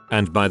around,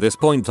 and by this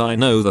point I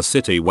know the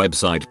city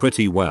website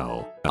pretty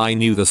well. I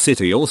knew the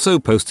city also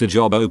posted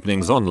job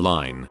openings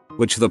online,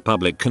 which the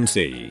public can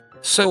see.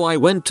 So I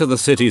went to the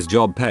city's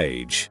job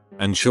page,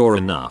 and sure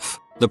enough,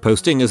 the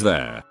posting is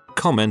there,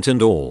 comment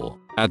and all.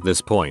 At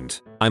this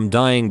point, I'm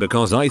dying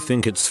because I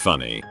think it's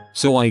funny,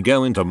 so I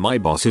go into my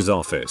boss's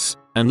office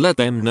and let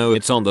them know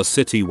it's on the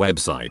city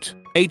website.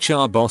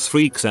 HR boss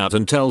freaks out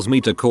and tells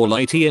me to call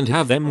IT and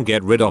have them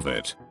get rid of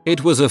it.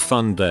 It was a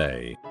fun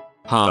day.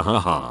 Ha ha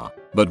ha.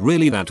 But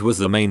really that was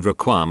the main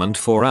requirement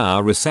for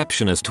our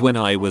receptionist when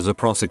I was a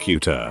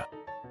prosecutor.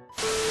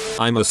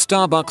 I'm a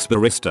Starbucks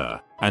barista,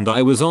 and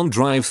I was on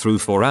drive-thru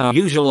for our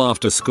usual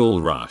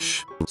after-school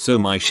rush. So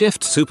my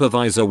shift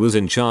supervisor was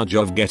in charge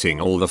of getting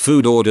all the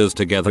food orders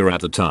together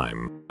at the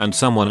time, and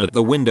someone at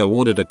the window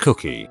ordered a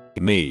cookie.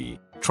 Me,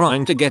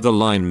 trying to get the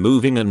line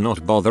moving and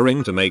not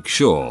bothering to make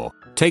sure,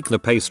 take the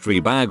pastry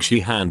bag she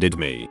handed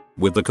me,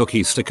 with the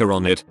cookie sticker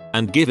on it,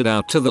 and give it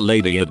out to the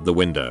lady at the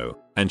window,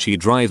 and she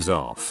drives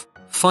off.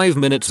 5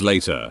 minutes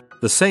later,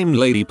 the same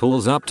lady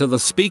pulls up to the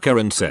speaker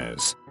and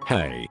says,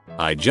 "Hey,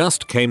 I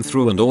just came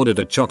through and ordered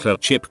a chocolate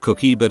chip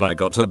cookie but I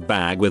got a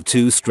bag with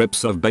 2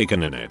 strips of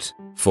bacon in it."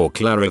 For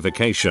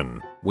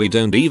clarification, we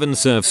don't even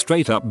serve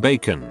straight up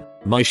bacon.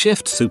 My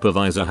shift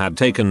supervisor had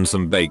taken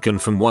some bacon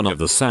from one of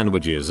the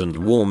sandwiches and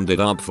warmed it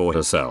up for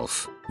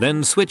herself,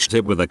 then switched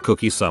it with a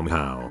cookie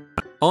somehow.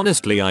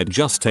 Honestly, I'd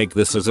just take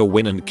this as a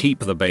win and keep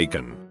the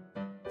bacon.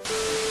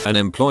 An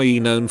employee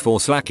known for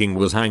slacking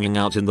was hanging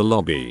out in the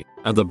lobby,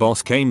 and the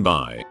boss came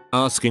by,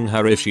 asking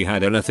her if she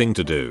had anything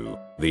to do.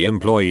 The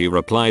employee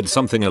replied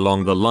something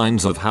along the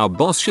lines of how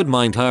boss should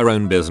mind her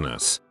own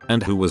business,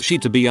 and who was she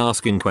to be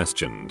asking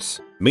questions.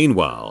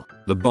 Meanwhile,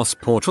 the boss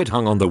portrait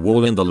hung on the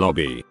wall in the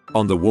lobby,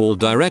 on the wall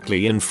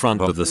directly in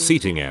front of the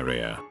seating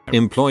area.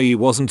 Employee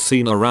wasn't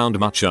seen around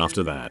much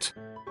after that.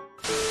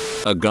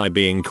 A guy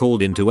being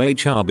called into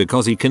HR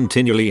because he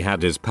continually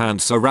had his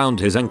pants around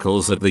his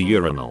ankles at the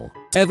urinal.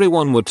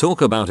 Everyone would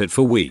talk about it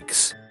for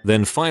weeks.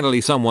 Then finally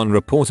someone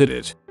reported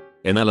it.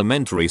 In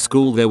elementary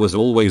school there was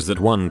always that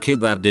one kid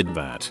that did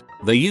that.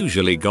 They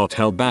usually got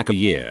held back a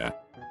year.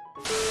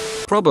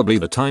 Probably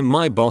the time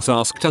my boss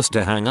asked us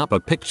to hang up a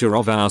picture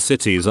of our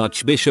city's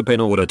archbishop in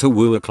order to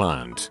woo a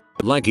client.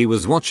 Like he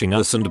was watching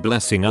us and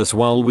blessing us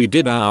while we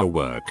did our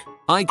work.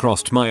 I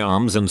crossed my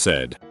arms and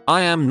said,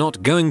 I am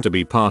not going to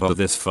be part of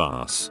this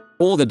farce.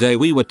 Or the day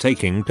we were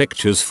taking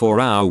pictures for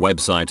our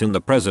website and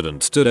the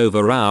president stood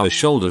over our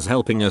shoulders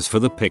helping us for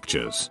the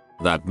pictures.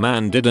 That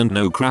man didn't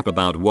know crap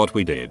about what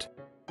we did.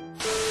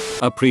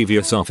 A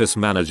previous office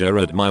manager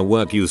at my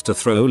work used to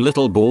throw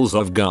little balls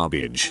of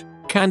garbage,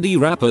 candy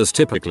wrappers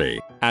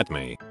typically, at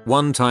me.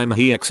 One time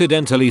he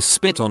accidentally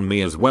spit on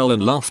me as well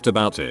and laughed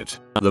about it.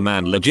 The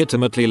man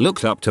legitimately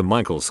looked up to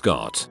Michael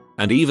Scott.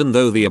 And even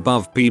though the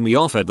above pissed me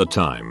off at the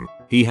time,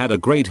 he had a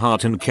great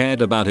heart and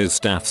cared about his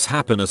staff's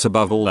happiness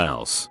above all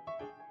else.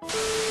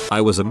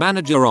 I was a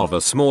manager of a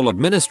small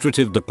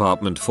administrative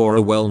department for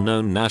a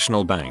well-known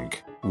national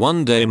bank.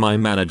 One day my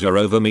manager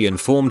over me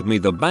informed me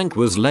the bank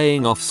was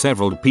laying off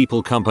several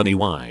people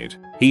company-wide.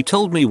 He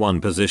told me one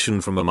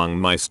position from among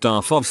my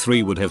staff of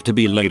 3 would have to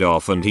be laid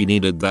off and he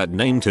needed that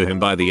name to him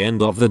by the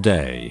end of the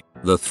day.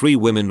 The 3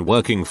 women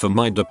working for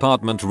my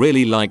department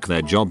really like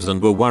their jobs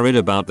and were worried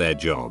about their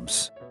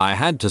jobs. I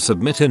had to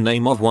submit a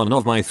name of one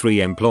of my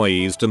 3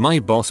 employees to my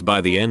boss by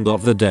the end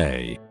of the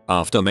day.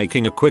 After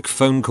making a quick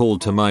phone call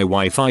to my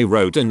wife, I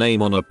wrote a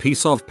name on a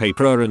piece of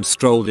paper and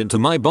strolled into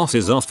my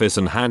boss's office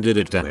and handed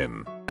it to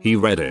him. He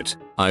read it.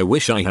 I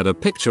wish I had a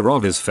picture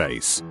of his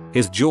face.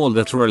 His jaw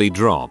literally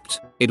dropped.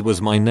 It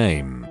was my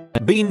name.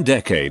 Been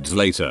decades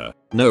later.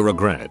 No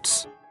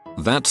regrets.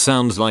 That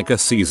sounds like a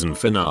season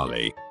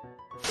finale.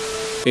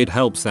 It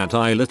helps that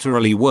I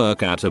literally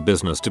work at a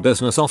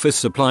business-to-business office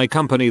supply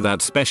company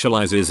that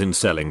specializes in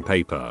selling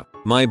paper.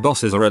 My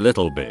bosses are a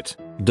little bit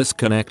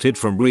disconnected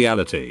from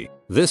reality.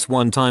 This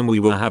one time we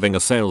were having a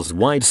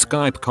sales-wide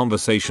Skype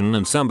conversation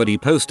and somebody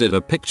posted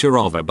a picture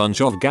of a bunch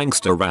of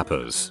gangster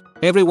rappers.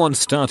 Everyone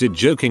started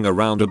joking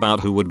around about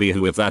who would be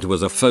who if that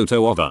was a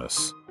photo of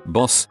us.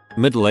 Boss,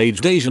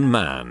 middle-aged Asian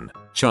man,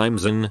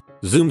 chimes in,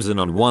 zooms in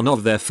on one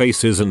of their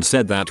faces and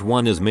said that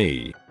one is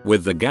me,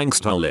 with the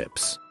gangster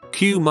lips.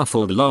 Cue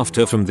muffled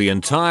laughter from the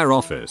entire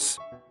office.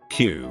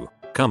 Cue,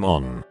 come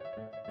on.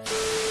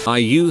 I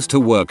used to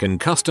work in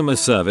customer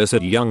service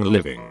at Young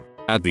Living.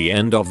 At the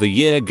end of the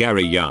year,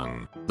 Gary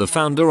Young, the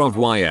founder of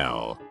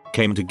YL,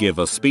 came to give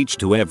a speech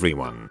to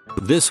everyone.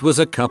 This was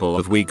a couple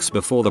of weeks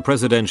before the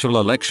presidential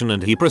election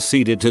and he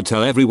proceeded to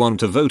tell everyone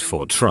to vote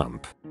for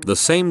Trump. The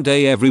same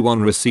day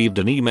everyone received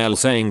an email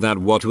saying that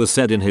what was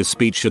said in his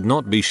speech should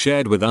not be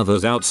shared with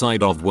others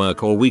outside of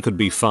work or we could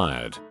be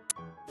fired.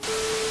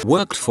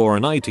 Worked for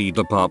an IT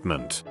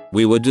department.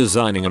 We were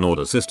designing an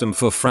order system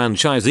for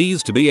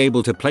franchisees to be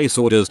able to place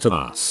orders to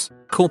us,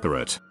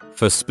 corporate,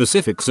 for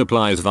specific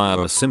supplies via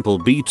a simple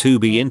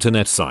B2B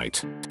internet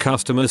site.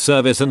 Customer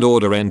service and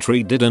order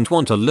entry didn't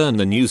want to learn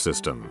the new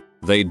system.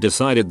 They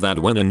decided that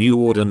when a new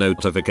order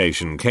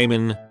notification came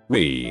in,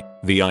 we,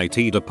 the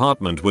IT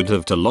department, would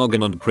have to log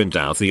in and print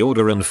out the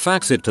order and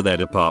fax it to their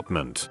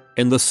department,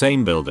 in the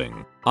same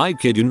building. I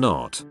kid you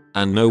not.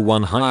 And no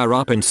one higher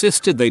up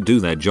insisted they do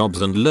their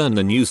jobs and learn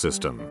the new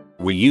system.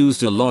 We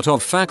used a lot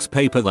of fax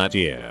paper that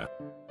year.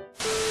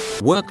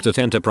 Worked at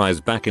Enterprise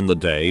back in the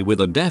day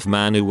with a deaf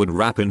man who would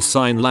rap in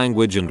sign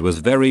language and was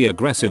very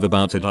aggressive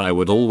about it. I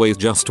would always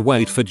just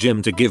wait for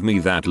Jim to give me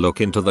that look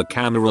into the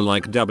camera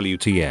like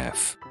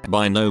WTF.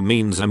 By no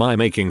means am I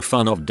making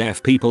fun of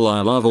deaf people.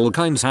 I love all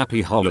kinds.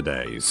 Happy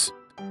holidays.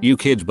 You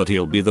kid, but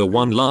he'll be the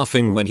one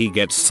laughing when he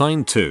gets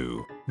signed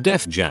to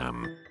Def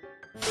Jam.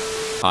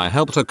 I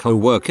helped a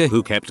co-worker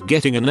who kept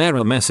getting an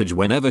error message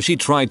whenever she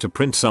tried to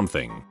print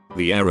something.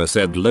 The error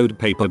said load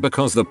paper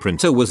because the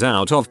printer was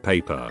out of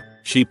paper.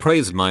 She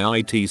praised my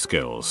IT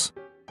skills.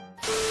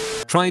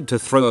 Tried to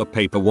throw a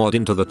paper wad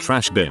into the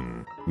trash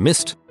bin.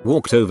 Missed,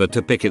 walked over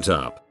to pick it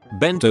up,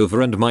 bent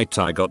over and my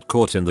tie got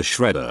caught in the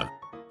shredder.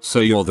 So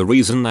you're the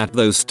reason that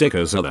those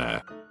stickers are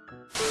there.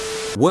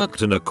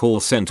 Worked in a call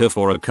center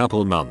for a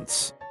couple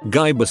months.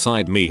 Guy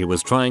beside me who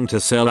was trying to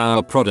sell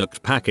our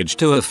product package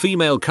to a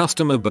female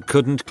customer but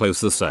couldn't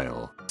close the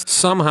sale.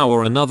 Somehow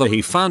or another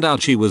he found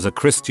out she was a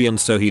Christian,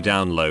 so he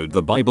downloaded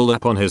the Bible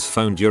app on his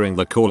phone during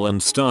the call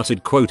and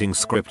started quoting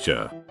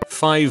scripture.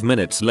 5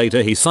 minutes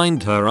later he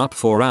signed her up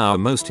for our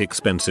most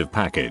expensive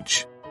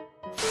package.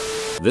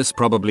 This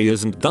probably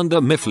isn't Dunder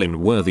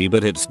Mifflin worthy,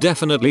 but it's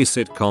definitely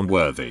sitcom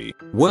worthy.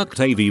 Worked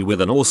AV with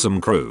an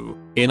awesome crew.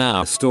 In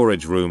our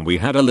storage room we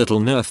had a little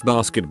Nerf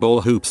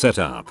basketball hoop set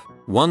up.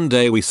 One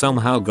day we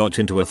somehow got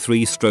into a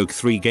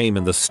 3-3 game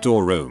in the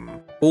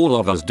storeroom. All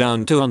of us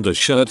down to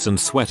undershirts and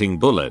sweating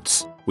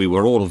bullets. We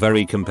were all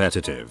very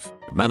competitive.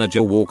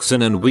 Manager walks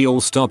in and we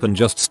all stop and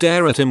just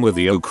stare at him with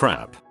the "oh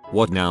crap,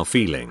 what now"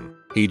 feeling.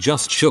 He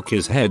just shook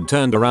his head,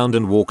 turned around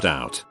and walked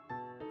out.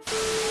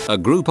 A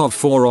group of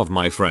 4 of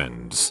my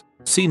friends,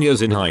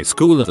 Seniors in high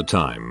school at the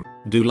time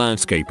do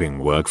landscaping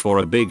work for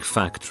a big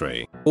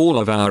factory. All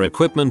of our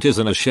equipment is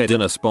in a shed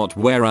in a spot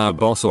where our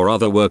boss or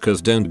other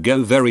workers don't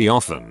go very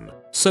often.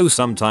 So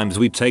sometimes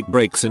we take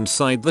breaks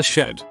inside the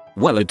shed.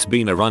 Well, it's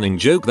been a running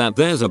joke that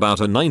there's about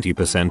a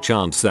 90%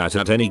 chance that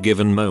at any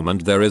given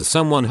moment there is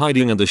someone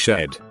hiding in the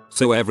shed.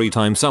 So every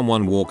time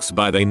someone walks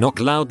by they knock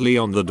loudly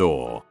on the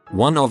door.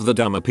 One of the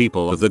dumber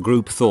people of the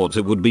group thought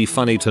it would be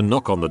funny to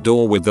knock on the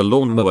door with the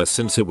lawnmower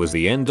since it was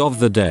the end of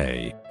the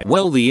day.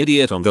 Well, the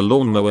idiot on the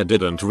lawnmower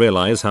didn't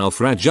realize how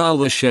fragile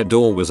the shed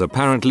door was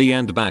apparently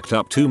and backed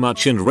up too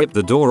much and ripped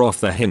the door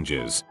off the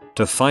hinges.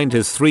 To find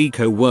his 3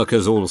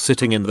 co-workers all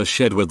sitting in the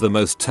shed with the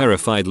most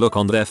terrified look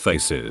on their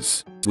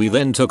faces. We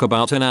then took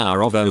about an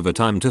hour of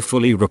overtime to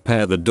fully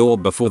repair the door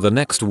before the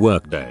next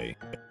workday.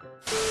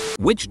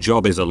 Which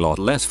job is a lot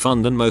less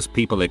fun than most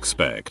people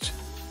expect?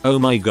 Oh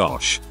my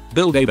gosh,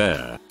 build a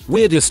bear.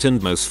 Weirdest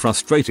and most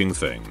frustrating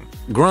thing.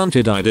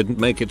 Granted, I didn't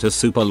make it a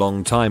super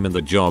long time in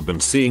the job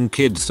and seeing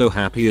kids so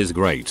happy is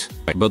great,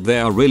 but they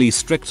are really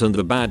strict and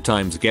the bad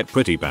times get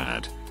pretty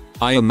bad.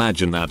 I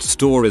imagine that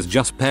store is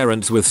just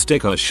parents with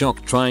sticker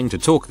shock trying to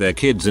talk their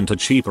kids into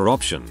cheaper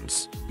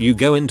options. You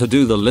go in to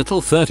do the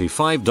little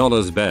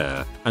 $35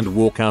 bear and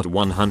walk out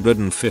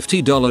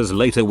 $150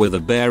 later with a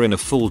bear in a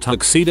full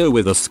tuxedo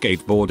with a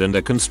skateboard and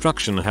a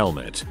construction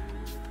helmet.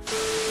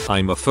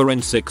 I'm a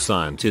forensic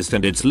scientist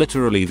and it's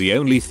literally the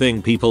only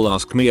thing people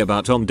ask me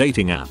about on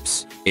dating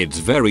apps. It's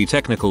very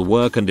technical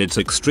work and it's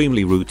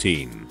extremely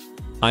routine.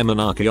 I'm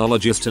an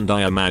archaeologist and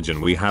I imagine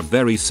we have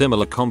very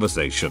similar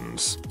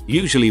conversations.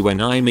 Usually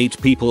when I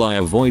meet people I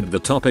avoid the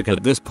topic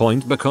at this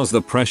point because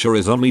the pressure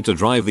is on me to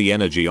drive the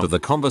energy of the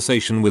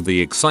conversation with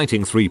the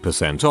exciting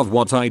 3% of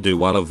what I do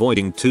while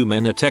avoiding too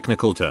many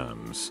technical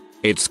terms.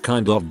 It's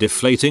kind of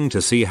deflating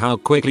to see how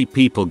quickly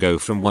people go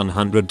from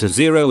 100 to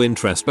 0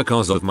 interest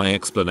because of my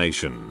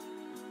explanation.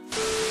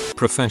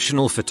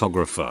 Professional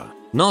photographer.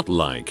 Not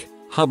like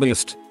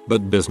hobbyist,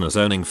 but business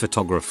owning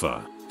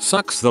photographer.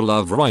 Sucks the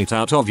love right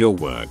out of your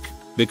work.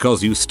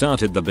 Because you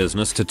started the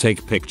business to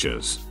take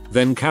pictures.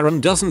 Then Karen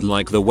doesn't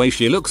like the way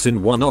she looks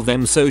in one of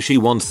them, so she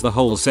wants the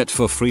whole set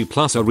for free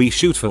plus a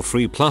reshoot for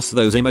free plus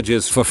those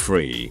images for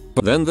free.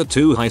 But then the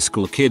 2 high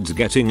school kids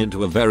getting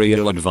into a very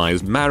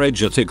ill-advised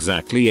marriage at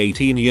exactly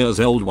 18 years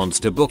old wants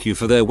to book you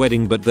for their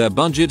wedding, but their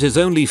budget is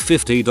only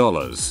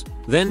 $50.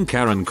 Then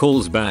Karen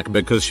calls back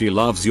because she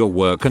loves your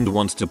work and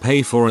wants to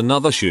pay for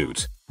another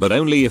shoot. But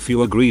only if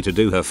you agree to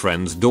do her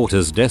friend's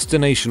daughter's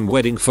destination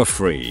wedding for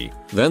free.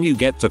 Then you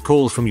get a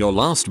call from your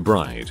last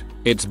bride.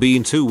 It's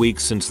been 2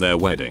 weeks since their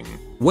wedding.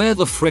 Where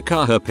the frick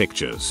are her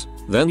pictures?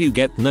 Then you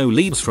get no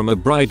leads from a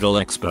bridal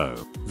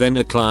expo. Then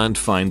a client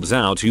finds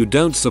out you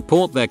don't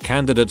support their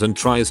candidate and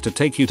tries to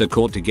take you to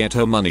court to get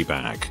her money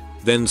back.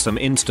 Then some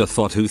insta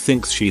thought who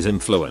thinks she's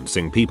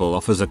influencing people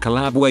offers a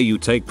collab where you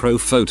take pro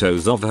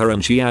photos of her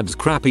and she adds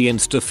crappy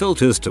insta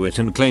filters to it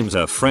and claims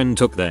her friend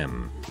took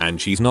them. And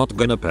she's not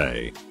gonna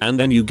pay. And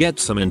then you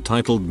get some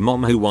entitled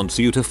mom who wants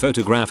you to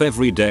photograph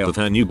every day of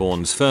her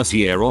newborn's first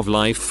year of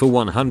life for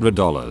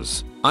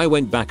 $100. I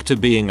went back to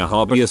being a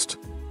hobbyist.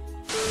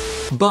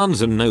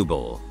 Barnes &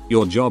 Noble.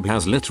 Your job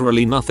has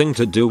literally nothing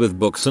to do with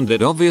books and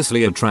it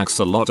obviously attracts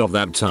a lot of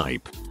that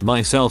type,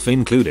 myself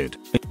included.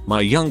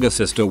 My younger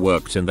sister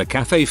worked in the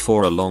cafe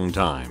for a long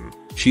time.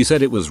 She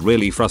said it was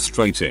really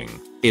frustrating,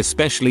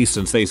 especially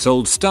since they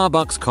sold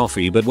Starbucks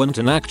coffee but weren't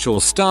an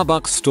actual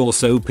Starbucks store,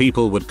 so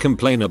people would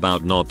complain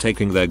about not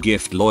taking their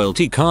gift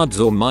loyalty cards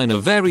or minor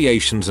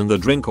variations in the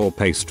drink or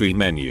pastry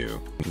menu.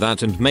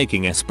 That and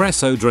making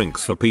espresso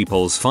drinks for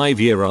people's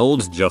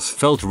 5-year-olds just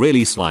felt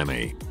really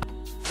slimy.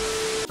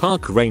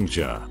 Park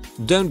ranger.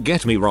 Don't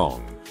get me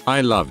wrong,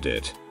 I loved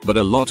it, but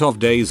a lot of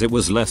days it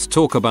was less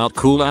talk about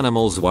cool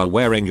animals while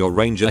wearing your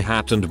ranger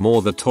hat and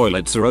more the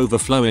toilets are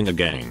overflowing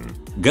again.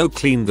 Go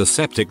clean the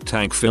septic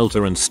tank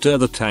filter and stir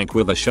the tank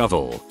with a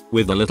shovel.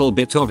 With a little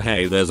bit of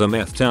hey, there's a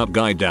methed out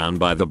guy down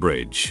by the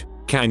bridge.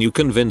 Can you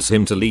convince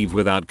him to leave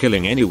without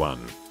killing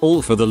anyone?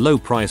 All for the low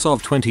price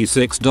of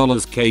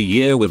 $26 a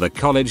year with a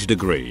college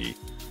degree.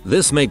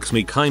 This makes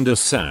me kinda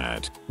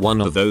sad.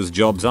 One of those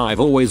jobs I've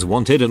always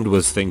wanted and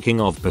was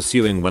thinking of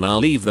pursuing when I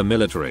leave the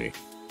military.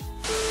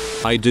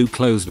 I do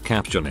closed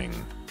captioning.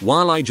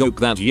 While I joke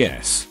that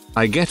yes,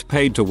 I get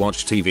paid to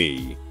watch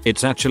TV,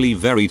 it's actually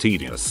very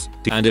tedious.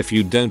 And if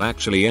you don't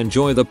actually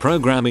enjoy the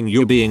programming,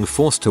 you're being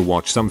forced to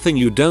watch something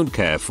you don't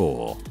care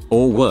for.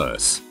 Or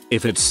worse,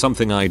 if it's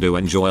something I do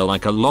enjoy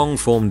like a long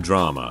form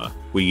drama,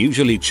 we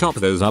usually chop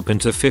those up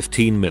into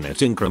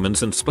 15-minute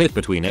increments and split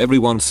between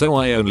everyone, so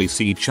I only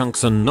see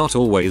chunks and not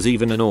always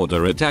even in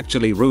order. It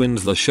actually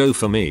ruins the show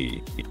for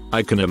me.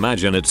 I can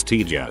imagine it's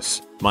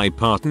tedious. My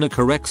partner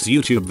corrects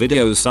YouTube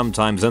videos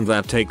sometimes and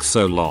that takes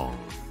so long.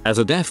 As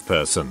a deaf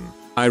person,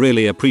 I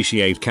really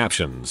appreciate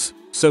captions,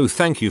 so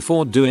thank you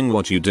for doing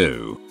what you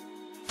do.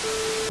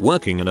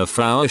 Working in a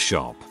flower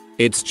shop.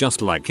 It's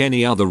just like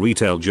any other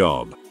retail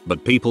job,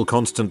 but people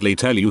constantly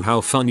tell you how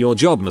fun your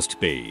job must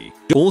be.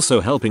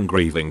 Also, helping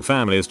grieving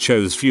families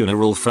choose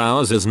funeral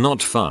flowers is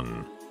not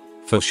fun.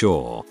 For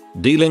sure.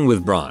 Dealing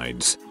with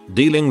brides,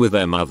 dealing with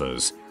their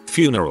mothers,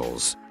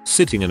 funerals,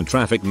 sitting in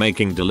traffic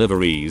making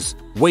deliveries,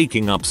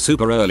 waking up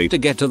super early to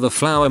get to the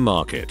flower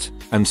market,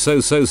 and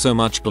so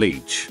much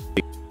bleach.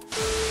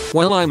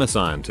 Well, I'm a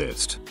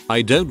scientist.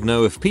 I don't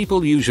know if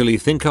people usually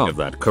think of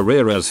that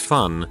career as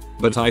fun,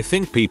 but I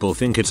think people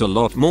think it's a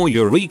lot more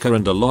eureka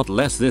and a lot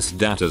less this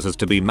data has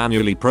to be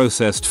manually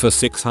processed for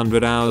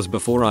 600 hours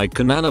before I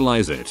can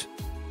analyze it.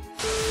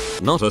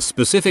 Not a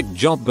specific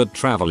job but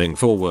traveling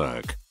for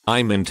work.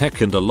 I'm in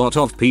tech and a lot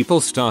of people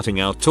starting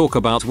out talk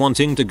about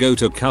wanting to go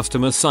to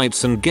customer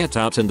sites and get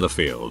out in the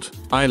field.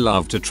 I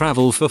love to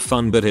travel for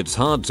fun, but it's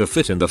hard to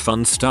fit in the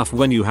fun stuff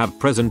when you have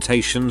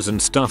presentations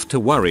and stuff to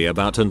worry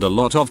about, and a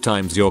lot of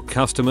times your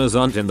customers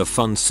aren't in the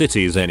fun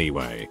cities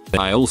anyway.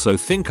 I also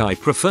think I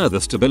prefer the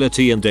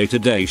stability and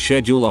day-to-day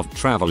schedule of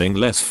traveling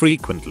less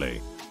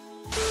frequently.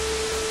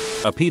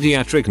 A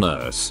pediatric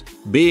nurse.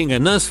 Being a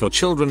nurse for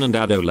children and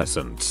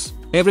adolescents.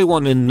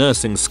 Everyone in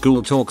nursing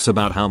school talks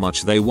about how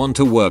much they want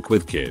to work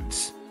with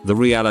kids. The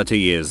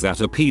reality is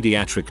that a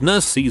pediatric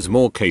nurse sees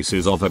more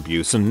cases of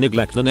abuse and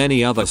neglect than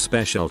any other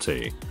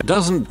specialty. It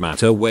doesn't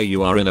matter where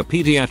you are in a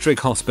pediatric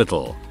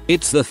hospital,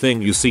 it's the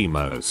thing you see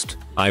most.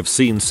 I've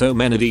seen so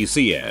many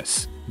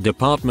DCS,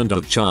 Department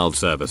of Child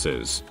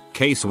Services,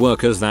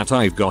 caseworkers that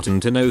I've gotten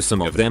to know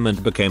some of them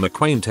and became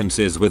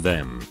acquaintances with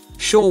them.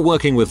 Sure,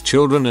 working with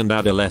children and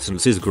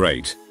adolescents is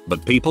great,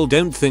 but people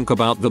don't think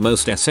about the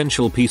most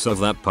essential piece of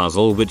that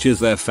puzzle, which is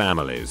their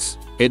families.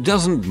 It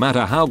doesn't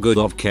matter how good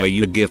of care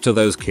you give to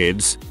those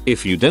kids,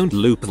 if you don't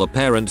loop the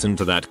parents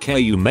into that care,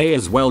 you may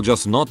as well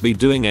just not be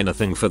doing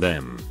anything for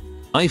them.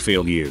 I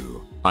feel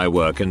you. I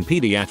work in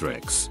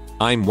pediatrics.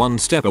 I'm one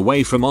step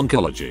away from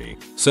oncology,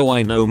 so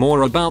I know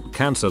more about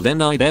cancer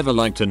than I'd ever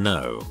like to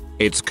know.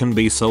 It can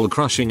be soul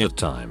crushing at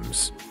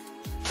times.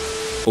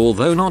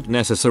 Although not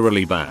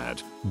necessarily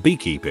bad.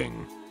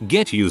 Beekeeping.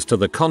 Get used to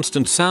the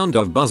constant sound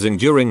of buzzing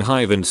during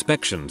hive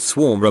inspections,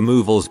 swarm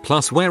removals,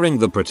 plus wearing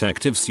the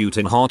protective suit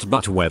in hot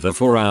butt weather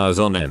for hours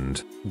on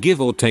end. Give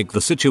or take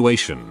the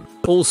situation.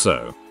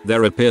 Also,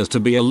 there appears to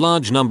be a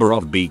large number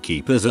of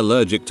beekeepers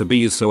allergic to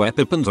bees, so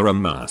EpiPens are a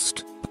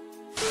must.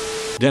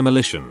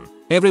 Demolition.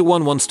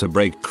 Everyone wants to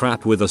break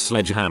crap with a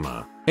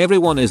sledgehammer.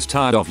 Everyone is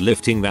tired of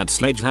lifting that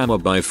sledgehammer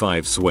by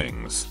 5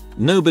 swings.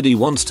 Nobody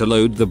wants to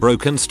load the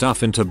broken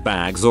stuff into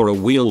bags or a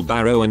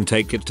wheelbarrow and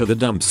take it to the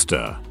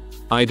dumpster.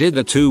 I did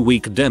a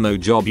 2-week demo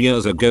job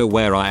years ago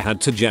where I had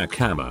to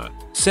jackhammer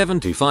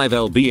 75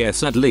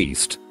 lbs at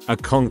least, a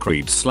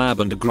concrete slab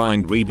and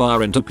grind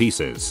rebar into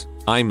pieces.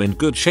 I'm in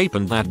good shape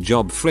and that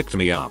job fricked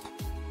me up.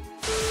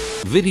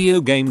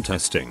 Video game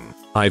testing.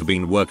 I've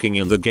been working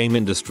in the game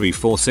industry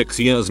for 6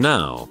 years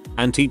now,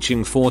 and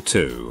teaching for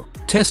 2.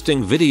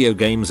 Testing video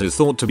games is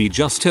thought to be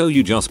just how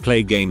you just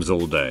play games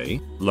all day.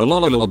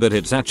 Lol, but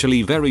it's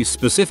actually very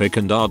specific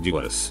and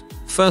arduous.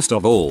 First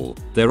of all,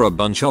 there are a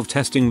bunch of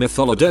testing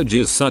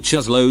methodologies such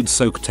as load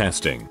soak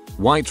testing,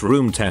 white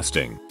room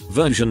testing,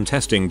 version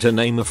testing to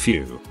name a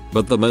few,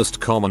 but the most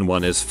common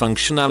one is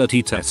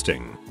functionality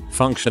testing.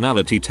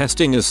 Functionality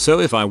testing is so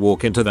if I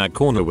walk into that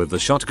corner with the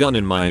shotgun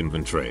in my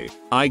inventory,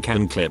 I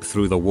can clip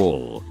through the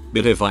wall,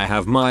 but if I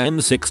have my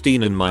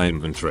M16 in my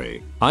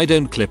inventory, I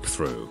don't clip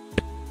through.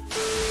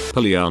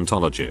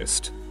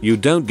 Paleontologist. You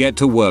don't get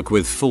to work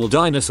with full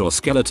dinosaur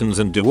skeletons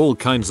and do all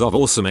kinds of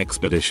awesome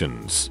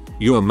expeditions.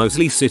 You're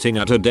mostly sitting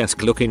at a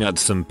desk looking at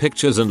some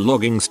pictures and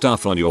logging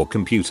stuff on your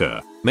computer,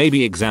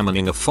 maybe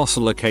examining a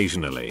fossil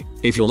occasionally.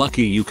 If you're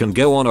lucky you can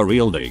go on a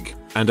real dig,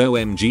 and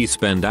OMG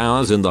spend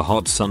hours in the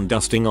hot sun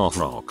dusting off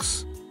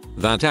rocks.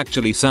 That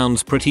actually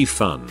sounds pretty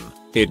fun.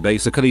 It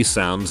basically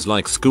sounds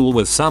like school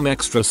with some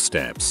extra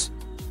steps.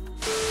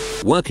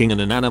 Working in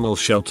an animal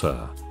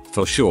shelter.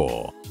 For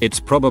sure,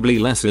 it's probably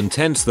less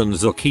intense than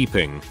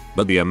zookeeping,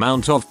 but the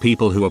amount of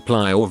people who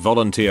apply or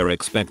volunteer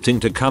expecting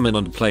to come in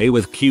and play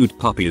with cute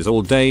puppies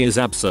all day is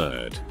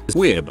absurd.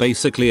 We're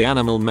basically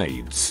animal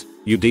maids.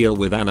 You deal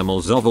with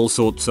animals of all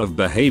sorts of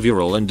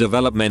behavioral and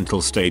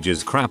developmental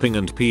stages crapping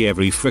and pee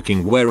every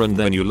freaking where, and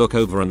then you look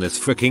over and this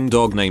freaking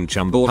dog named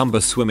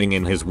Chumbawamba swimming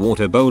in his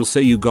water bowl, so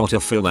you gotta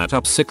fill that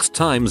up 6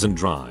 times and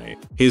dry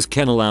his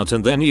kennel out,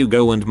 and then you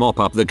go and mop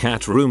up the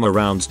cat room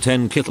around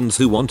 10 kittens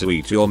who want to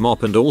eat your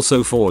mop, and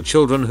also 4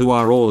 children who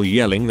are all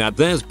yelling that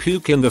there's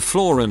puke in the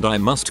floor and I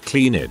must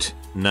clean it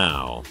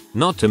now.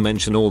 Not to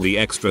mention all the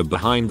extra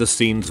behind the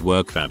scenes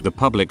work that the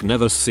public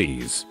never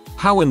sees.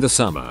 How in the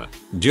summer,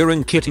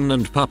 during kitten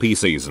and puppy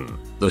season,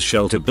 the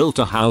shelter built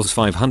a house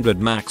 500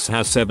 max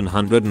has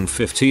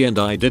 750 and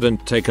I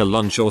didn't take a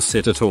lunch or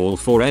sit at all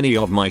for any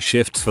of my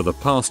shifts for the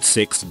past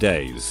 6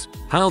 days.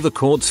 How the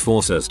courts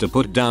force us to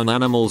put down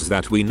animals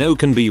that we know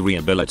can be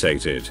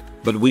rehabilitated,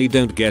 but we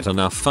don't get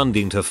enough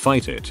funding to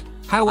fight it.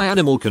 How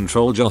animal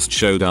control just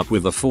showed up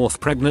with the 4th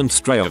pregnant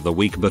stray of the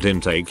week, but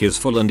intake is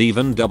full and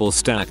even double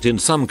stacked in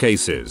some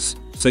cases.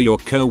 So your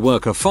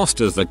co-worker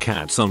fosters the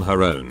cats on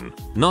her own.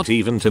 Not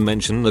even to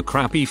mention the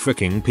crappy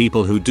freaking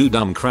people who do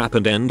dumb crap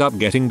and end up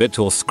getting bit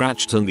or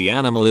scratched, and the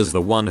animal is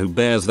the one who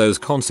bears those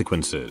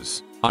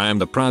consequences. I am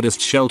the proudest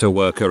shelter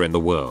worker in the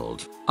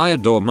world. I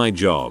adore my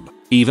job.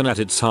 Even at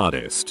its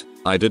hardest,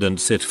 I didn't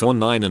sit for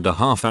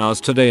 9.5 hours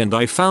today and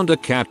I found a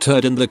cat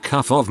turd in the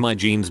cuff of my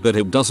jeans, but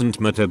it doesn't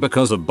matter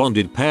because a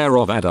bonded pair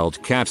of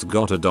adult cats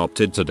got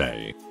adopted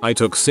today. I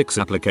took 6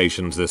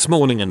 applications this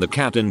morning and the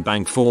cat in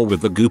bank 4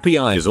 with the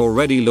goopy eyes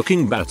already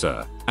looking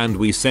better, and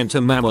we sent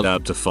a mammal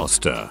out to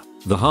foster.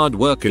 The hard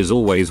work is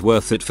always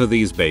worth it for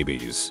these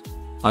babies.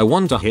 I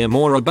want to hear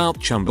more about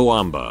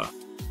Chumbawamba.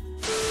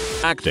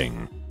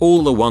 Acting.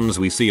 All the ones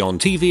we see on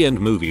TV and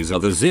movies are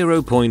the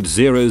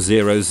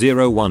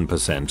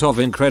 0.0001% of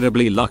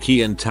incredibly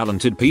lucky and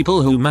talented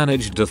people who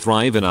managed to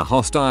thrive in a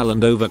hostile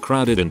and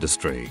overcrowded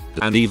industry.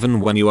 And even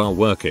when you are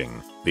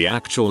working, the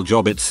actual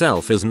job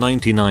itself is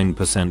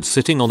 99%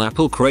 sitting on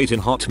Apple Crate in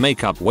hot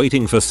makeup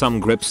waiting for some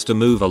grips to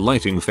move a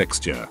lighting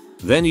fixture.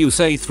 Then you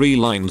say 3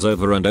 lines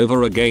over and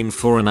over again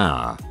for an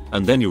hour,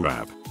 and then you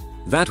rap.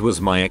 That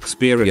was my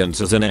experience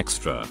as an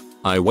extra.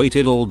 I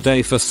waited all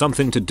day for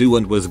something to do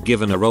and was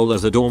given a role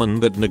as a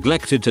doorman but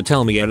neglected to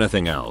tell me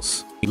anything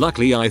else.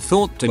 Luckily I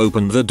thought to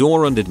open the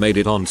door and it made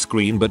it on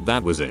screen, but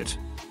that was it.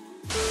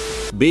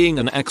 Being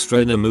an extra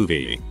in a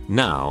movie.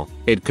 Now,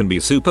 it can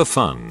be super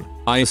fun.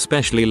 I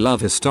especially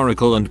love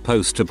historical and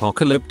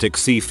post-apocalyptic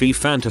sci-fi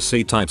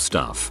fantasy type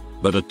stuff.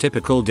 But a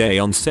typical day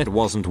on set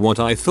wasn't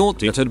what I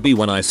thought it'd be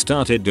when I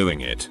started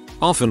doing it.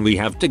 Often we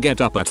have to get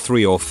up at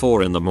 3 or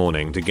 4 in the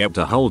morning to get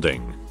to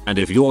holding. And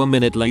if you're a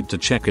minute late to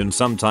check in,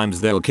 sometimes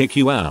they'll kick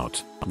you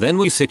out. Then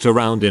we sit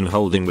around in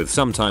holding with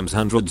sometimes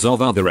hundreds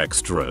of other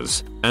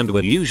extras, and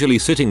we're usually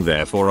sitting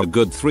there for a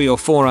good 3 or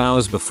 4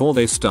 hours before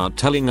they start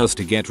telling us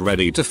to get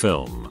ready to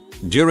film.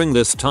 During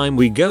this time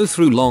we go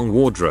through long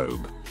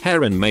wardrobe,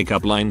 hair and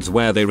makeup lines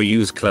where they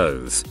reuse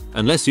clothes,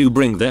 unless you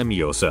bring them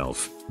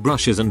yourself,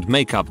 brushes and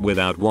makeup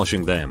without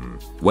washing them.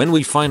 When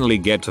we finally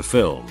get to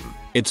film,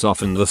 it's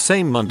often the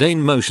same mundane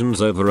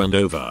motions over and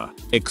over.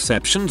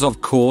 Exceptions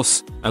of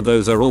course, and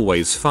those are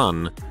always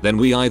fun. Then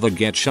we either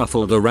get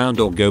shuffled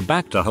around or go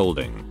back to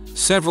holding.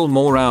 Several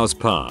more hours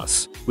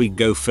pass, we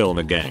go film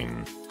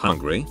again.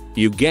 Hungry?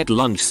 You get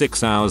lunch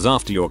 6 hours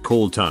after your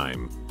call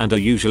time, and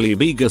a usually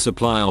bigger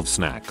supply of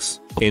snacks.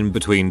 In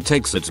between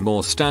takes it's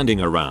more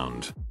standing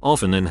around,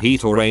 often in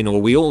heat or rain,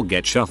 or we all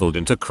get shuffled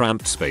into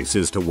cramped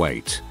spaces to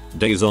wait.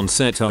 Days on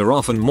set are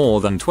often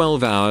more than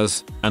 12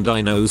 hours, and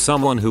I know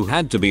someone who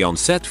had to be on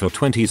set for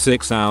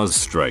 26 hours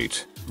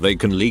straight. They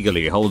can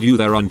legally hold you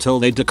there until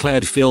they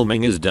declared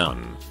filming is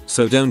done.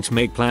 So don't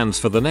make plans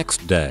for the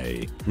next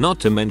day.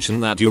 Not to mention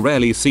that you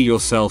rarely see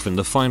yourself in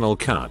the final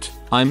cut.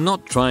 I'm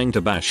not trying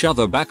to bash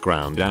other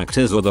background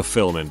actors or the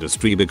film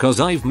industry, because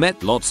I've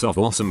met lots of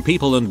awesome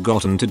people and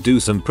gotten to do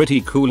some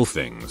pretty cool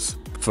things.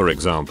 For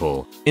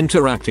example,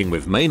 interacting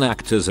with main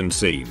actors in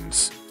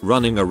scenes,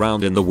 running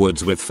around in the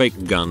woods with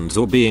fake guns,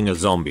 or being a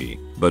zombie.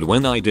 But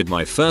when I did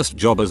my first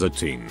job as a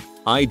teen,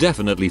 I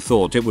definitely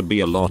thought it would be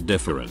a lot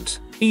different.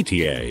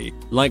 ETA,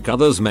 like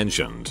others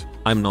mentioned,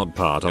 I'm not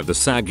part of the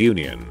SAG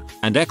union,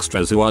 and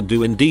extras who are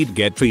do indeed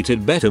get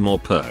treated better, more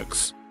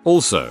perks.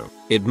 Also,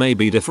 it may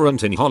be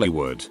different in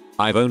Hollywood.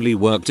 I've only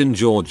worked in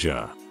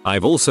Georgia.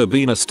 I've also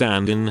been a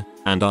stand-in,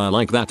 and I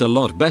like that a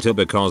lot better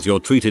because you're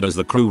treated as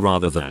the crew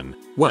rather than,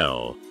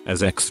 well,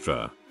 as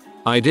extra.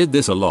 I did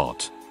this a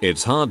lot.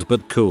 It's hard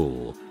but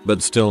cool,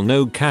 but still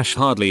no cash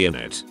hardly in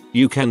it.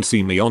 You can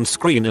see me on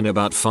screen in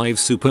about 5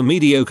 super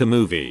mediocre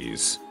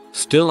movies.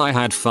 Still I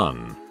had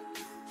fun.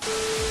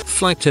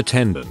 Flight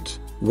attendant.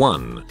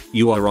 1.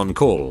 You are on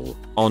call,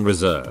 on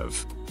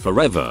reserve,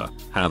 forever,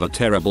 have a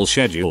terrible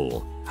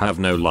schedule, have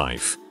no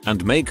life,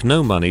 and make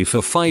no money for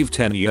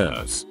 5-10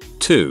 years.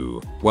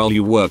 2. While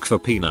you work for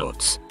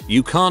peanuts,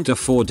 you can't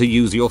afford to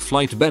use your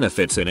flight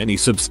benefits in any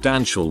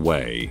substantial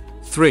way.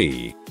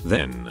 3.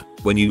 Then,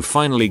 when you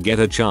finally get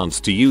a chance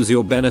to use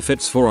your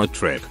benefits for a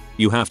trip,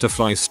 you have to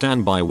fly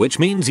standby, which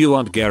means you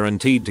aren't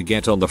guaranteed to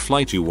get on the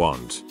flight you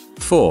want.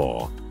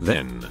 4.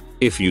 Then,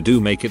 if you do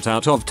make it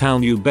out of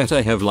town, you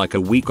better have like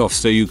a week off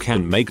so you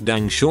can make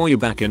dang sure you're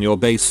back in your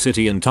base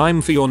city in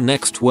time for your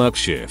next work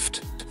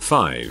shift.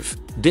 5.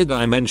 Did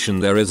I mention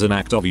there is an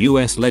act of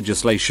US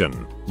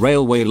legislation,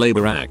 Railway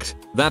Labor Act,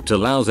 that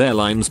allows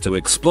airlines to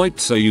exploit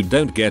so you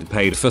don't get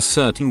paid for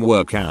certain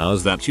work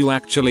hours that you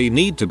actually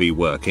need to be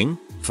working?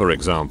 For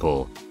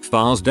example,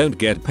 FARs don't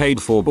get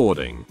paid for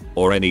boarding,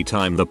 or any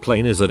time the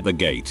plane is at the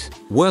gate.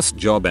 Worst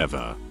job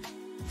ever.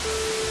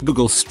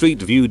 Google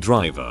Street View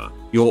driver.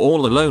 You're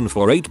all alone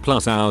for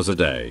 8+ hours a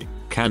day.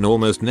 Can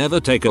almost never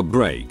take a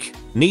break.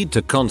 Need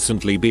to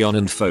constantly be on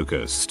and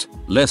focused,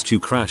 lest you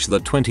crash the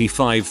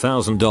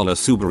 $25,000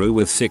 Subaru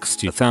with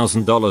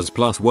 $60,000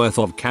 plus worth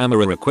of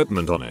camera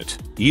equipment on it.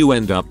 You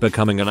end up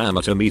becoming an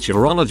amateur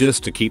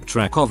meteorologist to keep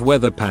track of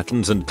weather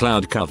patterns and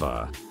cloud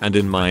cover. And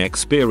in my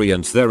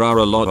experience, there are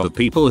a lot of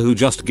people who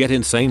just get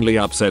insanely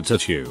upset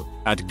at you,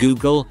 at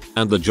Google,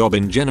 and the job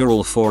in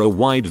general for a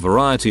wide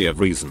variety of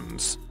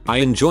reasons. I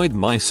enjoyed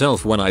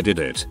myself when I did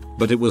it,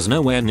 but it was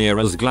nowhere near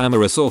as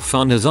glamorous or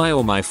fun as I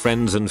or my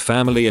friends and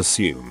family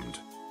assumed.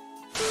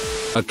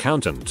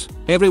 Accountant.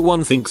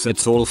 Everyone thinks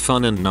it's all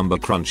fun and number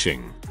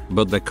crunching.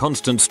 but the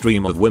constant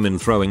stream of women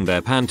throwing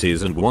their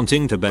panties and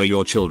wanting to bear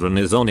your children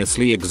is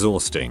honestly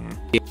exhausting.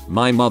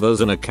 My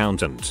mother's an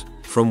accountant.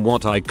 From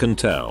what I can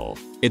tell,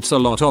 it's a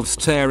lot of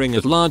staring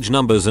at large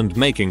numbers and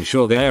making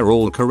sure they're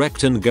all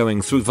correct and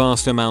going through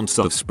vast amounts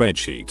of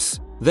spreadsheets.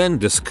 Then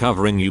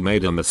discovering you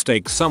made a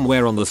mistake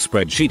somewhere on the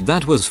spreadsheet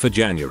that was for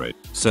January,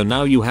 so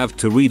now you have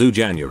to redo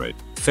January,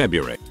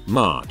 February,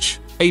 March,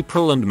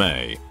 April and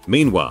May.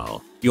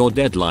 Meanwhile, your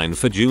deadline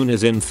for June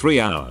is in 3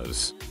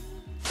 hours.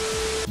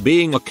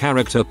 Being a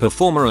character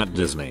performer at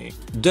Disney.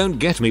 Don't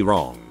get me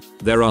wrong,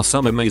 there are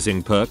some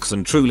amazing perks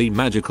and truly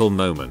magical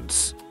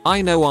moments.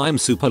 I know I'm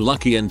super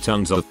lucky and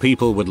tons of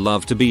people would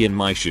love to be in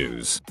my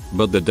shoes,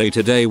 but the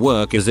day-to-day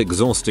work is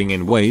exhausting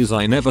in ways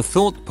I never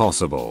thought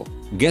possible.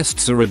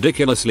 Guests are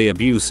ridiculously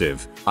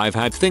abusive. I've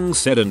had things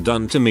said and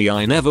done to me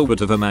I never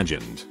would have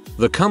imagined.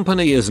 The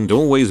company isn't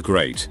always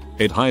great.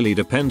 It highly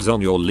depends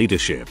on your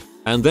leadership.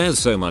 And there's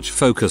so much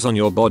focus on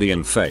your body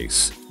and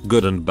face,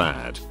 good and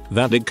bad,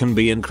 that it can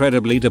be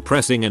incredibly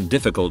depressing and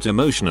difficult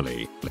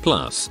emotionally.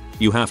 Plus,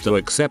 you have to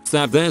accept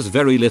that there's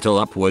very little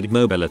upward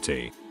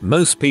mobility.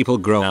 Most people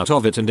grow out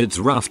of it and it's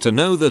rough to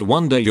know that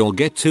one day you'll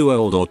get too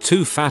old or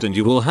too fat and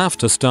you will have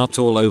to start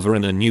all over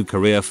in a new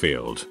career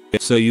field.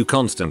 So you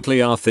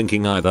constantly are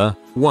thinking either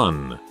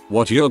 1.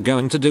 What you're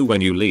going to do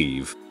when you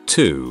leave,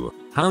 2.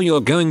 How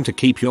you're going to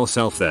keep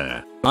yourself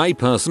there. I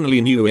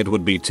personally knew it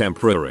would be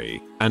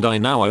temporary, and I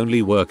now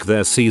only work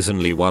there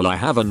seasonally while I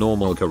have a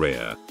normal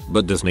career,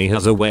 but Disney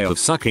has a way of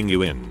sucking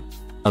you in.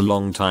 A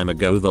long time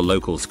ago the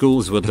local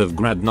schools would have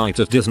grad night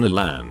at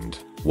Disneyland.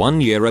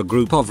 One year a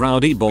group of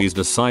rowdy boys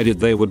decided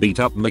they would beat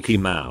up Mickey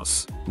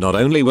Mouse. Not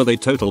only were they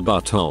total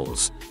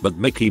buttholes, but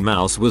Mickey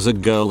Mouse was a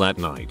girl that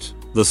night.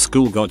 The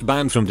school got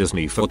banned from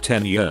Disney for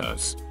 10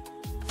 years.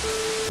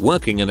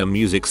 Working in a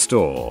music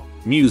store.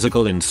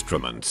 Musical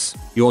instruments.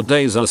 Your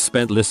days are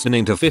spent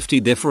listening to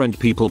 50 different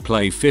people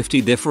play 50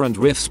 different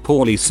riffs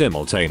poorly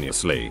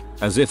simultaneously,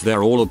 as if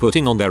they're all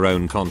putting on their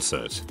own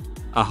concert.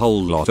 A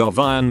whole lot of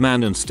Iron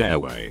Man and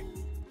Stairway.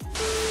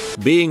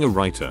 Being a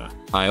writer.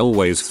 I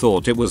always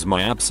thought it was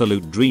my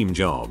absolute dream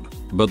job,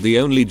 but the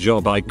only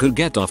job I could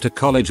get after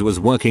college was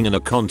working in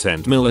a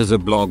content mill as a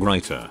blog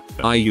writer.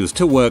 I used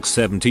to work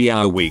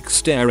 70-hour weeks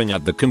staring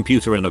at the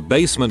computer in a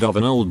basement of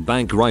an old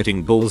bank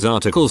writing bulls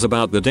articles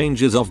about the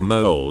dangers of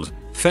mold,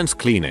 fence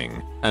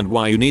cleaning, and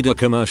why you need a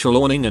commercial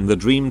awning, and the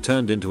dream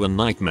turned into a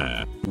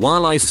nightmare.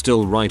 While I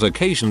still write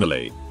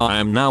occasionally, I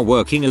am now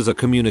working as a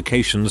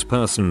communications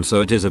person, so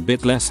it is a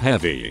bit less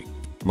heavy.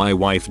 My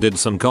wife did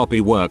some copy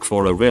work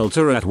for a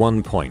realtor at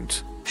one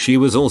point. She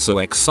was also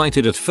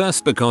excited at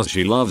first because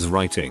she loves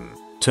writing.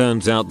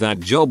 Turns out that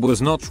job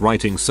was not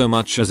writing so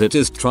much as it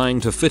is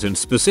trying to fit in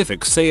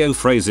specific SEO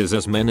phrases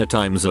as many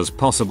times as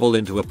possible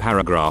into a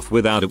paragraph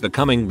without it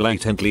becoming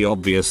blatantly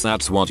obvious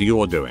that's what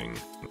you're doing.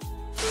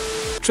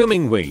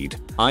 Trimming weed.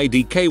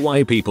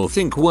 IDKY people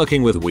think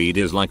working with weed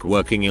is like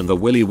working in the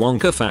Willy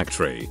Wonka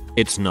factory.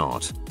 It's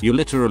not. You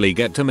literally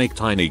get to make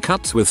tiny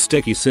cuts with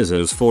sticky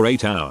scissors for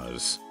 8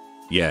 hours.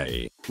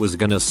 Yay. Was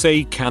gonna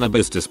say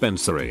cannabis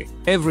dispensary.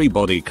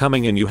 Everybody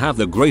coming in, you have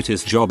the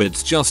greatest job,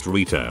 it's just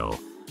retail.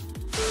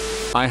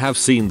 I have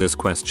seen this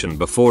question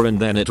before and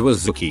then it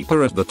was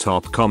Zookeeper at the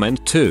top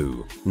comment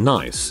too.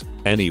 Nice.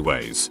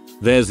 Anyways,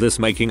 there's this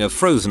making a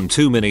Frozen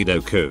 2 mini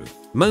doku.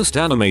 Most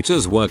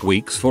animators work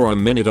weeks for a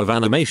minute of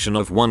animation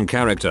of one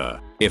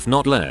character, if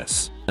not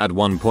less. At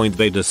one point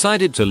they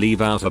decided to leave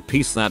out a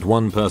piece that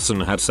one person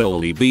had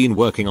solely been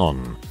working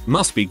on.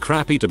 Must be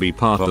crappy to be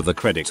part of the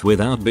credits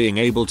without being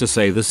able to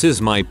say this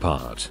is my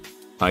part.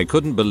 I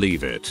couldn't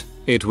believe it.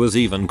 It was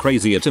even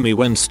crazier to me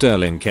when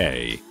Sterling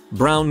K.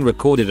 Brown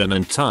recorded an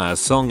entire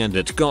song and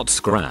it got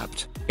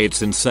scrapped.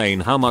 It's insane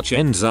how much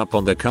ends up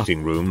on the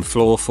cutting room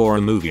floor for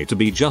a movie to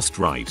be just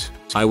right.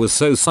 I was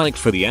so psyched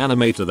for the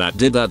animator that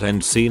did that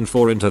end scene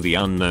for Into the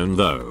Unknown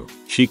though.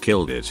 She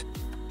killed it.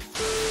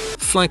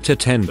 Flight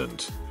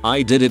attendant.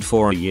 I did it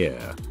for a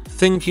year.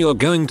 Think you're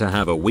going to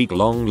have a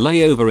week-long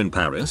layover in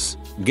Paris?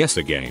 Guess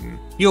again.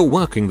 You're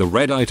working the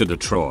red eye to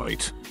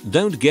Detroit.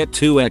 Don't get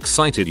too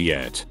excited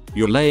yet.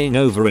 You're laying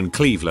over in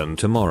Cleveland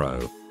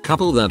tomorrow.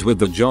 Couple that with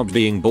the job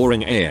being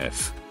boring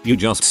AF. You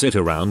just sit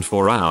around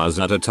for hours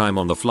at a time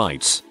on the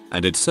flights,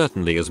 and it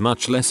certainly is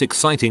much less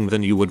exciting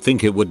than you would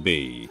think it would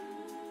be.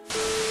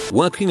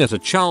 Working at a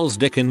Charles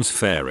Dickens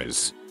fair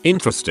is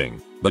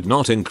interesting, but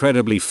not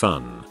incredibly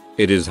fun.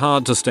 It is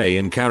hard to stay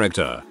in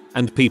character,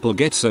 and people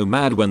get so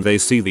mad when they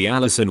see the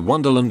Alice in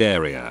Wonderland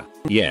area.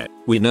 Yeah,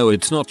 we know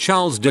it's not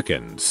Charles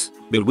Dickens,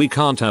 but we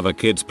can't have a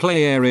kids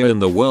play area in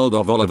the world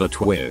of Oliver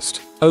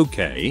Twist,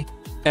 okay?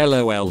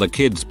 LOL, the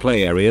kids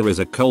play area is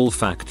a coal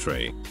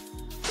factory.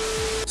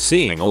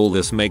 Seeing all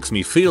this makes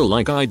me feel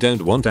like I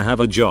don't want to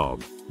have a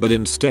job, but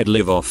instead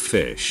live off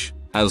fish.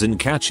 As in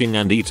catching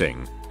and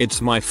eating.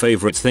 It's my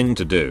favorite thing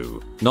to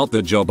do, not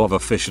the job of a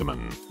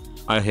fisherman.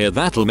 I hear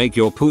that'll make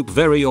your poop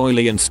very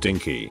oily and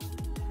stinky.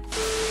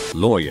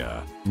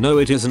 Lawyer. No,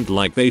 it isn't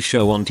like they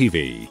show on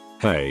TV.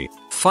 Hey,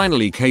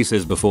 finally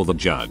cases before the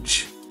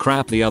judge.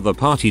 Crap, the other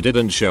party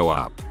didn't show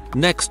up.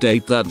 Next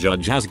date that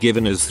judge has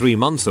given is 3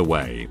 months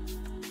away.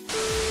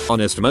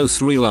 Honest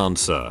most real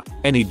answer,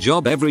 any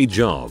job every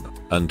job.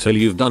 Until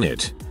you've done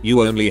it,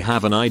 you only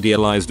have an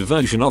idealized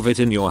version of it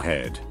in your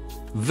head.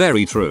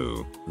 Very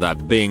true.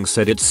 That being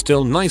said, it's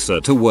still nicer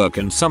to work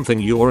in something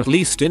you're at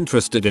least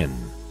interested in.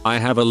 I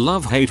have a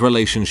love-hate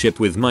relationship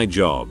with my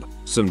job.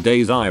 Some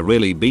days I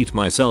really beat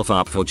myself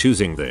up for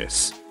choosing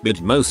this,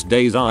 but most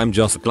days I'm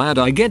just glad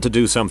I get to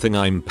do something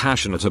I'm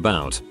passionate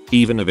about,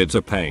 even if it's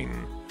a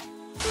pain.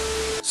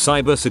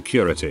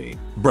 Cybersecurity.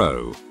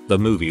 Bro, the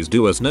movies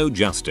do us no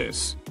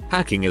justice.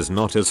 Hacking is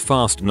not as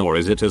fast nor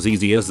is it as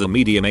easy as the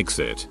media makes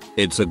it.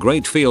 It's a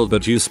great field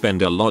but you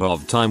spend a lot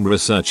of time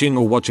researching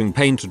or watching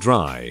paint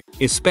dry,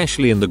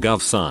 especially in the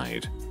gov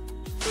side.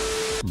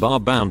 Bar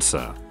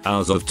bouncer.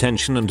 Hours of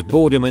tension and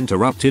boredom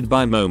interrupted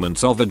by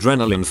moments of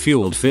adrenaline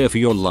fueled fear for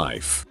your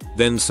life.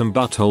 Then some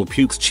butthole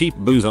pukes cheap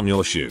booze on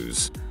your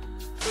shoes.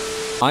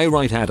 I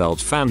write adult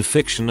fan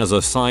fiction as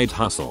a side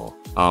hustle.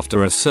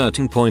 After a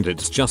certain point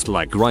it's just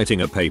like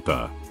writing a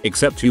paper,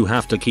 except you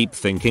have to keep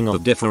thinking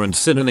of different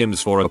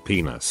synonyms for a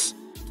penis.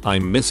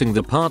 I'm missing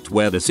the part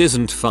where this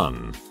isn't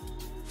fun.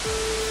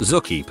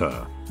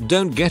 Zookeeper.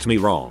 Don't get me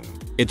wrong,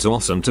 it's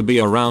awesome to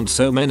be around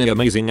so many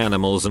amazing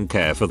animals and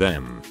care for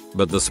them,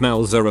 but the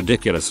smells are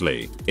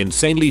ridiculously,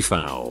 insanely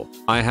foul.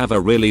 I have a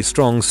really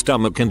strong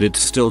stomach and it's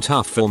still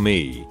tough for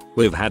me.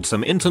 We've had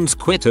some interns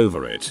quit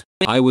over it.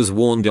 I was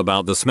warned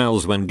about the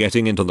smells when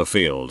getting into the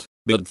field,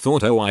 but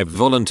thought, oh, I've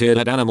volunteered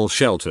at animal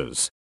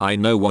shelters, I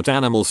know what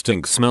animal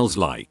stink smells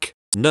like.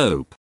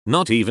 Nope,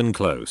 not even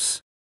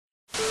close.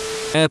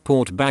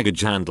 Airport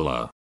baggage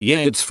handler. Yeah,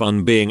 it's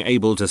fun being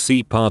able to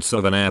see parts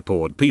of an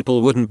airport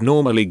people wouldn't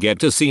normally get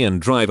to see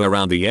and drive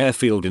around the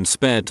airfield in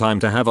spare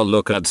time to have a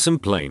look at some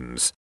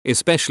planes,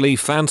 especially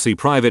fancy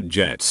private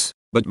jets,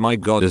 but my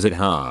god is it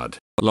hard.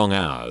 Long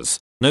hours,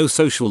 no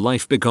social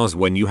life because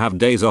when you have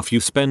days off you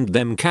spend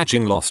them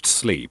catching lost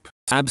sleep.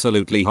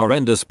 Absolutely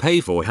horrendous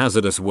pay for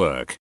hazardous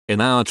work. In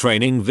our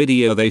training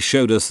video they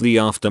showed us the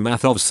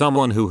aftermath of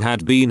someone who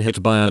had been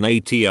hit by an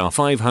ATR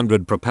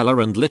 500 propeller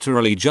and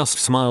literally just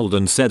smiled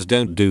and said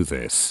don't do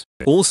this.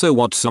 Also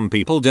what some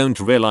people don't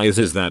realize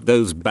is that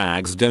those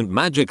bags don't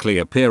magically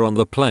appear on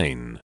the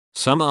plane.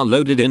 Some are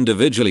loaded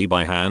individually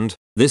by hand,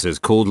 this is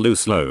called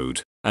loose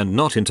load, and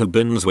not into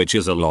bins, which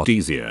is a lot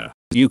easier.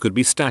 You could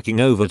be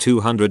stacking over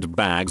 200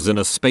 bags in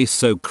a space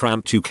so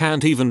cramped you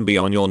can't even be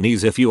on your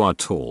knees if you are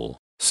tall.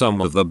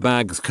 Some of the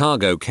bag's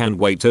cargo can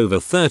weigh over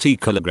 30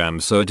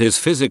 kilograms, so it is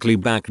physically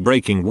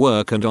back-breaking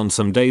work, and on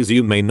some days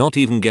you may not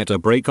even get a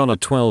break on a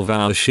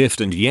 12-hour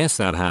shift, and yes,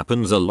 that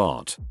happens a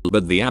lot.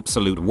 But the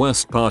absolute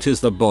worst part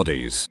is the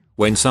bodies.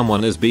 When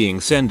someone is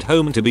being sent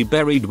home to be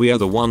buried, we are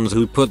the ones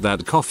who put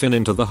that coffin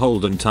into the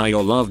hold and tie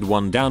your loved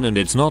one down, and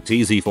it's not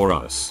easy for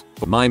us.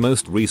 My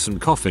most recent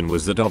coffin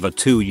was that of a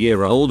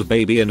 2-year-old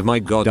baby, and my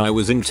god, I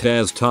was in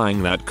tears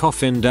tying that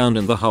coffin down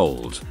in the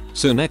hold.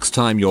 So next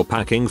time you're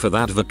packing for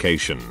that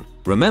vacation,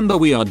 remember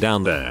we are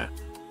down there.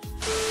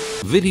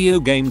 Video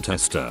game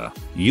tester.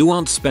 You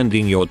aren't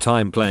spending your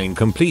time playing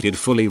completed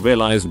fully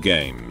realized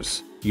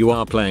games. You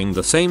are playing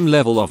the same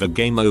level of a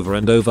game over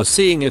and over,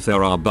 seeing if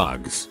there are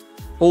bugs.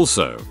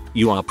 Also,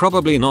 you are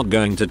probably not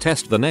going to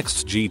test the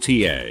next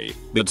GTA,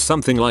 but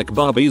something like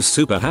Barbie's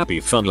Super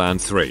Happy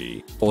Funland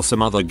 3, or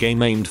some other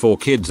game aimed for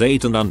kids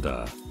 8 and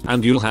under,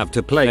 and you'll have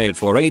to play it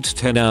for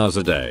 8-10 hours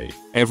a day,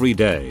 every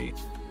day.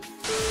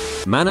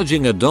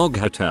 Managing a dog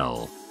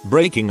hotel,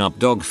 breaking up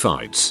dog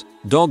fights,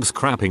 dogs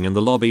crapping in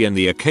the lobby, and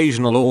the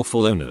occasional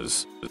awful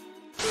owners.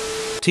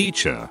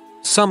 Teacher.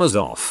 Summer's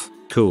off,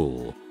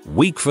 cool.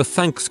 Week for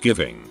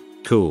Thanksgiving,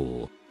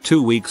 cool.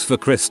 2 weeks for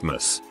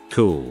Christmas,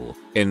 cool.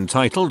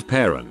 Entitled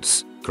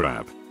parents,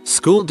 crap.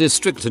 School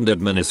district and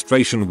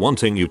administration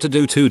wanting you to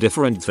do 2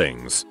 different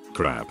things,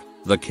 crap.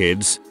 The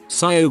kids,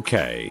 sigh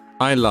okay.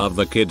 I love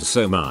the kids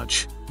so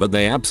much, but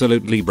they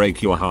absolutely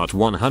break your heart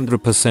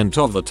 100%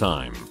 of the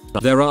time.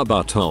 There are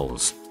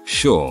buttholes,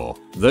 sure,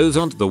 those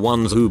aren't the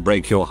ones who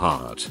break your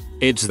heart.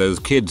 It's those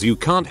kids you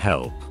can't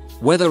help.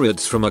 Whether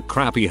it's from a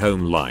crappy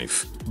home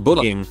life,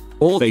 bullying,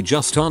 or they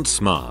just aren't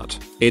smart.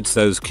 It's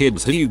those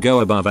kids who you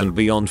go above and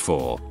beyond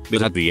for,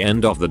 but at the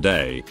end of the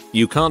day,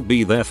 you can't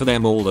be there for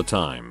them all the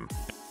time.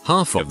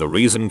 Half of the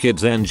reason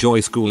kids enjoy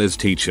school is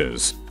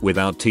teachers.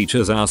 Without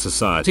teachers our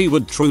society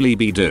would truly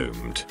be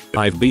doomed.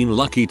 I've been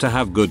lucky to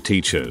have good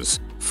teachers,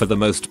 for the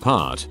most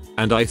part,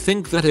 and I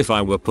think that if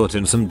I were put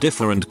in some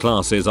different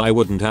classes I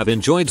wouldn't have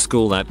enjoyed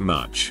school that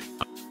much.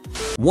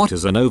 What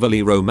is an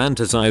overly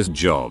romanticized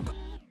job?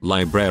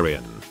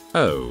 Librarian.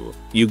 Oh,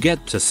 you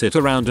get to sit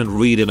around and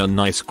read in a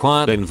nice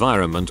quiet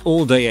environment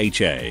all day,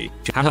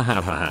 ha ha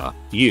ha ha.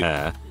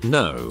 Yeah,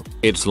 no,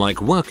 it's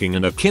like working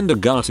in a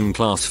kindergarten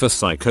class for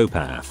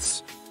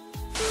psychopaths.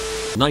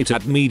 Knight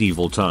at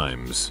medieval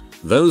times.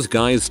 Those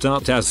guys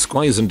start as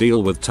squires and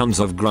deal with tons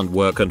of grunt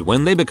work, and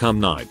when they become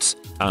knights,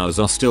 ours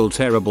are still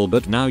terrible,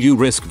 but now you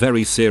risk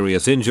very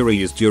serious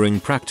injuries during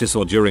practice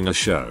or during a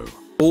show.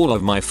 All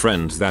of my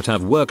friends that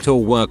have worked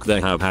or work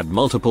there have had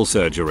multiple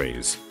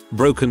surgeries.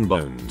 broken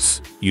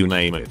bones, you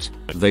name it.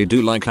 They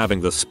do like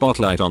having the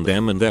spotlight on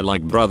them and they're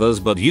like brothers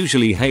but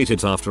usually hate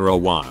it after a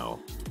while.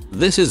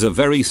 This is a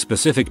very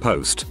specific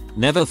post,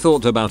 never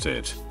thought about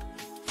it.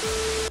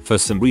 For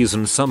some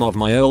reason some of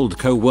my old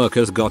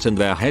co-workers got in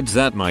their heads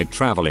that my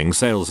traveling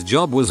sales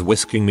job was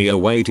whisking me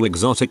away to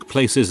exotic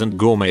places and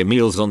gourmet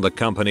meals on the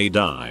company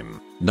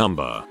dime.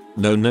 No.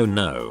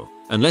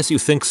 Unless you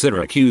think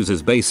Syracuse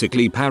is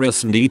basically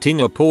Paris and eating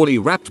a poorly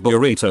wrapped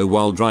burrito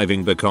while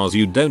driving because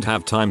you don't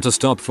have time to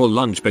stop for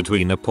lunch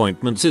between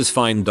appointments is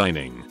fine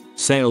dining.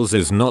 Sales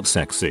is not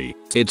sexy.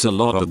 It's a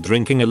lot of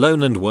drinking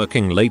alone and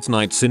working late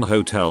nights in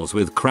hotels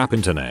with crap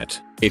internet.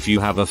 If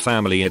you have a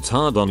family it's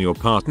hard on your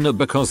partner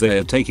because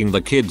they're taking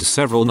the kids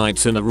several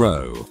nights in a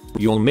row.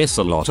 You'll miss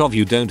a lot of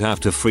you don't have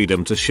the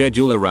freedom to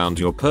schedule around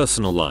your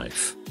personal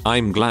life.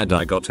 I'm glad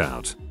I got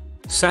out.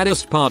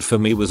 Saddest part for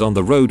me was on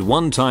the road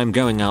one time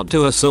going out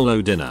to a solo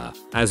dinner,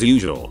 as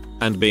usual,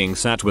 and being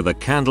sat with a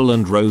candle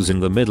and rose in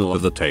the middle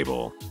of the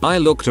table. I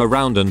looked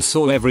around and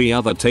saw every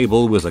other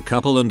table was a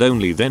couple and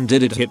only then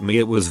did it hit me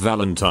it was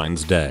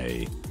Valentine's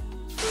Day.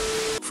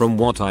 From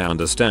what I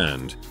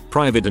understand,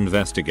 private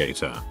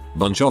investigator,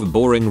 bunch of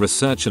boring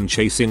research and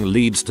chasing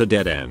leads to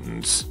dead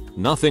ends.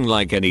 Nothing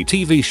like any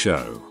TV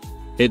show.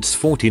 It's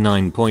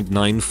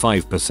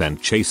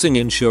 49.95% chasing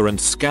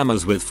insurance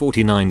scammers with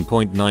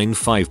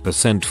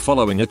 49.95%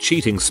 following a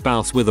cheating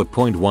spouse with a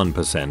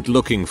 0.1%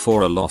 looking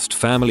for a lost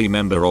family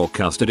member or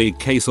custody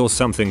case or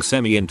something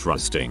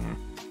semi-interesting.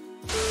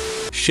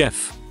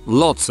 Chef,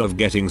 lots of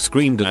getting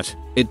screamed at.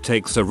 It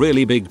takes a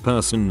really big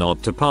person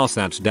not to pass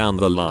that down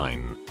the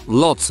line.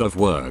 Lots of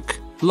work,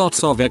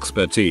 lots of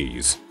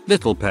expertise,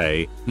 little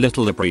pay,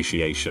 little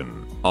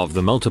appreciation. Of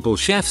the multiple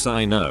chefs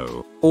I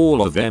know,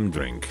 all of them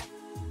drink.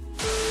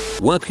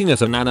 Working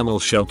at an animal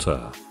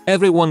shelter.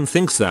 Everyone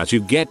thinks that you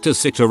get to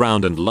sit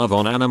around and love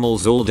on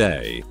animals all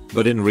day,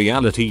 but in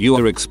reality you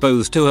are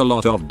exposed to a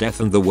lot of death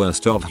and the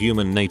worst of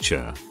human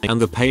nature. And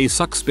the pay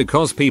sucks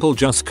because people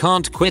just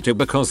can't quit it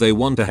because they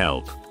want to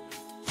help.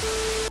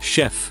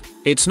 Chef.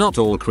 It's not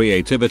all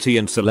creativity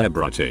and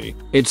celebrity.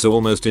 It's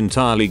almost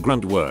entirely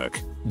grunt work,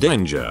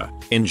 danger,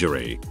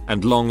 injury,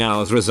 and long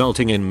hours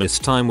resulting in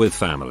missed time with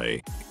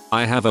family.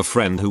 I have a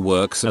friend who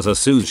works as a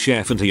sous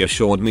chef and he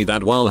assured me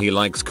that while he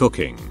likes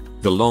cooking,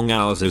 the long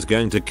hours is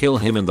going to kill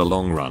him in the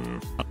long run.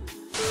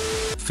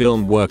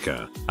 Film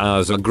worker.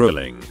 Hours are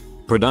grueling.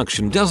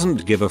 Production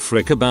doesn't give a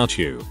frick about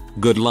you.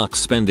 Good luck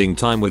spending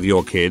time with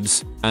your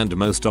kids, and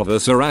most of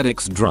us are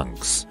addicts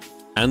drunks.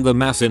 And the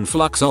mass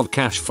influx of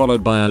cash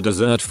followed by a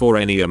dessert for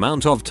any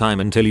amount of time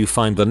until you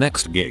find the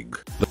next gig.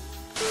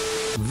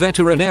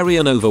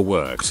 Veterinarian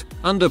overworked,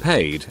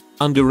 underpaid,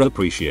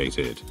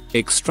 underappreciated,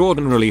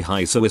 extraordinarily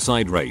high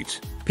suicide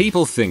rate.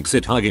 People thinks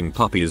it hugging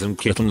puppies and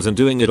kittens and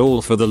doing it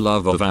all for the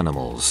love of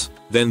animals.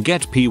 Then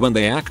get pee when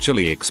they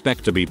actually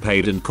expect to be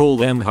paid and call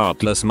them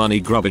heartless money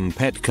grubbing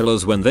pet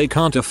killers when they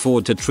can't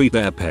afford to treat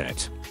their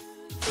pet.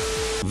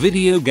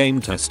 Video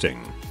game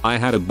testing. I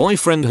had a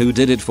boyfriend who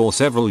did it for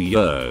several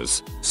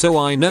years, so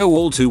I know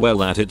all too well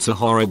that it's a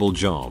horrible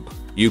job.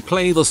 You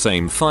play the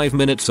same 5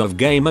 minutes of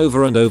game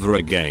over and over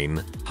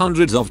again,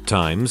 hundreds of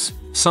times,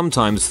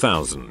 sometimes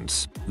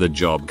thousands. The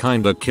job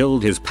kinda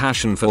killed his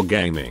passion for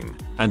gaming,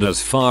 and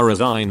as far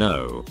as I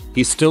know,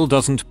 he still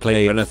doesn't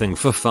play anything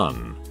for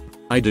fun.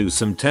 I do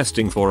some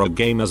testing for a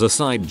game as a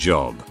side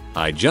job.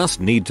 I just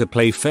need to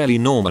play fairly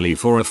normally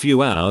for a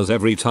few hours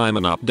every time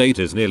an update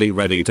is nearly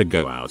ready to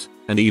go out,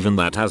 and even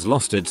that has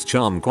lost its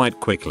charm quite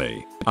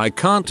quickly. I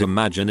can't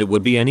imagine it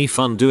would be any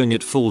fun doing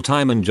it full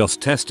time and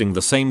just testing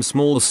the same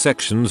small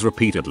sections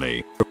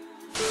repeatedly.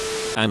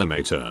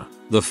 Animator.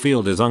 The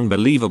field is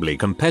unbelievably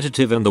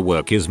competitive and the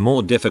work is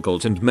more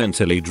difficult and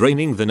mentally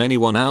draining than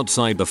anyone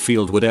outside the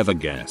field would ever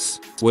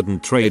guess.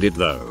 Wouldn't trade it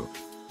though.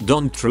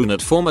 Don't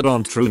truenet format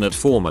on truenet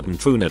format and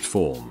truenet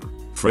form.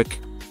 Frick.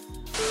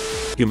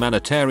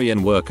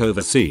 Humanitarian work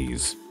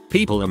overseas.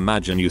 People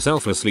imagine you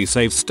selflessly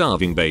save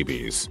starving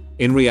babies.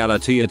 In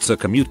reality it's a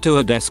commute to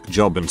a desk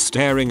job and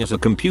staring at a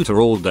computer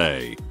all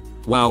day.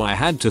 Wow, I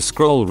had to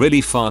scroll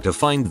really far to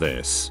find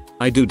this.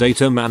 I do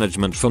data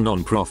management for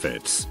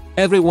non-profits.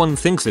 Everyone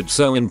thinks it's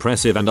so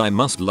impressive and I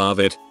must love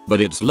it,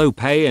 but it's low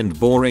pay and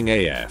boring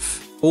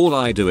AF. All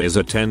I do is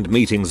attend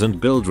meetings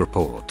and build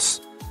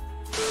reports.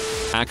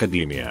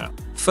 Academia.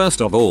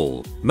 First of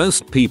all,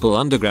 most people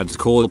undergrads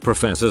call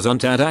professors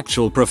aren't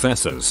actual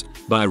professors,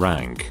 by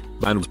rank,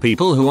 and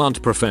people who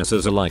aren't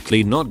professors are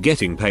likely not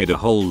getting paid a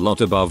whole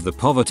lot above the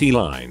poverty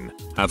line,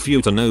 have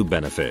few to no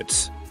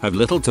benefits, have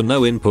little to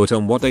no input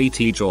on what they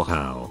teach or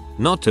how,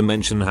 not to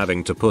mention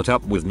having to put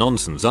up with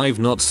nonsense I've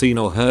not seen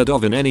or heard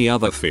of in any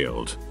other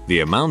field.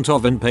 The amount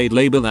of unpaid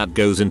labor that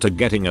goes into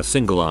getting a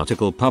single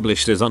article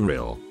published is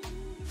unreal.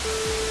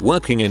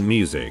 Working in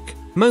music.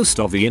 Most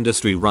of the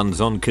industry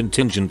runs on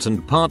contingent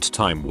and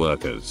part-time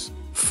workers.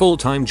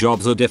 Full-time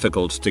jobs are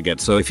difficult to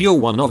get, so if you're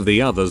one of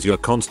the others you're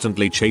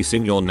constantly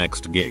chasing your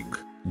next gig.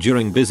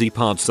 During busy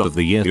parts of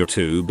the year you're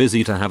too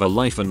busy to have a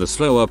life and the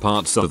slower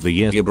parts of the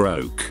year you're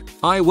broke.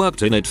 I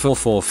worked in it for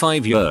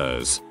 4-5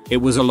 years. It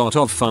was a lot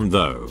of fun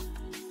though.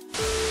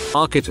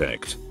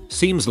 Architect.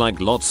 Seems like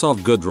lots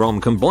of good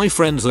rom-com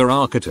boyfriends are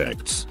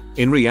architects.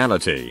 In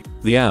reality,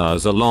 the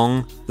hours are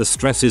long, the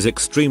stress is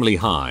extremely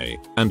high,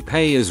 and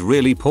pay is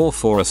really poor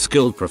for a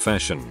skilled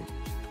profession.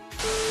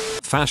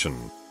 Fashion.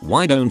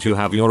 Why don't you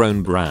have your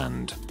own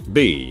brand?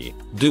 B.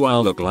 Do I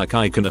look like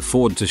I can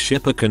afford to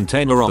ship a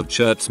container of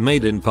shirts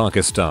made in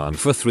Pakistan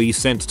for 3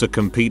 cents to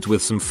compete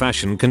with some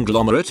fashion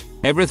conglomerate?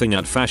 Everything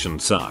at fashion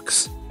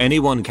sucks.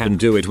 Anyone can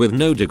do it with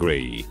no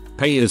degree.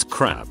 Pay is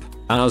crap.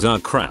 Hours are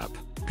crap.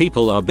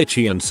 People are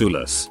bitchy and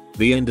soulless.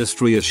 The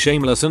industry is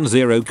shameless and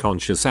zero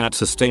conscious at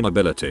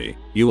sustainability.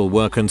 You will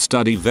work and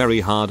study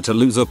very hard to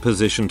lose a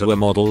position to a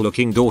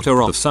model-looking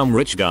daughter of some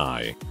rich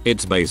guy.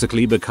 It's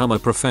basically become a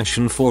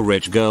profession for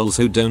rich girls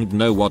who don't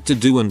know what to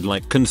do and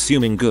like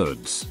consuming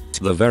goods.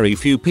 The very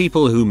few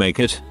people who make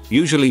it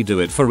usually do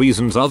it for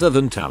reasons other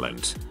than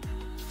talent.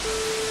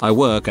 I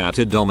work at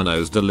a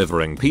Domino's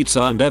delivering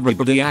pizza and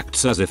everybody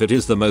acts as if it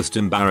is the most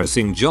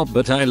embarrassing job,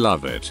 but I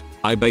love it.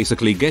 I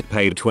basically get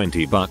paid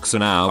 $20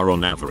 an hour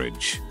on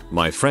average.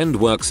 My friend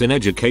works in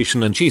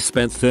education and she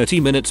spent 30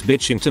 minutes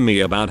bitching to me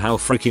about how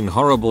freaking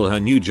horrible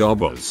her new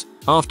job was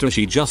after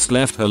she just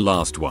left her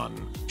last one.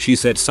 She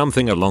said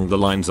something along the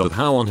lines of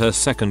how on her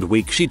second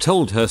week she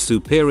told her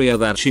superior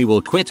that she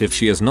will quit if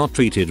she is not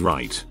treated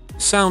right.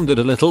 Sounded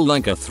a little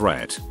like a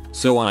threat.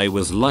 So I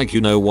was like,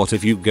 you know what,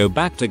 if you go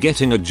back to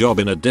getting a job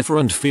in a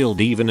different field,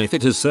 even if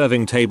it is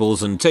serving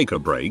tables, and take a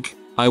break.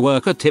 I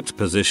work a tipped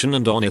position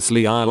and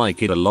honestly I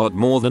like it a lot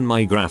more than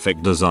my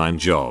graphic design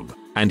job.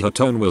 And her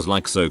tone was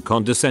like so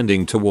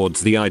condescending towards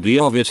the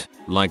idea of it,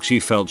 like she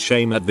felt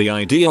shame at the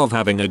idea of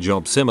having a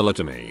job similar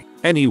to me.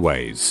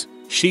 Anyways,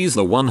 she's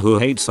the one who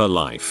hates her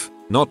life,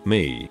 not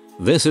me.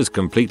 This is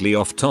completely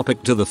off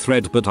topic to the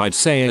thread, but I'd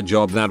say a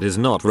job that is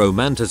not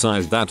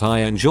romanticized that I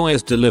enjoy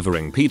is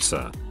delivering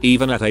pizza,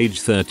 even at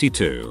age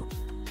 32.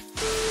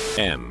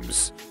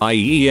 EMS,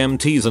 i.e.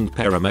 EMTs and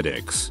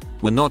paramedics,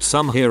 were not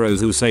some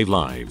heroes who save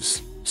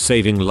lives.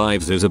 Saving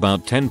lives is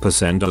about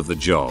 10% of the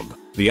job.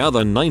 The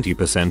other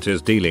 90%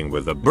 is dealing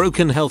with a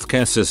broken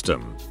healthcare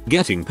system,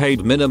 getting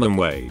paid minimum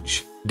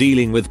wage,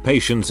 dealing with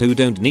patients who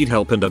don't need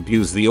help and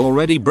abuse the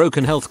already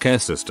broken healthcare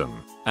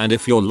system, and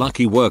if you're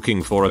lucky,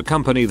 working for a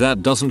company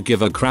that doesn't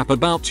give a crap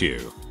about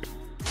you.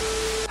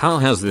 How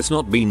has this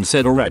not been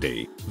said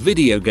already?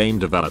 Video game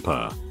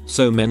developer.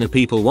 So many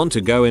people want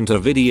to go into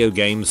video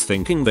games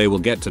thinking they will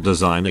get to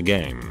design a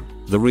game.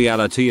 The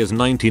reality is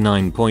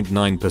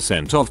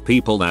 99.9% of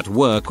people that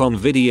work on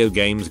video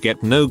games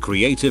get no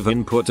creative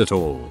input at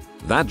all.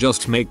 That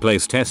just make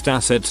playtest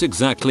assets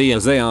exactly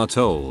as they are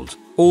told,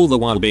 all the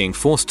while being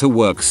forced to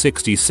work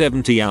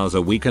 60-70 hours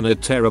a week in a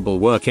terrible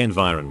work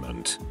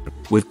environment,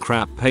 with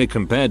crap pay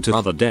compared to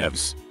other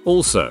devs.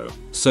 Also,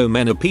 so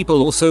many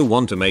people also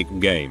want to make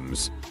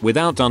games,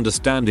 without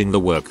understanding the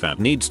work that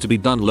needs to be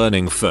done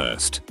learning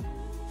first.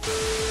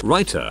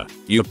 Writer.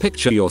 You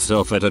picture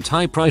yourself at a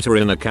typewriter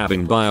in a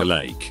cabin by a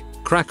lake,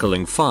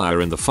 crackling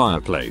fire in the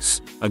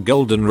fireplace, a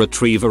golden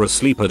retriever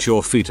asleep at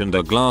your feet and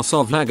a glass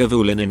of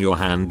Lagavulin in your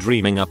hand,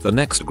 dreaming up the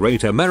next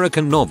great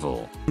American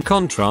novel.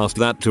 Contrast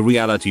that to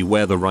reality,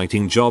 where the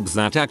writing jobs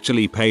that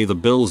actually pay the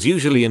bills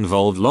usually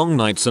involve long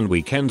nights and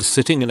weekends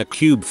sitting in a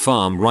cube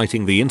farm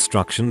writing the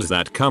instructions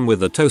that come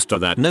with a toaster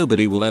that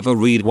nobody will ever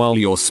read while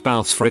your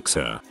spouse fricks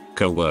her.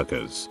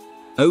 Co-workers.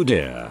 Oh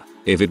dear.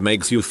 If it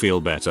makes you feel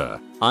better,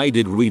 I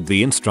did read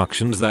the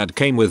instructions that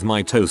came with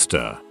my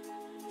toaster.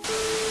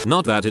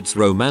 Not that it's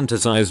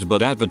romanticized,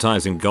 but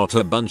advertising got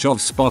a bunch of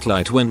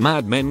spotlight when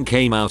Mad Men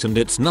came out, and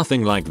it's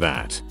nothing like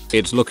that.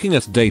 It's looking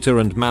at data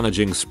and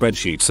managing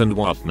spreadsheets and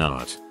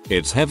whatnot.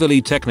 It's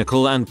heavily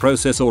technical and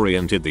process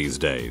oriented these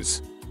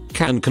days.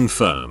 Can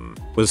confirm.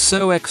 Was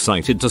so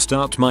excited to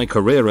start my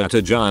career at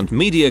a giant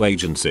media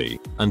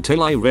agency,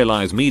 until I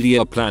realized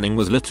media planning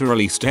was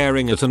literally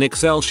staring at an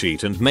Excel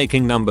sheet and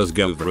making numbers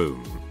go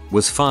vroom.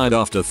 Was fired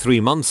after 3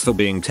 months for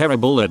being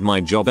terrible at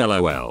my job,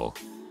 lol.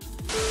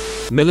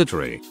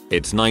 Military.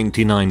 It's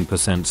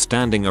 99%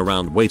 standing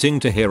around waiting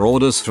to hear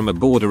orders from a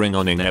bordering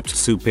on inept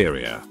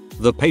superior.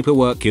 The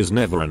paperwork is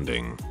never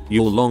ending.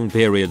 You'll long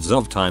periods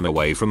of time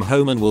away from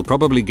home and will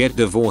probably get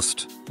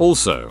divorced.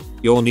 Also,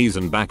 your knees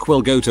and back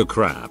will go to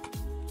crap.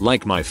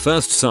 Like my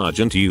first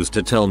sergeant used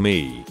to tell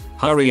me,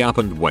 hurry up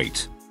and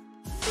wait.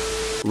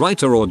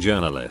 Writer or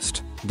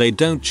journalist. They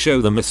don't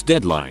show the missed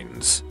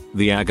deadlines,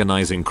 the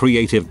agonizing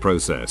creative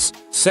process,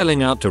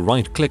 selling out to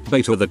write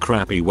clickbait with the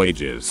crappy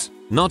wages.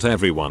 Not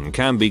everyone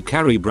can be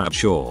Carrie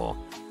Bradshaw.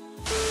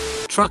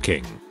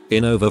 Trucking.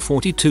 In over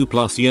 42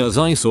 plus years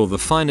I saw the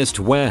finest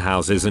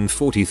warehouses in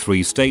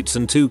 43 states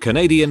and 2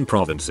 Canadian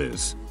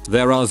provinces.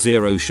 There are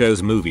 0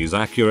 shows movies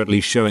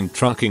accurately showing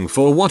trucking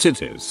for what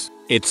it is.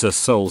 It's a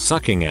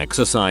soul-sucking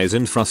exercise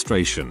in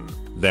frustration.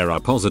 There are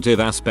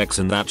positive aspects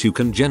in that you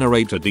can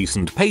generate a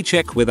decent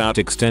paycheck without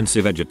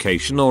extensive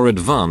education or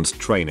advanced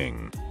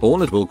training.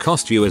 All it will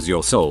cost you is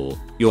your soul,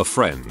 your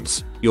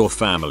friends, your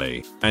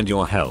family, and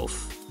your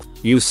health.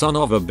 You son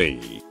of a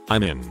bee,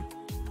 I'm in.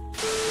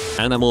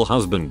 Animal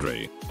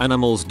husbandry.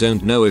 Animals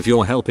don't know if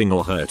you're helping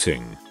or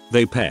hurting.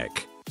 They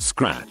peck,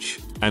 scratch,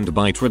 and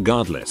bite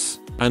regardless.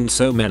 And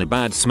so many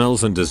bad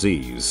smells and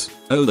disease.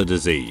 Oh, the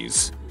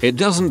disease. It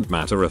doesn't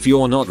matter if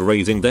you're not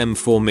raising them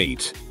for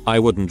meat. I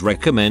wouldn't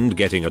recommend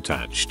getting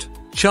attached.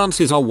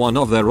 Chances are one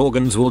of their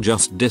organs will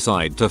just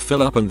decide to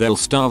fill up and they'll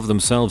starve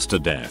themselves to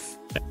death.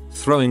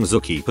 Throwing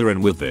zookeeper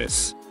in with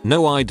this.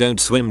 No, I don't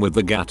swim with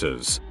the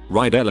gatters,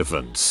 ride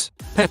elephants,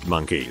 pet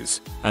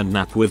monkeys, and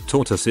nap with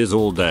tortoises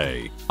all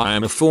day. I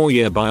am a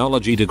 4-year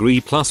biology degree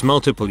plus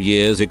multiple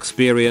years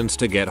experience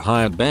to get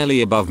hired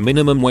barely above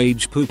minimum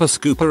wage pooper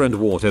scooper and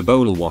water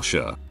bowl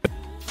washer.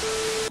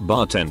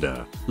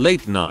 Bartender,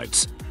 late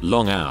nights,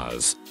 long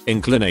hours,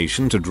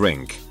 inclination to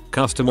drink,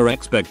 customer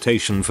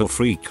expectation for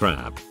free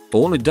crap.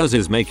 All it does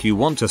is make you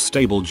want a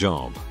stable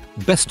job.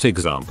 Best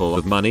example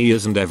of money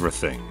isn't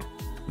everything.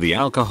 The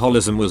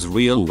alcoholism was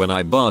real when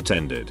I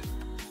bartended.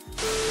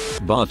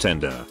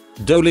 Bartender,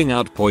 doling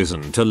out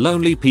poison to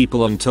lonely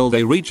people until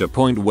they reach a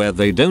point where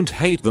they don't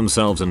hate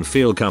themselves and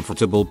feel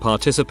comfortable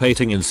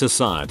participating in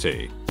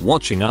society.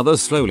 Watching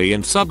others slowly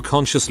and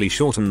subconsciously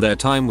shorten their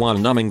time while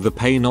numbing the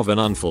pain of an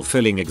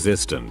unfulfilling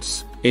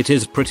existence. It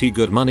is pretty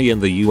good money in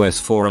the US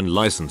for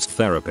unlicensed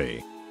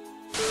therapy.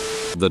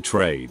 The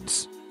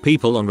trades.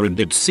 People on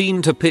Reddit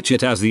seem to pitch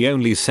it as the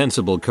only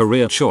sensible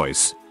career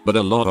choice, but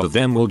a lot of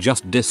them will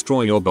just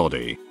destroy your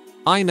body.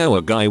 I know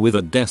a guy with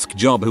a desk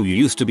job who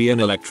used to be an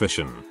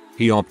electrician.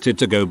 He opted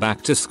to go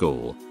back to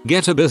school,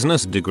 get a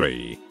business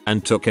degree,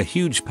 and took a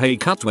huge pay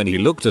cut when he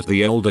looked at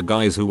the older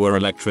guys who were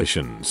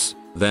electricians.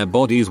 Their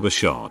bodies were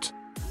shot.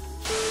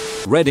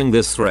 Reading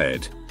this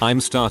thread,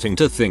 I'm starting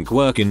to think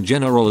work in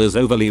general is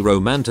overly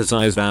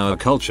romanticized our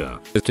culture,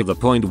 to the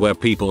point where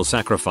people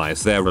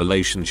sacrifice their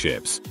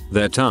relationships,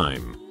 their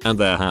time, and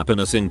their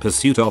happiness in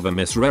pursuit of a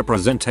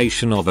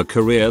misrepresentation of a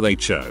career they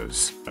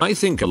chose. I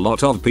think a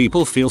lot of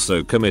people feel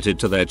so committed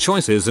to their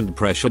choices and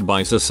pressured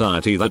by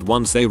society that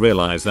once they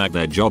realize that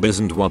their job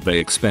isn't what they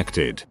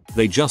expected,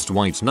 they just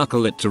white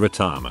knuckle it to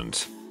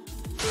retirement.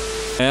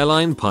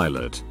 Airline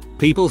pilot.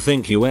 People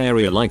think you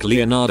area like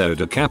Leonardo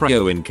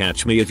DiCaprio in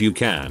Catch Me If You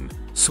Can,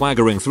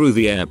 swaggering through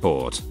the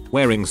airport,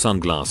 wearing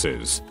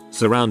sunglasses,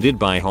 surrounded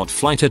by hot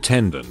flight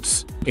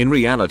attendants. In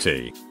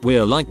reality,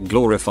 we're like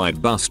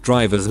glorified bus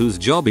drivers whose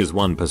job is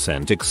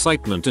 1%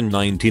 excitement and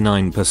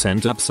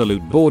 99%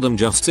 absolute boredom,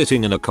 just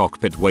sitting in a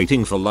cockpit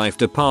waiting for life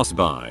to pass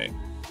by.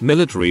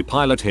 Military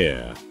pilot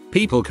here.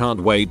 People can't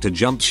wait to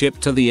jump ship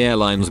to the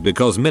airlines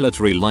because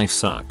military life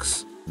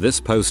sucks. This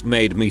post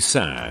made me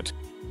sad.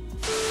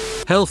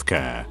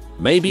 Healthcare.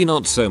 Maybe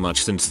not so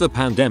much since the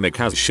pandemic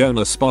has shown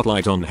a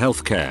spotlight on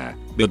healthcare,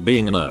 but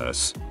being a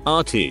nurse,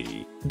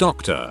 RT,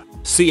 doctor,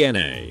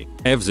 CNA,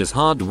 EVS is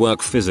hard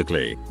work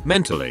physically,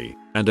 mentally,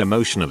 and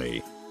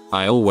emotionally.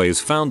 I always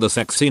found the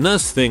sexy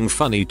nurse thing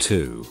funny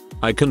too.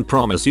 I can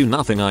promise you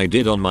nothing I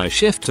did on my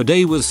shift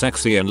today was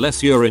sexy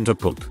unless you're into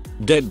poop,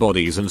 dead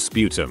bodies and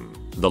sputum.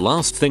 The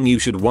last thing you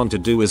should want to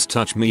do is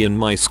touch me in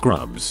my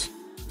scrubs.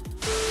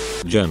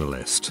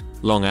 Journalist,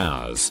 long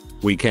hours,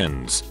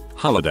 weekends,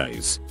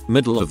 holidays,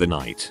 middle of the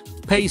night.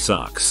 Pay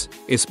sucks,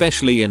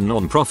 especially in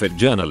non-profit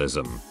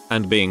journalism,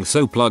 and being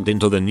so plugged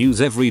into the news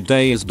every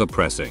day is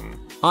depressing.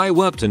 I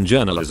worked in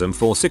journalism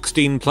for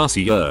 16 plus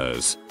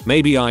years.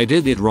 Maybe I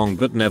did it wrong,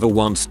 but never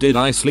once did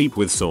I sleep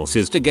with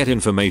sources to get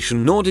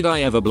information, nor did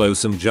I ever blow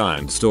some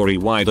giant story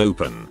wide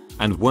open.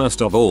 And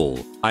worst of all,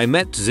 I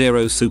met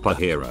zero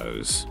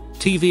superheroes.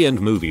 TV and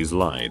movies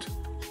lied.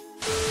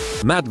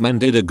 Mad Men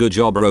did a good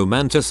job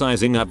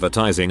romanticizing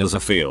advertising as a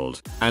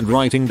field, and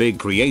writing big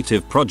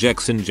creative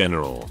projects in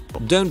general.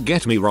 Don't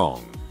get me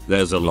wrong,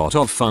 there's a lot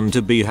of fun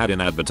to be had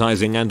in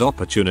advertising and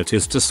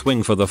opportunities to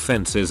swing for the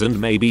fences and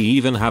maybe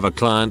even have a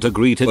client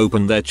agree to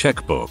open their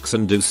checkbooks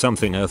and do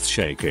something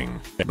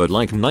earth-shaking. But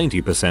like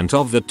 90%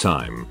 of the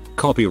time,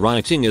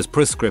 copywriting is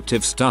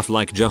prescriptive stuff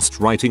like just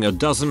writing a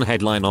dozen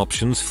headline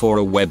options for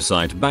a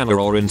website banner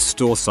or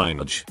in-store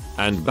signage,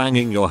 and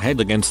banging your head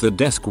against the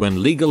desk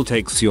when legal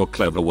takes your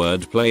clever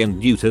wordplay and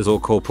neuters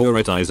or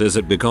corporatizes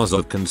it because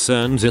of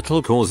concerns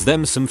it'll cause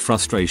them some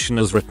frustration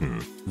as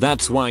written.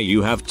 That's why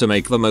you have to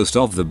make the most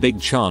of the big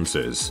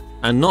chances,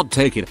 and not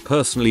take it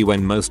personally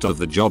when most of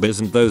the job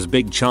isn't those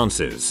big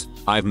chances.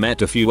 I've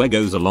met a few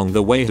egos along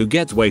the way who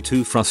get way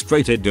too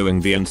frustrated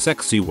doing the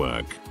unsexy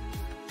work.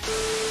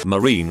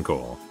 Marine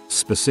Corps,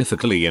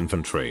 specifically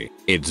infantry.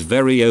 It's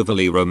very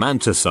overly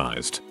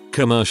romanticized.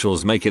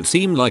 Commercials make it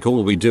seem like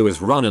all we do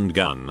is run and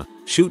gun,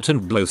 shoot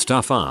and blow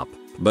stuff up,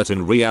 but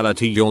in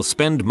reality you'll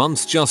spend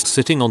months just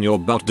sitting on your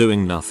butt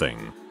doing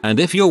nothing. And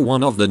if you're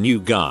one of the new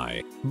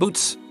guy,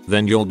 boots,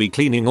 then you'll be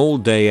cleaning all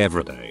day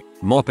every day,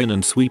 mopping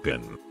and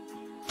sweeping.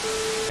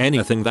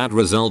 Anything that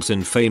results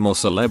in fame or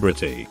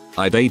celebrity.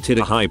 I dated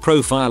a high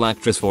profile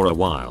actress for a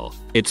while.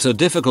 It's a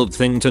difficult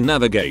thing to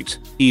navigate,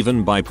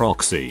 even by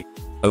proxy.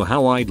 Oh,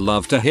 how I'd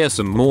love to hear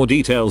some more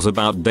details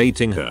about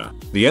dating her.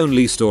 The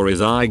only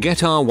stories I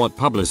get are what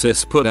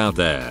publicists put out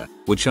there,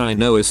 which I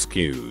know is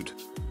skewed.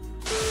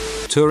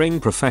 Touring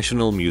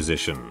professional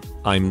musician.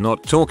 I'm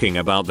not talking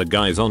about the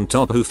guys on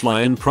top who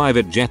fly in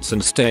private jets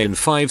and stay in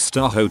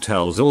 5-star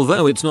hotels,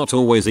 although it's not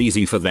always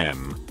easy for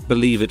them,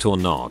 believe it or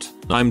not.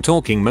 I'm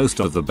talking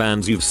most of the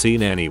bands you've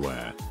seen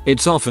anywhere.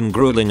 It's often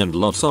grueling and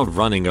lots of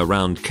running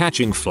around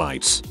catching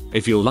flights,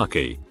 if you're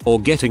lucky, or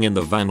getting in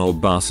the van or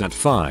bus at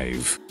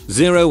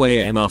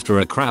 5:00 am after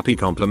a crappy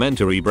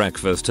complimentary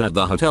breakfast at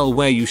the hotel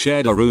where you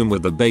shared a room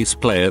with the bass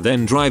player,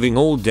 then driving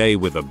all day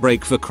with a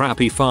break for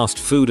crappy fast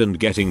food and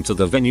getting to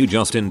the venue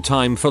just in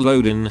time for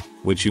load-in,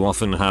 which you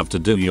often have to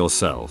do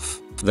yourself.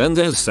 Then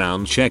there's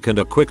sound check and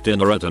a quick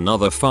dinner at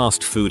another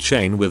fast food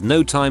chain with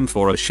no time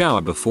for a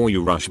shower before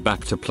you rush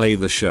back to play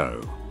the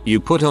show. You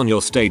put on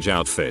your stage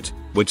outfit,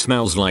 which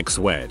smells like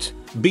sweat,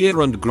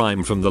 beer and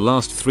grime from the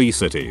last 3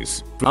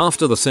 cities.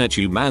 After the set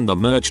you man the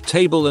merch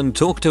table and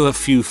talk to a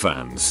few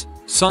fans,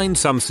 sign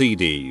some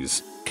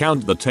CDs,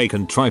 count the take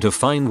and try to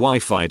find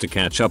Wi-Fi to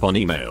catch up on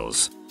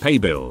emails, pay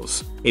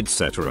bills,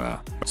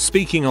 etc.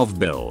 Speaking of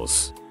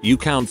bills, you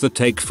count the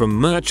take from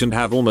merch and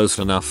have almost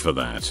enough for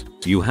that.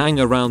 You hang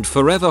around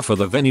forever for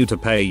the venue to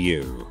pay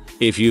you.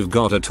 If you've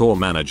got a tour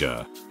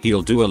manager,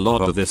 he'll do a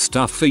lot of this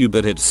stuff for you,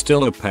 but it's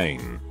still a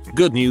pain.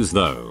 Good news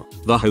though,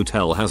 the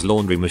hotel has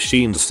laundry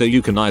machines so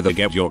you can either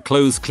get your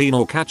clothes clean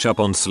or catch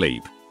up on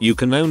sleep. You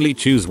can only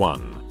choose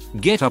one.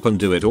 Get up and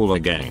do it all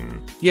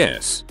again.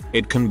 Yes,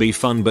 it can be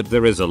fun, but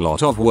there is a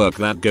lot of work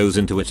that goes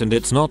into it and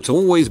it's not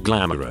always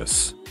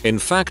glamorous. In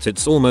fact,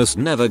 it's almost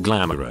never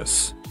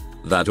glamorous.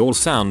 That all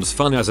sounds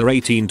fun as a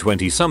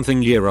 18-20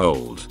 something year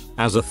old.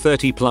 As a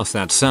 30 plus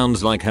that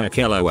sounds like heck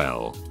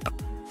lol.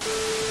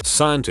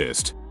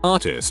 Scientist,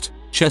 artist,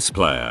 chess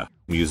player,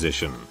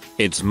 musician.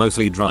 It's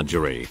mostly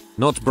drudgery,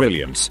 not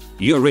brilliance,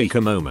 eureka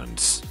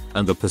moments,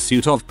 and the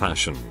pursuit of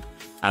passion.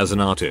 As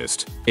an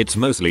artist, it's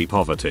mostly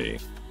poverty.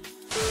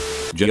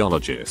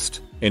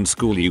 Geologist. In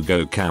school you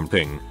go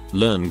camping,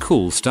 learn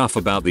cool stuff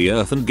about the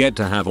earth and get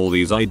to have all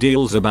these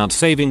ideals about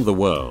saving the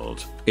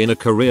world. In a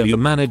career you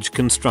manage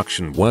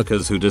construction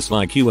workers who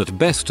dislike you at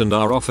best and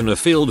are often a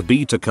field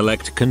bee to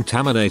collect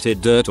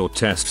contaminated dirt or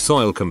test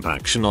soil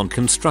compaction on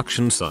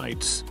construction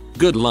sites.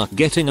 Good luck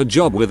getting a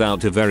job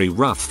without a very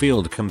rough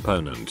field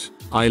component.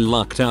 I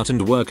lucked out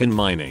and work in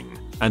mining,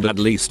 and at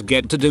least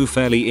get to do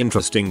fairly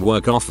interesting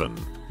work often,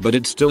 but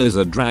it still is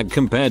a drag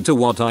compared to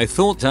what I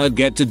thought I'd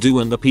get to do,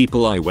 and the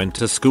people I went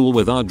to school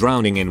with are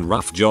drowning in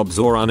rough jobs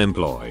or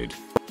unemployed.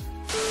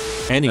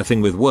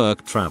 Anything with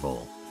work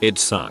travel. It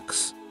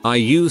sucks. I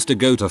used to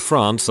go to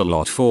France a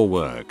lot for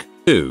work.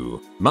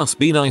 Ooh, must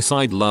be nice.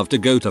 I'd love to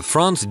go to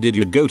France. Did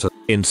you go to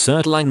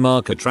insert line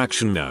mark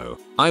attraction? No.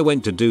 I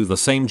went to do the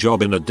same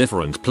job in a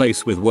different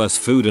place with worse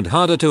food and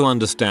harder to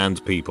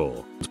understand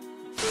people.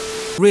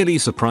 Really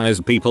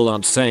surprised people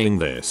aren't saying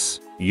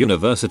this.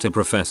 University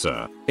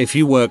professor. If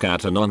you work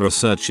at a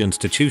non-research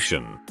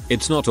institution,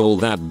 it's not all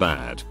that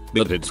bad,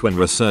 but it's when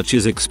research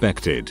is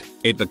expected,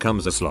 it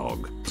becomes a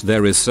slog.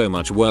 There is so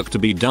much work to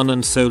be done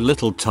and so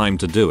little time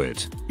to do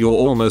it. You're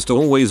almost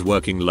always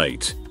working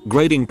late,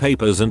 grading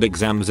papers and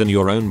exams in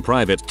your own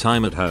private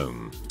time at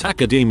home.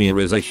 Academia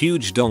is a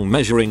huge dong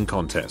measuring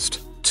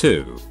contest.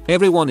 2.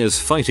 Everyone is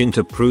fighting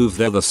to prove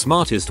they're the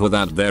smartest or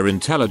that their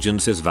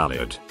intelligence is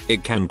valid.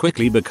 It can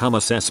quickly become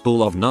a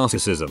cesspool of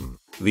narcissism.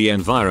 The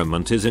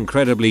environment is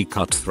incredibly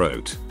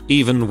cutthroat.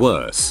 Even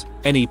worse,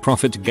 any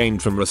profit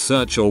gained from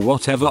research or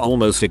whatever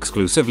almost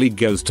exclusively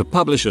goes to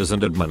publishers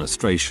and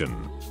administration.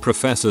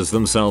 Professors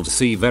themselves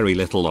see very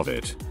little of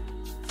it.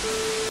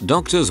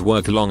 Doctors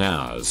work long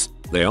hours.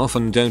 They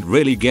often don't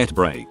really get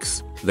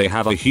breaks. They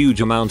have a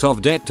huge amount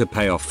of debt to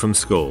pay off from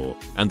school,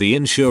 and the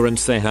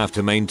insurance they have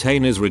to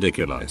maintain is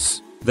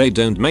ridiculous. They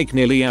don't make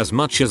nearly as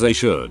much as they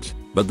should,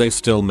 but they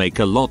still make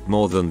a lot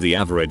more than the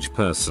average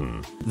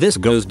person. This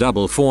goes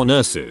double for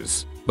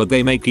nurses, but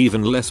they make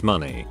even less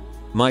money.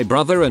 My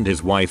brother and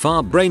his wife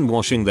are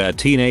brainwashing their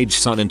teenage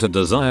son into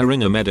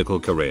desiring a medical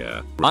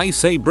career. I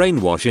say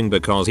brainwashing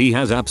because he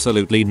has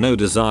absolutely no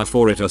desire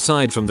for it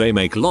aside from they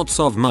make lots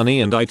of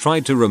money, and I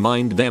tried to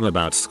remind them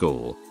about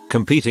school,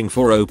 competing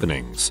for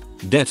openings,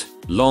 debt,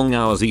 long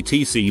hours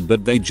etc,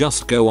 but they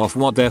just go off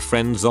what their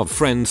friends of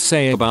friends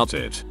say about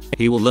it.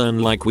 He will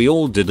learn like we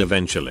all did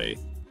eventually.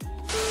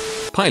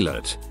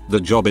 Pilot. The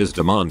job is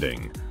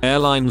demanding.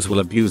 Airlines will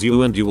abuse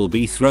you and you will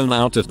be thrown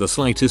out at the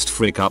slightest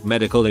freak up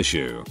medical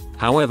issue.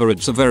 However,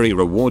 it's a very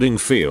rewarding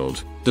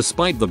field,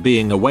 despite the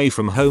being away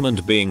from home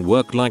and being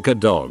worked like a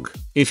dog.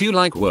 If you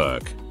like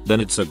work,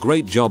 then it's a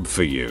great job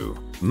for you.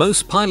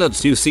 Most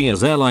pilots you see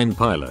as airline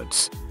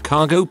pilots,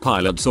 cargo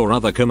pilots or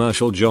other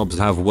commercial jobs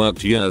have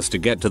worked years to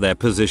get to their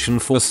position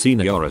for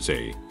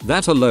seniority.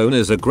 That alone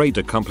is a great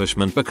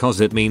accomplishment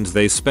because it means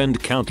they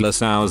spend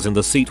countless hours in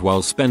the seat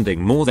while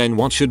spending more than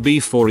what should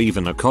be for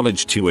even a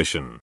college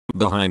tuition.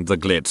 Behind the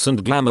glitz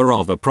and glamour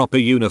of a proper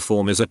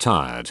uniform is a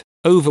tired,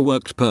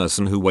 overworked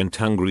person who went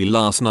hungry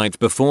last night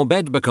before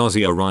bed because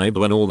he arrived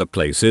when all the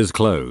places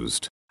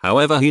closed.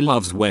 However, he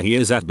loves where he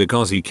is at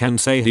because he can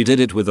say he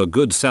did it with a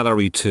good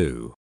salary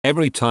too.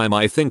 Every time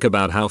I think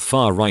about how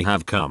far I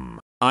have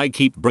come, I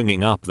keep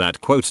bringing up that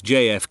quote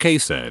JFK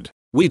said,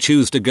 "We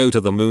choose to go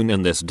to the moon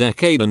in this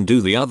decade and do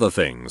the other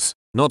things,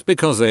 not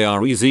because they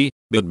are easy,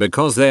 but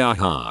because they are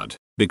hard,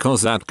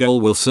 because that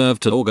goal will serve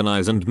to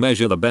organize and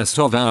measure the best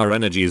of our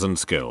energies and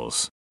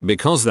skills,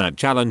 because that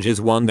challenge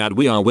is one that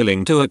we are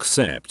willing to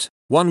accept,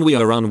 One we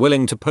are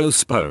unwilling to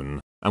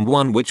postpone, and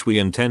one which we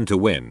intend to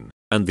win,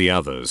 and the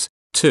others,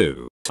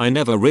 too. I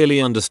never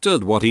really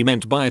understood what he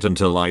meant by it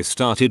until I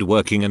started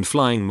working and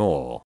flying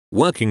more.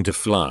 Working to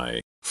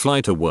fly,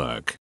 fly to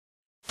work.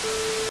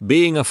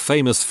 Being a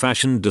famous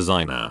fashion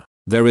designer,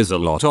 there is a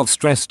lot of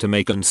stress to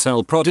make and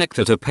sell product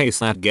at a pace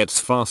that gets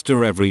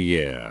faster every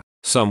year.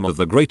 Some of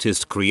the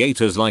greatest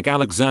creators like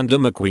Alexander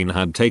McQueen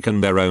had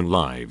taken their own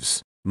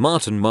lives.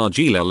 Martin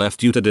Margiela left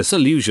due to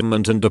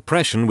disillusionment and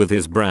depression with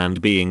his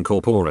brand being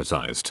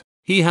corporatized.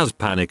 He has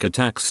panic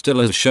attacks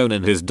still as shown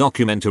in his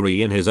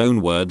documentary in his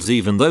own words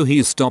even though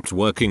he's stopped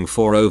working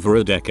for over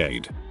a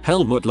decade.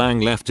 Helmut Lang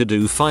left to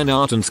do fine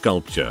art and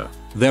sculpture.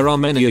 There are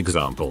many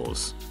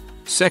examples.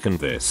 Second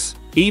this,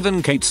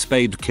 even Kate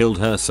Spade killed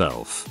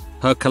herself.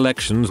 Her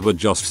collections were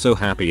just so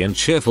happy and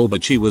cheerful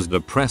but she was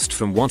depressed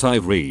from what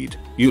I've read.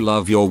 You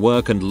love your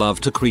work and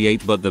love to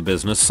create but the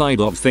business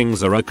side of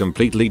things are a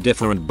completely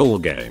different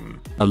ballgame.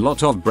 A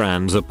lot of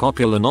brands are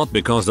popular not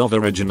because of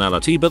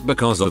originality but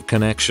because of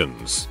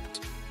connections.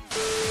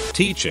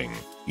 Teaching.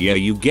 Yeah,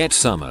 you get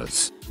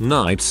summers,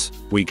 nights,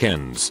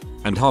 weekends,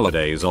 and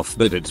holidays off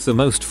but it's the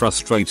most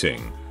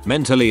frustrating,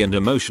 mentally and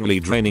emotionally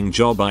draining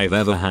job I've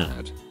ever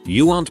had.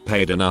 You aren't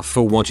paid enough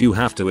for what you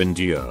have to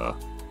endure.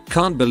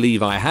 Can't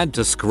believe I had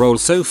to scroll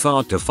so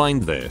far to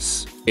find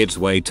this. It's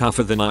way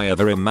tougher than I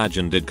ever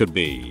imagined it could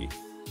be.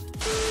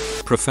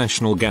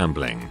 Professional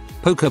gambling,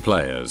 poker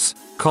players,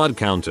 card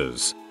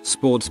counters,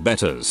 sports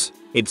bettors,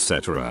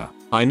 etc.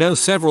 I know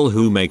several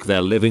who make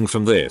their living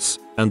from this,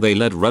 and they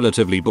lead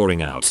relatively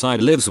boring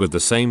outside lives with the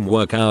same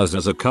work hours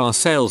as a car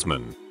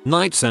salesman,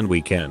 nights and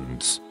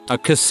weekends. A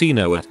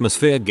casino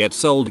atmosphere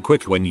gets old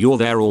quick when you're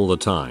there all the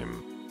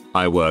time.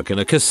 I work in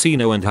a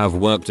casino and have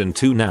worked in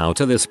 2 now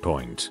to this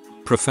point.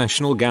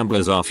 Professional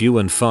gamblers are few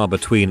and far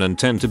between and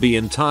tend to be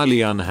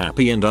entirely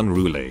unhappy and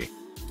unruly.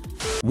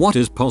 What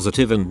is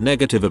positive and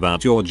negative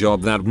about your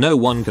job that no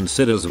one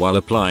considers while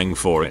applying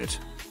for it?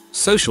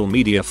 Social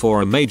media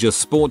for a major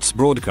sports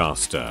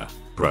broadcaster.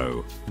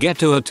 Pro. Get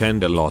to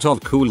attend a lot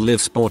of cool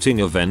live sporting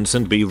events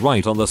and be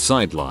right on the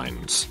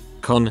sidelines.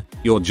 Con.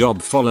 Your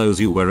job follows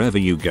you wherever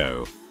you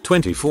go.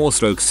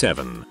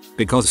 24/7.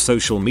 Because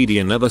social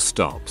media never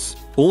stops.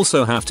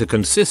 Also have to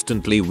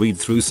consistently read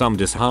through some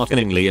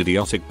dishearteningly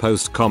idiotic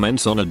post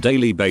comments on a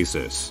daily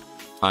basis.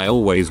 I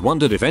always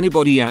wondered if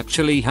anybody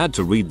actually had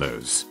to read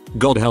those.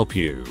 God help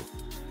you.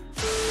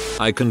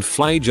 I can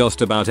fly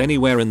just about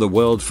anywhere in the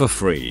world for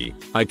free.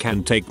 I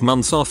can take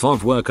months off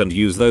of work and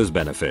use those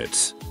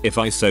benefits, if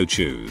I so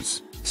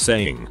choose.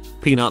 Saying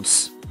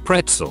peanuts,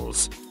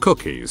 pretzels,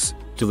 cookies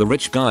to the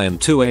rich guy in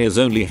 2A is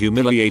only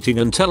humiliating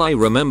until I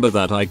remember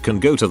that I can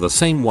go to the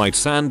same white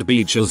sand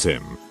beach as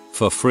him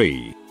for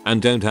free and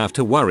don't have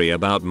to worry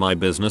about my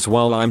business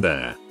while I'm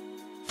there.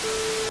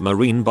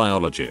 Marine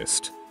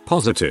biologist.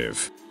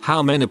 Positive.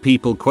 How many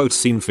people quote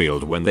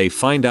Seinfeld when they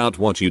find out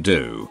what you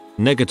do?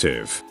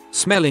 Negative.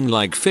 Smelling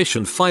like fish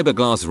and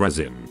fiberglass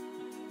resin.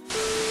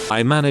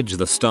 I manage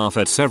the staff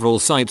at several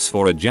sites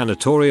for a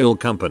janitorial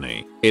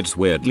company. It's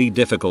weirdly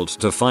difficult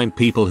to find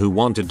people who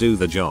want to do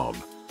the job.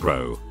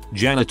 Pro.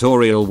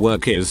 Janitorial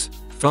work is,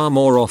 far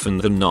more often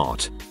than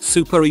not,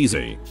 super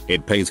easy.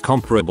 It pays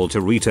comparable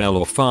to retail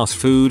or fast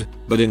food,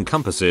 but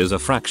encompasses a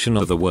fraction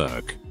of the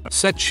work.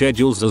 Set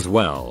schedules as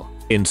well,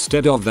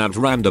 instead of that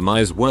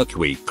randomized work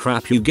week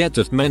crap you get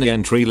at many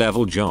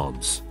entry-level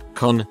jobs.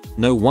 Con.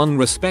 No one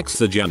respects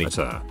the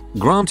janitor.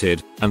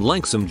 Granted, and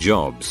like some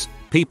jobs,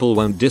 people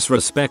won't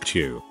disrespect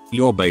you.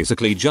 You're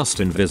basically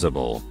just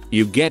invisible.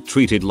 You get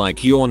treated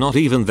like you're not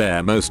even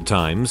there most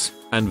times,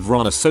 and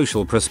from a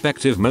social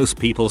perspective most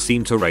people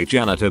seem to rate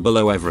janitor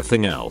below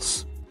everything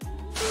else.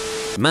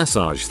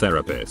 Massage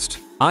therapist.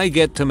 I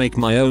get to make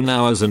my own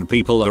hours and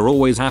people are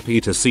always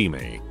happy to see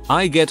me.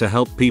 I get to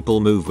help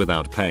people move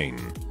without pain.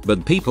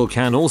 But people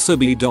can also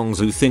be dongs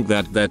who think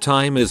that their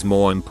time is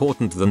more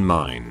important than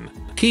mine.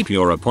 Keep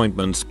your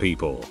appointments,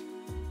 people.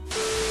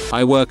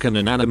 I work in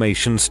an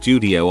animation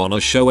studio on a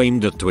show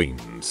aimed at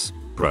tweens.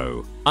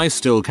 Pro. I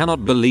still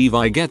cannot believe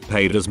I get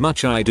paid as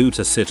much I do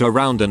to sit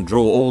around and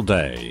draw all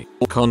day.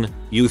 Con.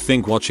 You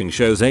think watching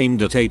shows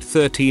aimed at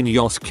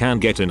 8-13-year-olds can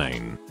get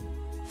inane?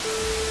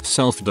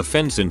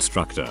 Self-defense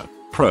instructor.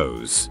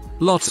 Pros.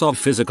 Lots of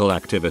physical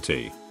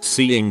activity,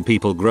 seeing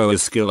people grow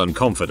as skill and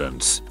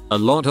confidence, a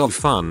lot of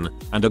fun,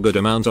 and a good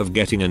amount of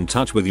getting in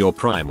touch with your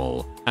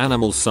primal,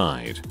 animal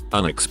side.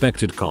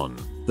 Unexpected con.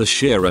 The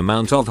sheer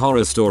amount of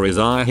horror stories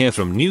I hear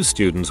from new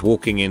students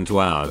walking into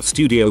our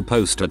studio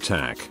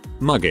post-attack,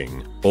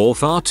 mugging, or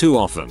far too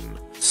often,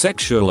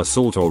 sexual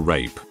assault or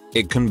rape.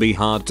 It can be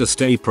hard to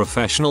stay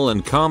professional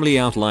and calmly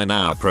outline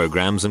our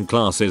programs and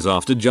classes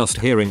after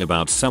just hearing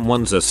about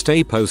someone's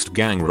stay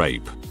post-gang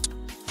rape.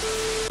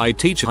 I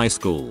teach high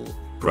school.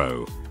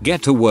 Pro.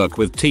 Get to work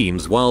with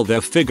teens while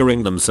they're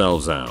figuring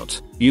themselves out.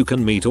 You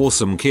can meet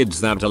awesome kids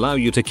that allow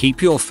you to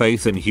keep your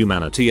faith in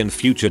humanity and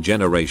future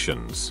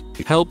generations.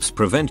 It helps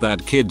prevent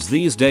that kids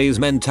these days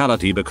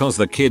mentality because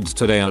the kids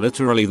today are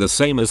literally the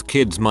same as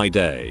kids my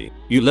day.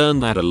 You learn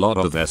that a lot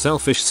of their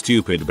selfish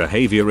stupid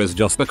behavior is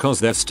just because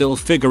they're still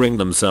figuring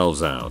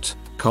themselves out.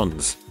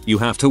 Cons: you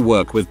have to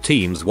work with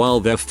teens while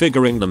they're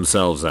figuring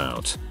themselves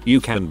out. You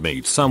can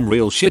meet some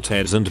real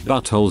shitheads and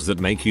buttholes that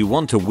make you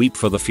want to weep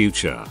for the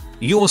future.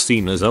 You're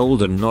seen as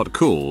old and not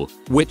cool,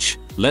 which,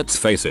 let's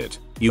face it,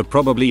 you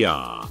probably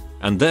are,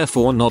 and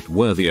therefore not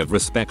worthy of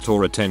respect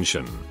or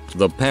attention.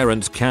 The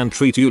parents can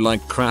treat you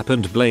like crap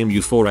and blame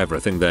you for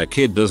everything their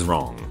kid does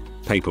wrong.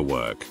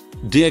 Paperwork.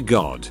 Dear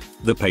God,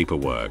 the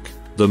paperwork,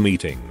 the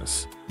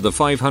meetings, the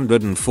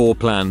 504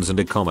 plans and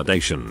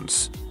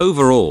accommodations.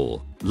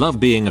 Overall, love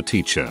being a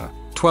teacher.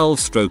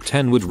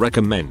 12/10 would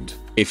recommend.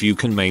 If you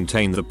can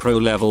maintain the pro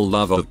level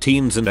love of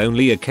teens and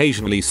only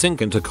occasionally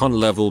sink into con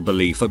level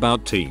belief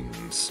about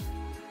teens.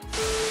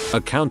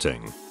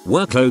 Accounting.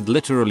 Workload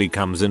literally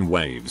comes in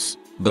waves.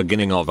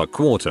 Beginning of a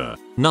quarter,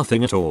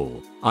 nothing at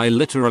all. I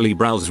literally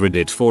browse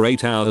Reddit for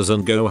 8 hours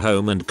and go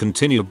home and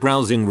continue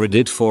browsing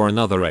Reddit for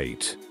another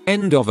 8.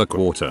 End of a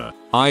quarter,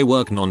 I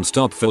work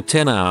non-stop for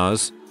 10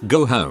 hours,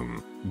 go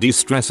home,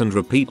 de-stress and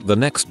repeat the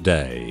next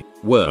day.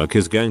 Work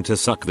is going to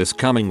suck this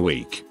coming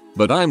week,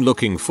 but I'm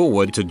looking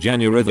forward to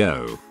January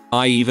though.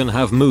 I even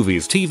have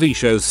movies TV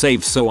shows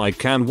saved so I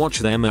can watch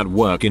them at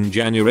work in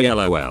January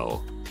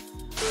lol.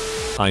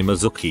 I'm a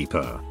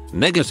zookeeper.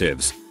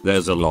 Negatives.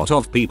 There's a lot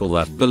of people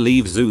that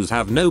believe zoos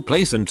have no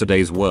place in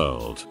today's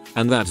world,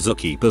 and that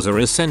zookeepers are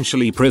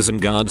essentially prison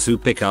guards who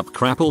pick up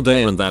crap all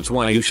day and that's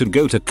why you should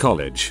go to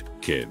college,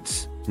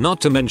 kids.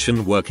 Not to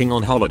mention working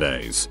on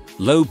holidays,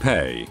 low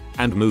pay,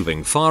 and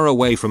moving far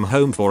away from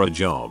home for a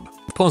job.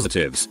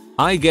 Positives.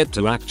 I get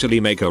to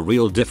actually make a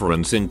real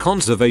difference in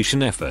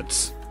conservation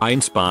efforts. I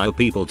inspire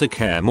people to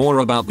care more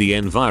about the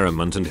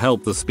environment and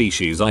help the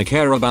species I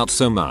care about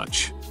so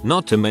much.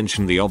 Not to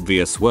mention the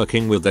obvious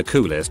working with the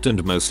coolest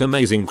and most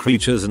amazing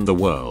creatures in the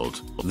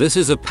world. This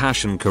is a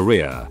passion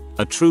career,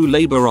 a true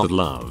labor of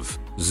love.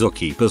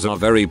 Zookeepers are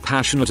very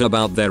passionate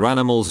about their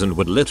animals and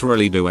would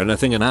literally do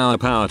anything in our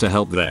power to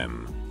help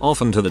them,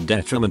 often to the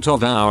detriment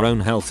of our own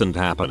health and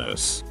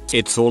happiness.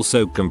 It's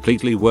also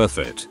completely worth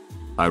it.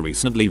 I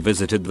recently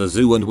visited the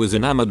zoo and was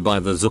enamored by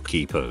the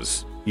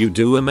zookeepers. You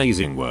do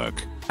amazing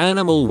work.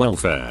 Animal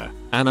welfare,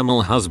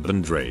 animal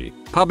husbandry,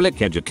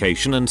 public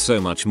education and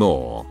so much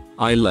more.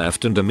 I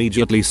left and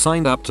immediately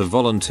signed up to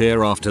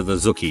volunteer after the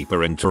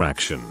zookeeper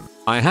interaction.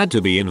 I had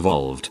to be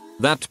involved.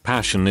 That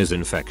passion is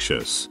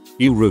infectious.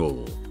 You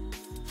rule.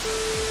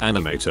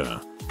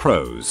 Animator.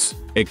 Pros.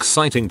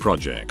 Exciting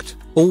project.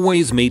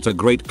 Always meet a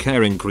great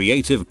caring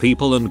creative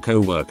people and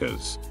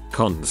co-workers.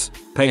 Cons.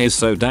 Pay is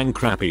so dang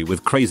crappy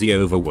with crazy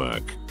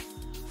overwork.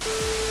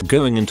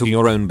 Going into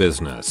your own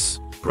business.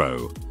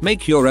 Pro.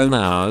 Make your own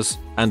hours,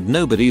 and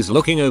nobody's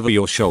looking over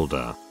your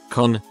shoulder.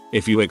 Con.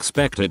 If you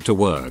expect it to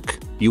work,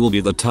 you will be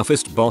the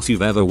toughest boss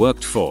you've ever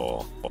worked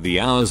for. The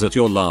hours at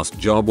your last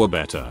job were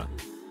better.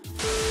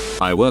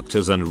 I worked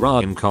as an RA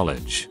in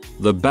college.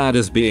 The bad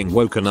is being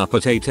woken up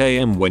at 8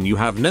 AM when you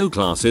have no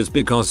classes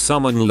because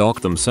someone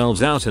locked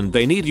themselves out and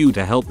they need you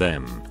to help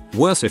them.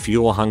 Worse if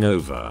you're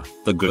hungover.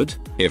 The good?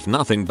 If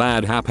nothing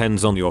bad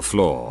happens on your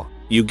floor,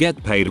 you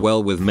get paid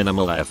well with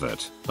minimal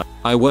effort.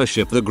 I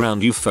worship the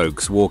ground you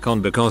folks walk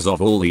on because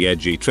of all the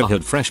edgy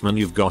triggered freshmen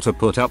you've got to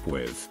put up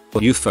with.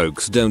 You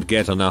folks don't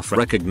get enough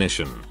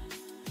recognition.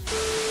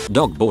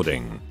 Dog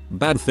boarding.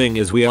 Bad thing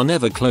is we are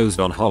never closed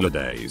on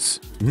holidays.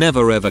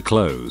 Never ever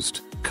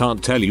closed.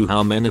 Can't tell you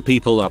how many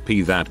people are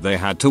pissed that they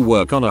had to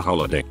work on a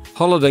holiday.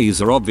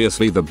 Holidays are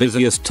obviously the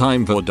busiest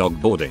time for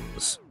dog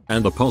boardings.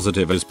 And the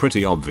positive is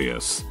pretty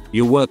obvious.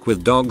 You work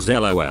with dogs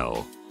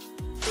lol.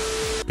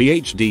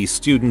 PhD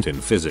student in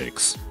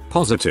physics.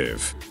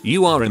 Positive.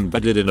 You are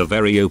embedded in a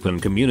very open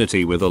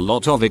community with a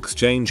lot of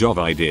exchange of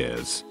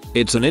ideas.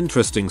 It's an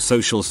interesting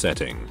social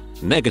setting.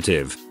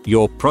 Negative.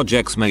 Your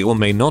projects may or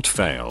may not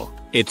fail.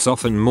 It's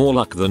often more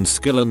luck than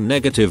skill and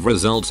negative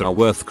results are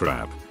worth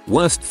crap.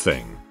 Worst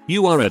thing.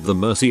 You are at the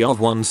mercy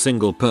of one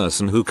single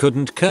person who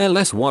couldn't care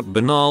less what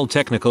banal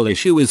technical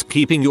issue is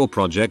keeping your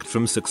project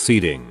from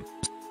succeeding.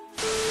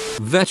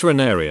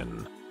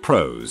 Veterinarian.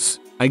 Pros.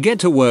 I get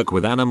to work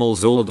with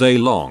animals all day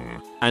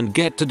long and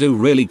get to do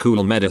really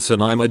cool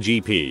medicine. I'm a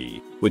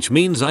GP, which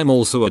means I'm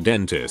also a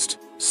dentist,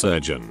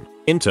 surgeon,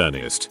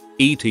 internist,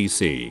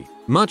 etc.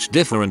 Much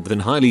different than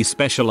highly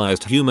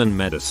specialized human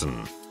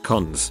medicine.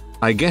 Cons.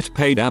 I get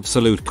paid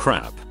absolute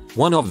crap.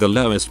 One of the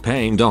lowest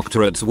paying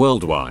doctorates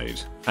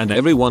worldwide. And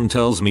everyone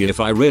tells me if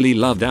I really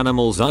loved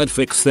animals I'd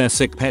fix their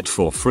sick pet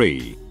for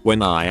free,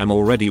 when I am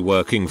already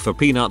working for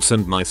peanuts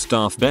and my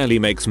staff barely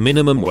makes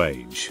minimum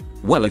wage.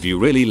 Well, if you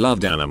really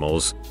loved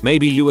animals,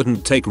 maybe you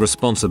wouldn't take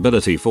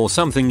responsibility for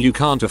something you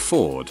can't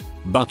afford.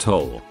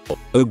 Butthole.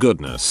 Oh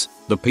goodness.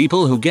 The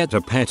people who get a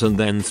pet and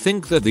then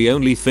think that the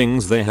only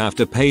things they have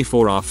to pay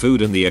for are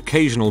food and the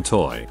occasional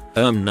toy.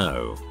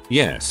 No.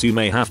 Yes, you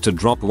may have to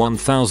drop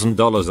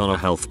 $1,000 on a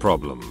health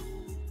problem.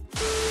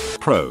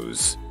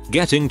 Pros.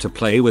 Getting to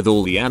play with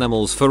all the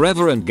animals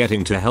forever and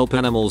getting to help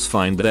animals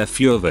find their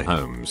forever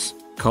homes.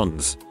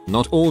 Cons.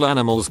 Not all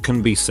animals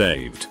can be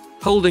saved.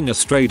 Holding a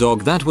stray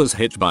dog that was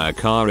hit by a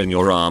car in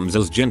your arms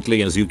as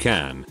gently as you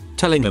can.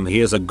 Telling him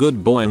he is a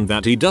good boy and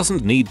that he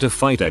doesn't need to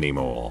fight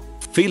anymore.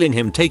 Feeling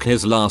him take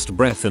his last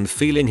breath and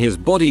feeling his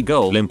body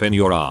go limp in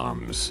your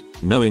arms.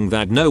 Knowing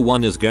that no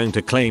one is going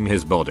to claim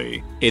his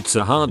body. It's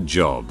a hard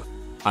job.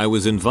 I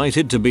was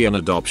invited to be an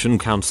adoption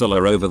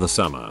counselor over the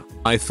summer.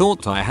 I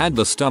thought I had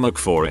the stomach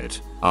for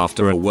it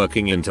after a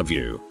working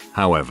interview.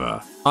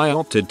 However, I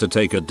opted to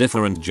take a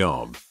different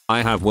job.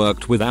 I have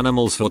worked with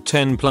animals for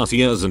 10+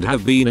 years and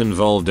have been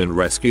involved in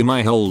rescue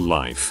my whole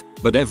life,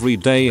 but every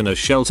day in a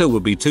shelter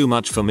would be too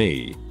much for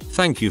me.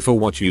 Thank you for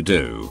what you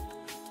do.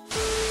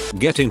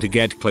 Getting to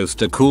get close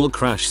to cool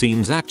crash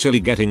scenes. Actually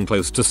getting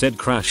close to said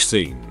crash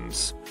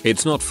scenes.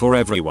 It's not for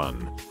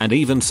everyone, and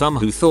even some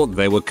who thought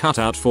they were cut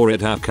out for it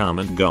have come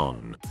and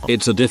gone.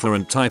 It's a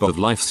different type of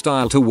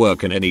lifestyle to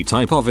work in any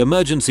type of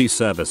emergency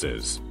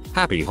services.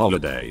 Happy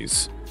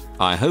holidays.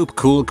 I hope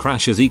cool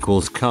crashes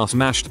equals car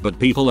smashed but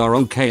people are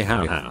okay,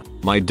 haha.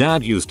 My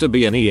dad used to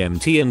be an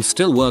EMT and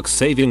still works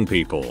saving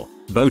people.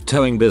 Boat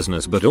towing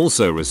business but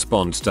also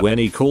responds to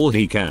any call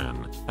he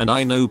can, and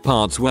I know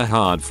parts were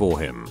hard for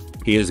him.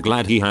 He is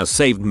glad he has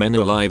saved many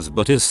lives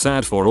but is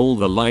sad for all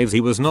the lives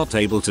he was not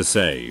able to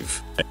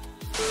save.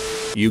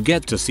 You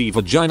get to see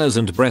vaginas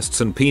and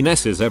breasts and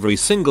penises every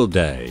single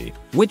day,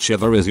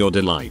 whichever is your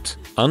delight.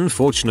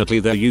 Unfortunately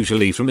they're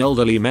usually from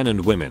elderly men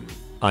and women.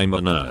 I'm a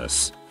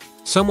nurse.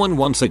 Someone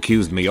once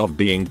accused me of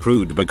being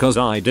prude because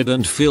I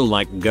didn't feel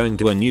like going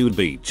to a nude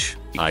beach.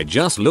 I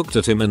just looked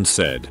at him and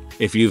said,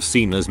 if you've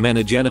seen as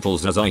many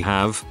genitals as I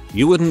have,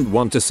 you wouldn't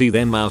want to see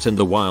them out in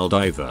the wild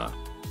either.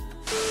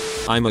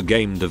 I'm a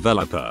game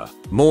developer,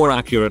 more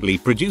accurately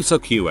producer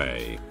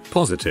QA.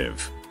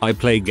 Positive. I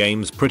play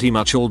games pretty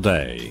much all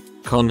day.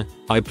 Con.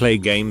 I play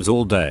games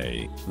all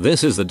day.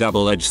 This is the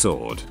double-edged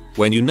sword.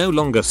 When you no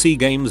longer see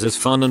games as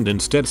fun and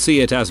instead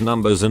see it as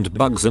numbers and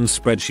bugs and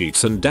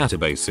spreadsheets and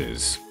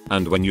databases.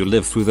 And when you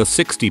live through the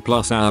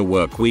 60+ hour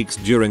work weeks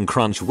during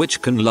crunch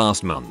which can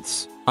last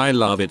months. I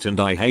love it and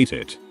I hate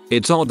it.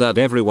 It's odd that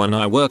everyone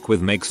I work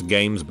with makes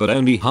games but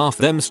only half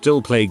them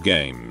still play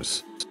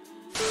games.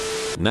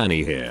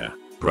 Nanny here.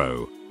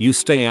 Bro, you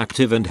stay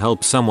active and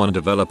help someone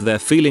develop their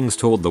feelings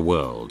toward the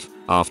world.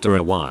 After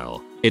a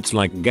while, it's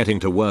like getting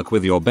to work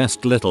with your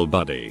best little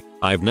buddy.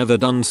 I've never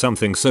done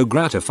something so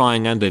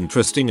gratifying and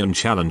interesting and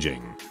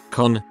challenging.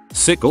 Con.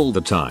 Sick all the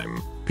time.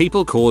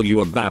 People call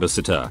you a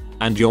babysitter,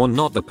 and you're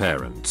not the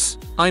parents.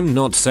 I'm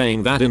not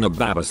saying that in a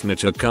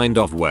babysnitcher kind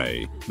of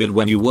way, but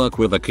when you work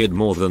with a kid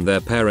more than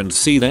their parents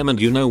see them and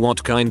you know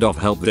what kind of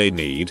help they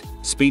need,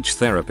 speech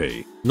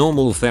therapy,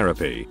 normal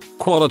therapy,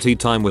 quality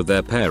time with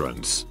their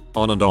parents,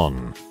 on and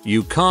on.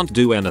 You can't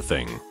do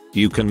anything.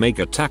 You can make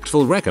a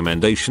tactful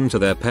recommendation to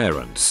their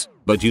parents,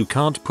 but you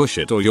can't push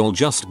it or you'll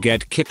just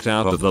get kicked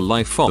out of the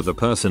life of the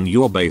person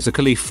you're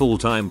basically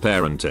full-time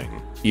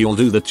parenting. You'll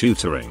do the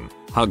tutoring,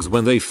 hugs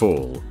when they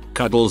fall,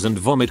 cuddles and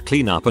vomit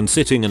cleanup and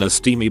sitting in a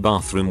steamy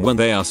bathroom when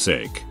they are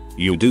sick.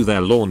 You do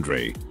their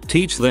laundry,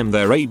 teach them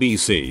their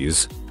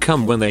ABCs,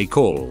 come when they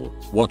call,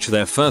 watch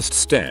their first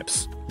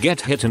steps, get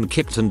hit and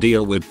kicked and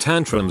deal with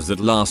tantrums that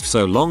last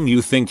so long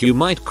you think you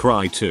might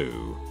cry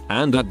too.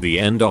 And at the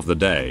end of the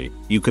day,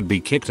 you could be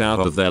kicked out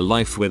of their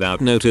life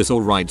without notice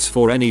or rights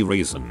for any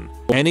reason,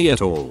 any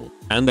at all,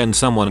 and then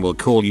someone will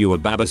call you a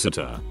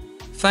babysitter.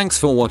 Thanks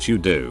for what you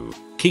do.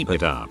 Keep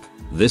it up.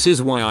 This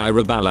is why I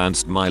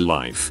rebalanced my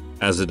life,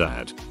 as a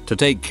dad, to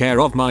take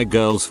care of my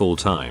girls full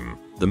time.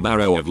 The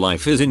marrow of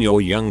life is in your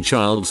young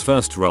child's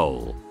first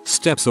roll,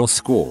 steps or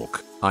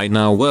squawk. I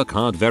now work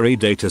hard every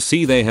day to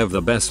see they have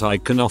the best I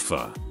can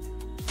offer.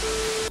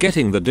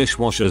 Getting the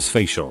dishwasher's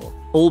facial,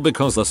 all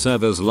because the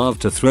servers love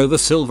to throw the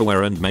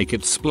silverware and make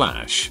it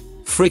splash.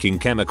 Freaking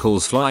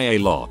chemicals fly a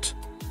lot.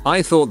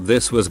 I thought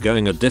this was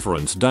going a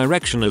different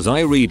direction as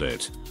I read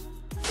it.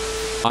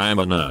 I am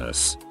a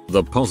nurse.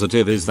 The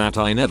positive is that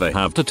I never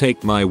have to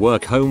take my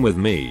work home with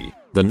me.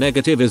 The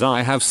negative is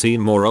I have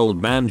seen more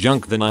old man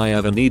junk than I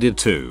ever needed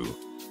to.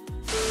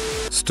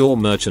 Store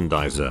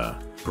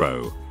merchandiser.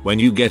 Bro, when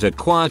you get a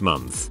quiet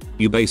month,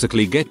 you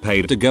basically get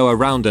paid to go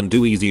around and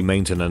do easy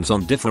maintenance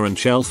on different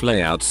shelf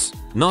layouts.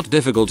 Not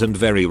difficult and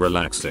very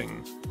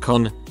relaxing.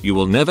 Con. You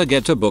will never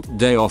get a booked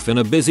day off in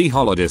a busy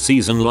holiday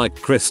season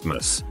like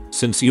Christmas,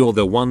 since you're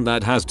the one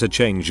that has to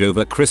change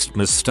over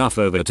Christmas stuff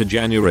over to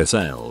January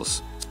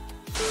sales.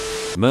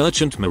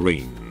 Merchant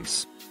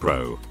Marines.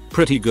 Bro,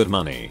 pretty good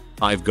money.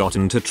 I've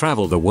gotten to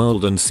travel the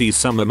world and see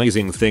some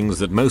amazing things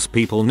that most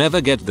people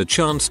never get the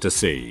chance to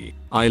see.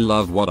 I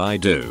love what I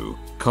do.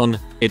 Con.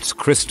 It's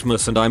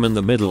Christmas and I'm in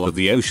the middle of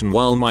the ocean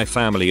while my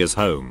family is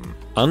home.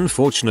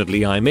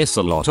 Unfortunately I miss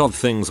a lot of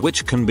things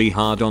which can be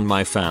hard on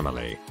my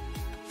family.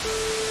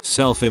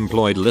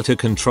 Self-employed litter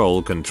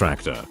control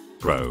contractor.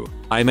 Bro,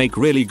 I make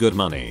really good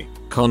money.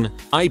 Con.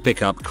 I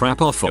pick up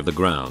crap off of the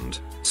ground.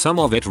 Some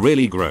of it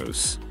really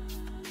gross.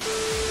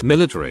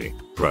 Military.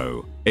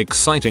 Bro,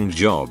 exciting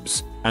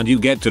jobs, and you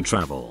get to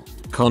travel.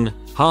 Con,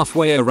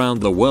 halfway around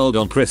the world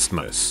on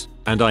Christmas,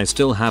 and I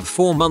still have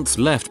 4 months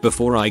left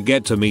before I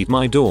get to meet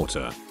my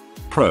daughter.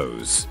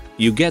 Pros,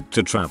 you get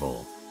to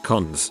travel.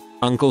 Cons,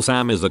 Uncle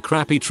Sam is a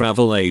crappy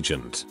travel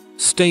agent.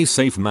 Stay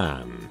safe,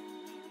 man.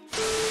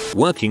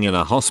 Working in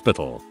a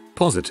hospital.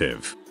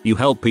 Positive, you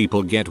help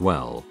people get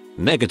well.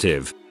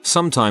 Negative,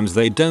 sometimes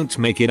they don't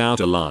make it out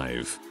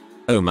alive.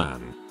 Oh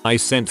man, I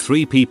sent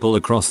 3 people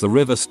across the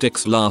river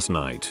Styx last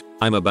night.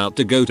 I'm about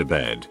to go to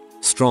bed.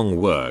 Strong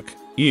work,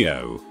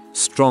 yo,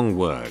 strong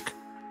work.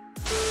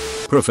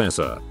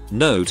 Professor,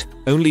 note,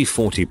 only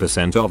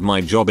 40% of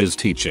my job is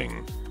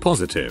teaching.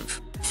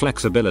 Positive,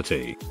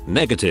 flexibility.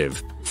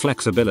 Negative,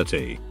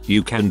 flexibility.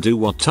 You can do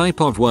what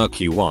type of work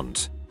you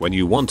want, when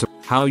you want to,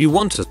 how you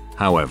want to.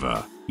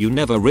 However, you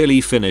never really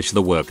finish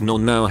the work nor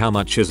know how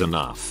much is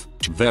enough.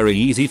 Very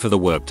easy for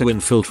the work to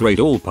infiltrate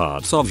all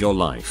parts of your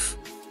life.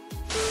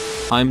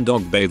 I'm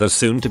dog bather,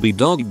 soon to be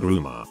dog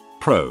groomer.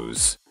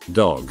 Pros,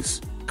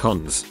 dogs.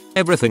 Cons,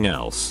 everything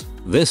else.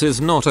 This is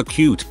not a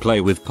cute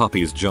play with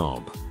puppies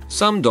job.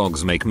 Some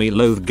dogs make me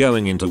loathe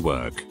going into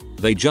work.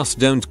 They just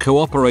don't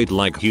cooperate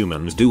like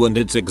humans do and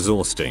it's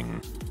exhausting.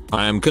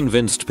 I am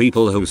convinced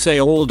people who say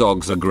all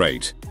dogs are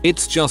great,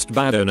 it's just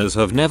bad owners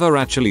have never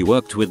actually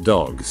worked with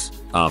dogs.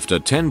 After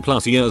 10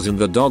 plus years in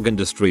the dog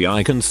industry,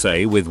 I can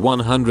say with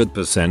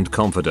 100%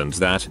 confidence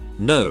that,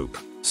 nope,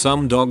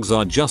 some dogs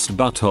are just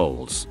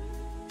buttholes.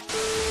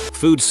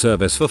 Food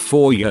service for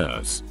 4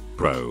 years.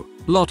 Pro,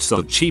 lots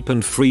of cheap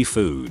and free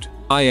food.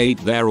 I ate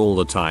there all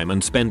the time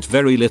and spent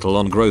very little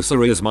on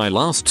groceries my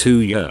last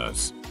 2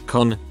 years.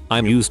 Con,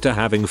 I'm used to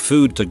having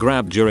food to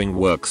grab during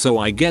work, so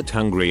I get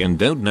hungry and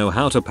don't know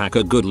how to pack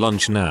a good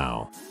lunch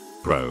now.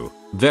 Pro,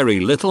 very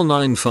little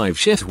 9-5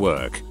 shift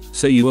work,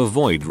 so you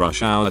avoid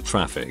rush hour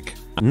traffic.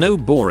 No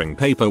boring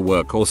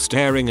paperwork or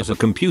staring at a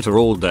computer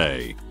all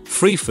day.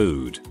 Free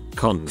food.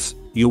 Cons,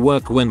 you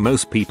work when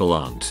most people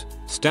aren't.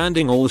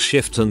 Standing all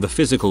shift and the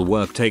physical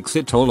work takes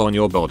its toll on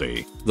your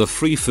body. The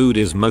free food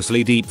is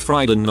mostly deep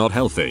fried and not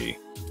healthy.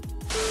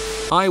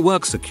 I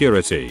work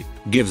security,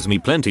 gives me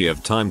plenty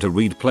of time to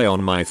read play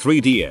on my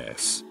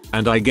 3DS,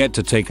 and I get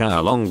to take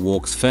hour-long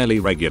walks fairly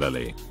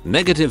regularly.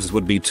 Negatives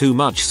would be too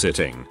much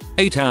sitting,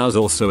 8 hours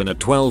or so in a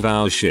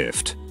 12-hour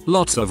shift,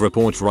 lots of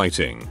report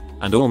writing,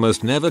 and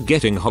almost never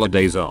getting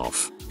holidays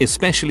off,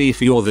 especially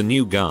if you're the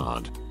new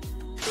guard.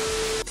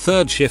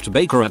 Third shift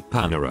baker at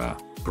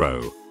Panera.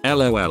 Pro,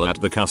 LOL at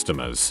the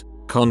customers.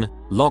 Con,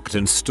 locked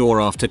in store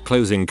after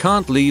closing,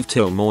 can't leave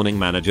till morning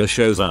manager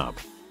shows up.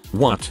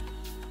 What?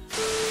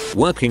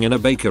 Working in a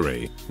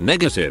bakery.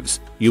 Negatives,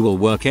 you will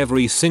work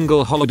every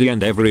single holiday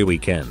and every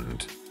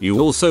weekend.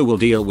 You also will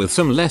deal with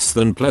some less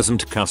than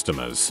pleasant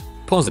customers.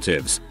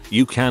 Positives,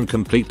 you can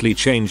completely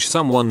change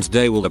someone's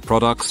day with the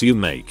products you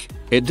make.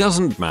 It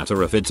doesn't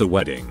matter if it's a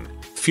wedding,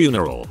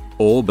 funeral,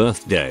 or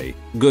birthday.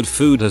 Good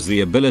food has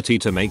the ability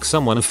to make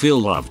someone feel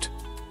loved.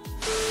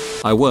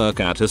 I work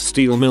at a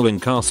steel mill in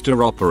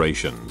caster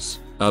operations.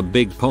 A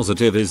big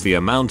positive is the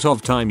amount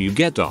of time you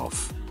get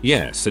off.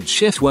 Yes, it's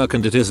shift work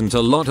and it isn't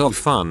a lot of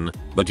fun,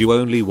 but you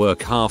only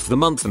work half the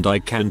month and I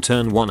can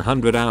turn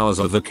 100 hours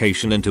of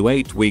vacation into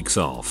 8 weeks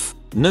off.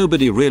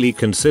 Nobody really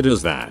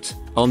considers that.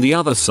 On the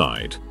other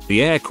side,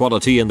 the air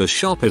quality in the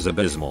shop is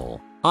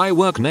abysmal. I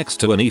work next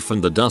to an EF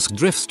and the dust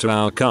drifts to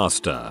our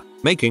caster,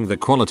 making the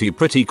quality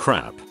pretty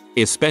crap,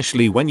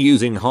 especially when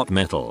using hot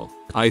metal.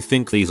 I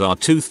think these are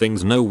 2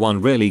 things no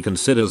one really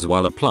considers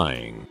while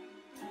applying.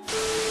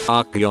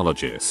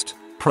 Archaeologist.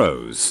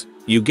 Pros.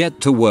 You get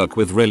to work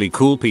with really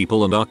cool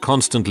people and are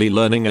constantly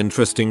learning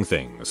interesting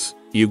things.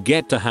 You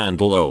get to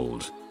handle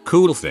old,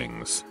 cool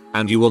things,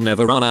 and you will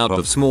never run out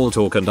of small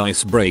talk and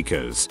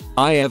icebreakers.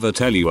 I ever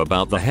tell you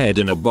about the head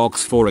in a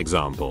box, for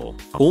example.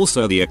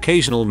 Also the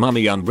occasional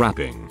mummy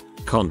unwrapping.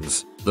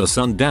 Cons. The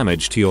sun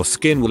damage to your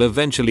skin will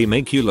eventually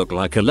make you look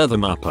like a leather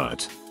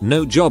muppet.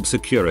 No job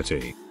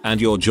security, and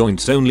your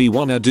joints only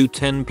wanna do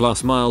 10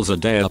 plus miles a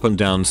day up and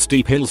down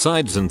steep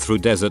hillsides and through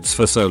deserts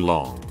for so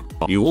long.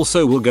 You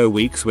also will go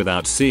weeks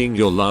without seeing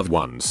your loved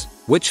ones,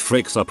 which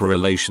fricks up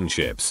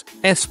relationships,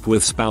 esp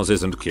with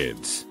spouses and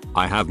kids.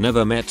 I have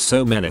never met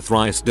so many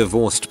thrice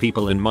divorced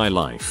people in my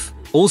life.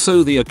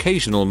 Also the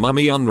occasional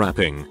mummy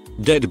unwrapping.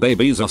 Dead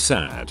babies are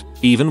sad,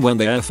 even when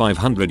they are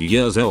 500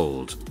 years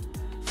old.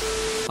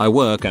 I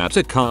work at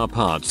a car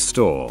parts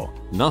store.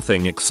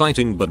 Nothing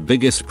exciting, but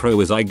biggest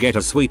pro is I get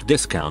a sweet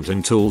discount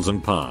in tools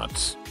and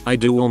parts. I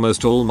do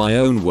almost all my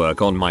own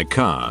work on my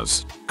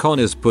cars. Con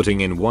is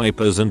putting in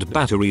wipers and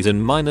batteries in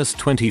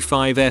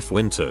 -25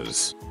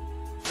 winters.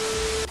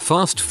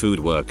 Fast food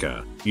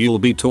worker. You'll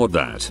be taught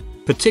that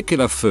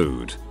particular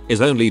food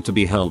is only to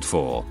be held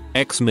for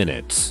X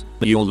minutes.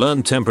 You'll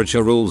learn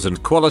temperature rules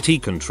and quality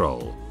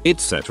control,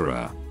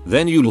 etc.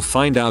 Then you'll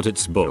find out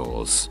it's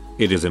bulls.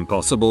 It is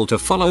impossible to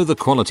follow the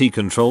quality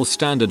control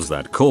standards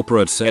that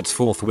corporate sets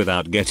forth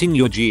without getting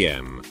your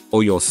GM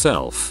or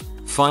yourself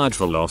fired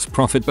for lost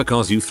profit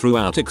because you threw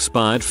out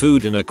expired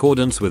food in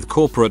accordance with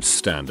corporate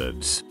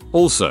standards.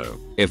 Also,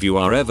 if you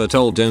are ever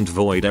told don't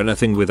void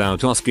anything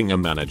without asking a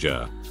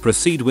manager,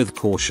 proceed with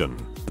caution.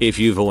 If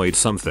you avoid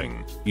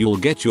something, you'll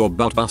get your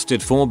butt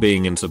busted for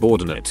being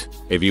insubordinate.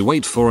 If you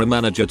wait for a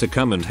manager to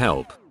come and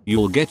help,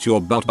 you'll get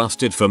your butt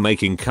busted for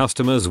making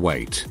customers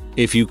wait.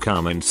 If you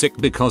come in sick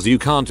because you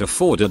can't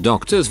afford a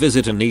doctor's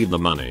visit and need the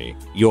money,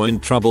 you're in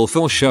trouble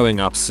for showing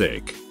up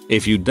sick.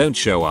 If you don't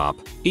show up,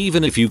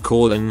 even if you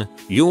call in,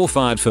 you're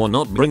fired for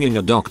not bringing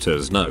a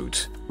doctor's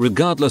note,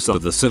 regardless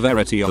of the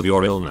severity of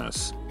your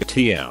illness.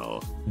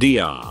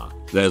 TLDR,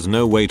 there's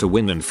no way to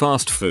win in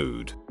fast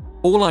food.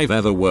 All I've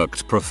ever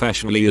worked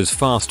professionally is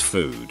fast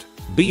food.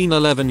 Been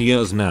 11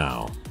 years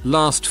now.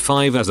 Last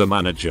 5 as a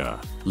manager.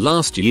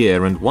 Last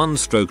year and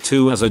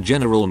 1/2 as a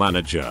general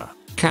manager.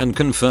 Can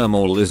confirm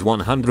all is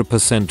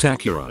 100%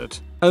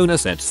 accurate. Owner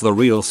sets the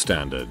real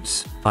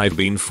standards. I've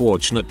been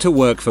fortunate to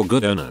work for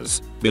good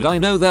owners, but I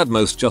know that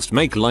most just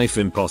make life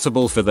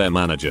impossible for their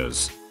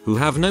managers, who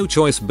have no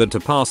choice but to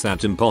pass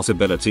that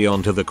impossibility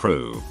on to the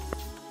crew.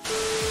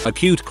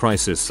 Acute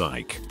crisis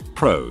psych.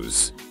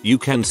 Pros. You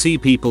can see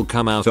people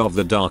come out of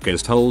the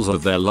darkest holes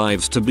of their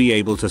lives to be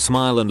able to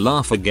smile and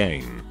laugh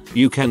again.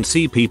 You can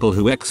see people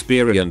who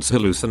experience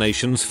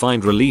hallucinations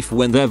find relief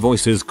when their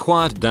voices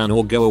quiet down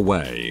or go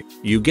away.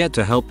 You get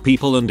to help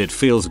people and it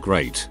feels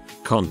great.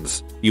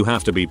 Cons. You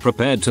have to be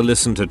prepared to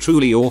listen to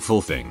truly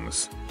awful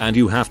things. And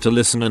you have to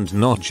listen and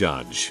not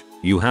judge.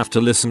 You have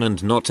to listen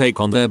and not take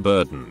on their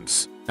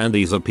burdens. And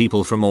these are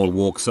people from all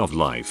walks of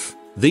life.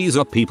 These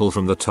are people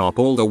from the top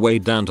all the way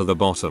down to the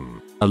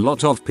bottom. A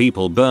lot of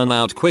people burn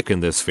out quick in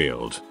this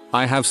field.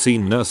 I have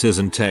seen nurses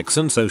and techs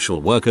and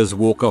social workers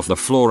walk off the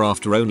floor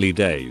after only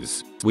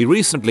days. We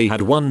recently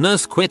had one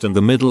nurse quit in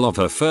the middle of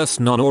her first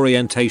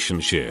non-orientation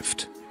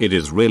shift. It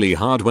is really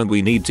hard when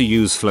we need to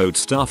use float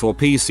staff or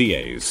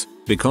PCAs,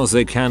 because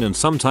they can and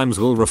sometimes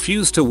will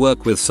refuse to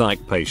work with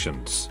psych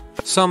patients.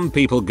 Some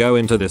people go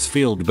into this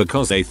field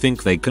because they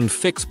think they can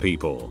fix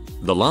people.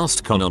 The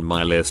last con on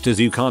my list is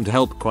you can't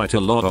help quite a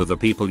lot of the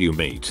people you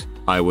meet.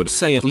 I would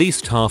say at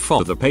least half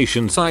of the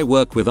patients I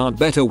work with aren't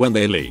better when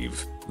they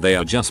leave. They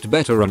are just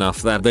better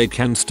enough that they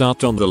can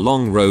start on the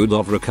long road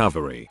of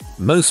recovery.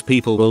 Most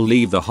people will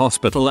leave the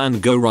hospital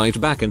and go right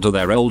back into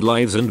their old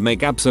lives and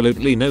make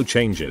absolutely no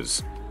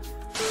changes.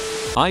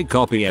 I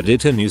copy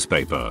edit a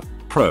newspaper.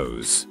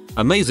 Pros.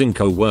 Amazing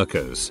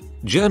co-workers.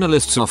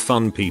 Journalists are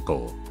fun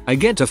people. I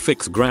get to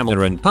fix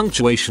grammar and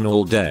punctuation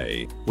all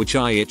day, which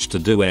I itch to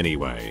do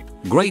anyway.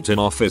 Great in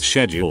office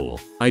schedule.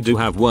 I do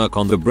have work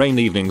on the brain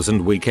evenings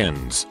and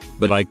weekends,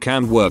 but I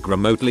can work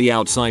remotely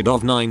outside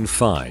of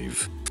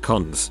 9-5.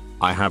 Cons.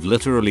 I have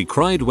literally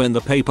cried when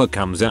the paper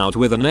comes out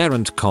with an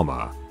errant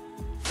comma.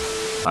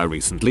 I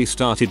recently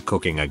started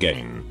cooking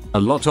again. A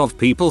lot of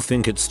people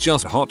think it's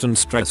just hot and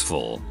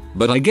stressful,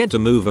 but I get to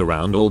move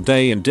around all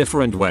day in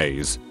different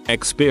ways,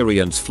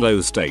 experience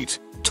flow state,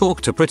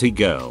 talk to pretty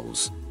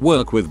girls,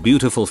 work with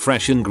beautiful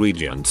fresh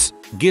ingredients,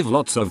 give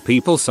lots of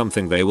people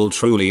something they will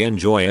truly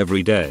enjoy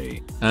every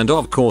day, and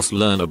of course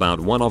learn about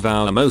one of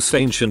our most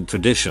ancient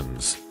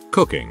traditions,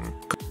 cooking.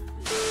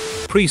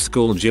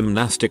 Preschool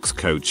gymnastics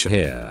coach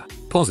here.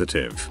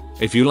 Positive.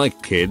 If you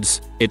like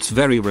kids, it's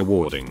very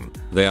rewarding.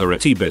 They are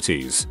itty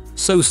bitties,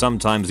 so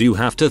sometimes you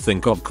have to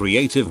think of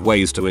creative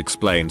ways to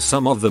explain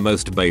some of the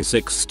most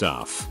basic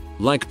stuff.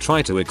 Like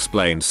try to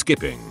explain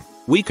skipping.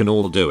 We can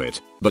all do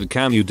it, but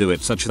can you do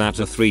it such that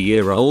a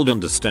 3-year-old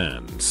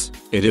understands?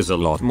 It is a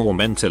lot more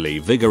mentally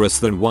vigorous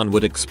than one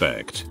would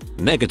expect.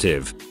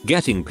 Negative.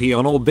 Getting pee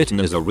on or bitten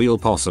is a real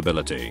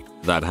possibility.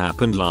 That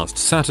happened last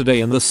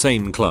Saturday in the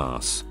same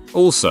class.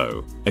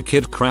 Also, a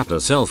kid crapped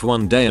herself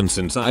one day and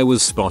since I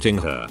was spotting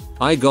her,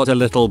 I got a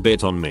little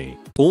bit on me.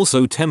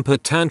 Also temper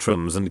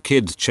tantrums and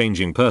kids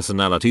changing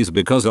personalities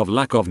because of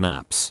lack of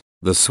naps.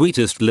 The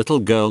sweetest little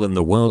girl in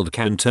the world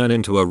can turn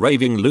into a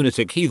raving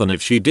lunatic heathen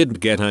if she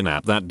didn't get her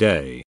nap that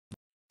day.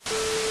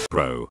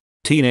 Pro.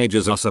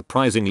 Teenagers are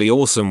surprisingly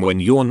awesome when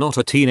you're not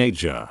a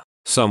teenager.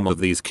 Some of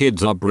these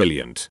kids are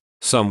brilliant.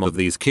 Some of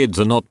these kids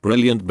are not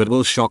brilliant but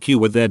will shock you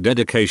with their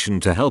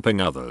dedication to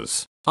helping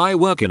others. I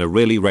work in a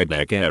really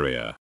redneck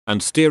area,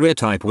 and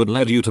stereotype would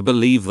lead you to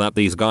believe that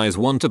these guys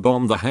want to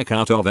bomb the heck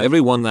out of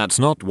everyone that's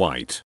not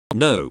white.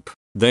 Nope.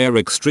 They're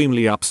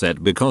extremely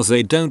upset because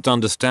they don't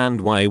understand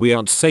why we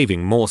aren't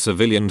saving more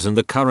civilians in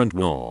the current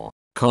war.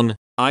 Con.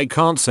 I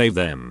can't save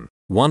them.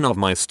 One of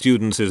my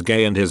students is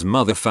gay and his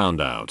mother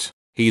found out.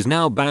 He's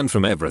now banned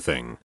from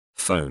everything.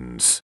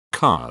 Phones,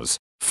 cars,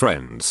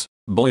 friends,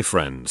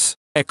 boyfriends,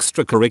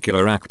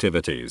 extracurricular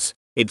activities,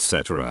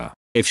 etc.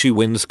 If she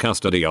wins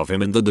custody of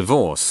him in the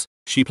divorce,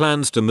 she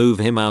plans to move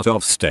him out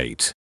of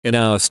state. In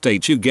our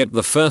state you get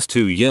the first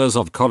 2 years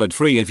of college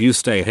free if you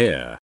stay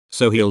here,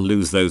 so he'll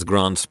lose those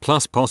grants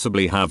plus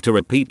possibly have to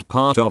repeat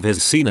part of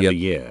his senior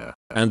year,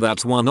 and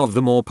that's one of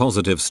the more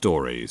positive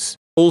stories.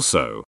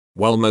 Also,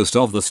 while most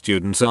of the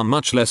students are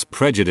much less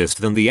prejudiced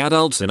than the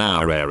adults in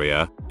our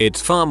area,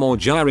 it's far more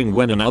jarring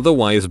when an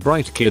otherwise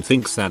bright kid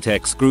thinks that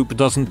X group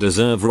doesn't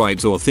deserve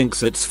rights or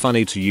thinks it's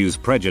funny to use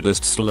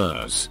prejudiced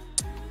slurs.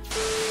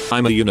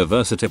 I'm a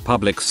university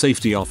public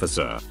safety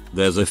officer.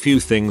 There's a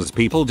few things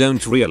people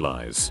don't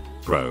realize.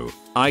 Pro.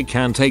 I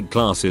can take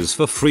classes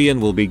for free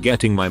and will be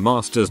getting my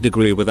master's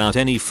degree without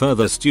any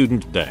further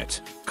student debt.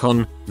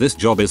 Con, this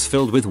job is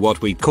filled with what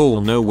we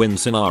call no-win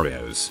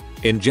scenarios.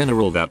 In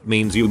general, that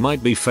means you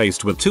might be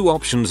faced with two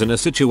options in a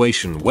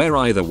situation where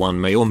either one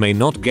may or may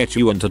not get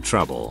you into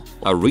trouble.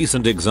 A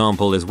recent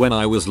example is when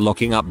I was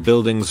locking up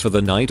buildings for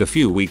the night a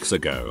few weeks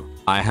ago.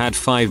 I had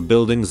 5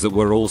 buildings that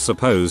were all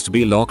supposed to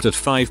be locked at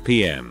 5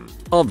 PM.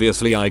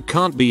 Obviously I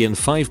can't be in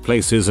 5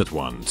 places at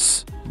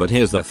once. But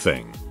here's the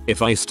thing.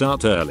 If I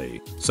start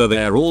early, so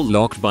they're all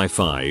locked by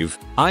 5,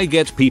 I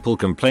get people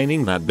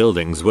complaining that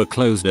buildings were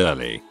closed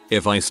early.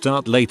 If I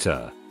start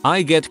later,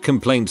 I get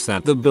complaints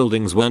that the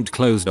buildings weren't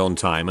closed on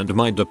time and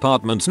my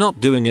department's not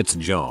doing its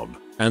job.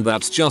 And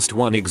that's just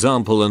one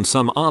example, and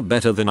some are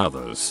better than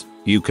others.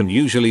 You can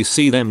usually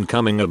see them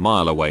coming a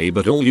mile away,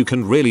 but all you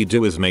can really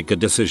do is make a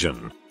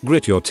decision,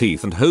 grit your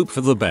teeth and hope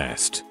for the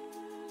best.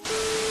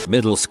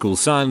 Middle school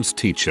science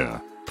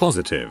teacher.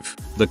 Positive.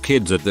 The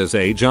kids at this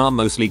age are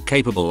mostly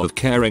capable of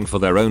caring for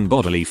their own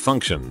bodily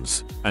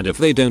functions, and if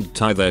they don't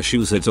tie their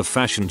shoes, it's a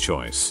fashion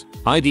choice.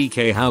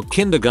 IDK how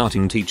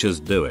kindergarten teachers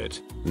do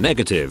it.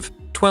 Negative.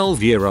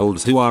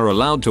 12-year-olds who are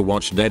allowed to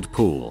watch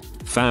Deadpool,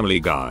 Family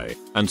Guy,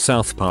 and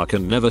South Park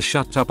and never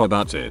shut up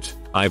about it.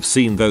 I've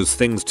seen those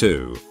things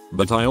too,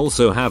 but I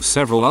also have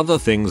several other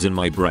things in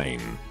my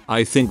brain.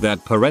 I think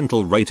that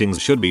parental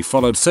ratings should be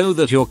followed so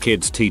that your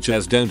kids'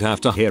 teachers don't have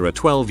to hear a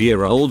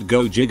 12-year-old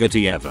go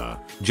jiggity ever.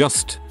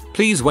 Just,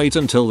 please wait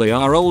until they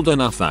are old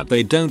enough that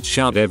they don't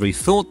shout every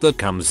thought that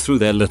comes through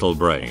their little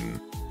brain.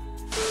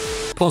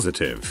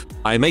 Positive.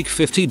 I make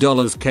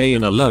 $50K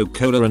in a low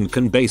cola and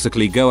can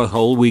basically go a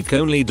whole week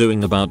only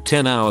doing about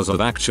 10 hours of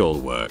actual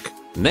work.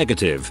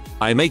 Negative.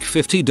 I make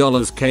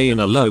 $50K in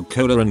a low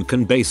cola and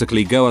can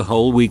basically go a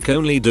whole week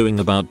only doing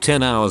about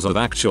 10 hours of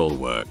actual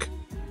work.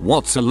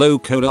 What's a low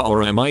cola,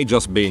 or am I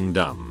just being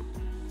dumb?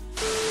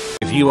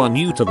 If you are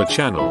new to the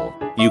channel,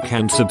 you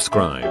can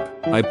subscribe.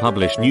 I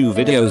publish new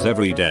videos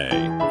every day.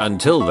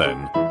 Until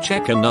then,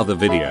 check another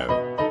video.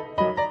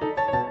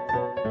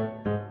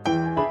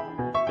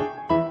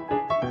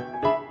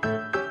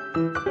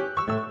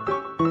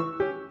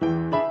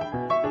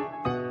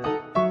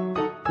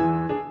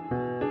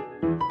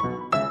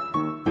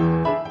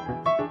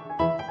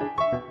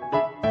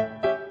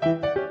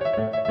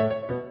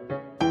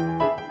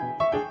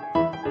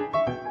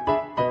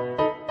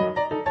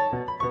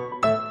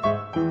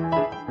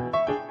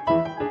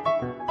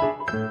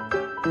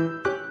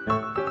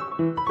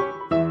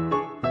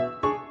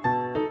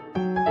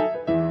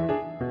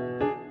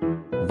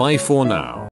 Bye for now.